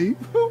beats me.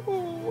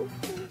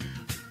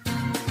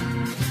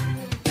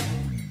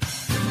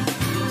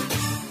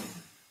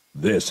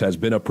 This has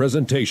been a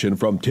presentation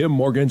from Tim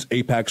Morgan's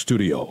APAC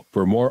Studio.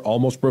 For more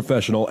almost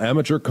professional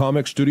amateur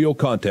comic studio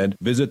content,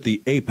 visit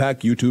the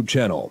APAC YouTube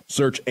channel.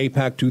 Search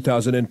APAC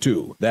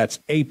 2002. That's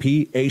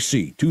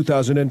APAC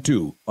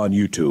 2002 on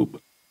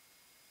YouTube.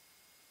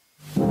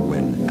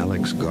 When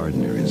Alex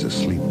Gardner is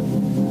asleep,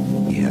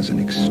 he has an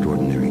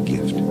extraordinary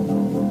gift.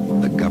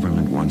 The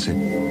government wants it,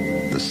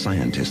 the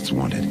scientists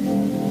want it,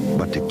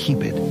 but to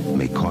keep it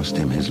may cost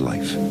him his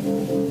life.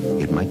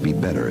 It might be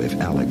better if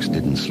Alex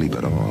didn't sleep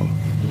at all,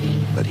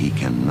 but he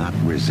cannot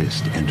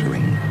resist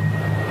entering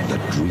the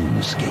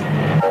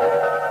dreamscape.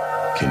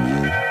 Can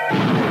you?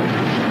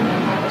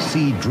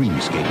 See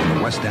Dreamscape in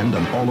the West End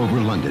and all over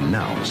London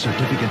now.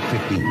 Certificate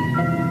 15.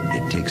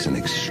 It takes an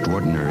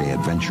extraordinary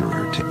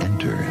adventurer to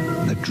enter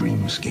the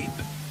Dreamscape.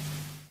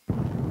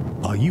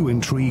 Are you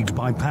intrigued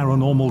by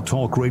Paranormal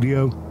Talk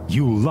Radio?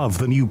 You'll love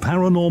the new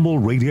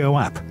Paranormal Radio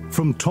app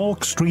from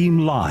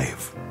Talkstream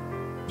Live.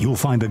 You'll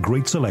find a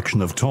great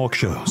selection of talk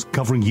shows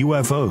covering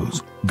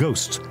UFOs,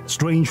 ghosts,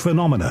 strange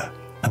phenomena,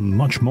 and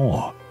much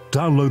more.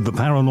 Download the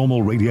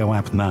Paranormal Radio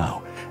app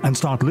now and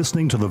start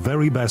listening to the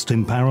very best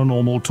in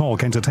paranormal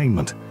talk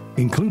entertainment,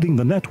 including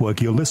the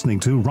network you're listening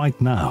to right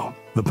now,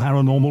 the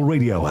Paranormal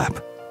Radio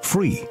app,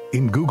 free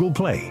in Google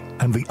Play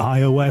and the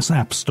iOS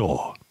App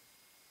Store.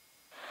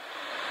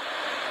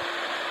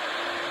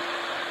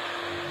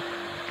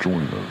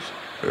 Join us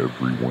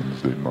every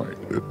Wednesday night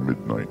at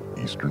midnight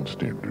Eastern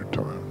Standard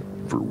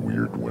Time for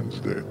Weird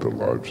Wednesday, the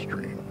live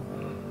stream,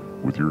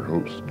 with your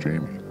hosts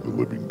Jamie, the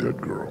Living Dead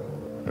Girl,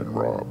 and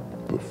Rob,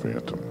 the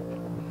Phantom,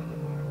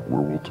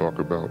 where we'll talk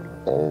about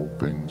all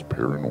things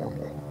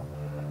paranormal,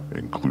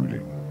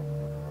 including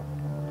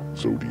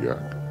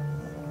zodiac,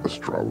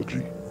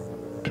 astrology,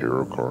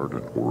 tarot card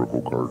and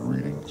oracle card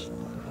readings,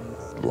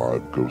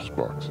 live ghost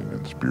boxing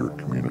and spirit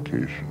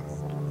communication,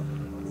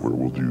 where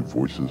we'll do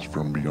Voices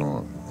from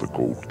Beyond, the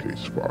Cold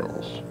Case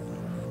Files.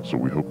 So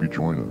we hope you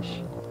join us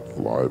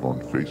live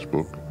on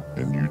Facebook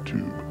and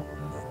YouTube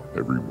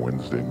every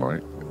Wednesday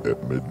night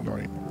at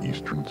midnight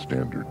Eastern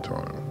Standard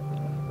Time.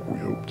 We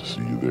hope to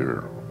see you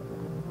there.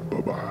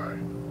 Bye-bye.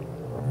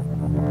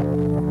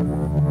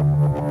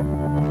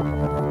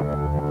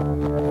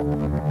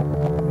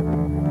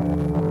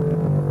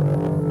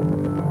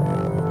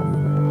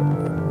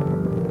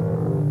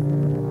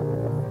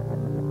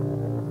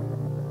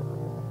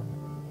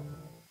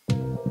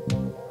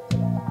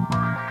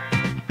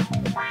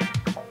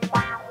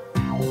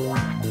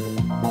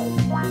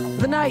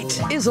 The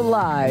night is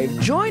alive.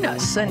 Join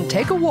us and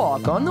take a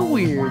walk on the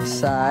weird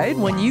side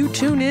when you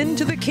tune in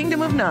to the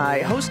Kingdom of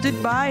Nye,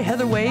 hosted by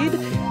Heather Wade,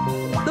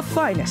 the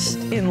finest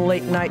in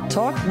late night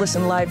talk.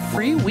 Listen live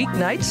free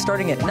weeknights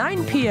starting at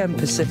 9 p.m.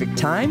 Pacific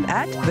time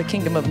at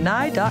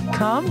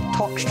thekingdomofnye.com,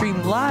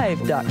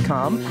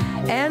 talkstreamlive.com,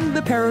 and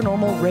the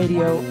Paranormal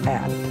Radio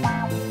app.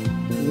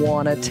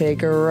 Wanna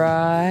take a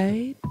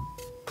ride?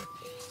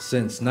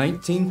 Since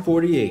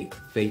 1948,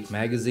 Fate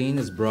magazine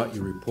has brought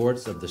you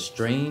reports of the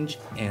strange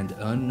and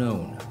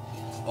unknown,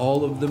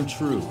 all of them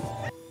true.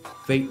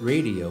 Fate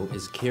Radio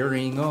is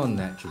carrying on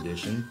that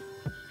tradition,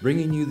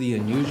 bringing you the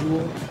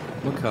unusual,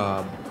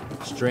 macabre,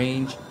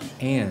 strange,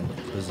 and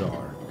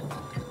bizarre.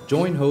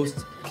 Join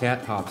host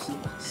Kat Hobson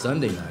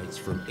Sunday nights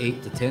from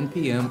 8 to 10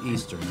 p.m.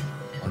 Eastern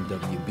on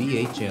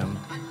WBHM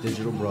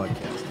Digital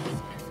Broadcasting.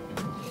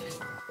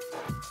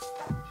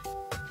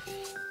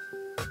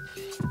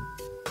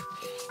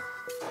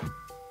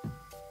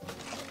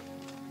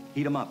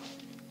 Heat 'em up.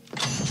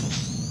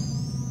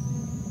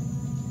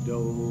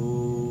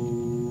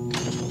 Do,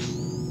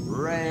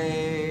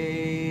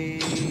 re.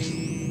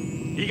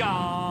 He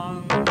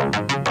gone.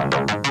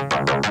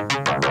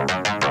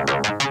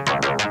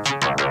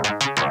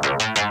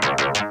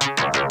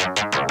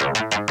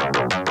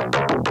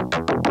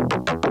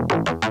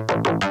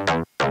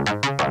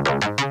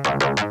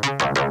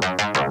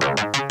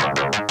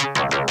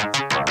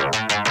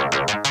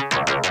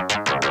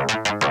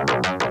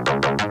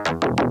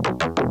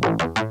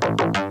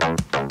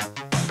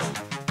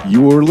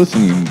 You're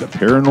listening to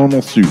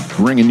Paranormal Soup,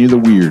 bringing you the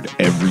weird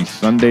every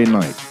Sunday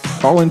night.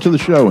 Call into the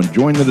show and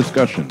join the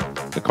discussion.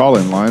 The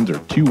call-in lines are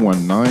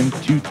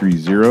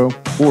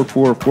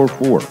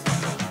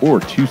 219-230-4444 or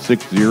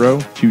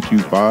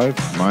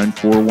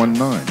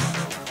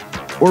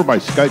 260-225-9419 or by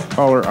Skype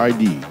caller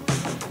ID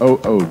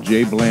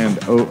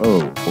OOJBland00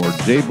 or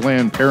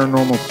JBland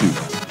Paranormal Soup.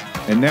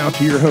 And now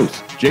to your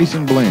host,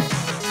 Jason Bland.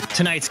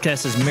 Tonight's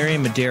guest is Mary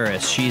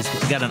Madeiras. She's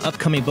got an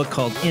upcoming book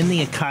called In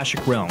the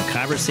Akashic Realm,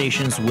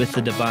 Conversations with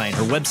the Divine.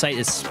 Her website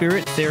is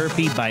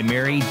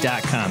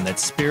spirittherapybymary.com.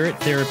 That's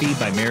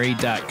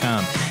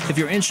spirittherapybymary.com. If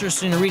you're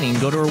interested in a reading,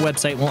 go to her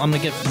website. Well, when we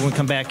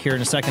come back here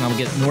in a second, I'm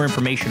going to get more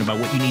information about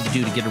what you need to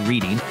do to get a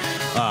reading.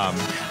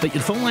 But the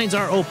phone lines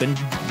are open.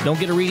 Don't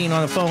get a reading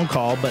on a phone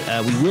call, but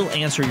we will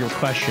answer your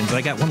questions.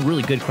 I got one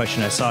really good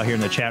question I saw here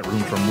in the chat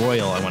room from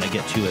Royal I want to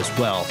get to as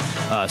well.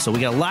 So we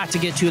got a lot to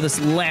get to this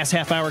last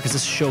half hour because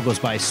this show goes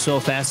by so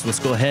fast. Let's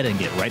go ahead and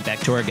get right back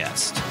to our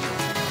guest.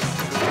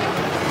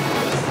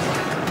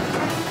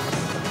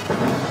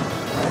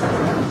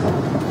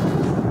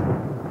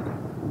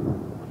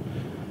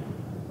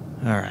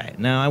 All right.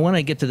 Now, I want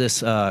to get to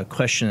this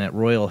question that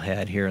Royal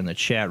had here in the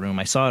chat room.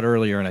 I saw it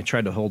earlier, and I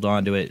tried to hold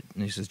on to it.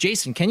 And he says,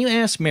 Jason, can you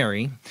ask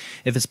Mary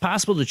if it's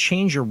possible to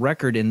change your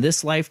record in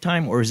this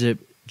lifetime, or is it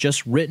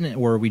just written,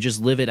 or we just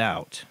live it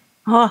out?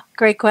 Oh,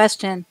 great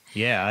question.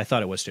 Yeah, I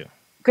thought it was too.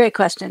 Great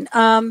question.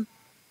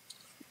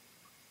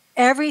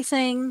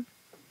 Everything.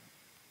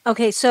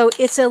 Okay, so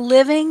it's a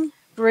living,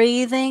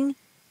 breathing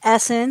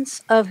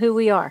essence of who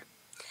we are.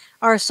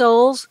 Our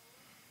souls,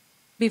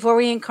 before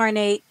we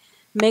incarnate,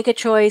 make a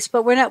choice,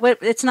 but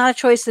it's not a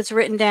choice that's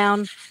written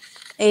down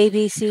A,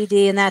 B, C,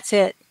 D, and that's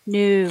it.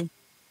 No,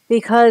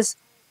 because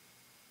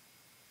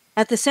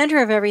at the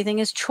center of everything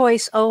is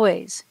choice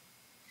always.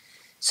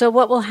 So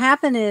what will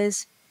happen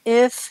is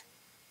if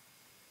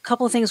a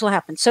couple of things will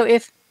happen. So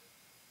if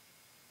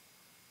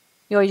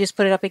you just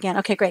put it up again.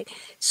 Okay, great.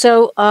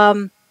 So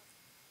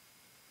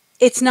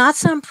it's not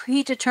some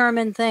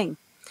predetermined thing.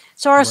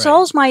 So our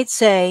souls might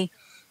say,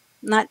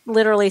 not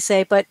literally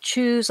say, but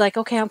choose like,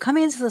 okay, I'm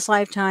coming into this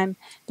lifetime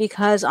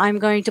because I'm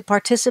going to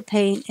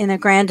participate in a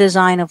grand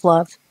design of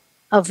love,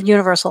 of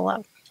universal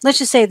love. Let's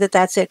just say that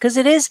that's it. Because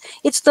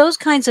it's those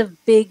kinds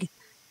of big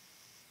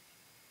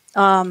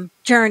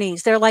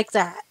journeys. They're like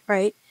that,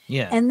 right?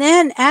 Yeah. And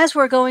then as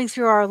we're going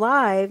through our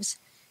lives,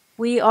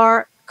 we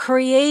are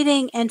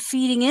creating and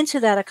feeding into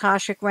that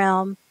Akashic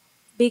realm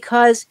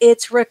because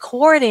it's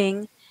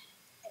recording.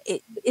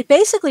 It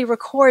basically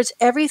records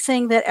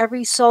everything that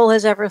every soul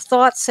has ever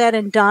thought, said,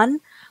 and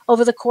done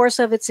over the course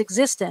of its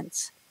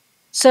existence.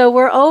 So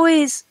we're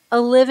always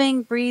a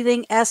living,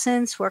 breathing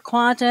essence. We're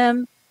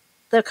quantum.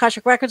 The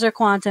Akashic Records are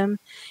quantum.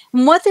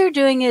 And what they're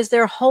doing is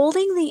they're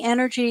holding the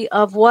energy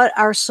of what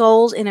our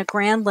souls in a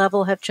grand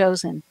level have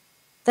chosen.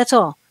 That's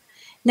all.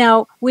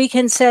 Now, we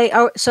can say,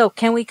 so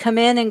can we come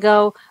in and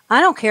go, I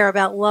don't care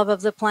about love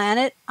of the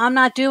planet. I'm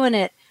not doing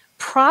it.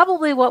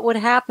 Probably what would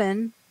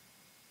happen,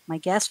 my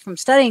guess from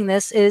studying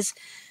this, is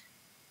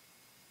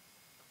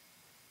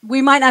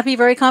we might not be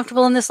very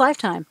comfortable in this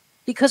lifetime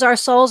because our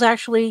souls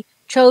actually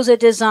chose a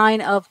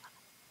design of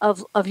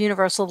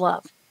universal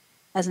love,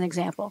 as an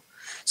example.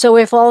 So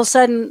if all of a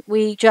sudden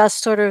we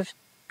just sort of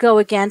go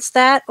against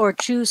that or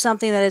choose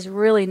something that is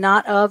really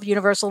not of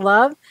universal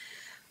love,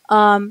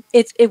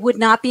 it would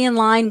not be in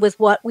line with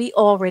what we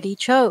already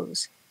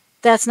chose.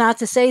 That's not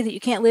to say that you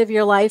can't live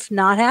your life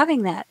not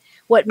having that.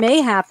 What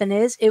may happen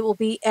is it will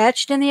be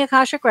etched in the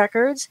Akashic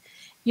Records.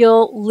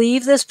 You'll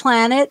leave this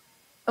planet,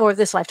 or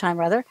this lifetime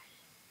rather,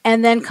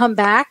 and then come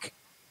back,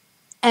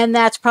 and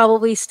that's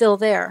probably still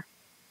there.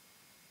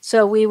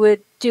 So we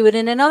would do it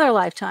in another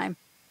lifetime.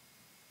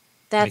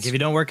 That's like if you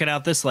don't work it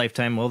out this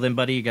lifetime, well then,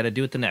 buddy, you got to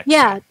do it the next.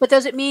 Yeah, time. But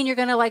does it mean you're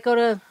going to like go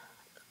to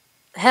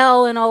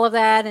hell and all of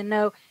that? And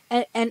no,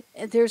 and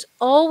there's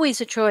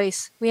always a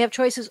choice. We have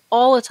choices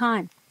all the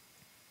time.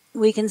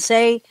 We can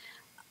say,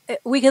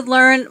 we could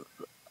learn.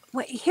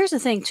 Here's the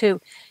thing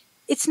too.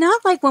 It's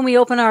not like when we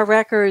open our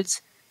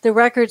records, the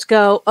records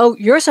go, oh,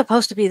 you're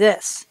supposed to be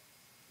this.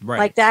 Right.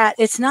 Like that.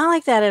 It's not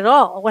like that at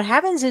all. What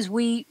happens is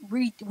we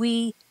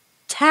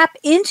tap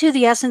into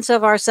the essence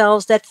of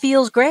ourselves that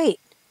feels great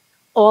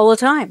all the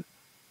time.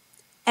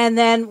 And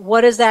then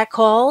what is that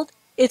called?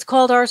 It's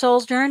called our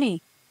soul's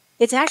journey.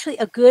 It's actually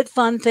a good,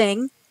 fun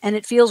thing, and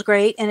it feels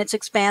great, and it's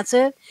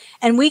expansive,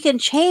 and we can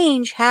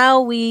change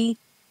how we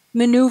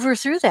maneuver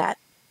through that.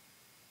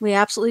 We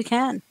absolutely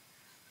can.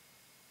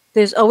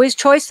 There's always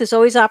choice. There's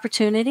always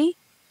opportunity,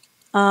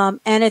 and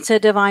it's a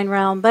divine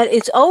realm. But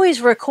it's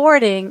always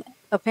recording,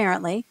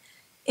 apparently,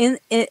 in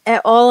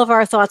all of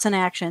our thoughts and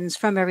actions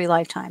from every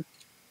lifetime.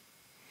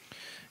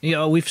 You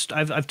know,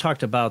 I've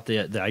talked about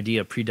the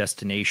idea of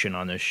predestination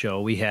on this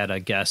show. We had a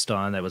guest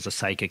on that was a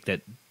psychic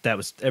that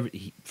was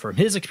from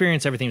his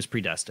experience, everything was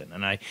predestined,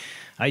 and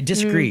I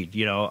disagreed.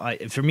 You know,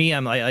 for me,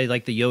 I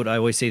like the Yoda. I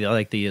always say that I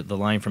like the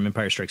line from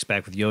Empire Strikes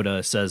Back with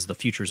Yoda says the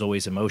future is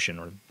always emotion,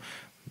 or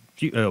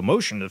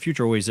emotion. The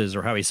future always is,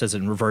 or how he says it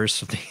in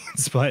reverse of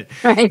things. But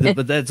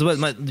but that's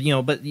what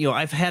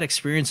I've had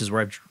experiences where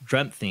I've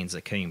dreamt things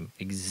that came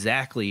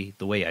exactly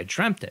the way I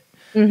dreamt it.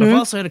 Mm-hmm. But I've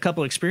also had a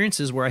couple of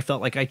experiences where I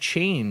felt like I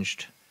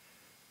changed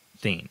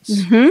things,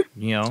 so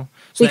because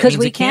that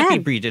means it can't be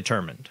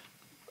predetermined.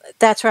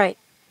 That's right.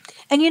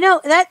 And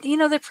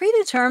the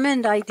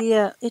predetermined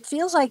idea, it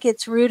feels like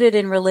it's rooted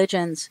in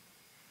religions.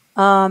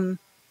 Why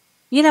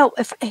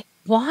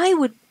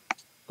would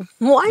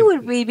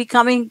we be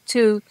coming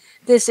to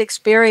this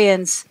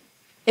experience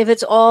if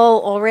it's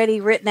all already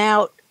written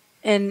out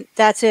and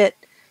that's it?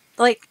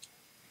 Like,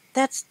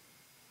 it's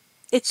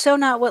so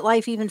not what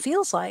life even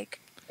feels like.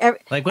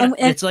 Like when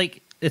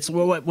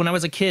when I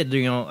was a kid,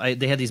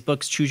 they had these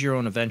books, Choose Your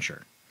Own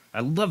Adventure. I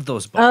love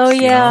those books. Oh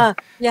yeah,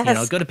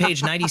 yes. Go to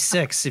page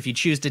 96 if you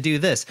choose to do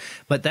this.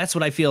 But that's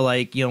what I feel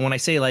like. When I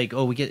say like,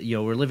 oh, we get,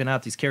 we're living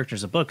out these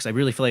characters of books. I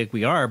really feel like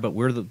we are, but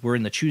we're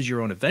in the Choose Your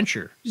Own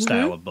Adventure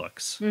style of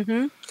books.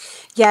 Mm-hmm.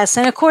 Yes,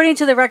 and according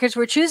to the records,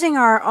 we're choosing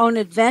our own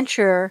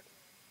adventure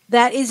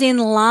that is in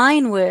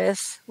line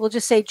with, we'll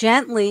just say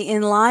gently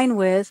in line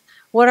with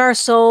what our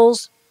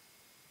souls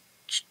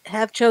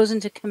have chosen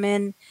to come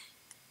in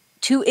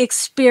to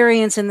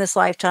experience in this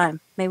lifetime.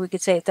 Maybe we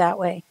could say it that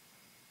way.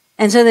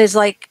 And so there's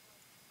like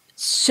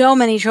so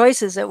many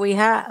choices that we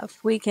have.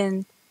 We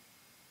can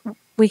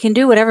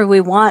do whatever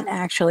we want,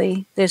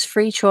 actually. There's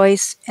free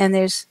choice, and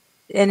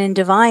in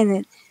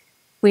divine,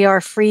 we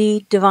are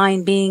free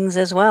divine beings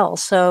as well.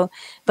 So,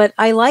 but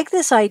I like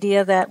this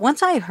idea that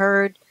once I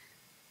heard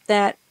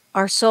that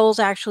our souls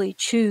actually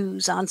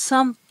choose on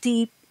some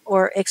deep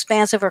or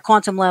expansive or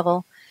quantum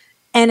level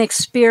an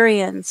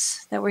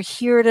experience, that we're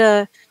here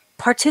to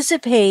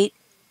participate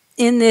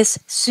in this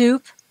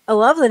soup. I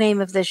love the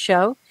name of this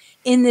show.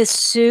 In this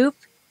soup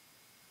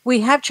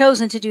we have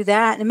chosen to do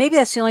that. And maybe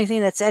that's the only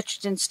thing that's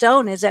etched in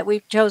stone, is that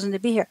we've chosen to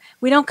be here.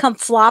 We don't come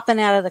flopping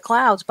out of the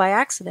clouds by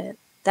accident.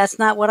 That's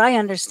not what I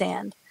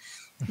understand.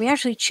 We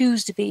actually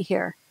choose to be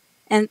here.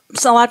 And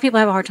so a lot of people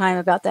have a hard time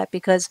about that,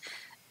 because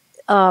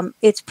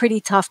it's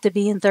pretty tough to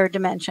be in third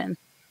dimension.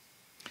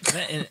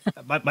 And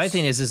my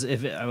thing is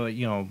if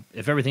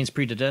if everything's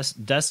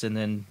predestined,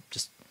 then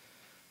just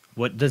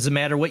what does it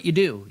matter what you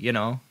do,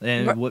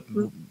 and what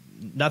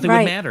nothing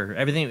would matter.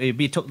 Everything it'd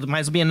be might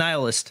as well be a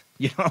nihilist,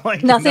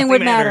 like nothing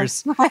would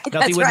matters. matter. Right,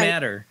 nothing would right.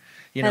 matter.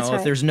 That's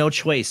If there's no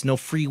choice, no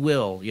free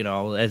will,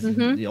 as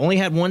you only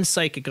had one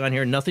psychic on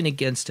here, nothing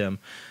against him,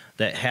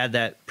 that had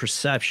that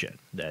perception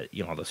that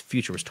the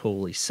future was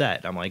totally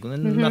set. I'm like,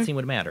 nothing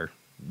would matter.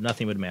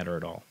 Nothing would matter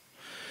at all.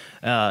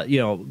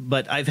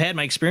 But I've had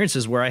my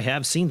experiences where I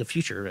have seen the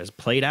future as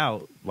played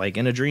out, like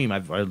in a dream.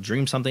 I've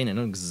dreamed something and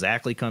it'll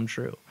exactly come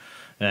true.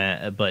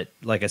 But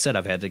like I said,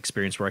 I've had the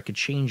experience where I could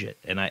change it.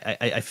 And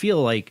I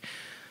feel like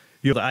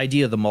the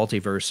idea of the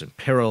multiverse and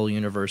parallel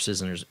universes,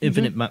 and there's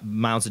infinite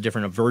amounts of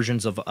different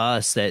versions of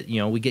us that,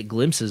 we get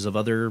glimpses of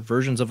other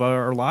versions of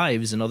our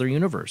lives in other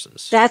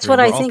universes. That's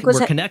what I think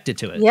we're connected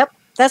to it. Yep.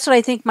 That's what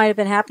I think might have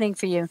been happening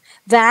for you.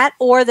 That,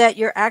 or that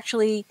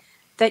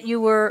that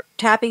you were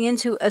tapping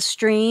into a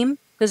stream,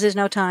 because there's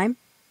no time,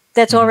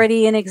 that's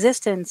already in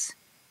existence.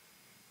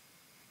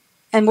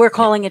 And we're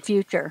calling it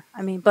future.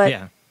 I mean,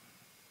 but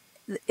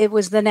it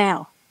was the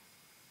now,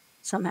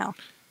 somehow.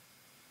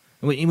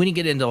 When you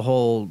get into the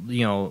whole,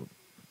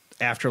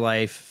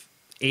 afterlife,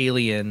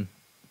 alien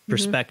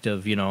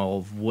perspective,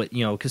 of what,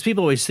 because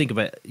people always think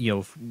about,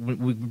 when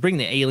we bring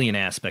the alien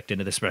aspect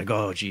into this, we're like,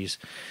 oh, geez.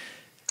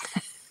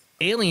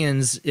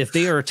 Aliens, if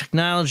they are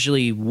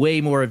technologically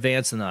way more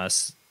advanced than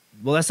us,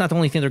 well, that's not the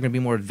only thing they're going to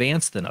be more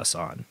advanced than us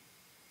on.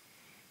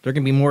 They're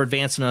going to be more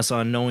advanced than us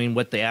on knowing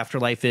what the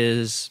afterlife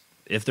is,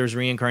 if there's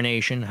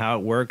reincarnation, how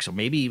it works, or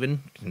maybe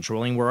even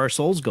controlling where our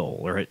souls go,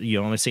 or,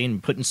 I'm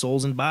saying putting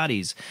souls in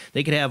bodies.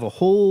 They could have a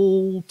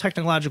whole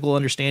technological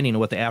understanding of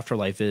what the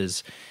afterlife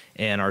is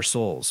and our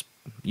souls.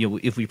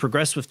 If we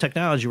progress with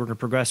technology, we're going to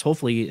progress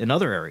hopefully in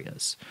other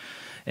areas.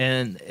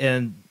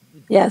 And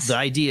yes, the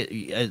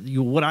idea,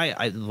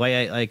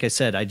 like I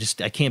said, I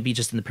can't be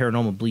just in the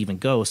paranormal, believe in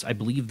ghosts. I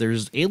believe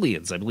there's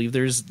aliens. I believe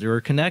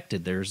they're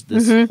connected. There's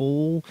this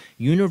whole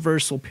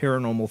universal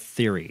paranormal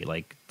theory,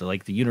 like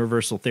the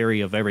universal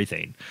theory of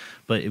everything,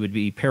 but it would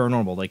be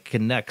paranormal, like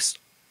connects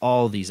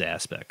all these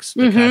aspects,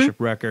 the Akashic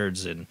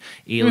Records and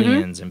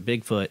aliens and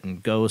Bigfoot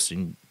and ghosts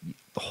and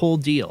the whole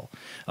deal.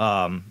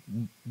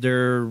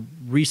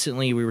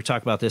 Recently we were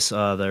talking about this.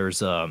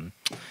 There's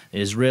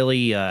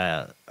Israeli,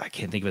 I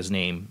can't think of his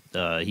name.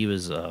 He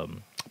was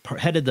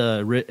head of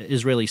the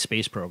Israeli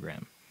space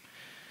program.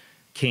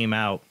 Came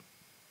out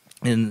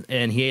and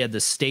he had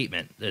this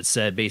statement that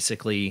said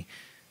basically,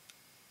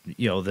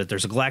 that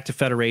there's a galactic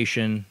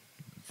federation.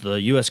 The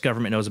U.S.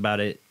 government knows about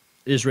it.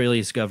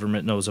 Israeli's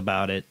government knows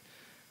about it.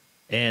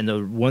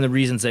 And one of the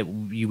reasons that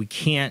we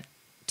can't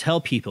tell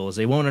people is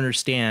they won't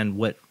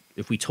understand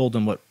if we told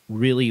them what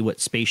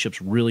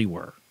spaceships really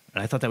were.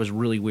 And I thought that was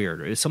really weird.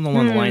 It's something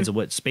along the lines of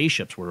what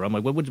spaceships were. I'm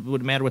like, what would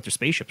it matter what their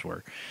spaceships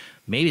were?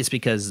 Maybe it's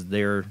because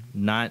they're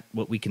not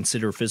what we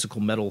consider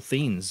physical metal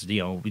things.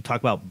 We talk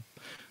about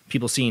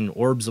people seeing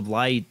orbs of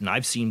light, and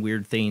I've seen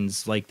weird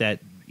things like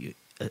that.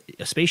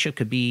 A spaceship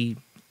could be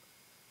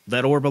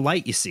that orb of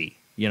light you see.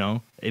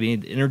 I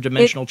mean,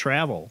 interdimensional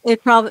travel.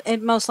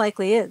 It most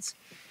likely is.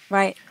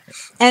 Right.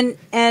 And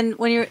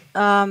when you're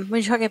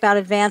talking about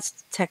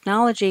advanced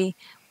technology,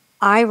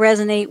 I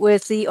resonate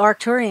with the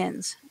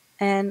Arcturians.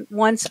 And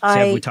once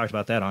we talked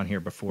about that on here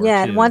before.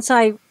 Yeah, too. And once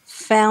I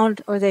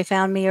found, or they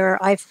found me, or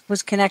I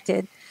was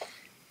connected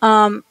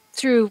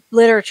through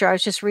literature, I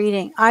was just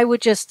reading. I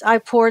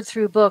poured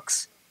through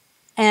books,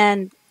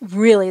 and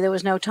really there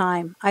was no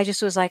time. I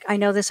just was like, I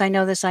know this, I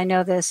know this, I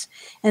know this.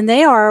 And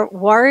they are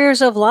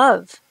warriors of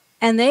love.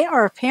 And they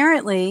are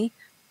apparently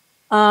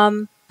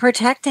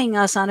protecting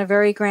us on a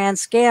very grand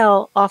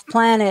scale off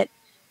planet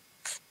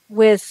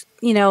with,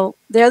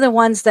 they're the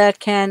ones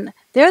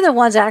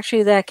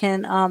actually that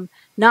can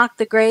knock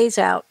the grays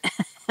out.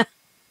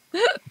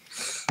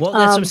 Well,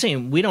 that's what I'm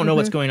saying. We don't know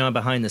what's going on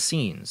behind the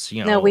scenes.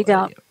 No, we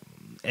don't.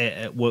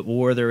 What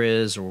war there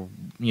is, or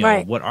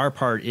what our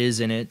part is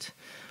in it.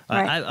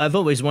 Right. I've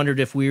always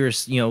wondered if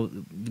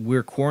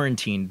we're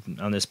quarantined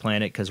on this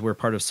planet because we're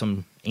part of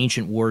some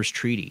ancient wars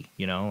treaty.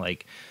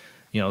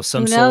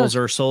 Some souls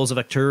are souls of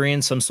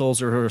Arcturians, some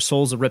souls are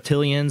souls of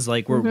reptilians.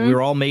 Like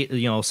we're all made.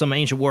 Some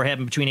ancient war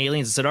happened between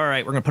aliens and said, "All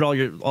right, we're going to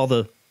put all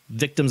the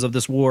victims of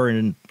this war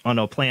on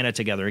a planet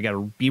together. You got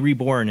to be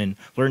reborn and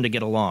learn to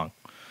get along,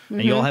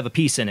 and you all have a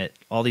piece in it.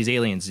 All these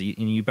aliens,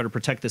 and you better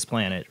protect this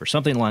planet or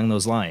something along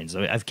those lines."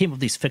 I've came up with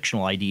these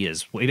fictional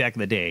ideas way back in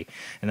the day,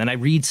 and then I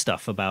read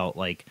stuff about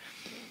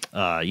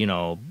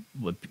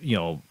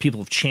people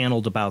have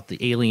channeled about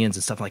the aliens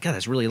and stuff like that.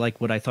 That's really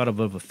like what I thought of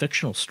a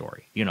fictional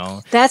story.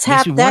 That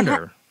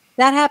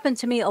happened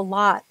to me a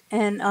lot.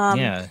 And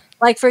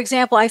like, for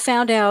example, I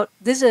found out,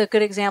 this is a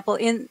good example,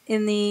 in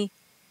the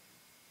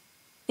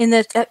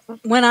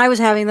when I was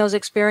having those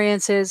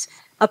experiences,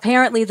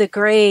 apparently the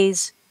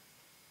Greys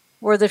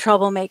were the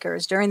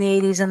troublemakers during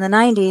the 80s and the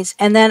 90s.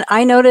 And then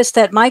I noticed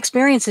that my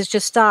experiences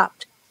just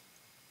stopped.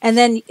 And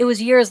then it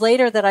was years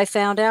later that I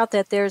found out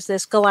that there's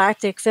this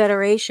galactic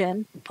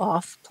federation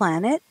off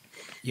planet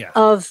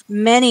of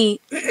many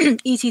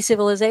ET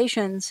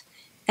civilizations.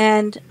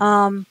 And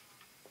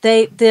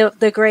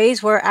the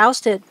Greys were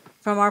ousted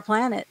from our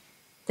planet.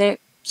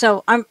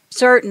 So I'm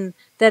certain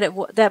that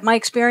that my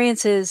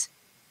experiences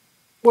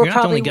were You're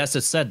not the only guest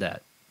that said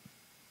that.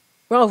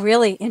 Oh,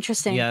 really?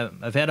 Interesting. Yeah,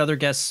 I've had other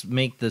guests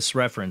make this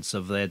reference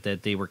of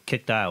that they were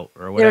kicked out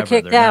or They whatever. were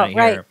kicked They're out, not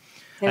right? here.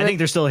 I think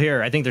they're still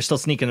here. I think they're still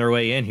sneaking their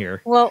way in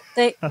here. Well,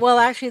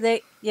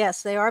 actually,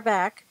 yes, they are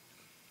back.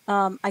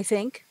 I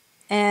think,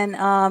 and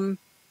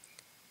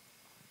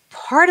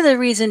part of the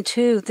reason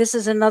too. This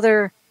is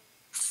another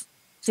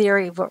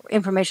theory of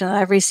information that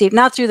I've received,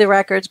 not through the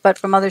records, but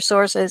from other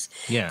sources.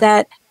 Yeah.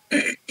 That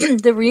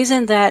the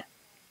reason that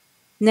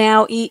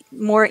now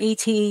more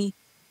ET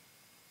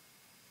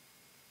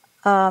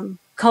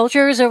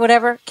cultures or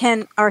whatever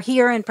are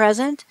here and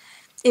present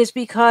is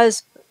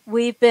because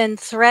we've been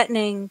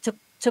threatening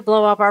to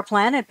blow up our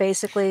planet,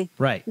 basically.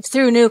 Right. It's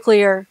through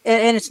nuclear,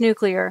 and it's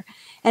nuclear.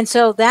 And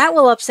so that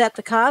will upset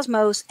the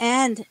cosmos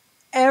and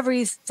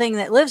everything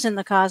that lives in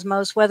the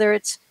cosmos, whether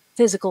it's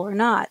physical or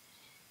not.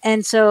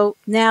 And so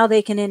now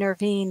they can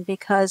intervene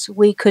because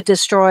we could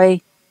destroy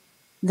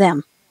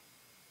them.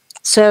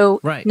 So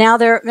now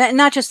they're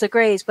not just the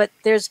Greys, but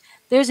there's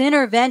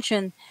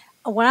intervention.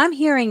 What I'm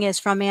hearing is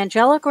from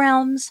angelic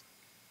realms,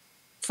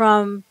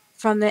 from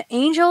the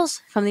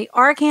angels, from the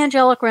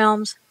archangelic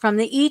realms, from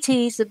the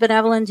ETs, the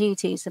benevolent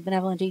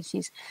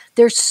ETs.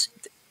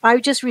 I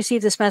just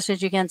received this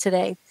message again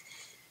today.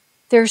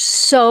 There's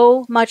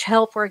so much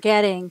help we're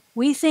getting.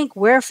 We think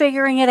we're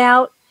figuring it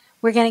out.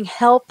 We're getting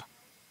help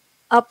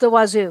up the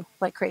wazoo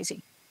like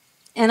crazy.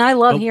 And I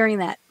love hearing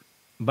that.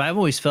 But I've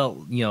always felt,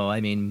 I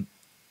mean,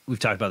 we've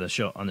talked about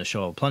on the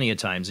show plenty of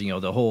times,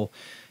 the whole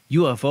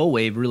UFO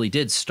wave really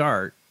did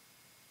start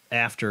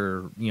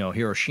after,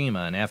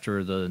 Hiroshima and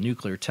after the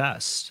nuclear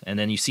test. And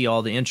then you see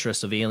all the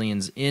interest of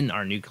aliens in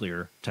our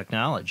nuclear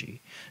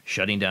technology,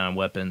 shutting down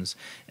weapons.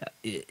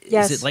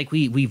 Yes. Is it like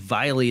we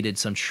violated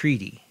some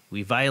treaty?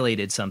 We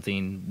violated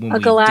something when a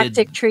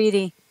galactic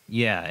treaty.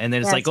 Yeah. And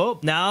then it's like, oh,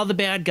 now the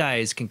bad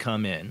guys can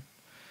come in.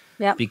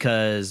 Yep.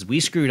 Because we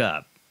screwed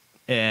up.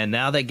 And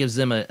now that gives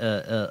them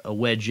a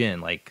wedge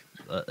in, like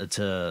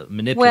to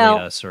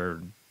manipulate us,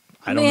 or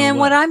I don't know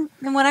what.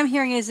 And what I'm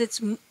hearing is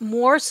it's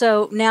more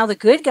so now the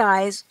good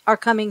guys are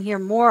coming here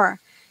more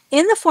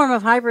in the form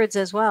of hybrids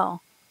as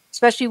well,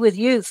 especially with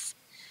youth,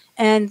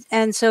 and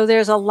so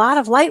there's a lot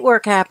of light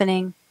work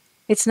happening.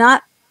 It's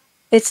not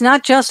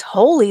just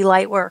holy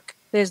light work.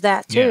 There's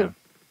that too,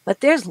 but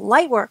there's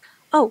light work.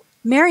 Oh,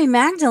 Mary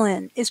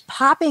Magdalene is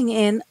popping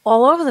in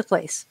all over the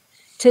place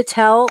to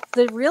tell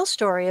the real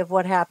story of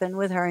what happened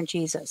with her and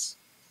Jesus.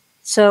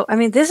 So, I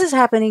mean, this is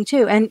happening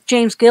too. And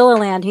James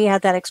Gilliland, he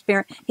had that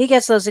experience. He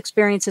gets those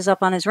experiences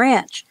up on his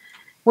ranch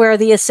where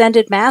the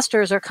ascended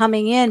masters are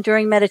coming in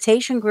during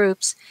meditation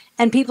groups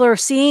and people are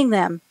seeing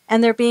them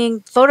and they're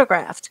being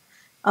photographed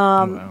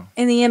in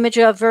the image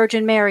of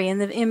Virgin Mary, in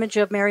the image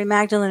of Mary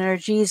Magdalene or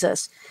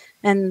Jesus.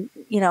 And,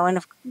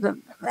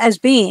 as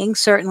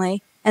beings,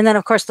 certainly. And then,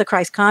 of course, the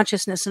Christ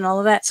consciousness and all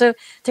of that. So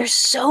there's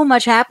so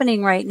much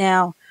happening right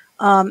now.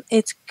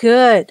 It's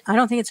good. I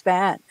don't think it's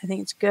bad. I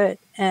think it's good.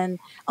 And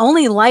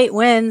only light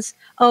wins.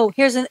 Oh,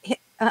 here's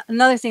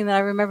another thing that I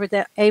remembered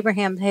that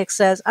Abraham Hicks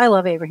says. I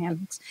love Abraham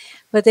Hicks.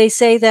 But they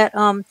say that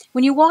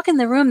when you walk in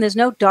the room, there's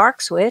no dark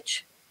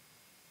switch.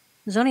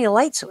 There's only a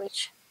light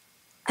switch.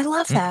 I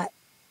love that.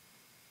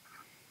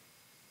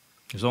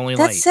 There's only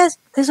that light. Says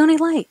there's only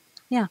light.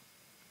 Yeah.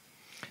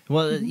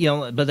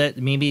 Well, but that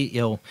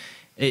maybe,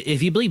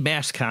 if you believe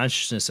mass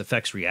consciousness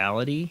affects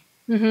reality,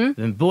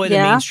 then boy, the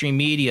mainstream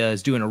media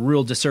is doing a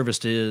real disservice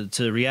to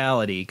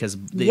reality because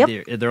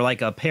they're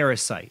like a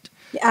parasite.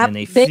 And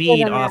they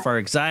feed off our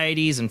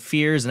anxieties and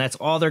fears, and that's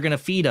all they're going to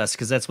feed us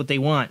because that's what they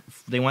want.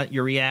 They want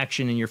your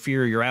reaction and your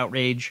fear, your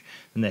outrage,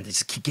 and then they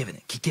just keep giving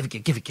it, keep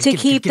giving it. To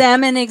keep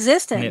them in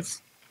existence.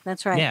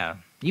 That's right. Yeah.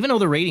 Even though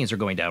the ratings are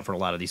going down for a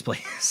lot of these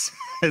places.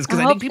 Because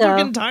I think people are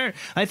getting tired.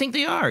 I think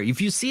they are.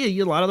 If you see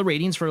a lot of the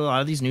ratings for a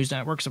lot of these news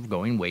networks are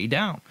going way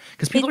down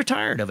because people are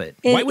tired of it.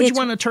 Why would you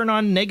want to turn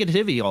on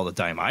negativity all the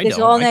time? I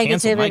don't. I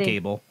canceled my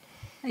cable.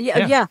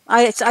 Yeah.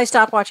 I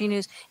stopped watching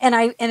news,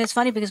 and it's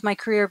funny because my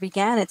career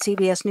began at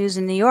CBS News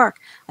in New York.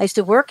 I used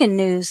to work in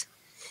news.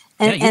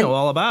 And, you know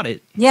all about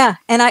it. Yeah,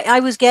 and I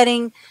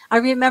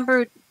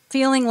remember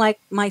feeling like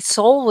my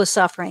soul was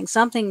suffering.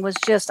 Something was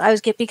I was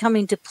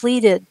becoming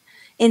depleted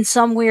in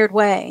some weird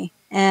way.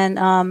 And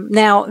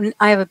now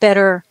I have a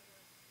better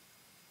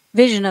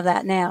vision of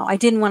that now. I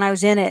didn't when I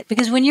was in it.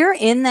 Because when you're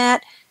in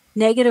that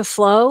negative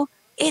flow,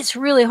 it's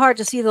really hard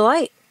to see the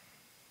light.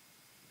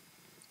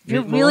 If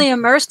you're really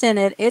immersed in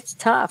it, it's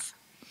tough.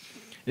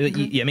 I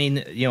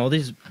mean,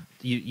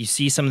 you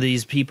see some of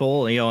these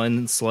people,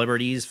 and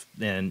celebrities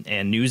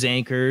and news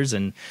anchors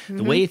and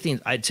the way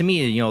things, to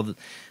me,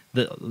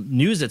 the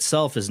news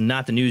itself is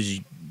not the news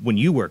when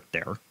you worked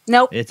there.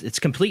 Nope. It's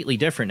completely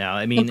different now.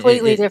 I mean,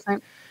 completely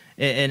different.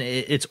 And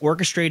it's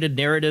orchestrated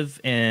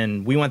narrative,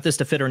 and we want this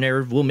to fit our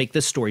narrative. We'll make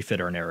this story fit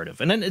our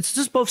narrative. And then it's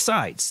just both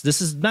sides.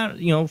 This is not,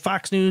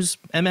 Fox News,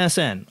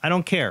 MSN. I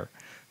don't care.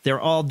 They're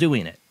all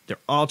doing it. They're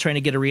all trying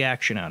to get a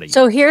reaction out of you.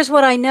 So here's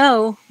what I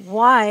know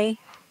why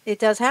it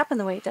does happen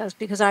the way it does,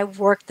 because I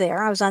worked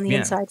there. I was on the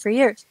inside for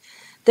years.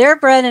 Their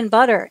bread and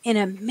butter, in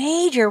a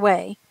major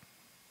way,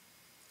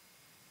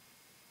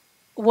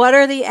 what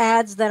are the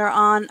ads that are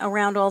on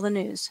around all the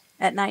news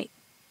at night?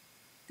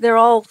 They're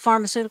all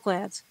pharmaceutical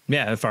ads.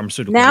 Yeah,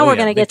 pharmaceutical. Now we're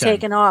going to get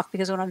taken off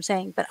because of what I'm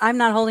saying, but I'm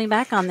not holding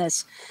back on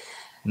this.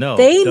 No,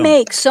 they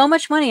make so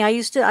much money.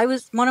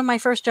 One of my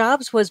first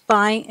jobs was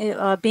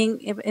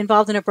being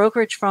involved in a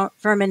brokerage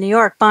firm in New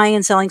York, buying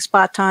and selling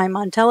spot time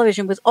on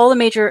television with all the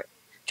major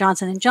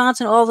Johnson &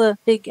 Johnson, all the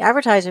big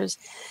advertisers.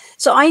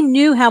 So I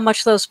knew how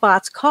much those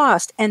spots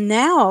cost. And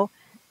now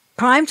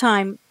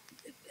primetime,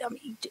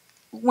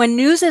 when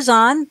news is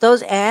on,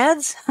 those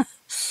ads,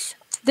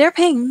 they're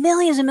paying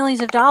millions and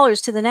millions of dollars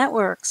to the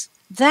networks.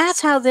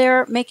 That's how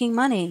they're making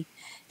money.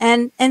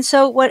 And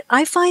so what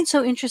I find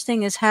so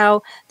interesting is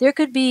how there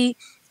could be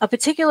a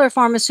particular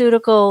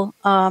pharmaceutical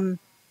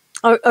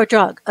or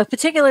drug, a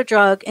particular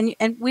drug, and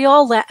we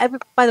all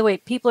by the way,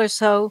 people are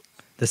so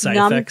the side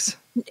numb. Effects.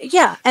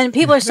 Yeah, and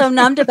people are so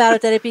numbed about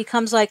it that it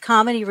becomes like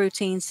comedy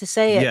routines to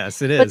say it.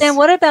 Yes, it is. But then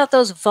what about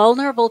those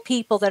vulnerable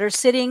people that are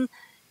sitting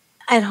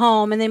at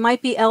home, and they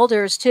might be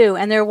elders too,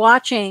 and they're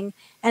watching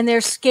and they're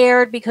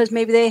scared because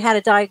maybe they had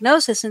a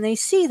diagnosis and they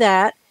see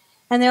that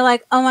and they're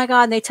like, oh my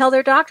God, and they tell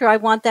their doctor, I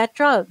want that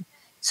drug.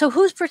 So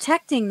who's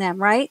protecting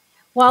them, right?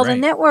 While the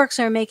networks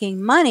are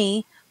making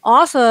money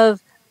off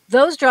of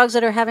those drugs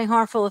that are having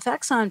harmful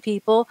effects on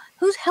people,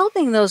 who's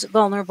helping those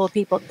vulnerable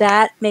people?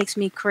 That makes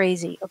me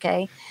crazy,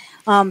 okay?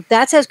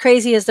 That's as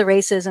crazy as the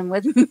racism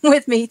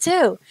with me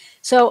too.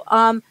 So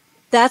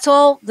that's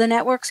all the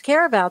networks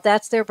care about.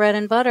 That's their bread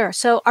and butter.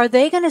 So are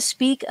they going to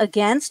speak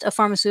against a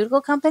pharmaceutical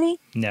company?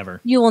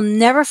 Never. You will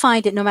never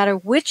find it, no matter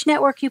which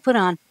network you put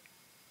on.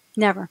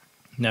 Never.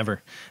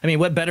 Never. I mean,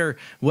 what better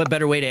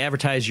way to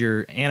advertise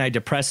your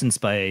antidepressants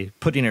by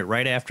putting it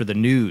right after the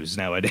news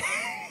nowadays?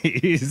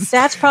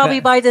 That's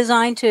probably by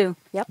design too.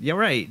 Yep. Yeah,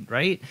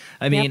 right.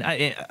 I mean,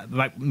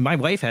 my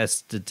wife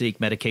has to take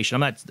medication.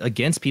 I'm not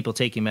against people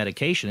taking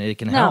medication. It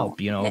can help.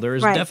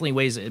 There's definitely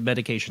ways that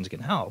medications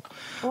can help.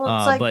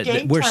 Well, it's like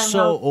but we're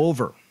so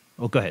over.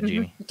 Oh, go ahead,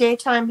 Jamie.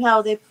 Daytime,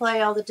 how they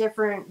play all the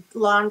different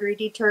laundry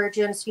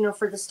detergents,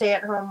 for the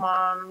stay-at-home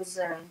moms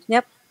and.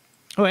 Yep.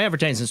 Oh,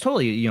 advertising is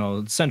totally,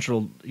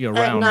 central,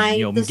 at night,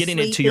 getting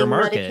it to your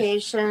market.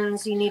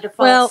 Medications, you need to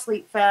fall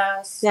asleep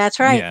fast. That's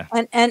right.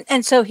 Yeah.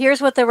 And so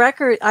here's what the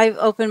record, I've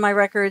opened my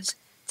records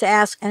to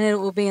ask, and it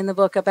will be in the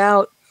book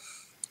about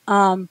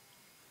health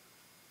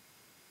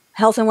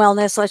and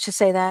wellness, let's just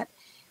say that.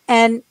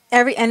 And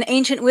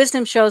ancient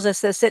wisdom shows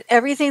us this, that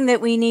everything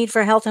that we need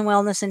for health and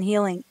wellness and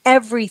healing,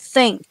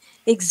 everything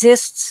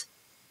exists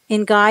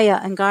in Gaia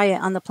and Gaia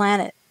on the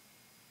planet.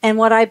 And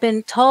what I've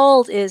been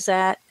told is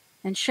that,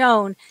 and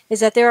shown, is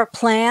that there are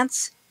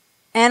plants,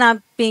 and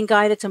I'm being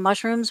guided to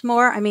mushrooms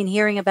more. I mean,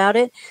 hearing about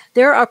it.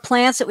 There are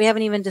plants that we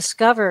haven't even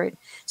discovered.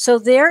 So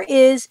there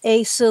is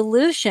a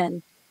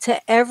solution to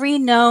every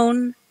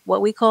known, what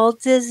we call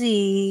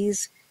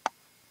disease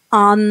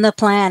on the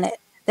planet.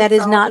 That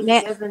is not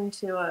given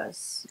to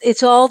us.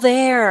 It's all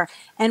there.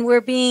 And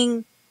we're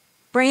being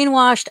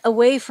brainwashed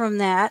away from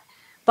that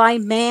by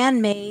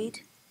man-made,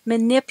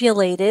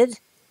 manipulated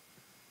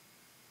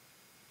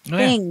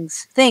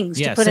things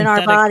to put in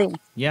our body.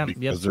 Yeah,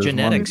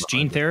 genetics,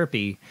 gene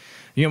therapy.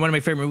 One of my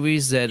favorite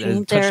movies that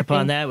touched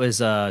upon that was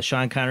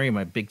Sean Connery,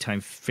 my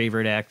big-time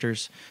favorite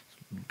actors.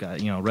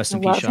 Rest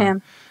in peace,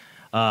 Sean.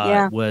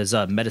 Was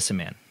Medicine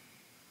Man.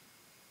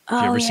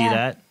 Did you ever see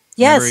that?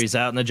 Yes. Remember, he's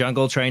out in the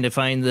jungle trying to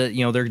find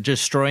they're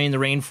destroying the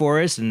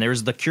rainforest, and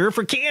there's the cure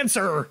for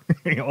cancer.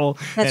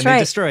 That's they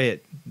destroy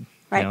it.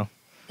 Right.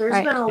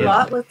 There's been a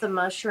lot with the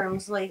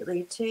mushrooms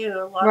lately, too.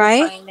 A lot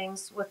of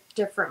findings with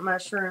different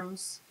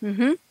mushrooms.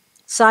 Mm-hmm.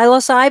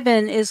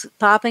 Psilocybin is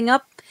popping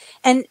up.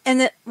 And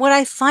what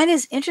I find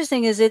is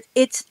interesting is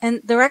it's,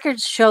 and the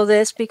records show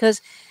this,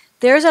 because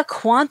there's a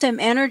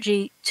quantum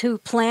energy to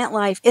plant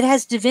life. It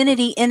has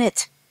divinity in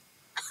it.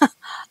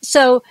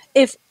 So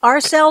if our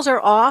cells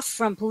are off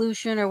from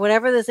pollution or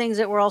whatever the things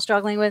that we're all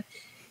struggling with,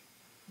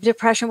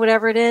 depression,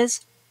 whatever it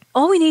is,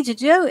 all we need to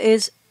do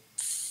is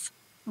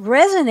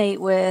resonate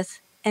with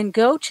and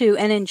go to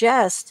and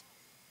ingest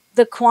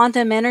the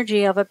quantum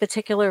energy of a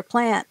particular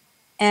plant.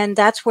 And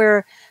that's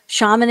where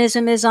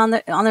shamanism is on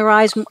the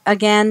rise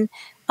again.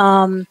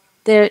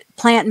 The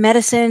plant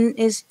medicine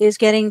is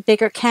getting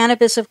bigger.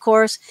 Cannabis, of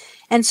course.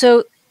 And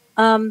so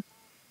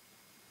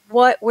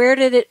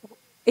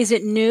is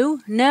it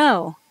new?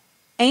 No.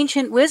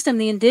 Ancient wisdom,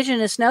 the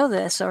indigenous know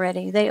this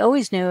already. They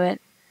always knew it.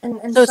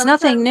 And so it's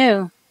nothing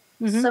new.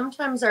 Mm-hmm.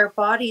 Sometimes our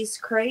bodies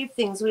crave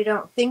things. We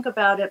don't think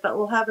about it, but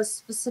we'll have a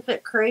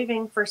specific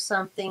craving for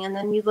something. And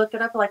then you look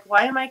it up like,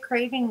 why am I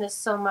craving this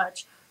so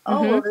much?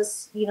 Oh, well,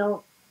 this,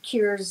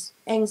 cures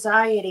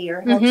anxiety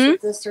or helps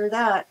with this or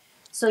that.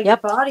 So your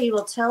body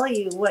will tell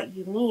you what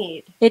you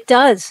need. It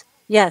does.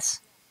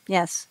 Yes.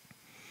 Yes.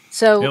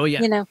 So, Oh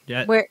yeah, you know,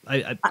 yeah. where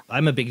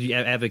I'm a big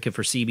advocate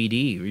for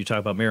CBD. You talk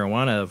about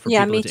marijuana for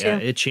Yeah, people. me too.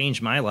 It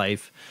changed my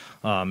life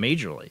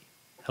majorly.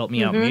 Helped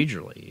me out Mhm.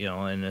 majorly. You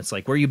know, and it's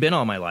like, where you been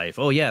all my life?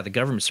 Oh yeah, the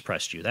government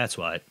suppressed you. That's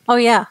what. Oh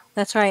yeah,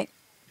 that's right.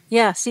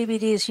 Yeah,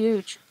 CBD is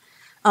huge.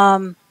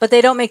 But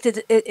they don't make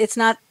it's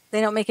not,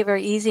 they don't make it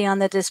very easy on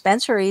the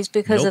dispensaries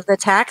because Nope. of the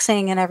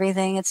taxing and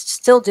everything. It's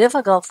still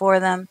difficult for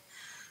them.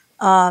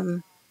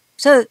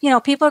 So, you know,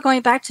 people are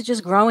going back to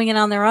just growing it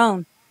on their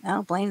own. I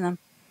don't blame them.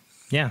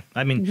 Yeah,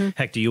 I mean, Mhm.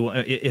 heck, do you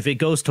if it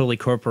goes totally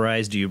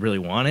corporatized, do you really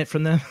want it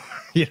from them?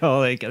 You know,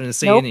 like I'm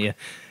just Nope. saying,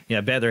 yeah,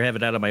 I'd rather have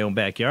it out of my own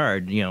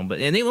backyard. You know, but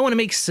and they want to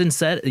make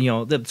synthetic. You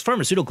know, the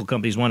pharmaceutical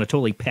companies want to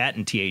totally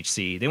patent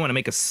THC. They want to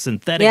make a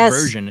synthetic Yes.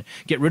 version,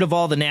 get rid of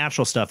all the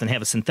natural stuff, and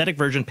have a synthetic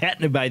version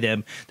patented by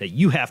them that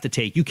you have to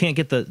take. You can't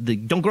get the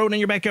don't grow it in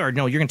your backyard.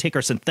 No, you're gonna take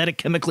our synthetic,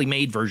 chemically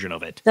made version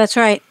of it. That's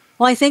right.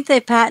 Well, I think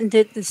they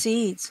patented the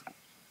seeds,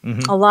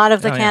 Mm-hmm. a lot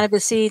of the Oh, yeah.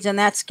 cannabis seeds, and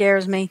that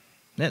scares me.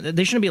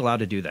 They shouldn't be allowed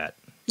to do that.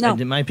 No.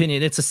 In my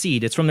opinion, it's a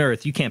seed. It's from the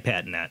earth. You can't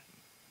patent that.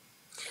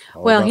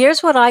 Well,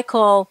 here's what I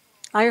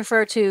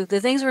refer to the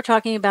things we're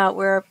talking about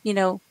where, you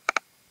know,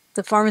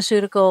 the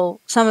pharmaceutical,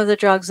 some of the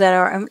drugs that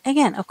are,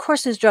 again, of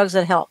course, there's drugs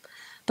that help,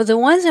 but the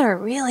ones that are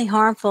really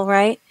harmful,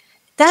 right?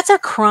 That's a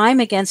crime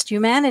against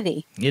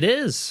humanity. It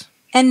is.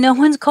 And no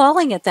one's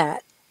calling it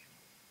that.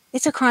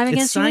 It's a crime It's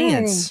against science.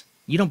 humanity.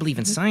 You don't believe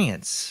in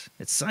science.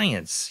 It's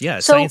science. Yeah,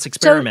 So- science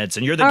experiments,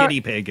 and you're the our-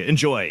 guinea pig.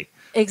 Enjoy.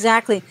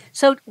 Exactly.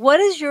 So what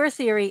is your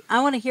theory?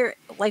 I want to hear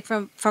like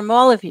from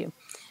all of you.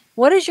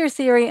 What is your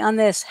theory on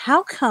this?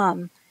 How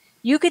come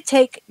you could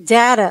take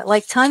data,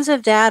 like tons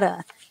of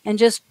data, and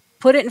just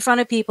put it in front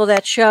of people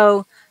that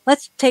show,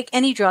 let's take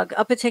any drug,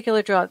 a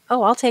particular drug.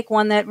 Oh, I'll take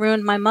one that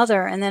ruined my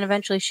mother and then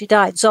eventually she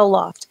died,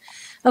 Zoloft.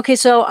 Okay,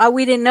 so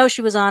we didn't know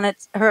she was on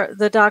it.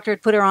 The doctor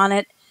had put her on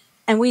it,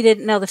 and we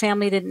didn't know, the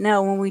family didn't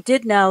know. When we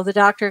did know, the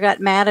doctor got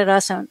mad at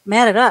us, and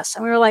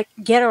we were like,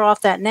 get her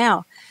off that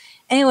now.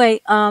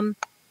 Anyway,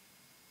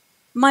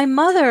 my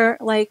mother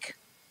like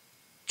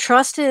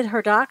trusted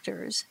her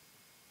doctors,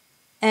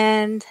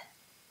 and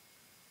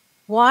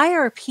why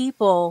are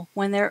people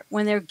when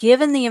they're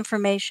given the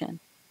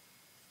information,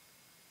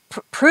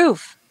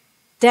 proof,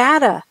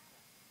 data,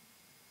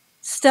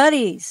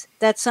 studies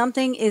that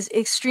something is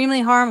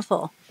extremely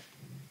harmful,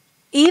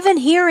 even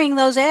hearing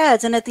those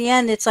ads, and at the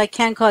end it's like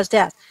can cause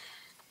death.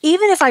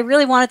 Even if I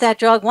really wanted that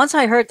drug, once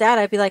I heard that,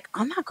 I'd be like,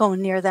 I'm not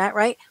going near that,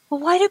 right? Well,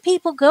 why do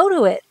people go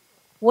to it?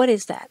 What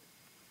is that?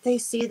 They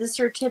see the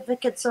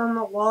certificates on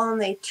the wall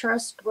and they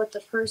trust what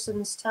the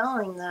person's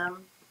telling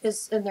them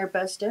is in their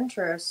best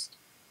interest,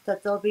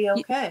 that they'll be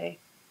okay.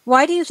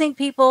 Why do you think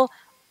people,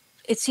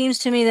 it seems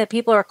to me that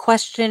people are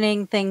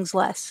questioning things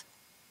less?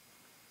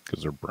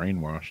 Because they're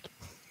brainwashed.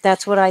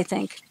 That's what I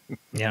think.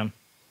 Yeah.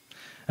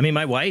 I mean,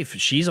 my wife,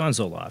 she's on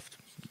Zoloft.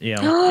 You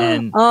know,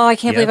 and oh, I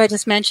can't yep. believe I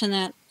just mentioned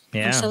that.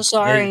 Yeah. I'm so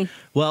sorry.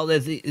 Well, the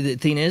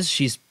thing is,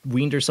 she's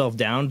weaned herself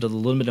down to the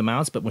limited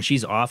amounts, but when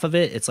she's off of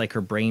it, it's like her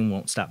brain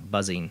won't stop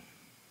buzzing.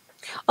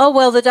 Oh,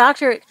 well, the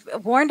doctor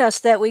warned us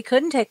that we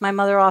couldn't take my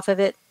mother off of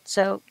it.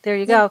 So there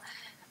you go.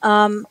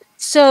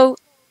 So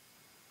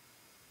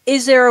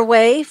is there a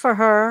way for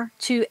her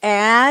to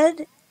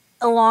add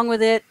along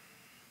with it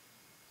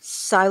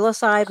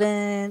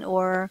psilocybin,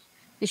 or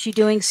is she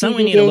doing CBD? Something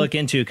we need to look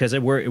into because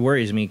it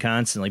worries me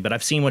constantly, but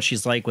I've seen what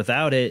she's like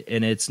without it,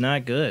 and it's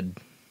not good.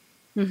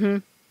 Mm-hmm.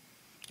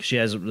 She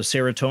has the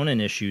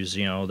serotonin issues,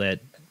 you know, that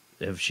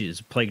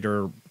she's plagued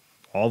her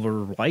all of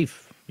her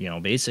life, you know,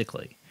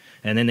 basically.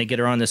 And then they get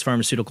her on this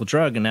pharmaceutical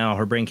drug, and now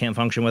her brain can't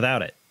function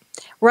without it.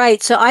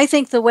 Right. So I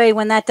think the way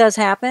when that does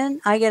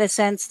happen, I get a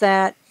sense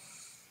that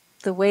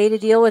the way to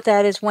deal with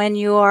that is when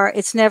you are,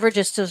 it's never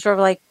just sort of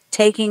like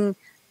taking,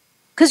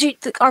 because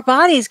our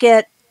bodies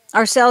get,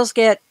 our cells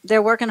get,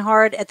 they're working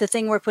hard at the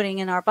thing we're putting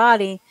in our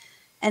body.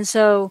 And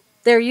so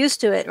they're used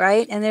to it,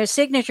 right? And there's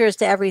signatures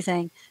to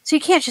everything. So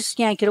you can't just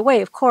yank it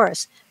away, of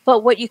course.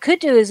 But what you could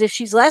do is if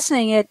she's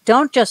lessening it,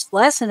 don't just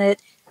lessen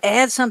it,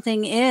 add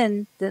something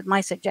in,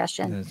 my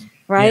suggestion,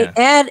 right?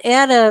 Yeah.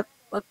 Add a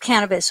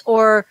cannabis,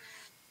 or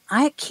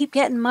I keep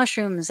getting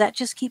mushrooms. That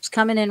just keeps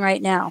coming in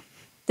right now.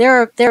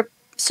 There are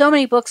so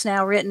many books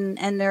now written,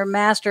 and they're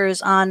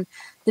masters on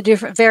the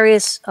different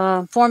various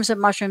forms of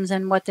mushrooms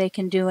and what they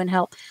can do and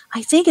help.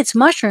 I think it's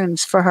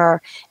mushrooms for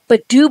her,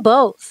 but do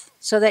both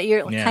so that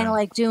you're kind of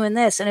like doing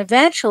this, and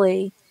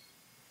eventually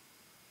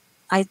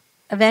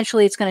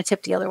it's going to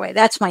tip the other way.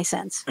 That's my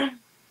sense.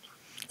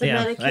 The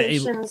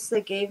medications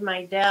they gave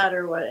my dad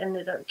are what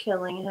ended up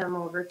killing him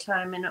over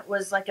time, and it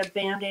was like a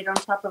Band-Aid on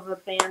top of a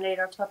Band-Aid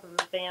on top of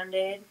a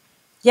Band-Aid.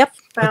 Yep.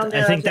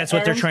 I think that's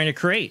what they're trying to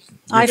create.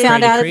 I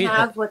found out they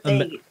have what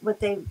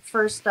they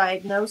first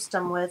diagnosed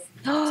him with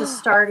to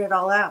start it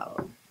all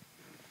out.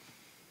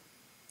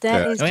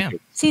 That is,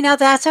 see, now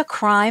that's a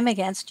crime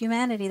against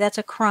humanity. That's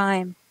a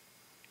crime.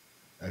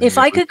 If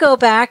I could go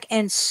back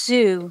and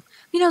sue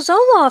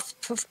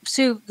Zoloft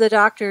sued the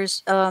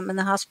doctors in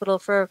the hospital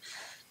for,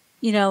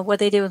 what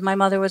they did with my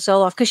mother with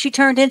Zoloft, because she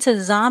turned into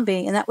the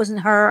zombie, and that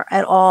wasn't her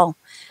at all.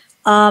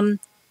 I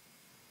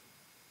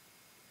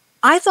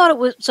thought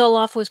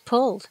Zoloft was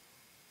pulled.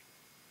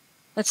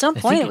 At some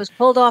point, it was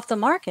pulled off the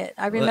market.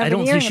 I remember. I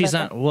don't think she's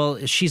on.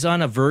 Well, she's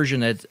on a version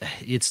that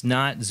it's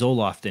not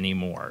Zoloft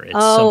anymore. It's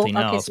something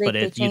else. So but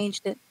they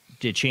changed it.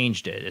 They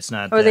changed it. It's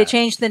not. Or they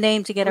changed the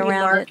name to get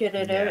around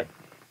it.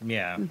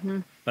 Yeah.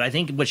 Mm-hmm. But I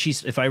think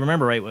if I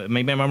remember right,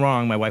 maybe I'm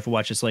wrong. My wife will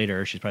watch this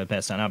later. She's probably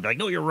passed on. I'll be like,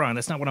 no, you're wrong.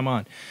 That's not what I'm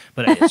on.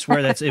 But I swear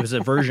it was a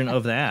version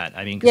of that.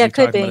 I mean, because we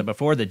talked about it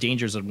before, the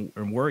dangers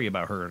and worry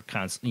about her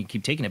constantly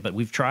keep taking it. But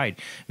we've tried.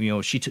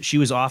 She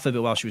was off of it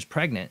while she was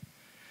pregnant.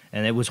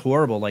 And it was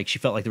horrible. Like, she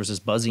felt like there was this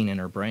buzzing in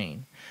her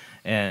brain.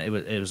 And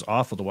it was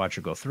awful to watch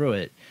her go through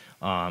it.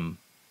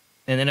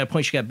 And then at a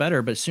point she got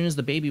better, but as soon as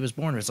the baby was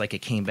born, it was like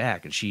it came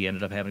back, and she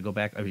ended up having to go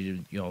back. I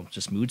mean,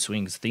 just mood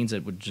swings, things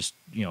that would just,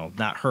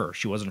 not her.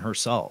 She wasn't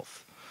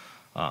herself.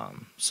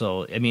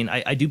 So I mean,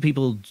 I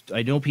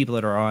know people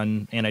that are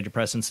on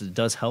antidepressants. It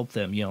does help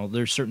them.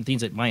 There's certain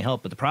things that might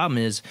help, but the problem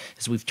is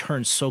we've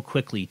turned so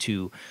quickly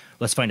to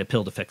let's find a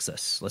pill to fix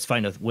this. Let's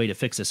find a way to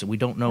fix this, and we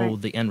don't know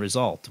the end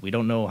result. We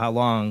don't know how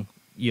long.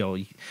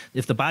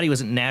 If the body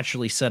wasn't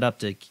naturally set up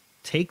to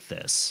take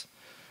this,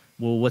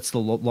 well, what's the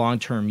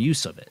long-term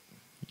use of it?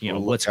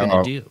 What's going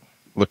to do?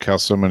 Look how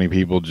so many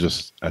people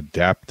just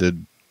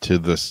adapted to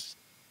this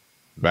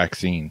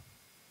vaccine.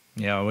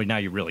 Yeah, well, now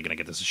you're really going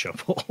to get this show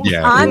full.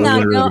 Yeah, I am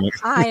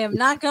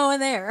not going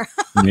there.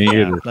 Me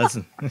either.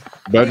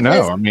 But no,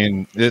 Listen. I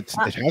mean, it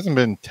hasn't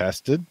been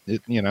tested.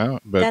 But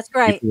That's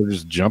right. people are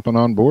just jumping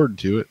on board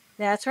to it.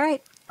 That's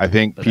right. I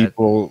think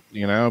people,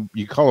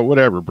 you call it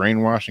whatever,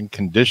 brainwashing,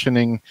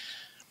 conditioning,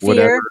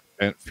 whatever,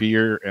 and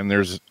fear, and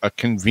there's a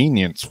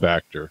convenience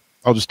factor.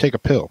 I'll just take a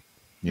pill,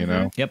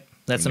 Yep,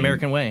 that's the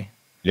American way.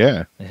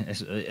 Yeah. I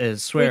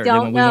swear, We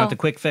don't know. want the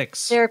quick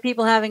fix. There are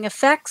people having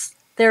effects.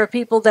 There are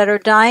people that are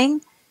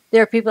dying.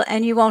 There are people,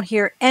 and you won't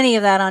hear any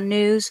of that on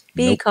news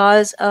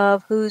because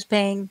of who's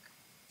paying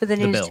for the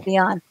news to be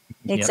on.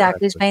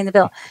 Exactly, who's paying the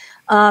bill.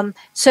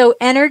 So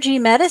energy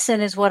medicine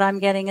is what I'm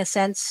getting a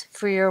sense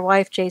for your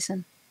wife,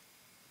 Jason.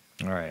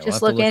 All right,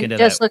 Just look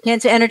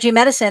into energy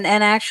medicine,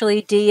 and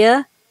actually,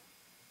 Dia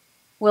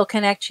will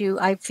connect you.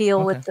 I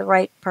feel with the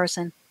right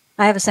person.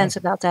 I have a sense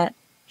about that.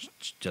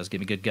 Just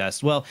give me a good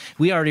guess. Well,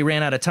 we already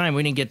ran out of time.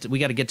 We got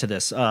to get to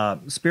this.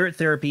 Spirit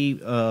Therapy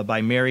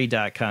by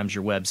Mary.com is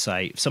your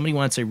website. If somebody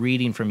wants a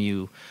reading from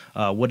you,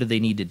 what do they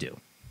need to do?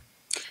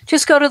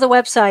 Just go to the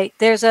website.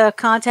 There's a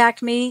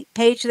contact me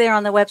page there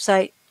on the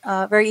website.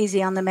 Very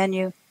easy on the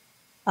menu.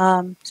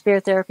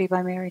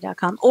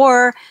 SpiritTherapyByMary.com.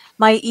 Or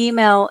my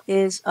email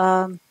is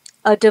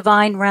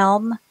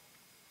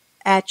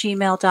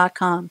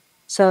adivinerealm@gmail.com.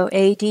 So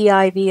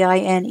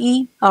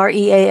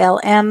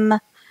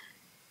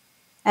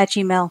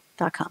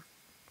adivinerealm@gmail.com.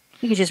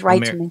 You can just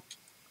write to me.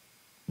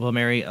 Well,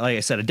 Mary, like I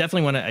said, I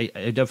definitely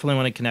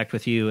want to connect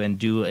with you and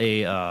do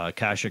a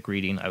Akashic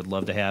reading. I would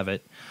love to have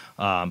it.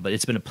 But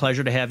it's been a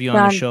pleasure to have you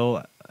on the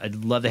show.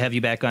 I'd love to have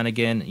you back on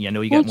again. I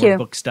know you got more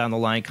books down the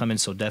line coming,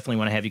 so definitely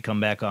want to have you come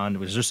back on. It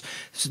was just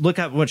look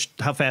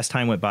how fast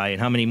time went by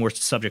and how many more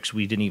subjects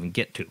we didn't even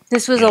get to.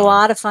 This was a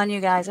lot of fun, you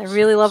guys. I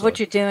really love what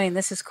you're doing.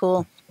 This is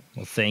cool.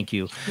 Well, thank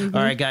you.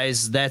 All right,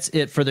 guys, that's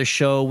it for the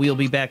show. We'll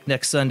be back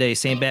next Sunday,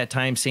 same bat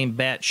time, same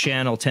bat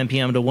channel, 10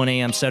 p.m. to 1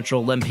 a.m.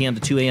 Central, 11 p.m.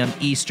 to 2 a.m.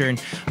 Eastern,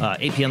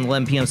 8 p.m. to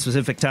 11 p.m.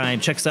 Pacific time.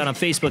 Check us out on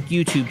Facebook,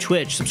 YouTube,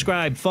 Twitch.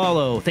 Subscribe,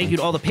 follow. Thank you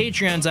to all the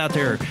Patreons out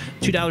there.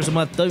 $2 a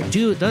month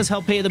does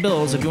help pay the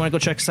bills. If you want to go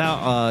check us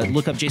out,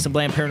 look up Jason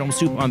Bland Paranormal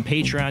Soup on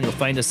Patreon. You'll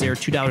find us there.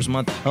 $2 a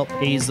month help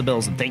pays the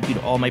bills. And thank you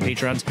to all my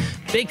Patrons.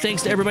 Big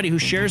thanks to everybody who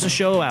shares the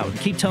show out.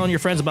 Keep telling your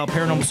friends about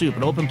Paranormal Soup,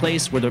 an open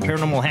place where the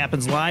paranormal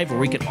happens live, where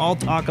we can all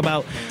talk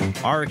about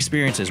our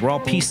experiences. We're all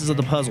pieces of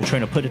the puzzle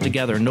trying to put it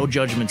together. No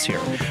judgments here.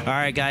 All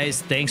right,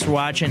 guys, thanks for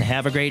watching.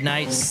 Have a great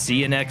night. See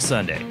you next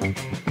Sunday.